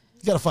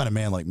 You got to find a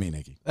man like me,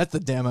 Nikki. That's the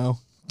demo.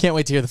 Can't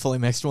wait to hear the fully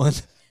mixed one.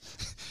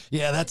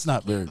 Yeah, that's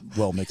not very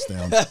well mixed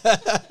down.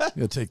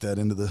 Gotta take that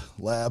into the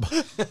lab.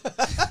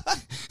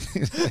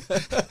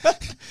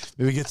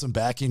 Maybe get some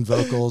backing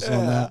vocals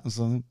on that or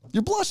something.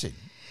 You're blushing.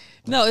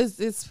 No,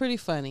 it's pretty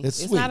funny.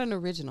 It's It's sweet. not an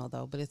original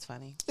though, but it's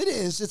funny. It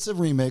is. It's a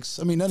remix.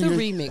 I mean, none It's of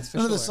a your, remix for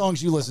none of the sure.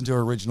 songs you listen to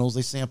are originals.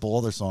 They sample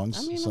all their songs.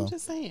 I mean, so I'm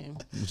just saying.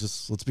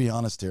 let's be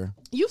honest here.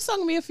 You've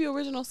sung me a few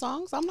original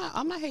songs. I'm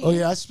not hating. Oh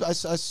yeah, I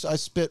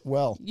spit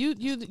well. You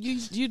do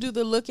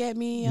the "Look at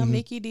Me, I'm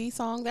Nikki D"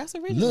 song. That's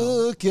original.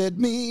 Look at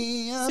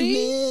me, I'm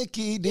See?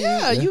 Nikki D.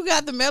 Yeah, you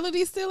got the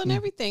melody still and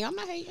everything. I'm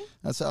not hating.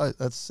 That's how.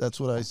 That's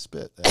what I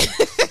spit.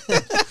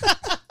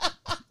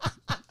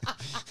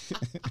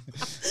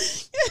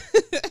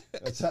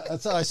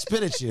 That's how I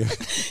spit at you.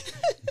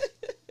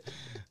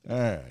 All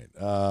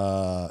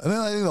right. And then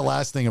I think the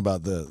last thing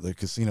about the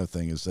casino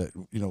thing is that,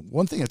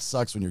 one thing that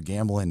sucks when you're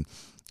gambling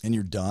and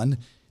you're done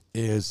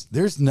is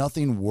there's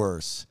nothing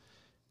worse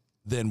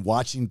than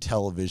watching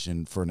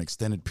television for an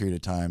extended period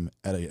of time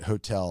at a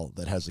hotel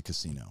that has a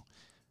casino.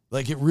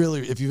 Like it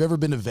really, if you've ever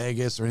been to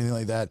Vegas or anything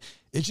like that,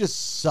 it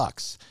just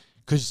sucks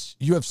because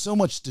you have so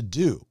much to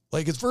do.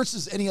 Like it's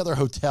versus any other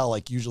hotel,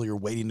 like usually you're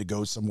waiting to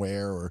go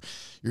somewhere or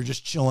you're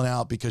just chilling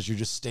out because you're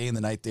just staying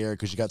the night there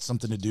because you got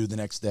something to do the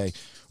next day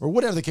or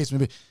whatever the case may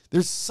be.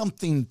 There's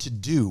something to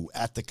do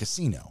at the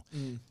casino.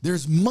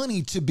 There's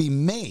money to be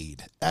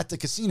made at the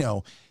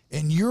casino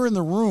and you're in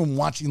the room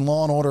watching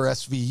Law and Order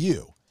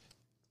SVU.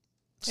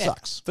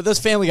 Sucks. Yeah, but those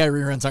Family Guy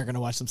reruns aren't going to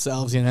watch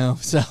themselves,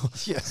 So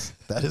yes,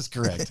 that is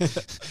correct.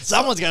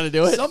 Someone's got to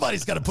do it.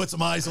 Somebody's got to put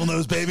some eyes on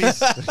those babies.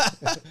 All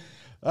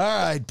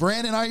right,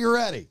 Brandon, are you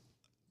ready?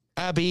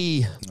 I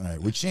be. All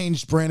right, we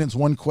changed Brandon's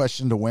one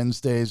question to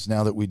Wednesdays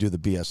now that we do the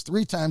BS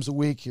 3 times a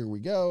week. Here we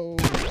go.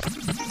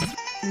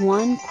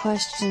 One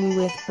question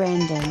with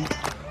Brandon.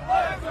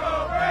 Let's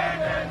go,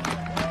 Brandon!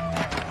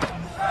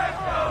 Let's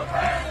go,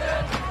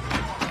 Brandon!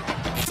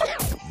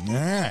 All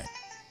right.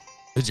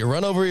 Did you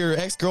run over your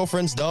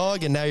ex-girlfriend's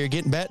dog and now you're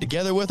getting back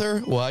together with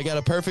her? Well, I got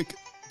a perfect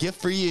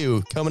gift for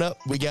you. Coming up,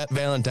 we got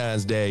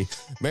Valentine's Day.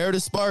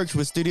 Meredith Sparks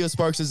with Studio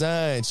Sparks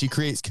Design. She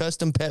creates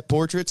custom pet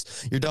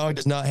portraits. Your dog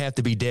does not have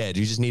to be dead.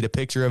 You just need a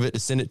picture of it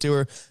to send it to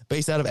her.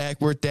 Based out of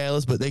Ackworth,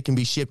 Dallas, but they can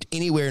be shipped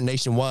anywhere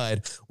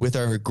nationwide with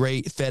our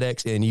great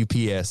FedEx and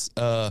UPS.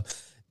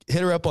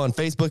 Hit her up on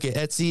Facebook at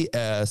Etsy,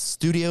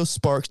 Studio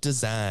Sparks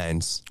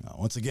Designs.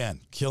 Once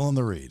again, killing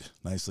the read.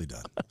 Nicely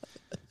done.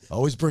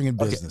 Always bringing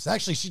business. Okay.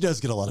 Actually, she does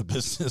get a lot of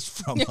business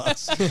from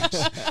us.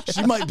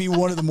 She might be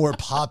one of the more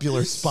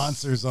popular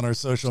sponsors on our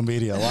social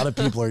media. A lot of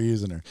people are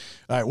using her.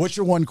 All right, what's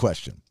your one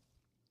question?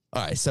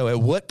 All right, so at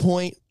what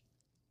point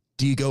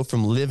do you go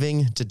from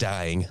living to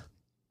dying?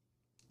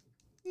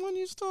 When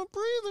you stop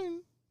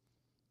breathing.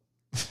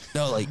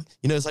 No,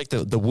 it's like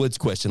the woods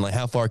question. Like,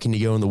 how far can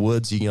you go in the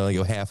woods? You can only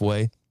go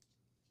halfway. And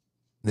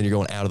then you're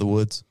going out of the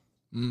woods.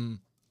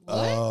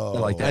 Oh,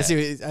 like that. I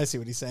see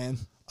what he's saying.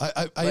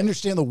 I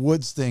understand the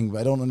woods thing, but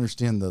I don't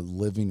understand the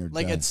living or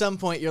like dying. at some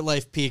point your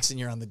life peaks and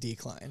you're on the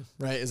decline,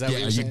 right? Is that what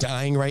you're Are saying? you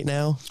dying right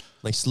now?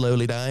 Like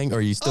slowly dying? Or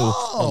are you still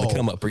on the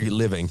come up? Are you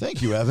living?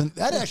 Thank you, Evan.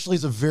 That actually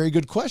is a very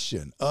good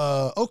question.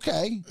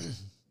 Okay.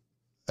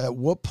 At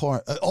what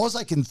part? All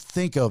I can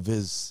think of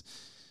is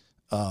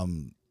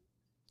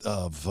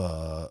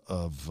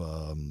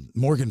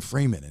Morgan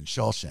Freeman in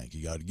Shawshank.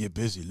 You got to get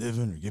busy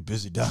living or get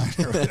busy dying.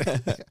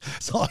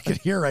 That's all I can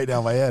hear right now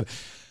in my head.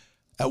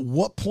 At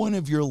what point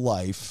of your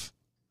life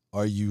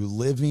are you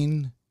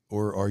living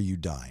or are you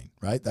dying?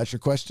 Right? That's your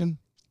question?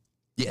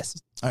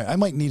 Yes. All right. I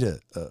might need a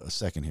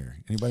second here.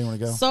 Anybody want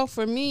to go? So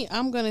for me,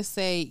 I'm going to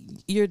say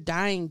you're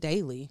dying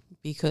daily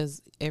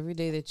because every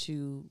day that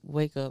you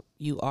wake up,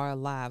 you are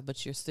alive,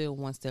 but you're still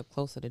one step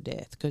closer to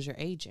death because you're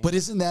aging. But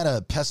isn't that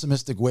a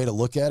pessimistic way to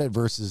look at it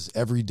versus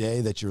every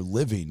day that you're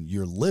living?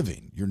 You're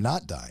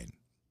not dying.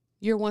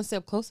 You're one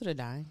step closer to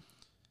dying.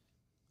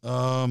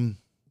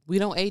 We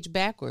don't age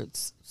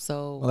backwards.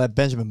 So Well, that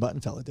Benjamin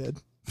Button fella did.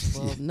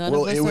 Well, none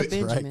of us are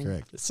Benjamin. Right,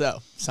 correct. So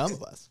some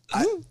of us.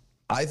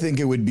 I think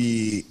it would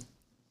be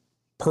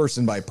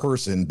person by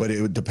person, but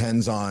it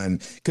depends on,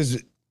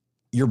 because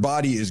your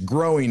body is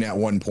growing at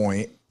one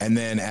point, and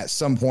then at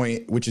some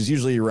point, which is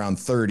usually around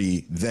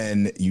 30,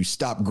 then you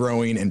stop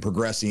growing and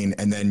progressing,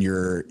 and then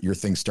your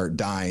things start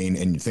dying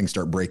and things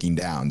start breaking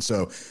down.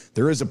 So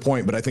there is a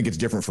point, but I think it's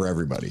different for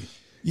everybody.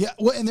 Yeah,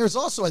 well, and there's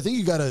also, I think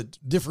you got to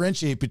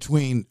differentiate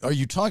between, are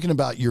you talking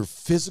about your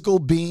physical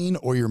being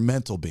or your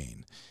mental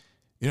being?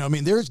 You know, I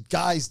mean, there's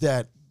guys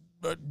that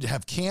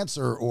have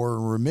cancer or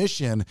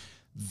remission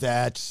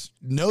that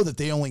know that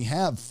they only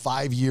have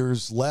 5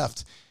 years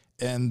left,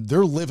 and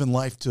they're living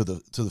life to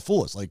the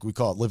fullest, like we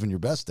call it, living your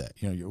best day.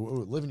 You know, you're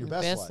living your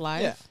best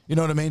life. Yeah. You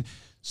know what I mean?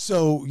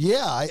 So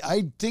yeah,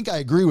 I think I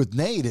agree with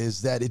Nate.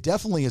 Is that it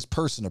definitely is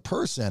person to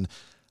person.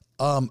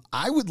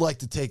 I would like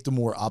to take the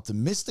more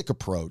optimistic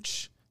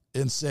approach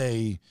and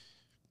say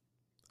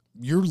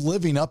you're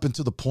living up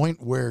into the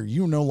point where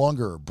you no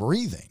longer are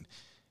breathing.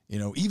 You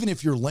know, even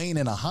if you're laying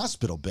in a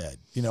hospital bed,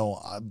 you know,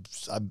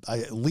 I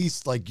at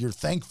least like you're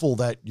thankful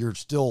that you're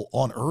still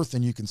on earth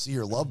and you can see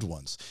your loved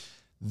ones.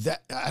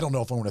 That I don't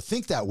know if I want to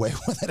think that way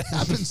when that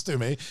happens to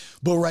me,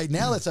 but right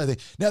now that's how I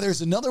think. Now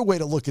there's another way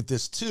to look at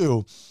this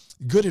too.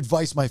 Good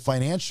advice my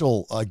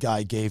financial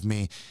guy gave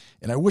me,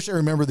 and I wish I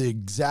remember the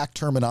exact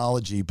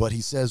terminology, but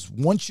he says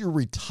once you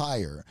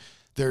retire,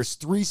 there's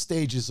 3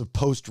 stages of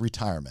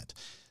post-retirement.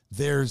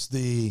 There's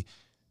the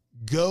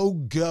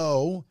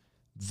go,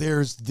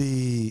 there's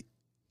the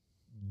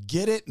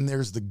get it, and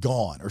there's the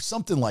gone, or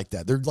something like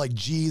that. They're like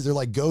G's, they're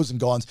like goes and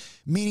gones,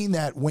 meaning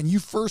that when you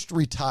first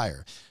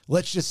retire,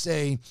 let's just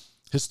say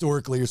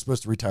historically you're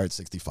supposed to retire at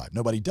 65.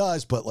 Nobody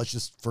does, but let's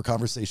just, for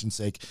conversation's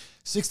sake,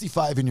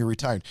 65 and you're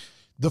retired.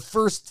 The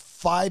first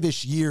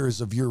 5-ish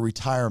years of your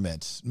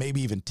retirement,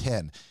 maybe even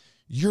 10,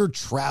 you're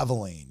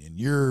traveling and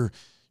you're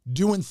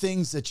doing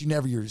things that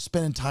you're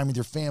spending time with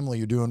your family,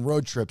 you're doing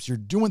road trips, you're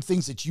doing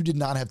things that you did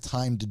not have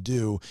time to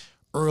do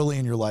early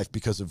in your life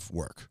because of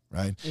work,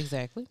 right?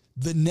 Exactly.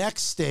 The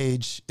next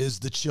stage is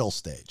the chill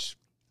stage.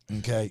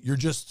 Okay. You're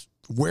just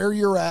where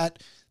you're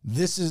at.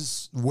 This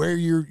is where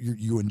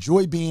you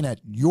enjoy being at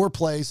your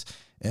place,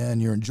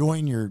 and you're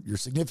enjoying your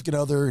significant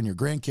other and your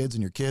grandkids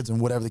and your kids and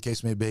whatever the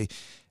case may be.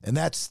 And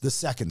that's the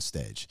second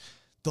stage.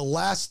 The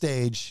last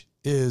stage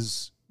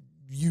is,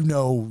 you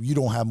know, you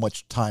don't have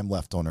much time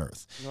left on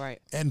earth. Right.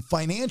 And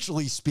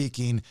financially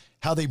speaking,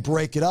 how they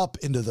break it up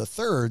into the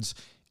thirds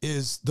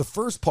is the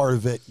first part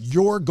of it,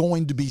 you're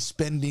going to be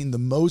spending the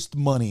most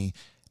money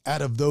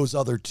out of those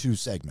other 2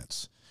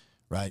 segments,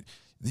 right?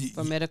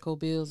 For medical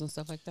bills and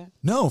stuff like that?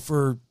 No,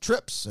 for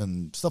trips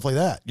and stuff like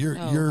that.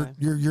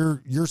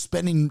 You're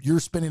spending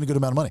a good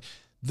amount of money.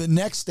 The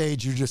next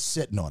stage, you're just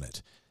sitting on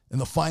it. And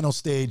the final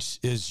stage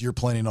is you're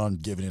planning on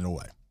giving it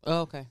away.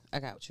 Oh, okay. I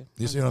got you.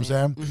 You see what I'm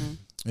saying? Mm-hmm.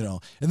 You know,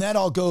 and that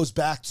all goes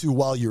back to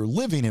while you're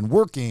living and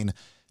working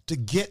to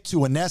get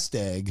to a nest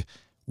egg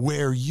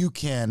where you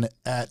can,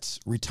 at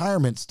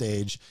retirement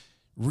stage,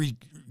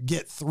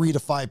 get 3 to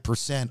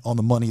 5% on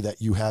the money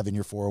that you have in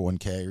your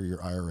 401k or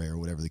your IRA or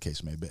whatever the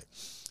case may be.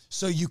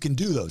 So you can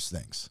do those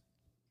things,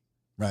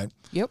 right?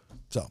 Yep.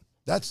 So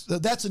that's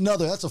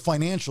a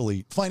financial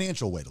way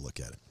to look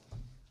at it.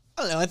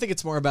 I don't know. I think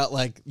it's more about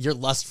like your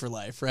lust for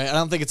life, right? I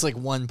don't think it's like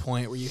one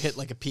point where you hit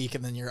like a peak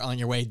and then you're on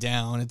your way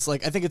down. It's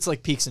like, I think it's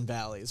like peaks and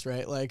valleys,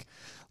 right? Like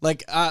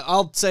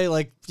I'll say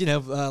like, you know,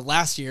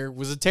 last year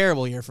was a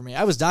terrible year for me.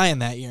 I was dying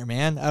that year,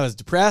 man. I was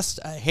depressed.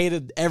 I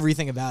hated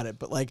everything about it,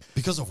 but like.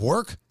 Because of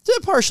work?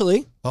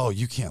 Partially. Oh,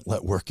 you can't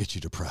let work get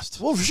you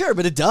depressed. Well, for sure,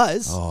 but it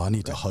does. Oh, I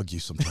need to hug you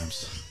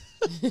sometimes.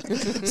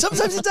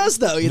 Sometimes it does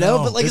though, you know,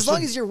 but like as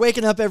long as you're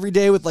waking up every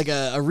day with like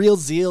a real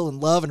zeal and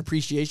love and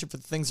appreciation for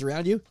the things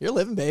around you, you're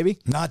living, baby.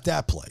 Not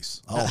that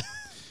place.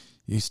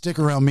 You stick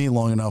around me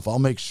long enough, I'll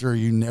make sure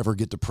you never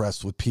get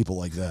depressed with people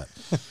like that.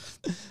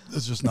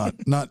 It's just not.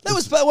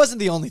 That wasn't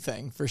the only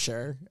thing for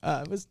sure.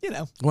 It was, you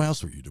know. Why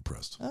else were you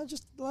depressed?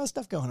 Just a lot of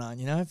stuff going on.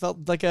 You know, I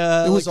felt like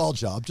it was all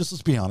job. Just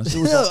let's be honest.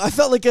 It was I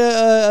felt like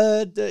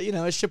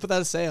a ship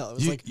without a sail.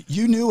 It was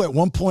you knew at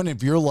one point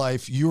of your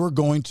life you were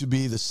going to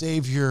be the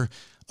savior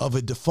of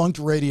a defunct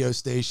radio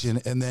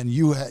station, and then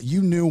you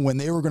knew when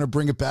they were going to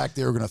bring it back,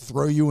 they were going to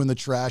throw you in the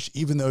trash,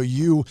 even though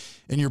you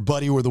and your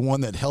buddy were the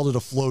one that held it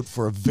afloat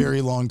for a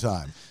very long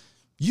time.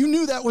 You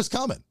knew that was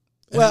coming.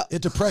 Well,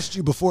 it depressed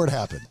you before it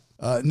happened.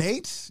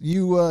 Nate,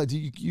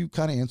 you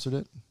kind of answered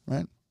it,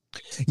 right?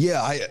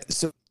 Yeah,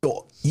 so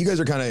you guys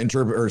are kind of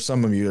or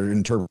some of you are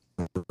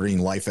interpreting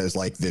life as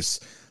like this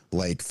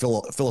like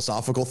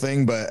philosophical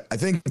thing, but I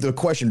think the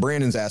question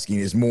Brandon's asking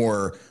is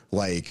more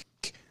like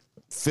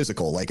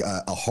physical, like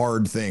a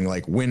hard thing,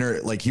 like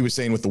like he was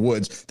saying with the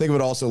woods. Think of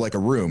it also like a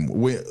room.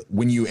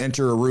 When you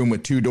enter a room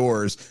with 2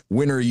 doors,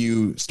 when are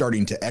you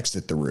starting to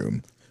exit the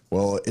room?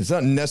 Well, it's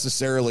not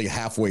necessarily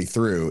halfway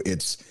through.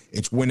 It's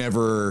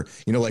whenever,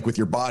 like with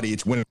your body,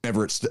 it's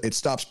whenever it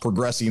stops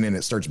progressing and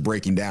it starts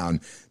breaking down.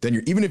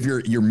 Then even if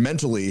you're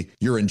mentally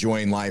you're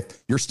enjoying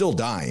life, you're still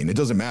dying. It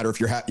doesn't matter if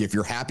you're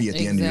happy at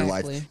the end of your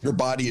life. Your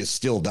body is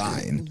still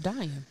dying.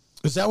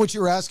 Is that what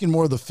you were asking?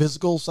 More of the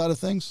physical side of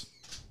things?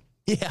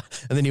 Yeah,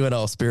 and then you went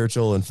all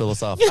spiritual and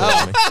philosophical.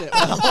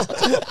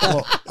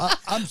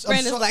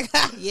 Brandon's like,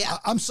 yeah.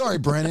 I'm sorry,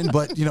 Brandon,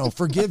 but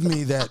forgive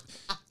me that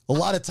a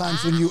lot of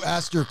times when you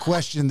ask your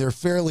question, they're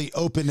fairly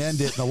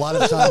open-ended, and a lot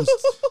of times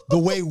the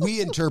way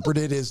we interpret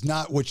it is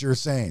not what you're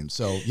saying.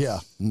 So, yeah,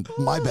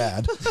 my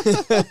bad.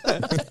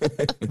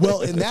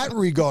 Well, in that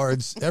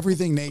regards,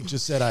 everything Nate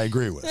just said, I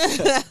agree with,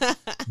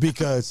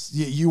 because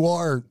you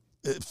are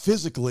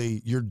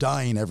physically, you're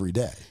dying every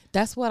day.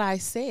 That's what I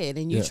said,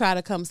 and you try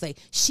to come say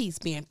she's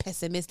being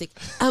pessimistic.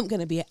 I'm going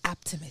to be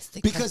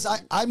optimistic because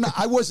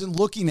I wasn't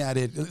looking at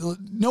it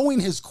knowing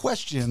his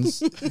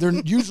questions. They're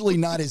usually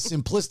not as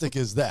simplistic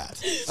as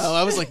that. Oh,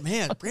 I was like,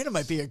 man, Brandon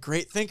might be a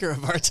great thinker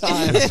of our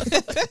time.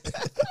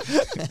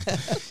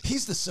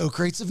 He's the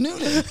Socrates of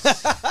Noonan.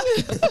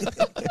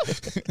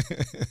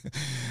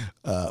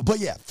 But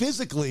yeah,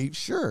 physically,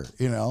 sure.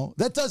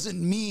 That doesn't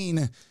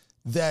mean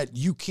that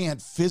you can't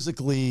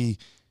physically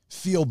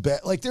feel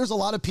bad. Like there's a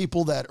lot of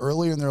people that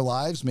earlier in their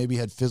lives maybe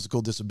had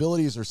physical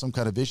disabilities or some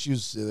kind of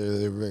issues.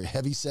 They were very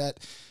heavy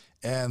set.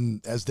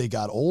 And as they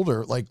got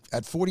older, like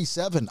at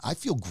 47, I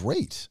feel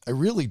great. I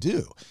really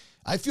do.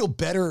 I feel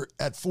better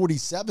at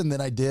 47 than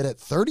I did at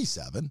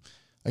 37.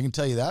 I can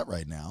tell you that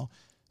right now.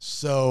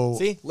 So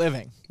see,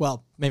 living.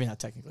 Well, maybe not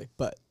technically,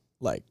 but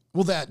like.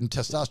 Well, that and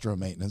testosterone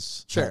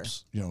maintenance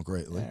helps,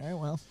 greatly.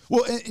 All right,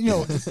 well,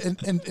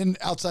 and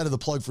outside of the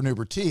plug for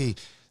Nuber T,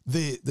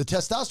 the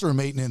testosterone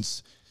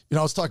maintenance,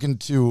 I was talking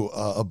to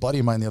a buddy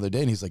of mine the other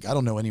day, and he's like, I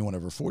don't know anyone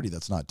over 40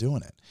 that's not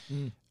doing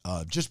it.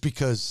 Just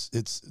because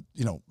it's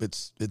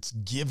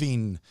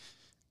giving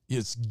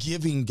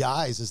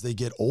guys as they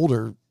get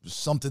older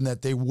something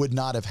that they would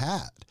not have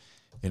had,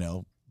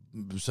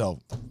 so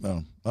I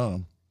don't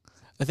know.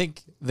 I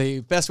think the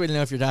best way to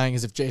know if you're dying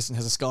is if Jason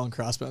has a skull and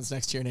crossbones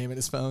next to your name in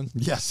his phone.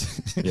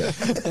 Yes. Yeah.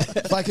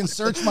 If I can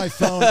search my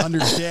phone under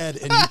dead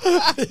and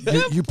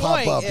you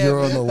pop up, you're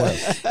on the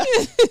list.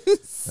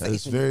 That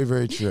is very,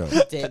 very true.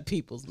 Dead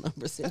people's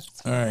numbers.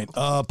 All right.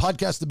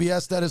 Podcast the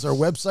BS. That is our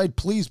website.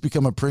 Please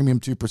become a premium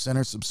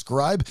 2%er.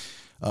 Subscribe.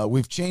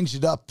 We've changed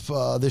it up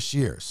this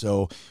year.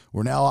 So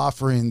we're now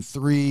offering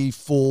 3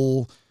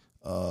 full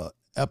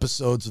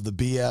episodes of the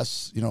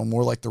BS,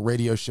 more like the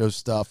radio show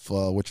stuff,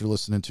 what you're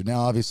listening to now,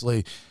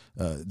 obviously.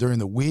 During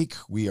the week,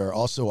 we are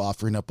also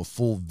offering up a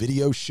full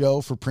video show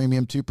for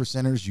premium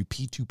 2%ers, you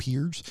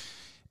P2Pers,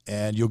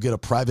 and you'll get a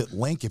private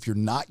link. If you're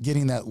not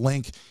getting that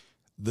link,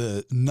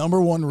 the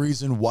number one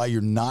reason why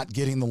you're not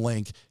getting the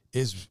link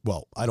is,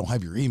 well, I don't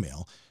have your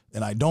email,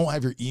 and I don't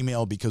have your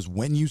email because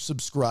when you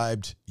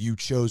subscribed, you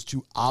chose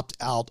to opt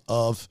out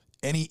of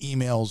any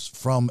emails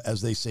from,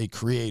 as they say,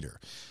 creator.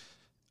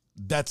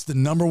 That's the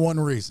number one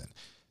reason.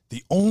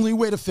 The only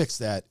way to fix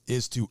that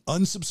is to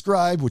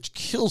unsubscribe, which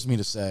kills me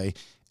to say,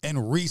 and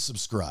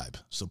resubscribe.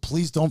 So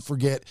please don't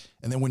forget.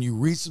 And then when you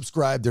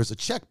resubscribe, there's a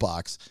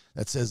checkbox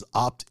that says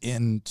opt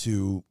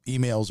into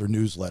emails or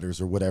newsletters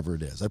or whatever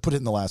it is. I put it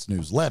in the last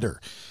newsletter,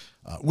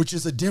 which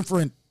is a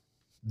different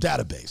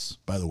database,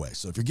 by the way.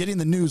 So if you're getting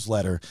the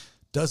newsletter,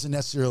 doesn't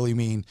necessarily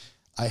mean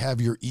I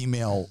have your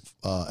email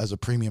as a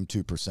premium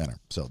 2%er.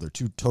 So they're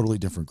 2 totally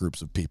different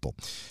groups of people.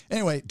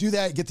 Anyway, do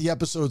that. Get the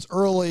episodes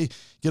early.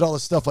 Get all the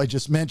stuff I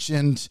just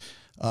mentioned.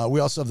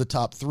 We also have the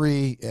top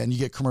 3, and you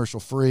get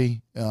commercial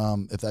free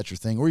if that's your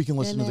thing. Or you can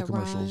listen to the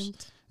commercials.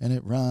 Rhymed. And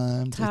it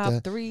rhymes.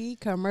 Top 3,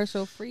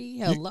 commercial free.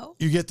 Hello.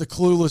 You get the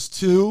Clueless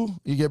 2.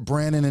 You get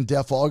Brandon and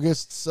Def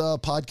August's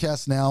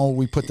podcast now.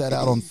 We put that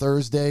out on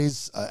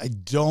Thursdays. I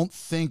don't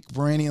think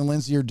Brandy and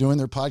Lindsay are doing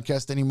their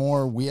podcast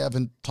anymore. We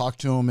haven't talked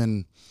to them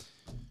in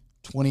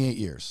 28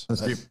 years.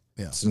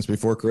 Since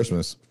before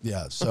Christmas.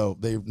 Yeah. So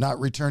they're not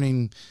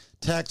returning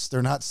texts.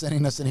 They're not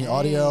sending us any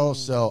audio.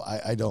 So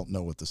I don't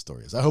know what the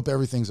story is. I hope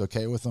everything's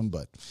okay with them,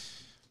 but.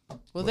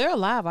 Well, they're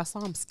alive. I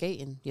saw them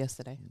skating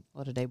yesterday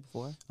or the day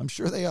before. I'm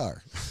sure they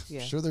are.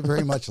 Yeah. I'm sure they're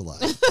very much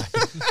alive.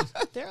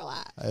 They're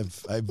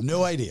alive. I have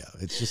no idea.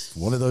 It's just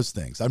one of those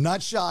things. I'm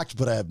not shocked,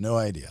 but I have no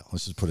idea.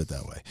 Let's just put it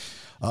that way.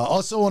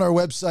 Also on our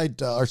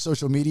website, our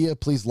social media,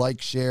 please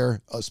like,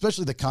 share,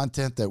 especially the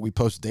content that we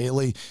post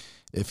daily.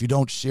 If you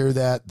don't share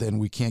that, then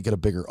we can't get a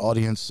bigger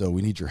audience. So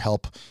we need your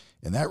help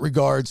in that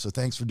regard. So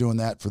thanks for doing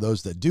that for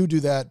those that do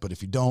that. But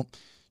if you don't,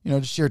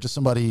 just share it to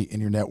somebody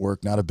in your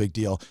network. Not a big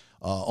deal.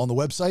 On the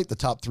website, the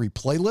top 3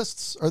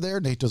 playlists are there.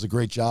 Nate does a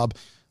great job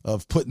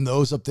of putting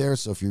those up there.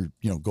 So if you're,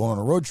 going on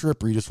a road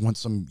trip or you just want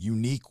some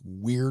unique,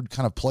 weird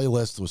kind of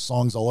playlist with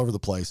songs all over the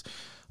place,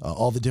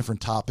 all the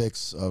different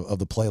topics of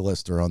the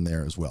playlist are on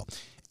there as well.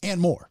 And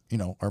more,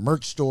 our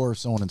merch store,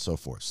 so on and so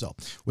forth. So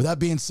with that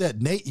being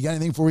said, Nate, you got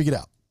anything before we get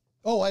out?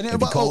 Oh, I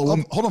never.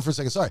 Hold on for a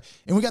second. Sorry.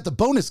 And we got the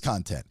bonus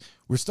content.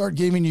 We're starting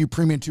giving you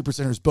premium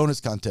 2%ers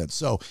bonus content.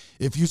 So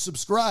if you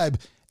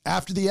subscribe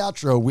after the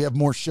outro, we have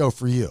more show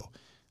for you.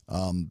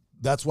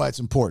 That's why it's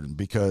important,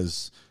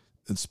 because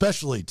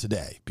especially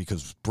today,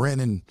 because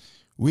Brandon,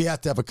 we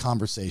have to have a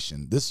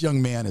conversation. This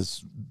young man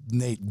is,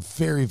 Nate,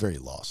 very, very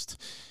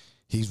lost.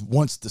 He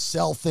wants to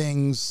sell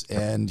things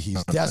and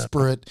he's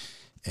desperate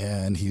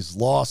and he's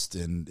lost,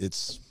 and I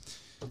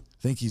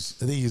think he's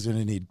going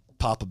to need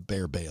Papa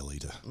Bear Bailey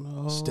to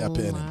step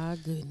in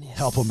and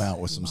help him out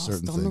with some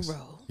certain things.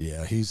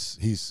 Yeah,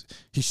 he's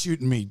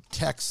shooting me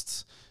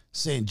texts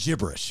saying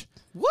gibberish.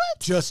 What?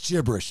 Just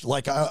gibberish.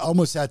 Like I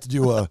almost had to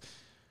do a,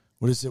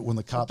 what is it when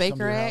the cops come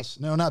to your house?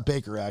 No, not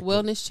Baker Act.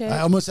 Wellness check?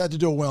 I almost had to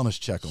do a wellness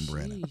check on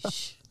Brandon.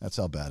 That's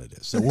how bad it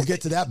is. So we'll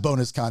get to that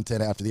bonus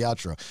content after the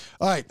outro.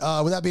 All right,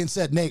 with that being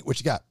said, Nate, what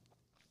you got?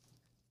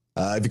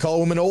 If you call a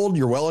woman old,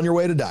 you're well on your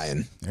way to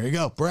dying. There you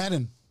go.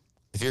 Brandon.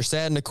 If you're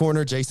sad in the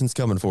corner, Jason's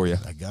coming for you.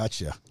 I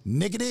got you.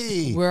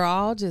 Nickety. We're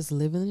all just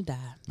living to die.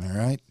 All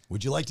right.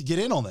 Would you like to get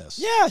in on this?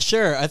 Yeah,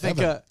 sure. I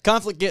think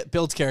conflict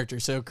builds character,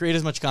 so create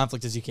as much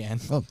conflict as you can.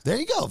 Oh, there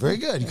you go. Very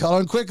good. You caught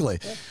on quickly.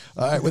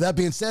 All right. With that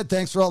being said,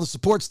 thanks for all the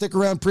support. Stick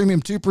around,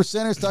 Premium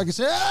 2%ers. Talk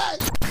to you.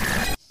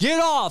 Hey! Get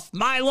off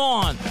my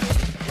lawn.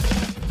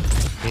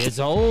 It's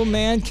old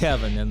man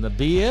Kevin, and the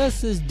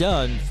BS is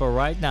done for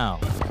right now.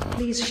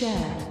 Please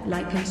share,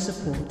 like, and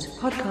support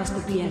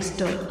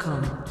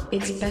podcastthebs.com.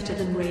 It's better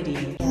than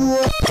radio.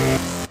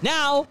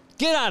 Now,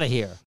 get out of here.